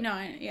theirs. Right. But No.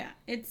 Yeah.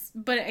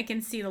 But I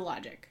can see the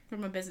logic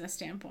from a business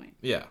standpoint.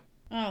 yeah.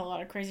 Oh, a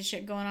lot of crazy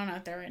shit going on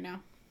out there right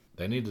now.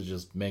 They need to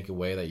just make a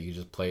way that you can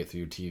just play it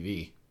through your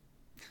TV.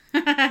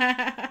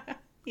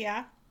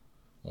 Yeah.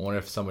 I wonder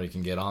if somebody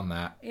can get on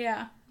that.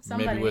 Yeah.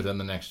 Somebody. Maybe within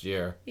the next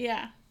year.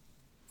 Yeah.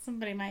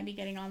 Somebody might be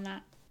getting on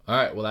that. All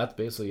right, well, that's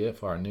basically it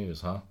for our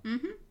news, huh?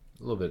 Mm-hmm.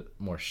 A little bit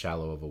more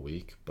shallow of a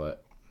week,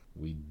 but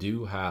we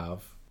do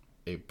have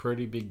a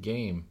pretty big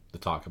game to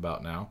talk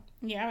about now.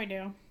 Yeah, we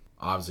do.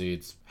 Obviously,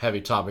 it's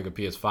heavy topic of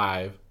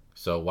PS5,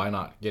 so why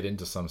not get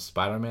into some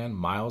Spider-Man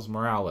Miles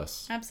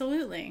Morales?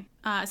 Absolutely.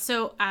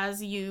 So,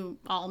 as you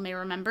all may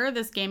remember,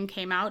 this game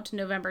came out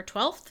November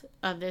 12th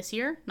of this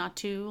year, not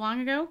too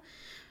long ago.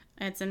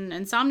 It's an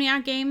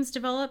Insomniac Games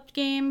developed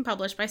game,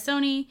 published by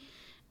Sony,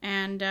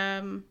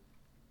 and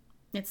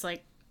it's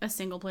like a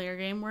single-player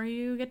game where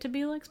you get to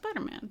be like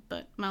Spider-Man,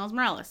 but Miles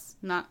Morales,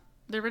 not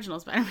the original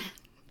Spider-Man.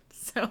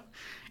 So,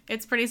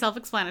 it's pretty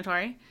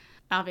self-explanatory.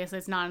 Obviously,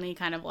 it's not any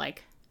kind of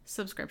like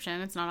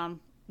subscription. It's not on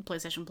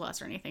PlayStation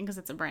Plus or anything because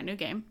it's a brand new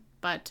game,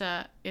 but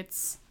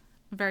it's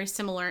very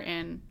similar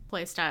in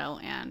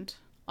playstyle and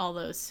all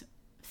those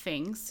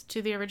things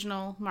to the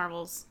original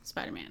Marvel's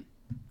Spider-Man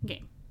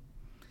game.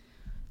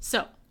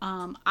 So,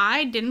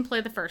 I didn't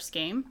play the first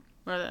game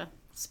or the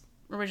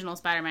original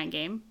Spider-Man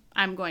game.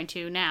 I'm going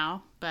to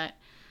now, but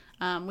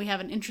we have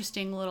an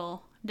interesting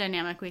little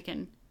dynamic. We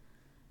can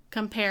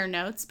compare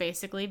notes,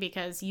 basically,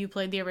 because you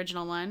played the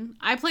original one.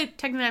 I played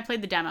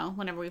the demo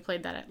whenever we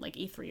played that at, like,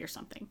 E3 or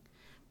something.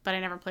 But I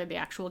never played the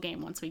actual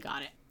game once we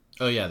got it.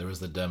 Oh, yeah, there was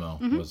the demo.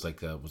 It was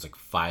like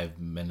 5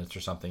 minutes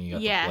or something you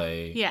got to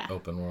play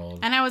open world.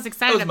 And I was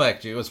excited.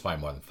 It was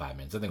probably more than 5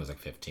 minutes. I think it was like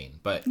 15.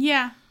 But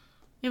yeah.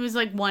 It was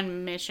like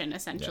one mission,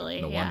 essentially.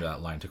 No wonder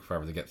that line took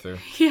forever to get through.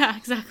 Yeah,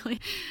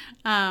 exactly.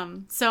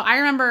 So I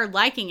remember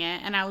liking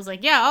it, and I was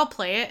like, yeah, I'll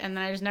play it. And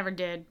then I just never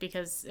did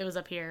because it was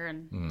up here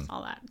and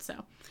all that.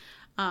 So,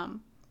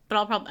 but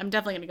I'm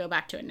definitely going to go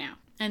back to it now.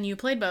 And you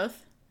played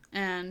both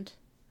and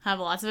have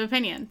lots of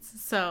opinions.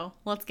 So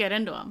let's get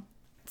into them.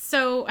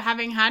 So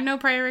having had no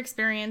prior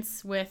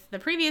experience with the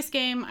previous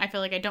game, I feel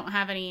like I don't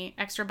have any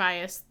extra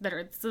bias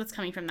that's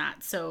coming from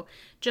that. So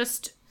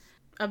just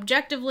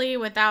objectively,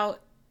 without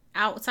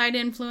outside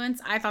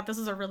influence, I thought this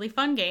was a really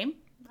fun game.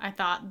 I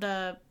thought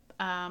the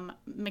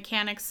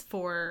mechanics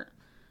for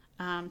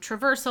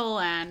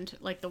traversal and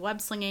like the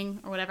web slinging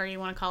or whatever you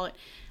want to call it,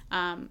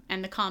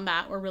 and the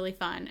combat were really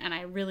fun, and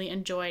I really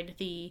enjoyed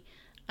the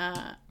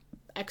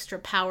extra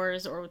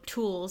powers or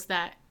tools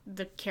that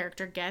the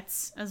character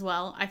gets as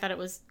well. I thought it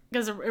was,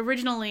 because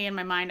originally in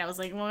my mind I was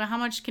like, well, how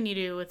much can you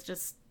do with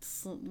just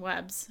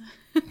webs?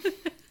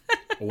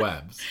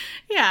 Webs.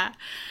 Yeah.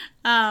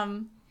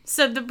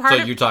 So the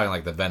part you're talking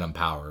like the Venom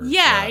powers.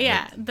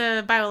 Yeah.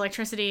 The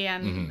bioelectricity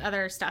and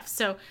other stuff.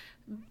 So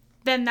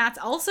then that's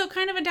also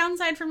kind of a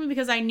downside for me,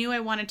 because I knew I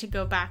wanted to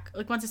go back.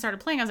 Like, once I started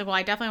playing, I was like, well,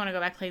 I definitely want to go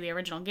back and play the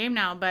original game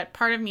now. But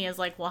part of me is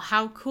like, well,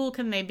 how cool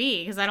can they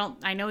be? Because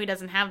I know he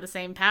doesn't have the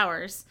same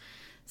powers.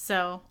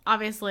 So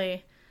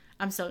obviously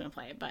I'm still going to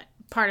play it. But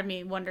part of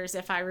me wonders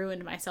if I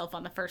ruined myself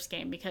on the first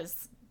game,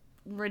 because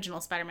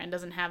original Spider-Man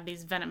doesn't have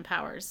these Venom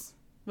powers,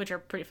 which are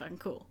pretty fucking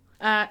cool.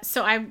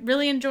 So I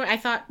really I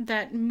thought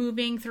that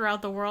moving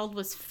throughout the world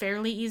was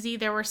fairly easy.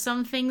 There were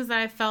some things that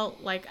I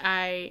felt like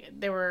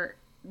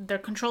the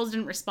controls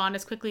didn't respond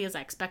as quickly as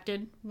I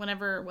expected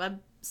whenever web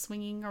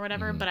swinging or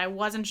whatever, but I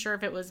wasn't sure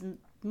if it was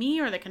me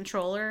or the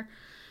controller.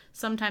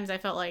 Sometimes I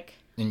felt like...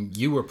 And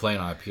you were playing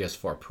on a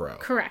PS4 Pro.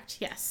 Correct,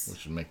 yes. We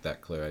should make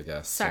that clear, I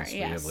guess. Sorry, since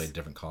we have like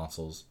different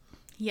consoles.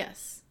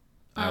 Yes.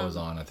 I was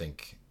on, I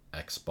think,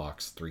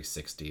 Xbox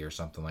 360 or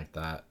something like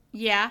that.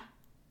 Yeah.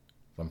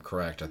 If I'm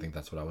correct, I think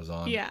that's what I was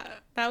on. Yeah,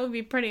 that would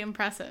be pretty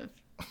impressive.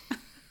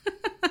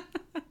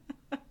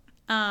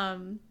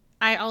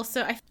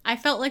 I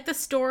felt like the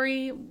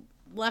story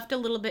left a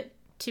little bit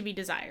to be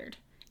desired.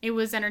 It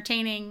was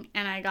entertaining,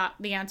 and I got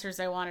the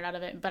answers I wanted out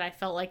of it, but I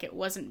felt like it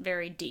wasn't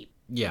very deep.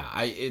 Yeah,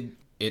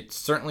 it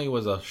certainly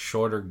was a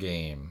shorter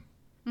game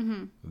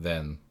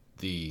than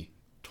the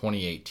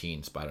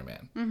 2018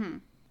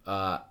 Spider-Man.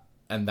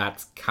 And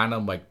that's kind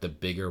of like the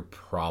bigger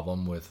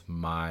problem with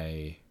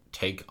my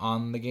take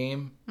on the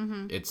game.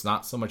 It's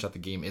not so much that the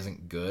game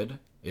isn't good,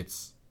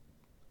 it's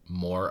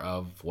more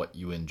of what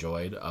you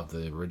enjoyed of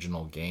the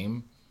original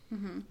game.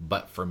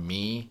 But for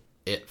me,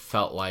 it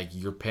felt like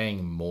you're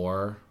paying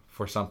more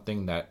for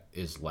something that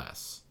is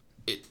less,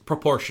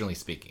 proportionally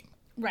speaking.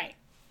 Right.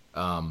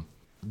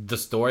 The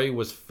story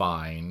was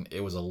fine.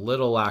 It was a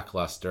little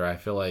lackluster. I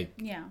feel like,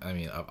 yeah. I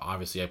mean,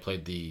 obviously I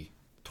played the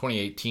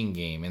 2018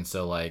 game, and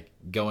so like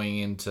going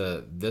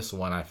into this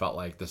one, I felt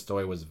like the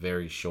story was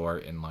very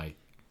short and like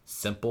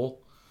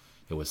simple.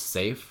 It was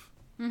safe.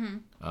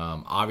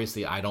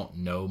 Obviously I don't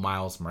know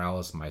Miles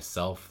Morales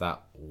myself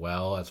that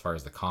well as far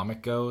as the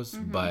comic goes,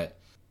 but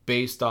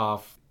based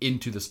off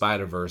Into the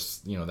Spider-Verse,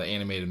 the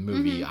animated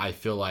movie, I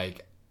feel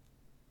like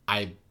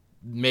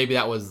maybe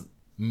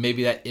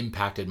that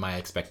impacted my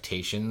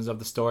expectations of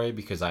the story,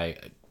 because I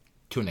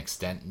to an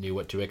extent knew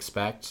what to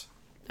expect.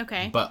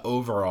 Okay. But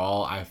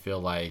overall I feel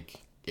like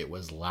it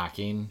was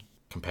lacking,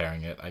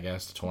 comparing it, I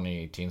guess, to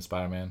 2018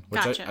 Spider-Man,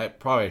 which Gotcha. I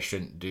probably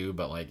shouldn't do,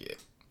 but like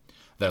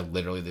they're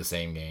literally the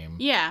same game.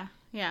 Yeah.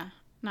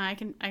 No, I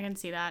can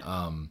see that.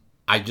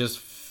 I just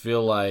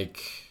feel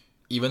like,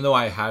 even though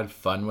I had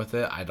fun with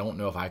it, I don't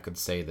know if I could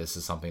say this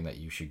is something that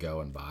you should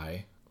go and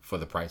buy for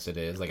the price it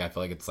is. Like, I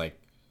feel like it's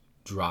like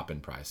drop in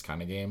price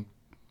kind of game.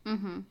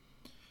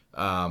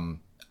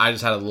 I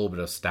just had a little bit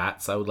of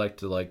stats I would like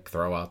to like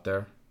throw out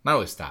there. Not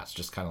really stats,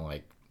 just kind of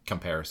like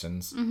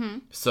comparisons.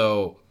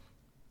 So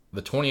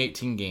the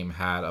 2018 game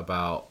had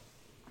about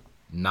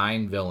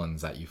 9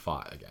 villains that you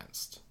fought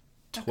against.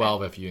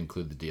 12 if you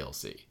include the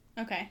DLC.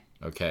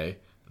 Okay.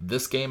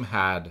 This game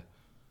had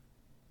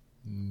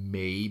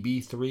maybe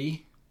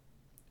 3.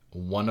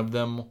 One of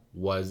them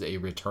was a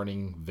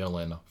returning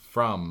villain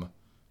from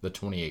the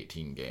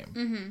 2018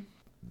 game.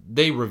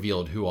 They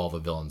revealed who all the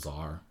villains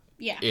are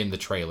in the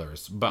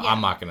trailers, but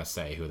I'm not going to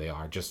say who they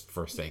are just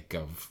for sake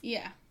of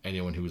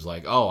anyone who's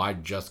like, oh, I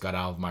just got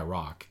out of my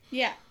rock.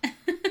 Yeah.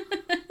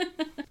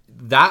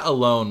 That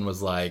alone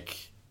was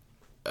like,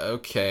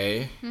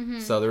 okay,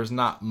 so there's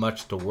not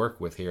much to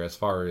work with here as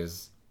far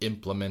as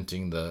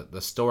implementing the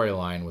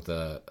storyline with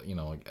a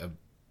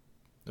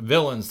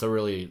villains to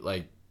really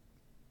like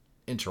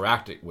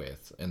interact it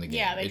with in the game.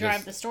 Yeah, they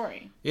drive the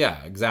story.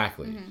 Yeah,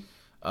 exactly.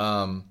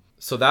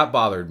 So that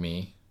bothered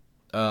me.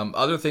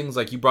 Other things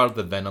like you brought up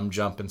the Venom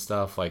jump and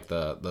stuff, like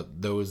the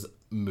those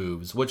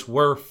moves, which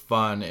were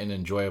fun and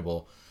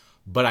enjoyable,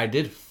 but I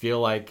did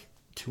feel like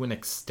to an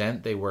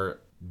extent they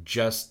were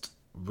just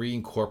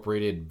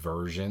reincorporated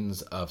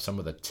versions of some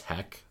of the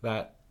tech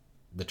that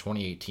the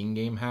 2018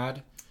 game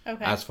had.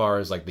 Okay. As far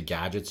as like the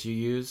gadgets you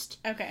used.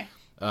 Okay.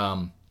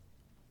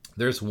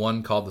 There's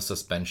one called the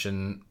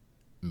suspension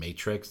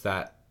matrix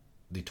that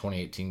the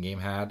 2018 game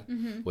had,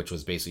 which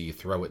was basically you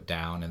throw it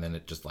down and then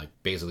it just like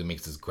basically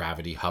makes this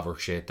gravity hover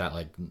shit that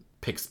like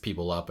picks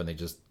people up and they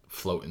just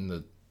float in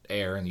the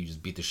air and you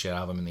just beat the shit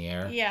out of them in the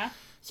air. Yeah.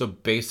 So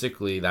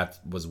basically that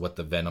was what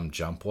the Venom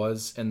jump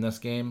was in this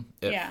game.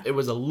 It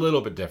was a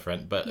little bit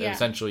different, but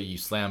essentially you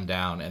slam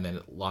down and then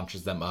it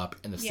launches them up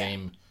in the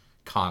same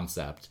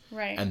concept.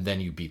 Right. And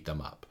then you beat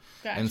them up.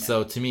 Gotcha. And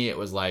so to me it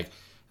was like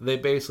they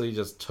basically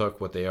just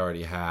took what they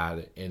already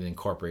had and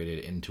incorporated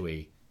it into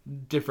a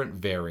different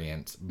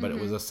variant, but it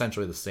was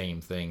essentially the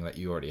same thing that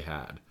you already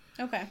had.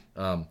 Okay.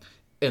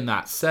 And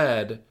that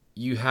said,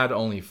 you had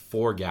only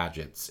 4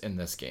 gadgets in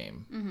this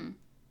game,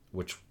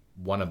 which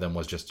one of them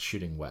was just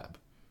shooting web.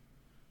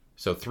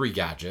 So 3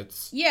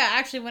 gadgets. Yeah,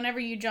 actually, whenever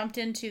you jumped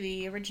into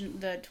the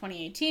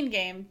 2018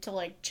 game to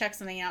like check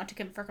something out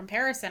for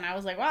comparison, I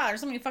was like, wow,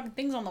 there's so many fucking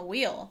things on the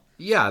wheel.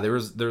 Yeah,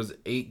 there's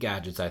 8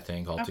 gadgets I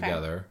think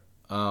altogether.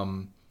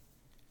 Okay.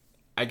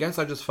 I guess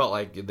I just felt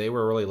like they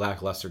were really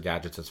lackluster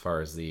gadgets as far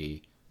as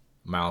the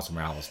Miles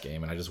Morales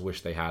game, and I just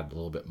wish they had a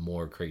little bit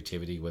more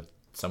creativity with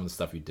some of the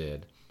stuff you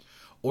did,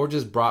 or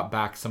just brought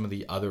back some of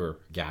the other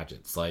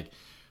gadgets. Like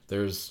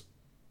there's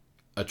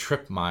a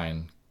trip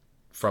mine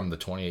from the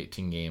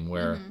 2018 game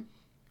where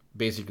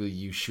basically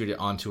you shoot it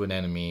onto an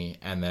enemy,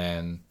 and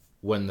then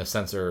when the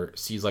sensor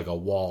sees like a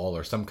wall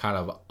or some kind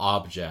of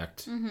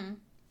object,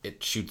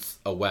 it shoots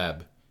a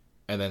web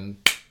and then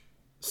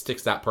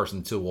sticks that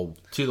person to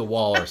the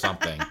wall or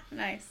something.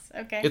 Nice.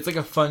 Okay. It's like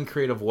a fun,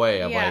 creative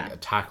way of like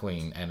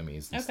tackling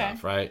enemies and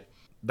stuff, right?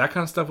 That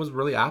kind of stuff was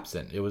really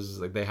absent. It was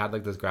like they had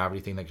like this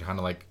gravity thing that kind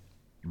of like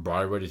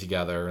brought everybody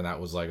together, and that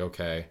was like,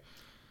 okay.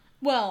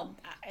 Well,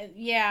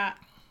 yeah.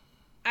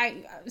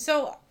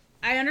 So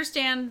I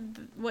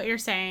understand what you're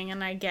saying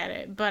and I get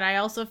it, but I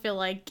also feel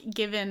like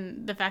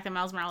given the fact that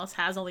Miles Morales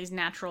has all these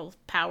natural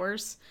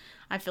powers,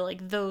 I feel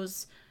like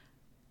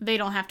they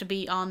don't have to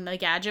be on the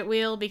gadget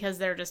wheel because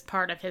they're just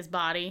part of his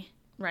body,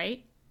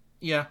 right?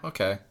 Yeah,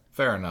 okay.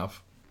 Fair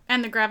enough.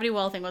 And the gravity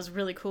well thing was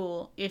really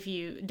cool. If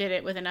you did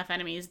it with enough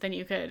enemies, then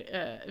you could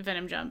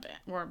Venom jump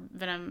or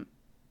Venom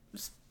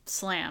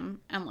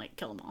slam and like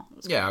kill them all.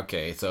 Cool. Yeah,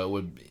 okay. So it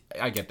would,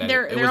 I get that.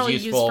 They're it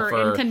was useful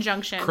for in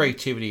conjunction.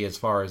 Creativity as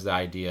far as the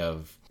idea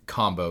of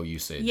combo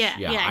usage. Yeah,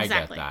 exactly. I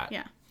get that.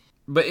 Yeah.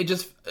 But it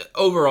just,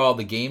 overall,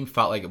 the game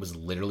felt like it was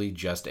literally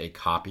just a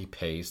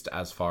copy-paste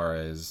as far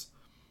as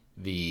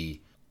the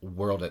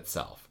world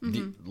itself.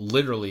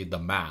 Literally, the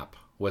map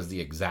was the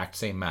exact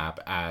same map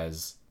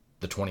as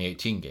the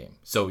 2018 game.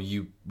 So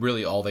you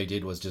really, all they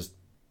did was just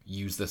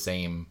use the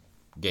same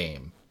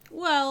game.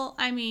 Well,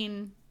 I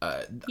mean,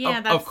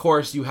 of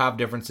course you have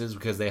differences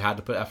because they had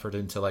to put effort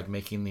into like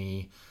making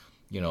the,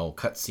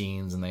 cut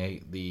scenes and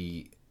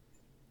the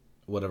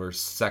whatever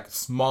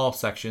small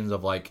sections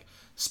of like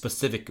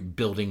specific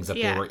buildings that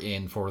they were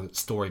in for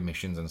story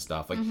missions and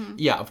stuff. Like,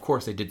 yeah, of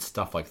course they did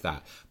stuff like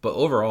that. But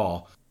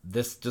overall,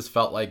 this just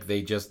felt like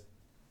they just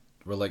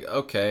were like,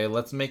 okay,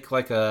 let's make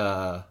like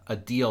a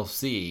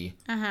DLC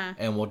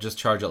and we'll just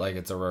charge it like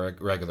it's a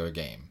regular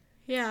game.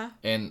 Yeah.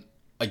 And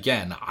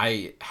again,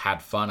 I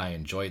had fun. I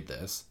enjoyed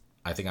this.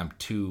 I think I'm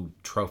 2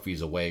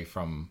 trophies away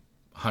from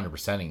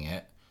 100%ing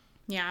it.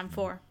 Yeah, I'm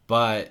 4.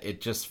 But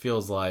it just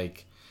feels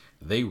like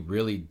they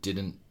really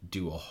didn't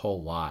do a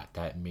whole lot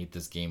that made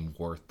this game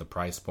worth the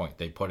price point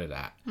they put it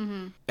at.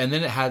 And then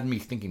it had me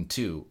thinking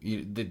too.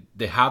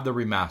 They have the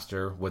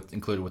remaster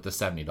included with the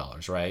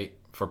 $70, right,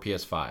 for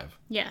PS5.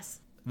 Yes.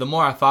 The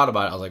more I thought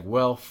about it, I was like,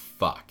 well,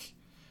 fuck.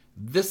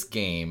 This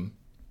game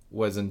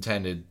was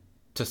intended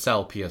to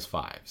sell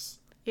PS5s.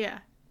 Yeah.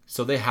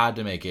 So they had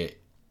to make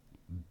it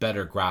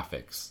better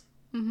graphics.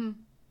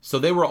 So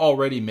they were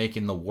already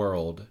making the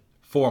world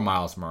for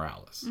Miles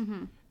Morales.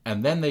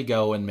 And then they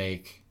go and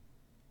make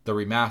the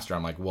remaster.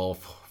 I'm like, well,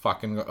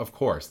 fucking of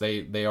course.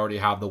 They already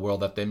have the world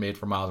that they made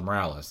for Miles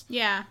Morales.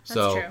 Yeah,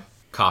 that's true.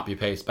 Copy,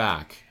 paste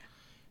back.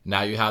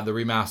 Now you have the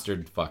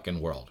remastered fucking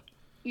world.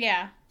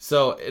 Yeah.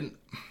 So,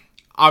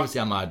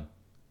 obviously I'm not a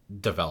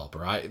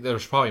developer.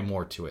 There's probably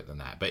more to it than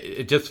that. But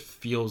it just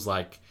feels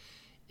like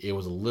it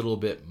was a little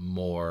bit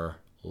more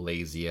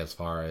lazy as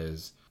far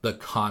as the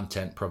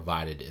content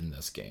provided in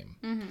this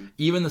game.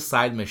 Even the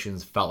side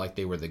missions felt like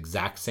they were the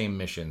exact same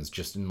missions,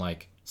 just in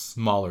like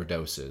smaller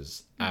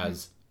doses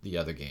as the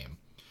other game.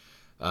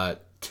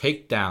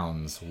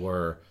 Takedowns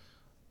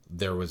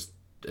there was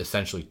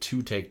essentially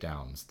 2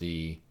 takedowns.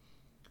 The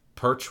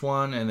perch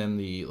one and then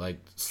the like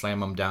slam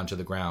them down to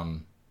the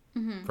ground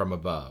from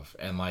above.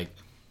 And like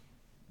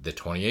the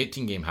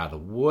 2018 game had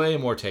way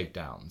more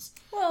takedowns.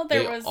 Well,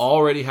 they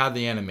already had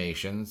the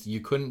animations. You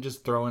couldn't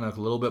just throw in a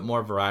little bit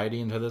more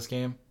variety into this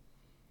game?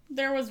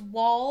 There was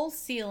wall,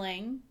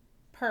 ceiling,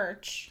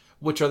 perch.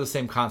 Which are the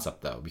same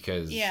concept, though,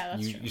 because Yeah,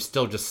 that's true. you're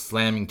still just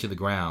slamming to the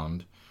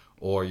ground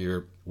or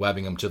you're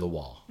webbing them to the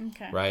wall.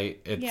 Okay. Right?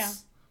 Yeah,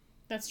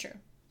 that's true.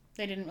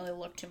 They didn't really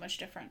look too much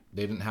different.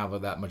 They didn't have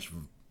that much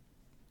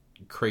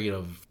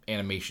creative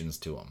animations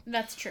to them.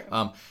 That's true.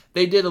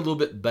 They did a little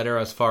bit better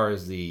as far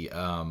as the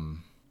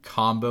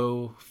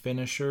combo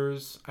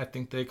finishers, I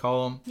think they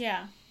call them.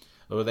 Yeah.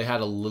 Or they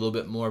had a little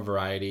bit more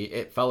variety.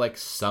 It felt like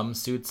some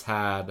suits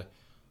had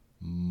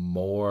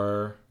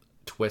more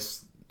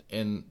twists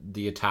in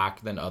the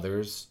attack than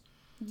others.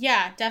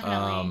 Yeah,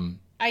 definitely.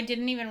 I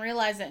didn't even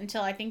realize it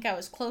until I think I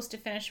was close to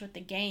finish with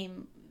the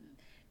game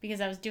because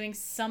I was doing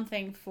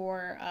something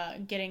for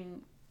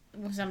getting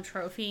some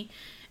trophy,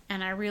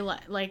 and I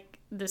realized like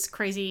this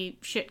crazy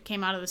shit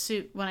came out of the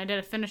suit when I did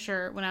a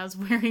finisher when I was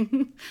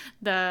wearing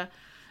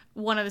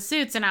one of the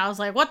suits, and I was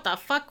like, what the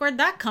fuck, where'd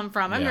that come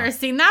from? I've never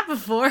seen that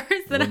before.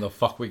 When the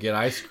fuck we get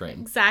ice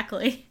cream.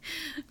 Exactly.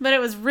 But it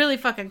was really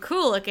fucking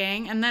cool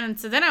looking, and then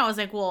I was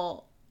like,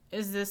 well,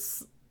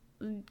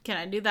 can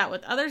I do that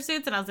with other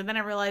suits? And then I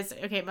realized,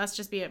 okay, it must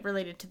just be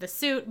related to the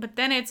suit, but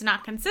then it's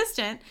not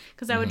consistent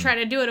because I would try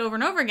to do it over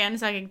and over again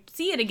so I could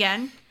see it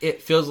again.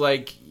 It feels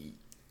like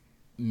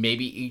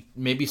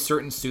maybe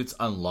certain suits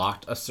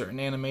unlocked a certain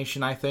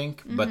animation, I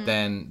think, but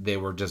then they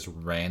were just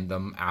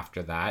random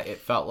after that, it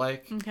felt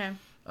like. Okay.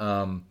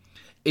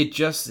 It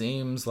just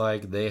seems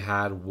like they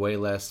had way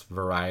less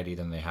variety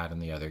than they had in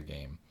the other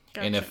game.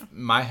 Gotcha. And if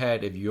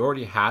you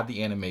already had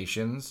the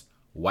animations,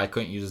 why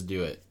couldn't you just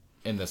do it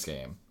in this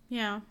game?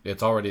 Yeah.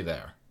 It's already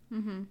there.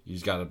 Mm-hmm. You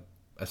just gotta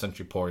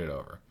essentially port it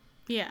over.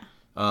 Yeah.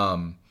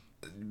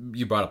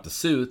 You brought up the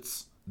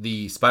suits.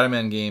 The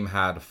Spider-Man game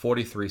had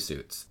 43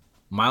 suits.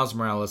 Miles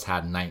Morales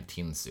had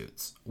 19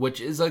 suits,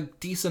 which is a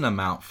decent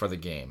amount for the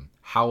game.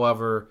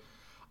 However,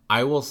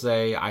 I will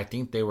say I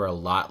think they were a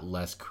lot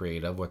less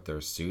creative with their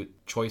suit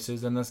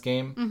choices in this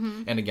game.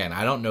 Mm-hmm. And again,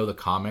 I don't know the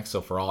comics,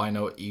 so for all I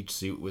know, each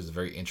suit was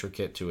very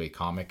intricate to a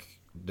comic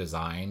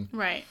design.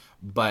 Right.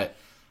 But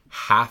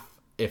half,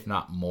 if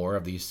not more,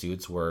 of these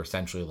suits were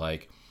essentially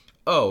like,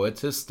 oh, it's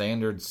his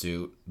standard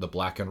suit, the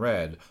black and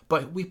red,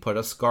 but we put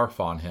a scarf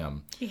on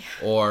him. Yeah.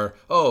 Or,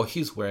 oh,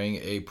 he's wearing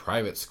a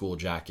private school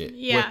jacket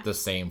with the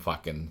same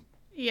fucking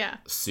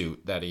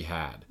suit that he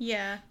had.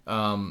 Yeah.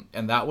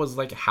 And that was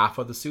like half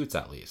of the suits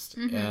at least.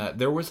 Mm-hmm.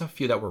 There was a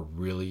few that were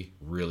really,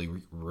 really,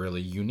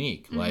 really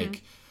unique. Mm-hmm.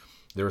 Like,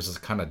 there was this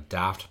kind of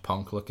Daft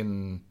Punk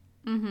looking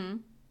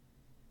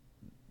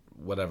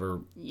whatever.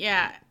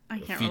 Yeah. I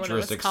can't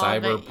futuristic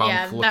remember what it was called,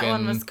 cyberpunk looking that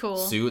one was cool.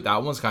 Suit.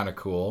 That one's kind of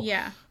cool.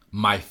 Yeah.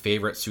 My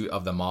favorite suit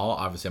of them all,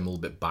 obviously I'm a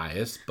little bit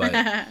biased, but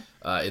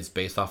it's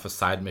based off a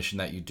side mission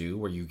that you do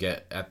where you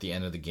get, at the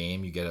end of the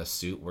game, you get a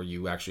suit where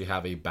you actually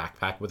have a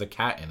backpack with a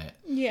cat in it.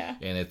 Yeah.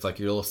 And it's like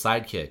your little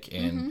sidekick.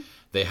 And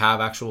they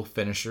have actual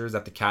finishers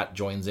that the cat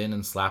joins in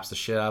and slaps the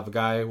shit out of a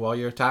guy while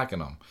you're attacking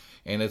them.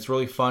 And it's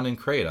really fun and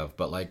creative,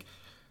 but like,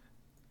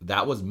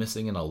 that was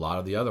missing in a lot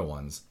of the other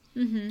ones.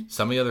 Mm-hmm.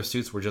 Some of the other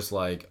suits were just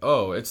like,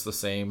 oh, it's the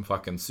same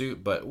fucking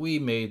suit, but we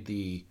made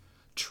the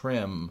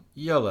trim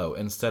yellow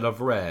instead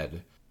of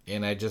red.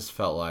 And I just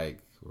felt like,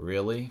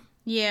 really?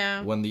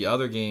 Yeah. When the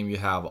other game, you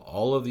have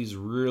all of these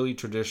really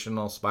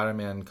traditional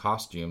Spider-Man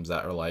costumes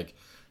that are like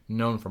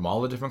known from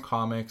all the different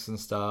comics and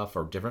stuff,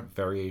 or different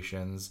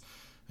variations,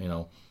 you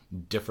know,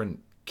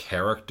 different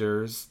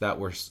characters that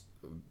were,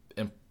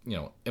 you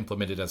know,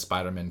 implemented as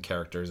Spider-Man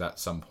characters at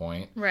some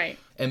point. Right.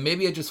 And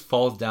maybe it just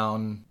falls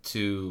down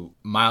to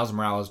Miles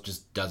Morales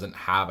just doesn't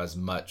have as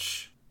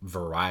much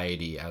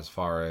variety as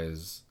far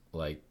as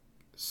like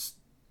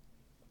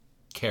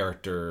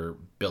character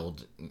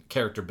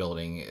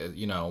building.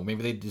 You know,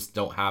 maybe they just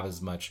don't have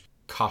as much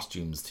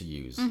costumes to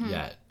use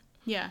yet.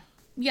 Yeah.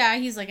 Yeah,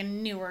 he's like a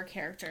newer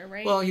character,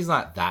 right? Well, he's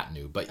not that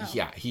new, but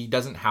yeah, he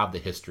doesn't have the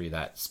history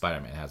that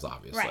Spider-Man has,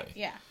 obviously. Right,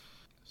 yeah.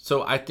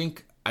 So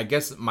I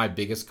guess my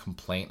biggest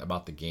complaint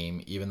about the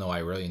game, even though I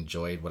really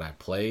enjoyed what I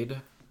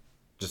played,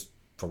 just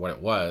for what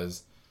it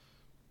was,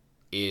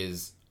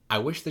 is I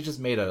wish they just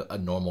made a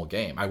normal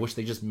game. I wish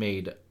they just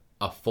made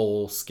a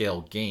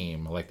full-scale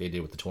game like they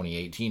did with the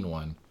 2018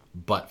 one,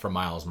 but for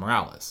Miles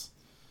Morales.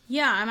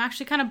 Yeah, I'm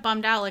actually kind of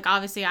bummed out. Like,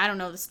 obviously, I don't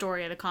know the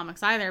story of the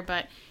comics either,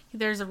 but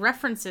there's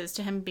references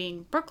to him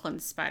being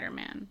Brooklyn's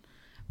Spider-Man.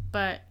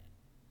 But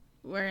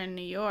we're in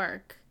New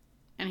York,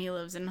 and he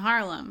lives in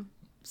Harlem.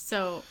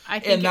 So I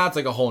think... And that's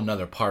like a whole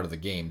nother part of the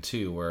game,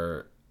 too,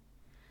 where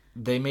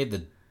they made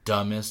the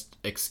dumbest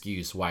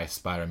excuse why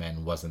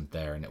Spider-Man wasn't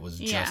there, and it was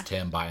just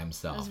him by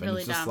himself. It was really and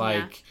it's just dumb,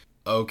 like...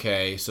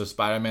 Okay, so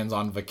Spider-Man's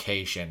on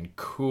vacation.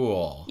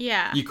 Cool.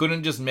 Yeah. You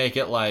couldn't just make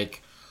it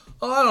like,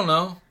 oh, I don't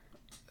know.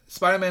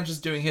 Spider-Man's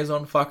just doing his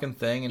own fucking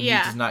thing, and he's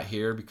just not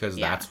here because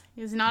that's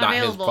he's not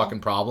his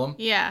fucking problem.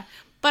 Yeah.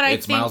 But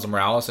it's Miles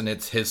Morales, and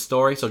it's his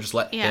story, so just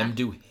let him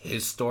do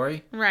his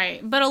story.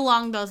 Right. But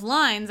along those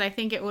lines, I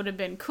think it would have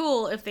been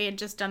cool if they had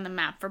just done the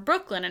map for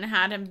Brooklyn and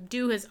had him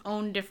do his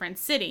own different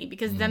city,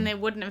 because then they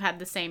wouldn't have had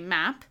the same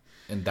map.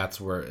 And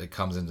that's where it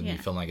comes into me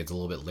feeling like it's a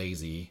little bit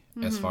lazy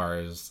as far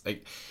as...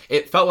 like,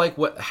 it felt like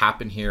what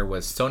happened here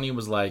was Sony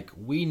was like,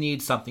 we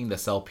need something to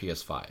sell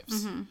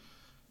PS5s.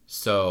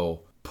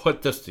 So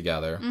put this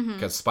together,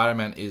 because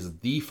Spider-Man is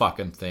the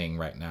fucking thing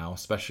right now,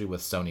 especially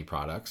with Sony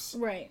products.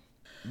 Right.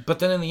 But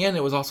then in the end,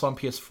 it was also on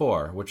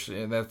PS4, which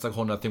that's a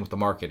whole nother thing with the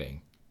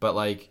marketing. But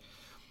like,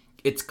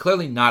 it's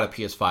clearly not a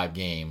PS5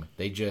 game.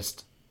 They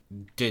just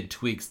did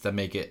tweaks to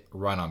make it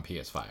run on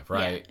PS5,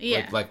 right?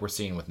 Yeah. Like we're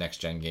seeing with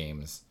next-gen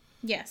games.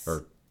 Yes.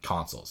 Or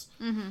consoles.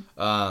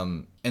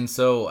 And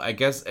so I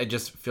guess it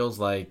just feels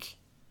like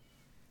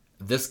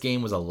this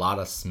game was a lot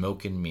of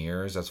smoke and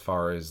mirrors as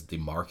far as the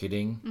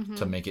marketing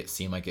to make it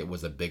seem like it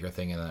was a bigger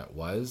thing than it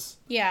was.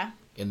 Yeah.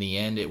 In the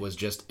end, it was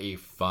just a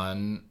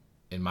fun,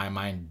 in my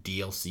mind,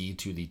 DLC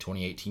to the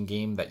 2018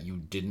 game that you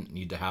didn't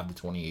need to have the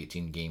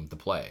 2018 game to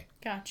play.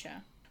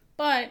 Gotcha.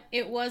 But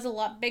it was a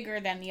lot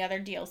bigger than the other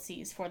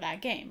DLCs for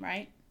that game,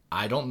 right?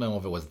 I don't know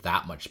if it was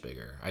that much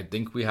bigger. I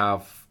think we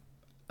have...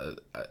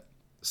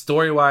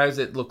 story-wise,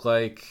 it looked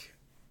like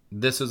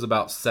this is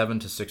about 7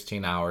 to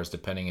 16 hours,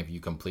 depending if you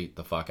complete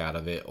the fuck out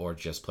of it or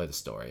just play the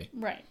story.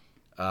 Right.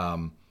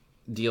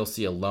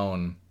 DLC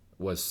alone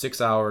was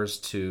 6 hours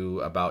to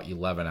about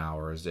 11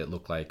 hours, it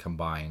looked like,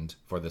 combined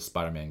for the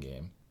Spider-Man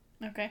game.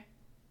 Okay.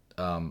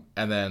 And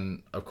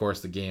then, of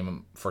course, the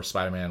game for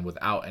Spider-Man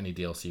without any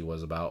DLC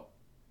was about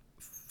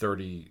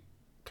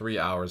 33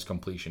 hours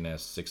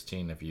completionist,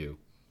 16 if you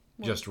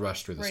just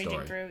rush through the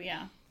story. Through,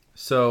 yeah.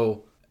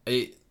 So,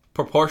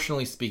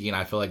 proportionally speaking,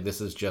 I feel like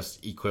this is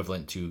just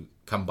equivalent to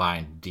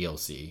combined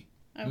DLC.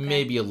 Okay.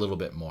 Maybe a little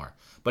bit more.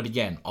 But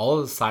again, all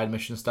of the side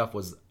mission stuff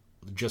was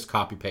just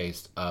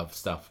copy-paste of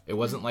stuff. It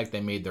wasn't like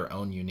they made their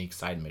own unique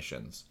side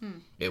missions.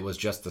 It was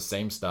just the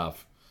same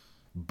stuff,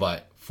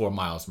 but for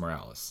Miles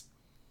Morales.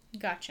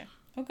 Gotcha.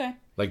 Okay.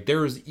 Like,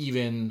 there was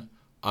even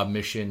a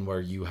mission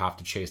where you have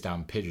to chase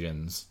down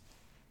pigeons.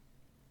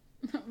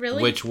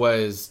 Really? Which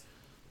was,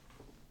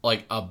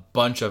 like, a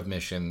bunch of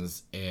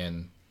missions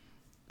in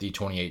the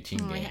 2018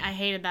 game. I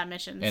hated that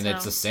mission. And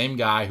it's the same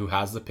guy who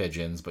has the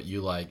pigeons, but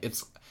you like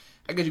it's.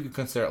 I guess you could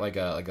consider it like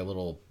a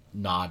little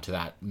nod to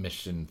that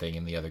mission thing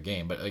in the other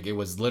game, but like it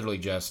was literally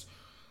just,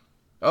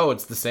 oh,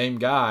 it's the same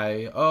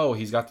guy. Oh,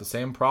 he's got the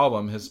same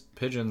problem. His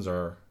pigeons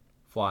are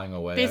flying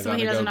away. Basically,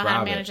 he doesn't know how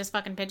to manage his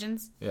fucking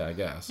pigeons. Yeah, I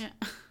guess. Yeah.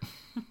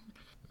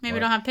 Maybe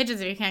don't have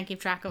pigeons if you can't keep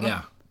track of them.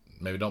 Yeah,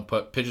 maybe don't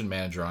put pigeon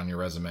manager on your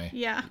resume.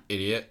 Yeah,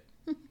 idiot.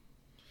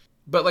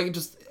 But, like,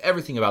 just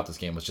everything about this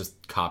game was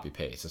just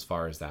copy-paste as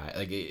far as that.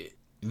 Like,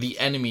 the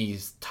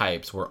enemies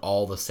types were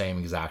all the same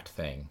exact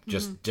thing.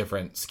 Just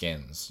different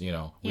skins, you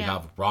know. We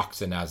have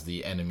Roxanne as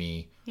the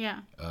enemy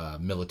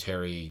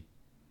military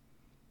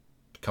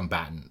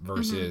combatant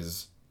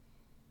versus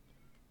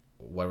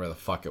whatever the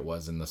fuck it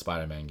was in the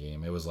Spider-Man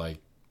game. It was, like,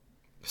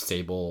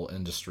 Sable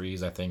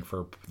Industries, I think,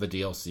 for the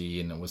DLC,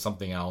 and it was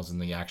something else in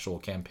the actual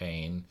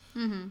campaign.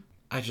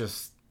 I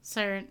just...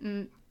 So,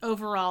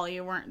 overall,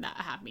 you weren't that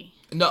happy.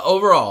 No,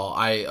 overall,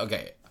 I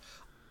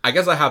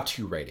guess I have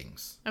 2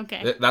 ratings.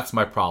 Okay. That's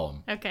my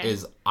problem. Okay.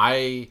 Is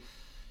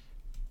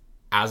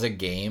as a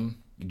game,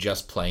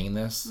 just playing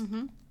this,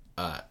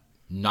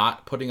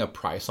 not putting a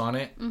price on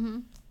it,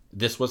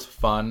 this was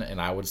fun,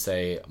 and I would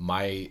say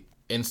my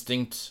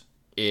instinct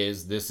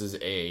is this is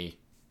a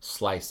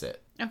slice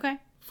it. Okay.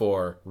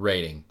 For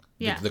rating.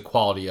 Yeah. The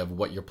quality of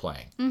what you're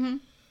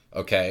playing.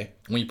 Okay?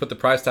 When you put the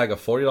price tag of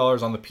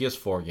 $40 on the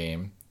PS4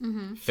 game,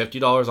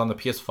 $50 on the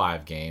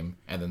PS5 game,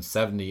 and then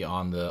 $70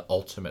 on the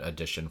Ultimate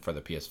Edition for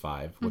the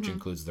PS5, which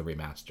includes the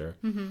remaster.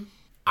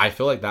 I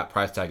feel like that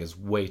price tag is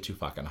way too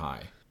fucking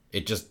high.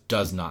 It just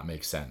does not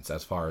make sense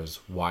as far as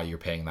why you're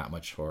paying that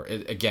much for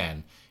it.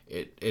 Again,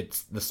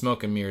 it's the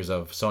smoke and mirrors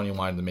of Sony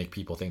wanting to make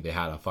people think they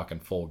had a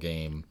fucking full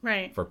game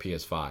for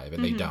PS5,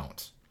 and they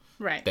don't.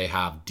 Right. They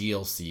have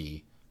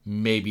DLC,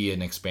 maybe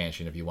an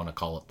expansion if you want to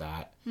call it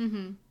that,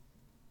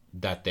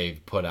 that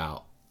they've put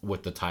out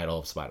with the title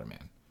of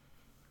Spider-Man.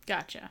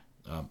 Gotcha.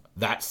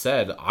 That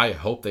said, I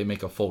hope they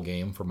make a full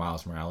game for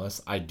Miles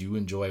Morales. I do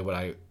enjoy what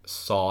I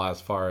saw as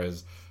far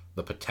as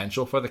the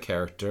potential for the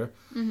character.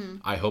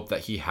 I hope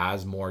that he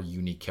has more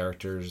unique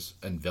characters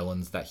and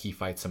villains that he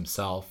fights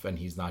himself, and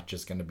he's not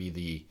just going to be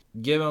the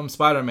give him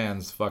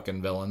Spider-Man's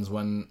fucking villains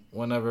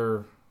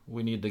whenever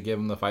we need to give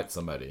him to fight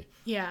somebody.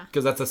 Yeah.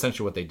 Because that's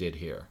essentially what they did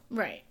here.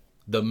 Right.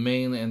 The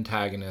main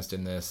antagonist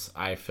in this,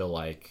 I feel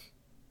like,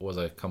 was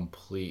a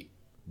complete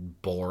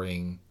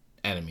boring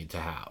enemy to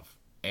have.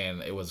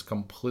 And it was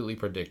completely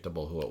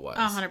predictable who it was.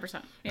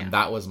 100%. Yeah. And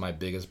that was my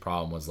biggest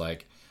problem was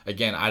like,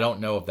 again, I don't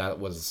know if that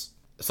was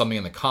something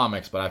in the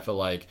comics, but I feel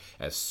like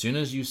as soon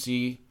as you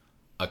see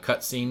a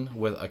cutscene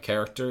with a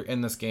character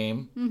in this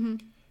game,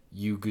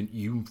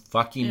 you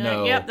fucking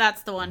know. Yep,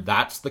 that's the one.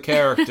 That's the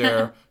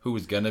character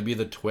who's going to be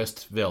the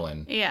twist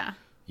villain. Yeah.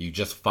 You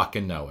just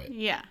fucking know it.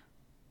 Yeah.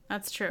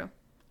 That's true.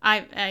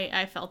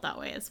 I felt that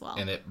way as well.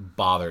 And it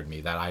bothered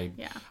me that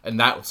and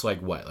that was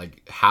like what,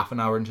 like half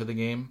an hour into the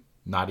game?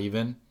 Not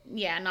even?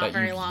 Yeah, not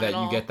very long at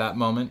all. That you get that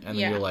moment, and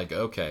then you're like,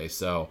 okay,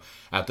 so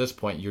at this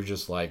point, you're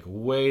just like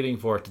waiting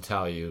for it to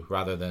tell you,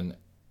 rather than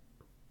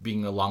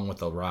being along with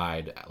the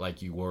ride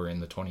like you were in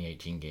the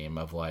 2018 game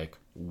of like,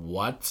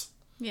 what?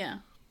 Yeah.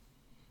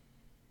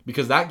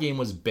 Because that game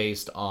was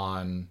based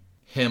on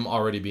him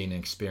already being an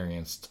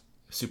experienced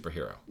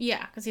superhero.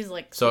 Yeah, because he's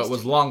like... So it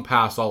was long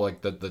past all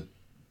like the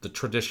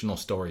traditional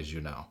stories,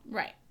 you know.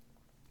 Right.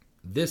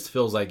 This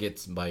feels like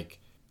it's like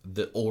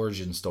the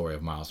origin story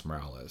of Miles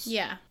Morales.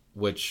 Yeah.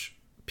 Which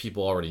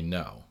people already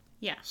know.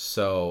 Yeah.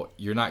 So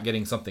you're not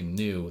getting something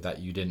new that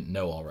you didn't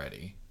know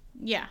already.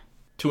 Yeah.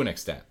 To an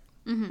extent.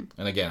 Mm-hmm.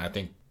 And again, I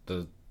think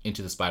the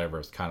Into the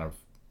Spider-Verse kind of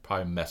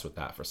probably messed with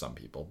that for some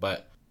people.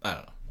 But I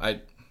don't know.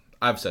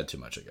 I've said too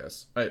much, I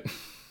guess.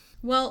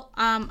 Well,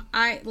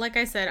 like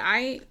I said,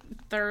 I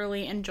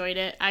thoroughly enjoyed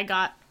it.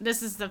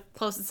 This is the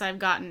closest I've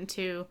gotten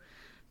to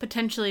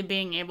potentially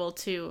being able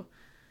to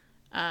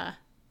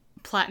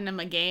platinum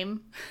a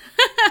game.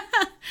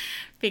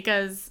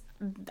 Because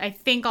I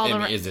think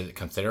is it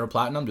considered a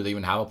platinum? Do they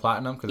even have a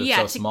platinum? Because it's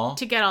so small?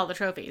 To get all the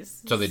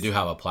trophies. So they do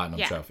have a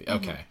platinum trophy.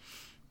 Okay. Mm-hmm.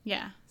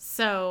 Yeah.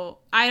 So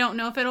I don't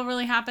know if it'll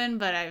really happen,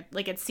 but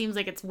it seems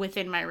like it's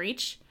within my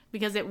reach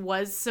because it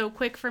was so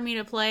quick for me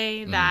to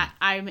play that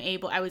I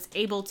was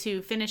able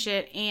to finish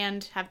it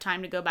and have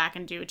time to go back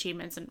and do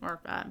achievements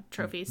or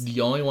trophies. The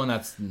only one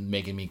that's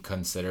making me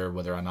consider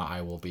whether or not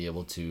I will be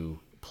able to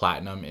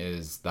platinum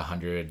is the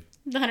 100.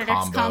 The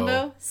 100x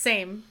combo,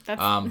 same.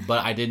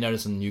 But I did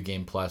notice in New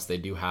Game Plus they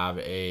do have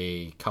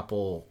a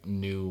couple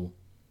new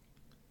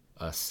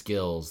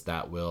skills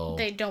that will...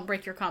 They don't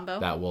break your combo.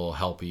 That will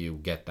help you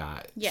get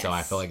that. Yes. So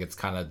I feel like it's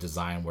kind of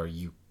designed where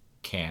you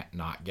can't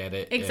not get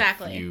it.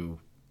 Exactly.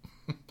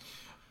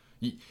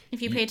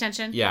 If you pay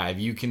attention. Yeah, if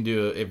you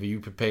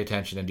pay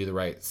attention and do the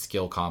right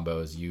skill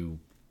combos, you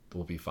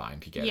will be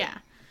fine to get it.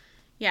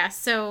 Yeah,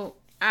 so...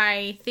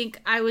 I think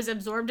I was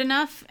absorbed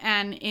enough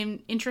and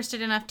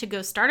interested enough to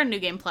go start a New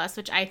Game Plus,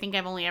 which I think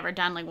I've only ever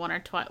done like one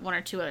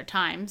or two other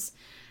times.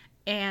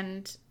 So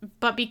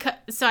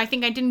I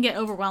think I didn't get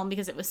overwhelmed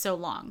because it was so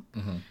long.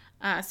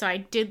 Mm-hmm. So I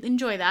did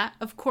enjoy that.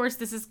 Of course,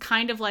 this is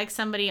kind of like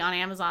somebody on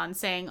Amazon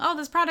saying, "Oh,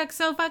 this product's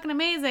so fucking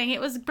amazing.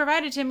 It was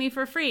provided to me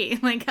for free."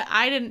 Like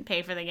I didn't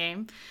pay for the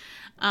game.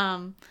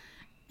 And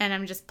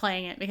I'm just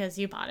playing it because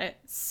you bought it.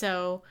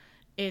 So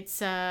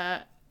it's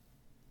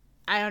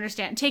I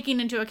understand taking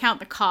into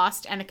account the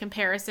cost and the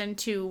comparison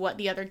to what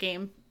the other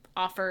game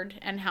offered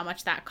and how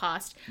much that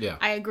cost. Yeah.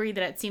 I agree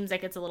that it seems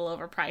like it's a little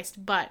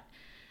overpriced, but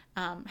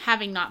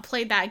having not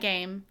played that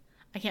game,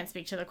 I can't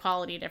speak to the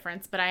quality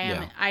difference, but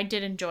I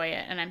did enjoy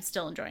it and I'm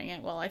still enjoying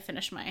it while I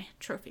finish my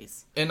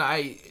trophies. And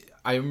I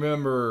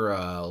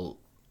remember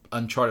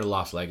Uncharted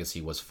Lost Legacy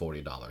was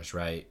 $40,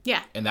 right?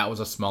 Yeah. And that was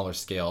a smaller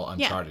scale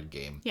Uncharted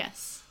game.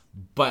 Yes.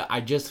 But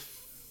I just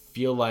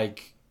feel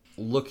like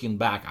looking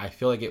back, I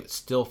feel like it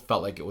still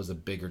felt like it was a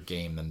bigger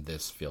game than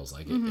this feels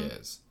like it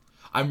is.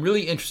 I'm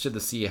really interested to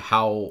see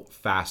how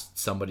fast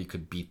somebody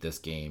could beat this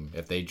game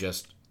if they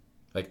just,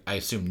 like, I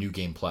assume New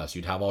Game Plus,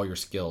 you'd have all your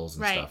skills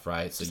and stuff,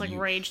 right? So just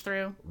rage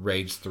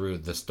through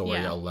the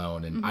story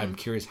alone, and I'm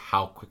curious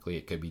how quickly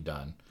it could be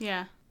done.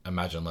 Yeah.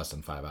 Imagine less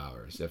than 5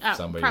 hours if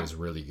somebody was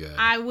really good.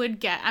 I'm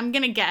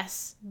going to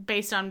guess,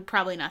 based on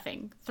probably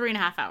nothing,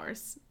 3.5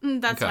 hours.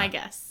 That's my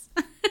guess.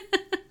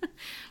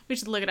 We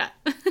should look it up.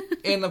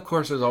 And of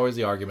course, there's always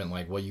the argument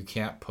like, well, you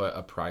can't put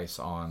a price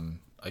on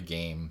a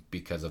game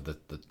because of the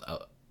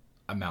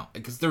amount.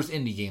 Because there's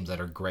indie games that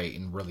are great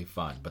and really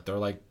fun, but they're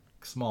like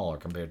smaller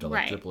compared to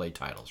like AAA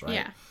titles, right?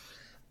 Yeah.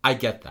 I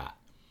get that.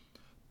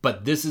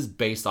 But this is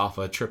based off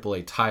a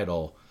AAA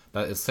title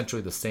that is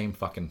essentially the same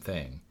fucking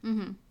thing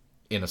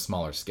in a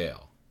smaller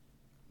scale,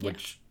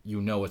 which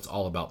it's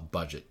all about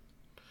budget.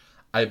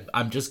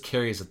 I'm just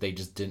curious if they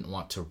just didn't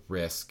want to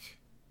risk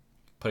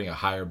putting a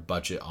higher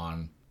budget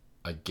on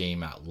a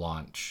game at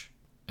launch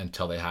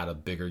until they had a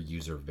bigger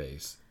user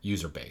base.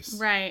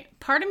 Right.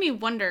 Part of me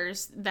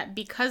wonders that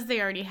because they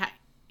already had,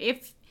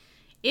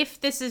 if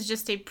this is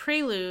just a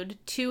prelude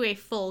to a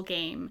full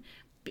game,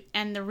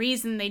 and the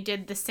reason they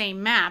did the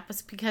same map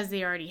was because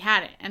they already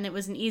had it, and it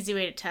was an easy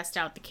way to test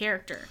out the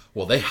character.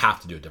 Well, they have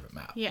to do a different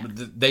map. Yeah.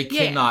 They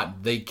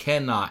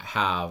cannot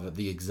have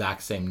the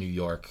exact same New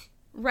York,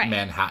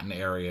 Manhattan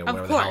area,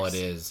 whatever the hell it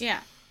is. Yeah.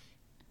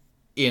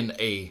 In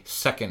a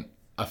second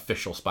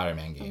official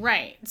Spider-Man game.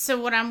 Right. So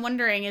what I'm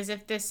wondering is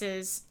if this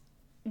is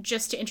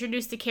just to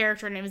introduce the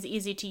character and it was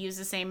easy to use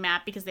the same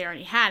map because they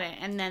already had it,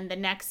 and then the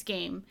next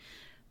game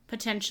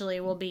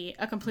potentially will be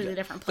a completely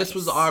different place. This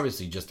was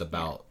obviously just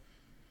about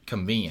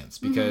convenience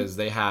because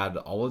they had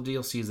all the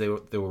DLCs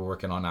they were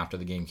working on after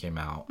the game came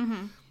out.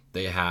 Mm-hmm.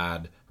 They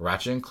had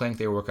Ratchet and Clank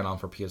they were working on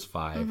for PS5.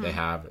 Mm-hmm. They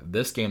have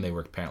this game they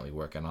were apparently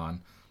working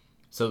on.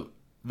 So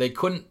they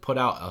couldn't put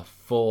out a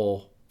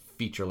full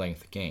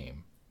feature-length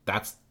game.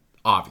 That's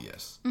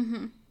obvious.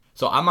 Mm-hmm.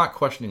 So I'm not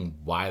questioning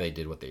why they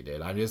did what they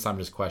did. I'm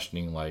just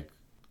questioning like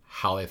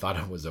how they thought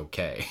it was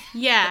okay.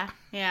 Yeah,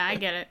 I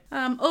get it.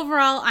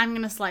 Overall, I'm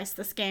gonna slice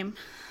this game.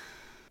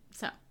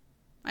 So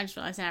I just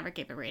realized I never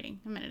gave a rating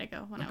a minute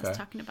ago when I was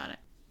talking about it.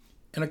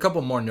 And a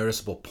couple more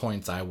noticeable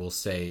points I will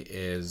say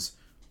is,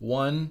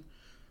 one,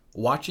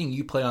 watching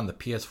you play on the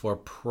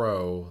PS4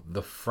 Pro,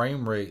 the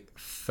frame rate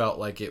felt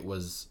like it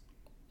was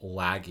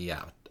laggy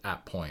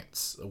at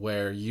points,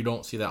 where you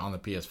don't see that on the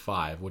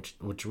PS5,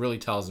 which really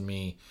tells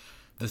me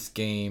this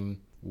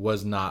game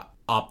was not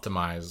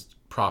optimized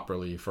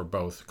properly for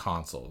both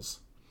consoles.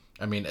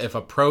 I mean, if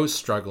a pro's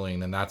struggling,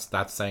 then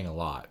that's saying a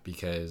lot,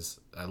 because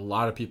a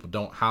lot of people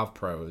don't have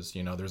pros.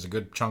 You know, there's a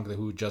good chunk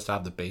who just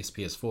have the base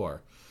PS4.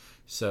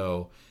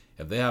 So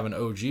if they have an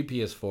OG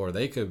PS4,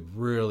 they could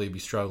really be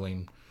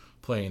struggling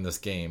playing this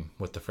game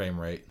with the frame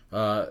rate.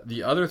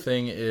 The other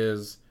thing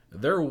is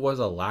there was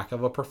a lack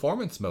of a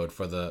performance mode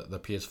for the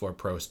PS4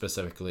 Pro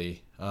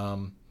specifically.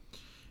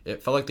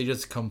 It felt like they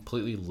just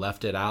completely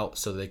left it out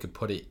so they could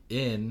put it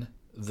in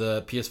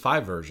the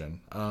PS5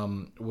 version,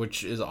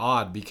 which is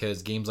odd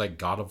because games like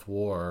God of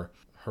War,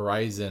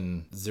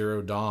 Horizon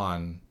Zero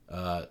Dawn,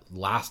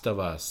 Last of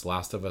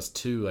Us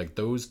 2, like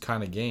those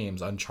kind of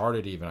games,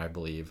 Uncharted even, I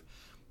believe,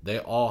 they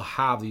all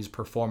have these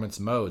performance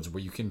modes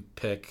where you can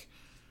pick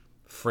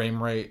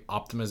frame rate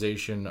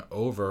optimization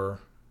over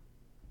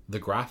the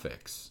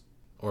graphics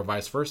or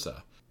vice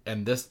versa.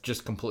 And this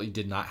just completely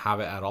did not have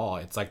it at all.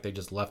 It's like they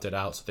just left it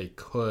out so they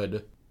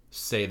could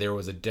say there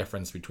was a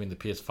difference between the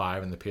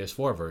PS5 and the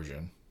PS4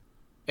 version.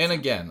 And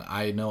again,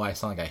 I know I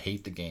sound like I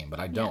hate the game, but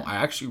I don't. Yeah. I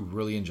actually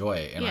really enjoy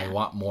it, and I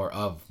want more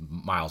of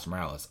Miles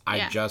Morales.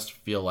 I just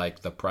feel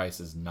like the price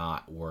is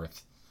not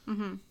worth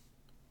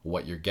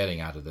what you're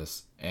getting out of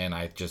this. And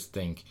I just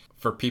think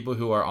for people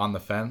who are on the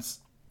fence,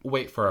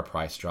 wait for a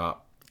price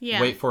drop. Yeah.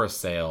 Wait for a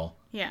sale.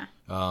 Yeah.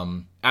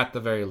 At the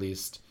very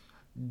least,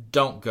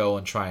 don't go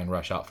and try and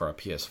rush out for a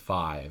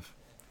PS5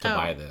 to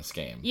buy this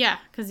game. Yeah,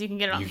 because you can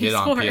get it on PS4. You get it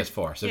on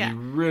PS4. So if you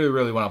really,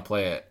 really want to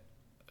play it,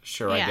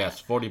 sure, I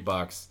guess,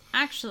 $40.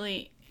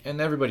 Actually.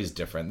 And everybody's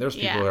different. There's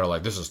people who are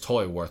like, this is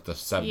totally worth the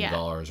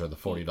 $70 or the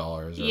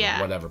 $40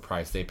 or whatever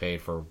price they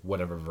paid for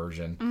whatever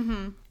version.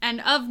 Mm-hmm.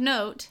 And of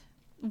note,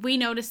 we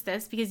noticed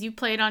this because you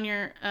played on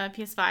your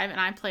PS5 and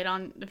I played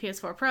on the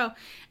PS4 Pro,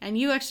 and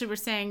you actually were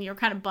saying you were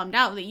kind of bummed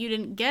out that you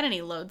didn't get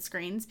any load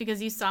screens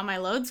because you saw my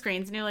load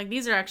screens and you're like,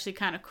 these are actually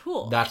kind of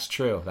cool. That's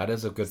true. That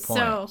is a good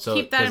point. So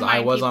keep that in mind, I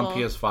was on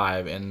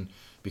PS5, and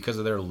because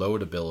of their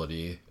load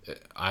ability,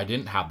 I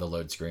didn't have the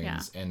load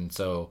screens, and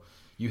so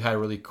you had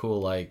really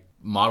cool like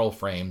model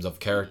frames of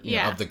character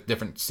of the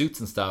different suits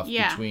and stuff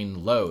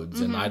between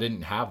loads, and I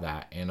didn't have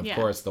that. And of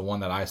course, the one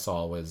that I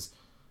saw was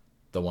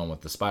the one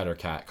with the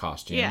Spider-Cat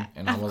costume. Yeah,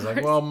 and I was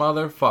like, well,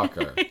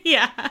 motherfucker.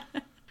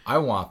 I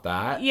want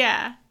that.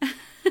 Yeah.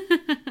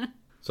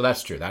 So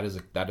that's true. That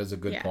is a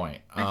good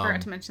point. I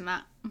forgot to mention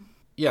that.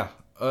 Yeah.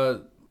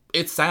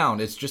 It's sound.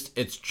 It's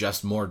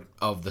just more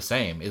of the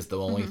same is the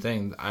only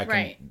thing I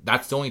can,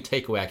 that's the only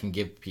takeaway I can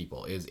give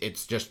people is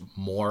it's just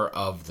more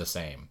of the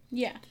same.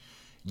 Yeah.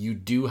 You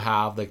do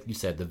have, like you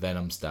said, the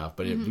Venom stuff,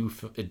 but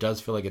it does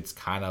feel like it's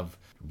kind of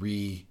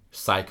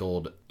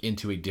recycled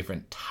into a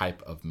different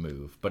type of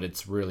move, but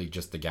it's really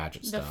just the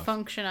gadget stuff. The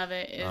function of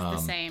it is the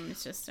same.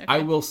 It's just okay. I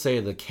will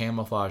say the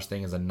camouflage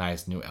thing is a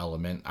nice new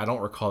element. I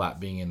don't recall that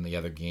being in the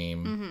other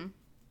game.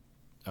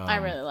 I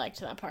really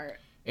liked that part.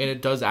 And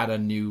it does add a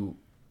new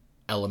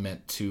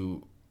element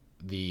to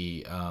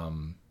the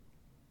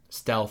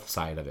stealth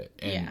side of it,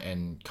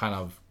 and kind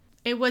of.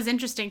 It was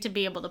interesting to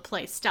be able to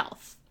play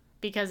stealth,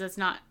 because it's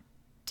not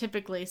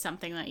typically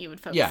something that you would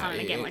focus on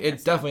in a game like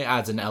this. It definitely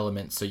adds an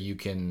element so you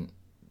can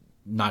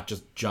not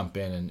just jump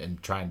in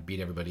and try and beat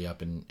everybody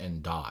up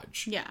and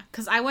dodge. Yeah,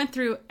 because I went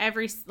through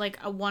every,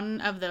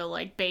 one of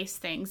the, base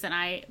things, and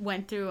I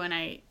went through and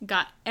I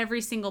got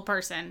every single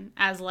person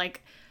as,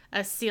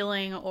 a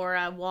ceiling or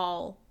a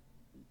wall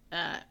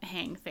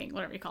hang thing,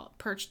 whatever you call it,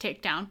 perch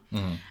takedown.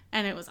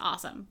 And it was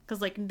awesome,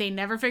 because, they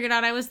never figured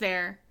out I was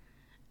there.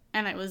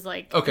 And it was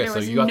okay, so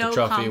you got the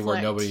trophy conflict.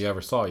 Where nobody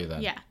ever saw you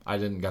then. Yeah. I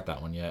didn't get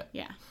that one yet.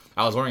 Yeah.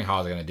 I was wondering how I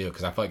was going to do it,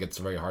 because I feel like it's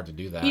very hard to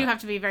do that. You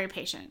have to be very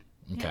patient.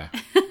 Okay.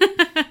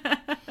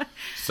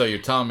 So you're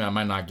telling me I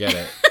might not get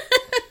it.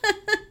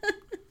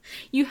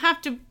 You have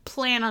to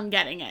plan on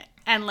getting it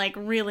and,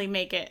 really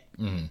make it.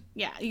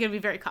 Yeah, you got to be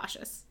very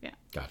cautious. Yeah.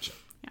 Gotcha.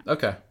 Yeah.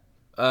 Okay.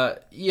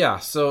 Yeah,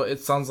 so it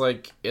sounds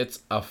like it's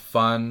a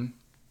fun,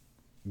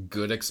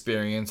 good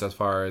experience as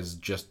far as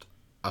just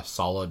a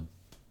solid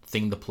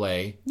thing to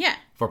play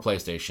for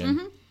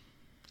PlayStation.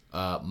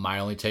 My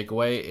only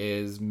takeaway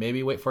is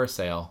maybe wait for a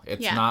sale.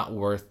 It's not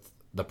worth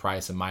the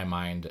price in my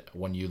mind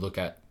when you look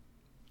at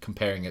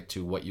comparing it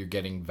to what you're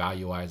getting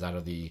value-wise out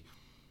of the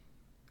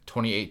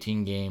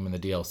 2018 game and the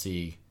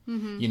DLC.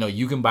 You know,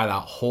 you can buy that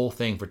whole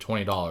thing for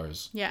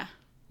 $20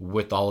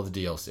 with all of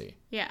the DLC.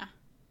 Yeah.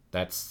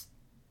 That's,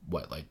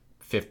 what,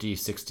 50,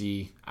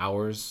 60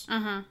 hours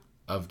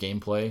of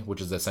gameplay, which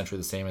is essentially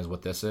the same as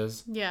what this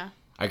is. Yeah.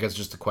 I guess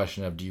just a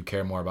question of, do you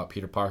care more about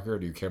Peter Parker or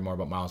do you care more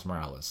about Miles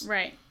Morales?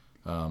 Right.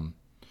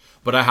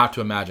 But I have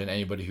to imagine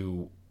anybody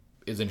who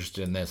is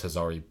interested in this has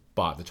already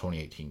bought the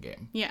 2018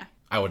 game. Yeah.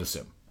 I would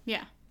assume.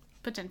 Yeah,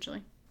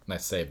 potentially.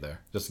 Nice save there,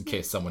 just in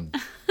case someone...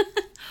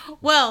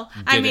 Well,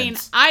 I mean,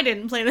 I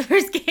didn't play the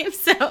first game,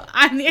 so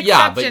I'm the exception here.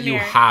 Yeah, but you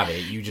have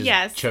it. You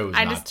just chose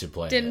not to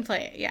play it. Didn't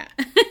play it, yeah.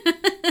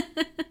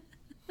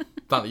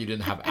 Not that you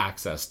didn't have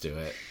access to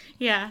it.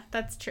 Yeah,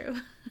 that's true.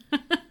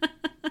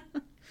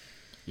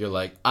 You're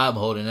like, I'm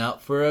holding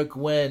out for a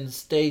Gwen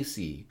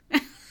Stacy.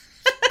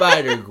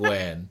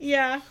 Spider-Gwen.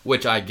 Yeah.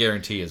 Which I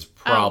guarantee is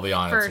probably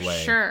on its way.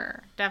 For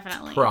sure.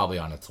 Definitely. Probably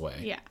on its way.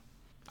 Yeah.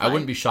 I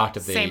wouldn't be shocked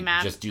if they Same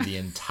map. just do the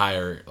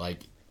entire, like,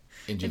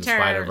 Into the Entire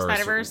Spider-Verse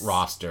Spider-Verse.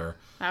 roster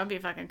That would be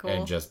fucking cool.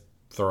 and just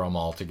throw them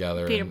all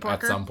together Peter at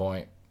Porker. some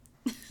point.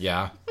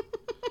 Yeah.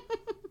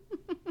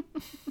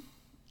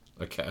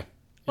 Okay.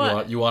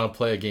 What? You want to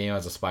play a game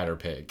as a spider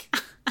pig?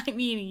 I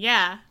mean,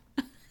 yeah.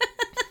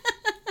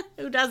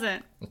 Who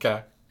doesn't?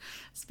 Okay.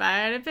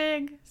 Spider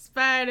pig,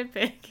 spider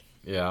pig.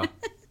 Yeah.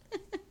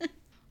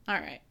 All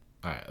right.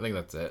 All right. I think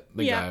that's it. I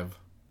think Yeah. I've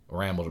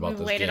rambled about We've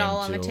this laid it game all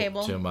on the too,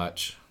 table. too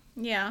much.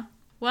 Yeah.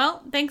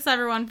 Well, thanks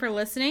everyone for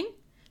listening.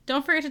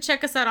 Don't forget to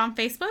check us out on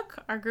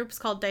Facebook. Our group is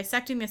called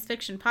Dissecting This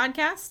Fiction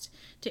Podcast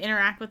to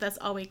interact with us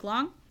all week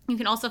long. You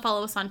can also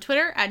follow us on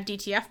Twitter at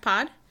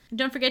DTFpod. And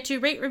don't forget to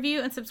rate,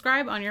 review, and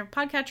subscribe on your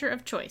podcatcher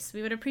of choice.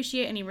 We would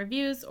appreciate any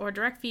reviews or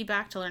direct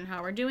feedback to learn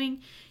how we're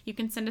doing. You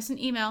can send us an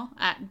email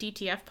at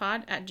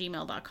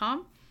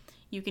dtfpod@gmail.com.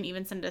 You can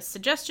even send us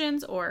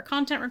suggestions or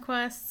content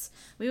requests.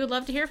 We would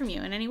love to hear from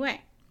you in any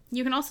way.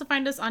 You can also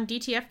find us on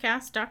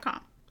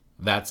dtfcast.com.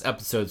 That's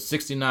episode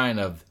 69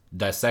 of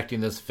Dissecting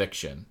This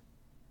Fiction.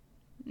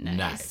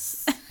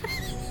 Nice.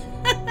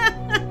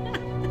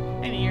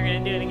 I knew you were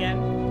going to do it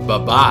again.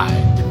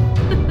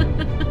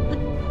 Bye-bye.